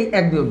 4 থেকে এই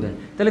 1 বিয়োগ দেন,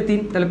 তাহলে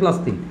 3, তাহলে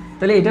 +3,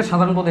 তাহলে এটা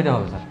সাধারণ পদ, এটা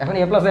হবে স্যার। এখন a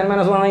 +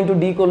 n-1 *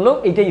 d করলেও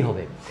এইটাই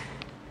হবে,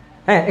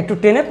 হ্যাঁ একটু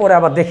টেনে পরে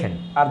আবার দেখেন,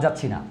 আর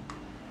যাচ্ছি না।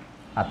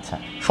 আচ্ছা,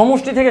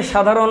 সমষ্টি থেকে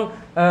সাধারণ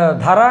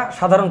ধারা,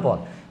 সাধারণ পদ,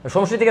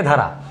 সমষ্টি থেকে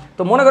ধারা,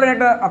 তো মনে করেন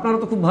একটা, আপনারা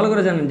তো খুব ভালো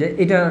করে জানেন যে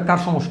এটা কার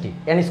সমষ্টি,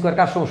 n²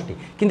 কার সমষ্টি,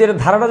 কিন্তু এটা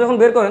ধারাটা যখন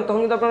বের করেন তখন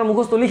কিন্তু আপনারা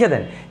মুখস্থ লিখে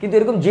দেন, কিন্তু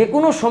এরকম যে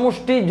কোনো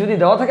সমষ্টি যদি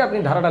দেওয়া থাকে আপনি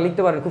ধারাটা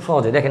লিখতে পারেন খুব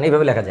সহজে, দেখেন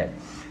এইভাবে লেখা যায়,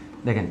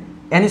 দেখেন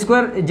n²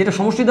 যেটা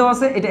সমষ্টি দেওয়া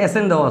আছে, এটা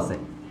Sn দেওয়া আছে,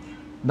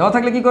 দেওয়া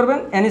থাকলে কি করবেন,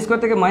 n²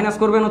 থেকে মাইনাস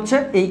করবেন হচ্ছে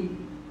এই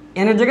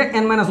n-এর জায়গায়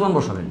n-1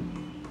 বসাবেন,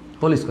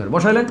 হোল স্কোয়ার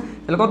বসাইলেন,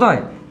 তাহলে কত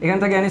হয়, এখানে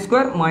থাকে n²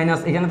 মাইনাস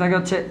এখানে থাকে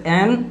হচ্ছে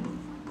n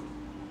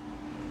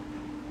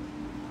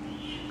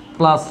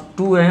 +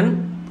 2n -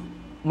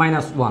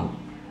 1,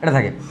 এটা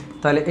থাকে,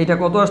 তাহলে এইটা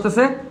কত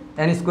আসতেছে,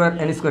 n²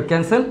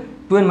 ক্যান্সেল,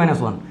 2n -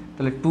 1,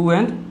 তাহলে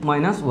 2n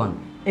 - 1,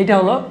 এটা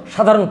হলো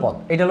সাধারণ পদ,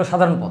 এটা হলো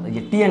সাধারণ পদ, এই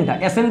যে tnটা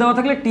Sn দেওয়া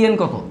থাকলে tn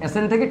কত,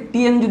 Sn থেকে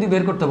tn যদি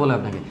বের করতে বলে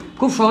আপনাকে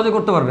খুব সহজে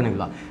করতে পারবেন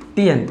এগুলো,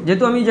 tn,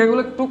 যেহেতু আমি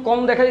যেগুলো একটু কম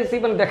দেখাইছি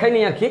মানে দেখাইনি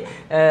আর কি,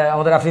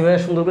 আমাদের আফি ভাই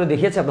সুন্দর করে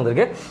দেখিয়েছে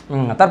আপনাদেরকে,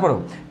 তারপরেও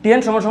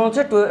tn সমান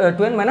হচ্ছে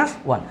 2n -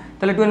 1,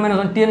 তাহলে 2n -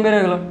 1, tn বের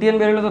হয়ে গেল, tn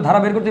বের হলে তো ধারা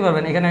বের করতে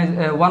পারবেন, এখানে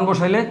 1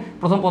 বসাইলে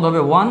প্রথম পদ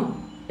হবে 1,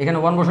 এখানে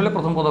 1 বসাইলে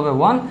প্রথম পদ হবে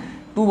 1,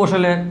 2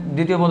 বসালে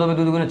দ্বিতীয় পদ হবে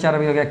 2 × 4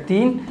 = 1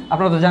 3,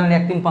 আপনারা তো জানেন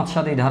 1 3 5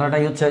 7, এই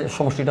ধারাটাই হচ্ছে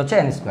সমষ্টিটা হচ্ছে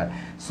n²,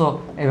 সো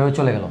এইভাবে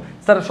চলে গেল।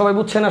 স্যার সবাই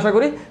বুঝছেন আশা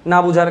করি, না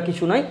বুঝার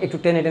কিছু নাই, একটু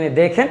টেনে টেনে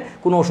দেখেন,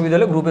 কোনো অসুবিধা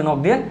হলে গ্রুপে নক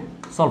দিয়ে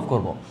সলভ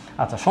করব।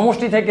 আচ্ছা,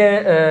 সমষ্টি থেকে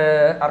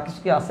আর কিছু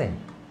কি আছে,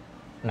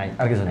 নাই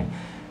আর কিছু নাই,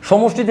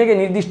 সমষ্টি থেকে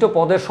নির্দিষ্ট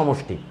পদের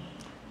সমষ্টি,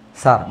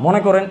 স্যার মনে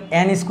করেন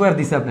n²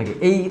 দিছে আপনাকে,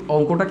 এই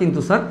অঙ্কটা কিন্তু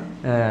স্যার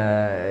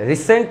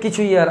রিসেন্ট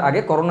কিছু ইয়ার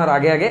আগে, করোনার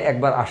আগে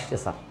একবার আসছে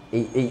স্যার,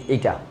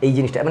 এইটা এই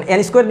জিনিসটা মানে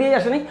n² দিয়েই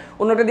আসে নাই,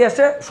 অন্যটা দিয়ে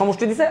আসছে,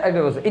 সমষ্টি দিছে,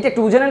 এটা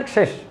একটু বুঝে নেন,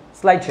 শেষ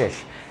স্লাইড, শেষ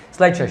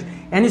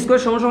n²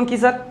 সমান কি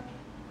স্যার,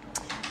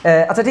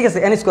 আচ্ছা ঠিক আছে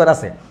n²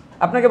 আছে,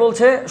 আপনাকে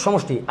বলছে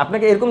সমষ্টি,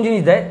 আপনাকে এরকম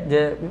জিনিস দেয় যে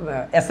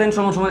Sn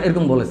সমান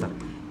এরকম বলে স্যার,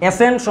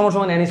 Sn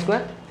সমান n²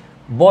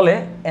 বলে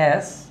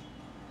S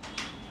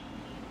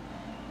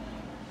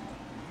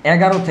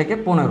 11 থেকে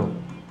 15,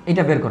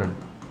 এটা বের করেন।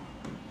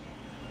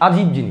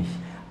 আজীব জিনিস।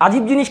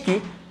 আজীব জিনিস কি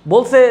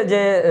বলছে যে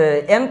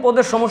এন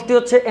পদের সমষ্টি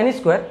হচ্ছে এন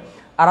স্কোয়ার,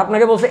 আর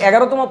আপনাকে বলছে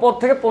 11তম পদ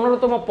থেকে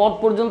 15তম পদ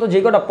পর্যন্ত যে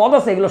কটা পদ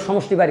আছে এগুলো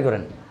সমষ্টি বাইর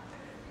করেন।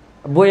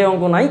 বইয়ে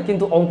অঙ্ক নাই,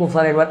 কিন্তু অঙ্ক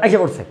স্যার একবার এসে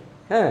পড়ছে।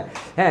 হ্যাঁ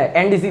হ্যাঁ,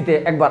 এনডিসিতে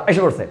একবার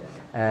এসে পড়ছে।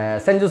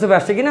 সেন্ট জোসেফে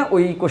আসছে কিনা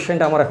ওই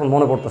কোশ্চেনটা আমার এখন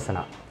মনে পড়তেছে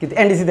না, কিন্তু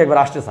এনডিসিতে একবার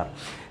আসছে স্যার।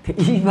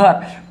 এইবার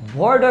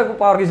ভয়টা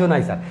পাওয়ার কিছু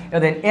নাই স্যার।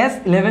 এবার দেন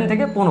S11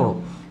 থেকে 15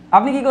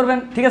 আপনি কি করবেন?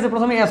 ঠিক আছে,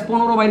 প্রথমে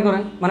S15 বাইর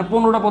করেন, মানে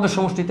 15টা পদের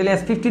সমষ্টি। তাহলে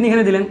S15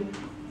 এখানে দিলেন,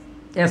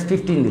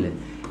 S15 দিলেন।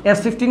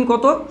 S15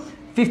 কত?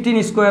 15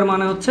 স্কোয়ার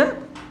মানে হচ্ছে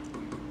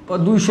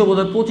 200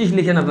 বোধহয় 25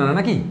 লিখেন আপনারা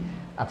নাকি?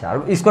 আচ্ছা, আর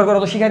স্কোয়ার করা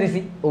তো শিখাই দিছি,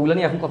 ওগুলো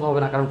নিয়ে এখন কথা হবে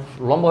না, কারণ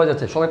লম্বা হয়ে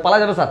যাচ্ছে, সবাই পালা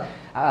যাবে স্যার,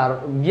 আর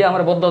গিয়ে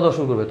আমার বদ্ধ দেওয়া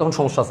শুরু করবে, তখন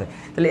সমস্যা আছে।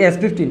 তাহলে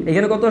S15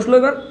 এখানে কত আসলো?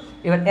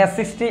 এবার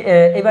S60,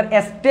 এবার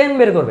S10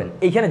 বের করবেন।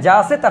 এইখানে যা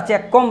আছে তার চেয়ে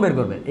এক কম বের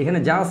করবেন, এখানে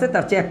যা আছে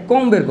তার চেয়ে এক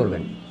কম বের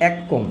করবেন, এক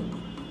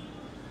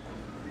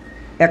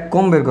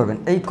কম বের করবেন।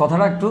 এই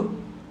কথাটা একটু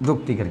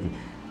যৌক্তিক আর কি,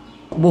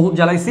 বহুত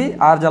জ্বালাইছি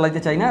আর জ্বালাইতে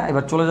চাই না,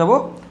 এবার চলে যাব।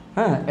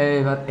 হ্যাঁ,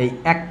 এবার এই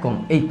এক কম,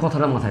 এই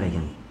কথাটা মাথায়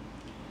রেখেন,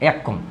 এক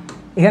কম।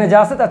 এখানে যা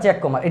আছে তার চেয়ে এক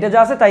কম, আর এটা যা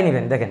আছে তাই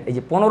নেবেন। দেখেন এই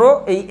যে 15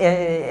 এই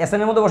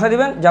এসএনের মধ্যে বসাই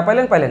দিবেন, যা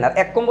পাইলেন পাইলেন। আর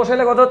এক কম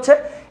বসাইলে কথা হচ্ছে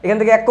এখান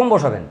থেকে এক কম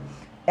বসাবেন,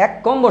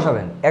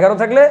 11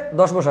 থাকলে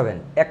 10 বসাবেন,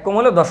 এক কম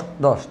হলে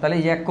 10। তাহলে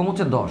এই যে এক কম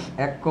হচ্ছে 10,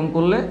 এক কম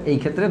করলে এই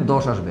ক্ষেত্রে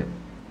 10 আসবে।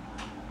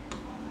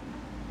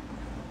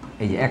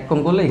 এই যে এক কম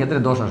করলে এই ক্ষেত্রে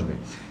 10 আসবে।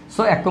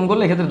 সো এক কম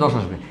করলে এই ক্ষেত্রে 10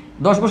 আসবে।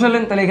 10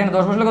 বসালেন, তাহলে এখানে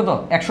 10 বসলে কত?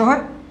 100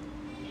 হয়।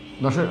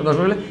 10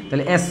 বসলে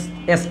তাহলে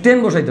S10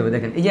 বসাইতে হবে।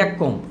 দেখেন এই যে এক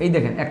কম, এই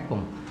দেখেন এক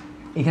কম,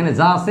 এখানে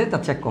যা আছে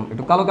তার চেয়ে এক কম।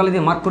 একটু কালো কালি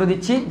দিয়ে মার্ক করে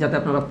দিচ্ছি যাতে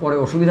আপনারা পরে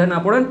অসুবিধায় না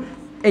পড়েন।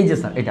 এই যে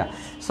স্যার এটা,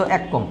 সো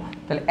এক কম।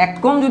 তাহলে এক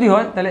কম যদি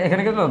হয় তাহলে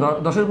এখানে কিন্তু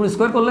 10-এর উপর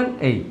স্কোয়ার করলেন,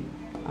 এই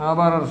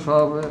আবার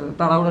সব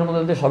তাড়াহুড়োর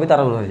মধ্যে সবই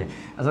তাড়াহুড়ো হয়ে যায়।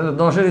 আচ্ছা,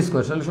 10-এর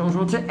স্কোয়ার তাহলে সমস্যা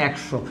হচ্ছে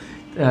 100।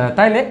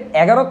 তাইলে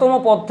 11তম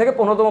পদ থেকে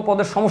 15তম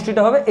পদের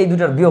সমষ্টিটা হবে এই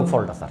দুটার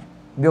বিয়োগফলটা স্যার,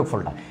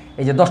 বিয়োগফলটা।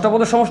 এই যে 10টা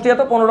পদের সমষ্টি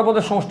এত, 15টা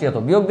পদের সমষ্টি এত,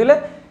 বিয়োগ দিলে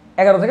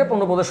 11 থেকে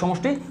 15 পদের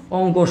সমষ্টি।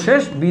 অঙ্ক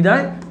শেষ,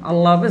 বিদায়,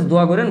 আল্লাহ হাফেজ,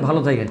 দোয়া করেন, ভালো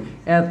থাকেন,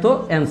 এত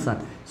অ্যান্সার।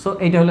 সো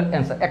এইটা হলো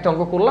অ্যান্সার। একটা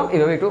অঙ্ক করলাম,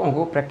 এইভাবে একটু অঙ্ক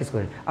প্র্যাকটিস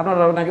করেন। আপনারা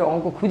নাকি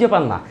অঙ্ক খুঁজে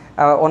পান না,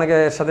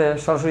 অনেকের সাথে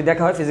সরাসরি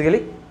দেখা হয় ফিজিক্যালি,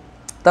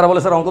 তারা বলে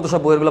স্যার অঙ্ক তো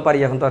সব বইয়েরগুলো পারি,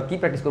 এখন তো আর কি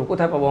প্র্যাকটিস করবো,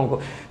 কোথায় পাবো অঙ্ক?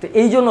 তো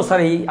এই জন্য স্যার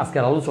এই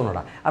আজকের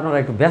আলোচনাটা, আপনারা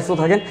একটু ব্যস্ত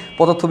থাকেন।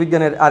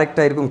 পদার্থবিজ্ঞানের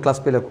আরেকটা এরকম ক্লাস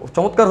পেলে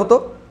চমৎকার হতো,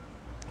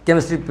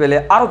 কেমিস্ট্রি পেলে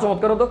আরও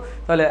চমৎকার হতো,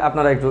 তাহলে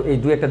আপনারা একটু এই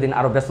 2-1টা দিন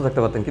আরও ব্যস্ত থাকতে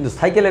পারতেন, কিন্তু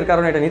সাইকেলের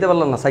কারণে এটা নিতে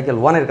পারলাম না, সাইকেল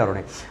 1-এর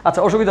কারণে।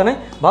 আচ্ছা, অসুবিধা নেই,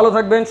 ভালো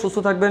থাকবেন, সুস্থ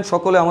থাকবেন,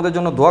 সকলে আমাদের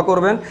জন্য দোয়া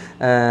করবেন।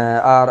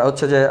 আর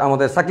হচ্ছে যে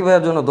আমাদের সাকিব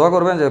ভাইয়ের জন্য দোয়া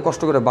করবেন, যে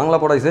কষ্ট করে বাংলা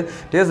পড়াইছে,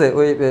 ঠিক আছে,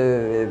 ওই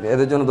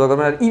এদের জন্য দোয়া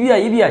করবেন। আর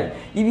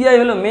ইবিআই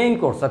হলো মেইন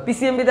কোর্স। আর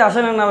পিসিএমবিতে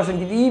আসেন আর না আসেন,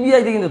 কিন্তু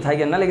ইবিআইতে কিন্তু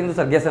থাকেন, নাহলে কিন্তু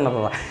স্যার গেছেন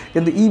আপনারা,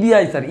 কিন্তু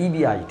ইবিআই স্যার,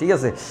 ইবিআই, ঠিক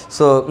আছে।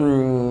 সো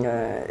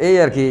এই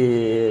আর কি,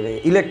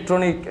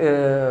 ইলেকট্রনিক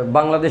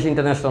বাংলাদেশ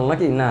ইন্টারন্যাশনাল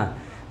নাকি না,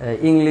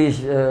 ইংলিশ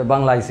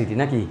বাংলা আইসিটি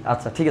নাকি?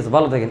 আচ্ছা, ঠিক আছে,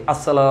 ভালো থাকেন।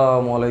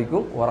 আসসালামু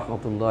আলাইকুম ওয়া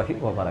রাহমাতুল্লাহি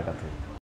ওয়া বারাকাতুহু।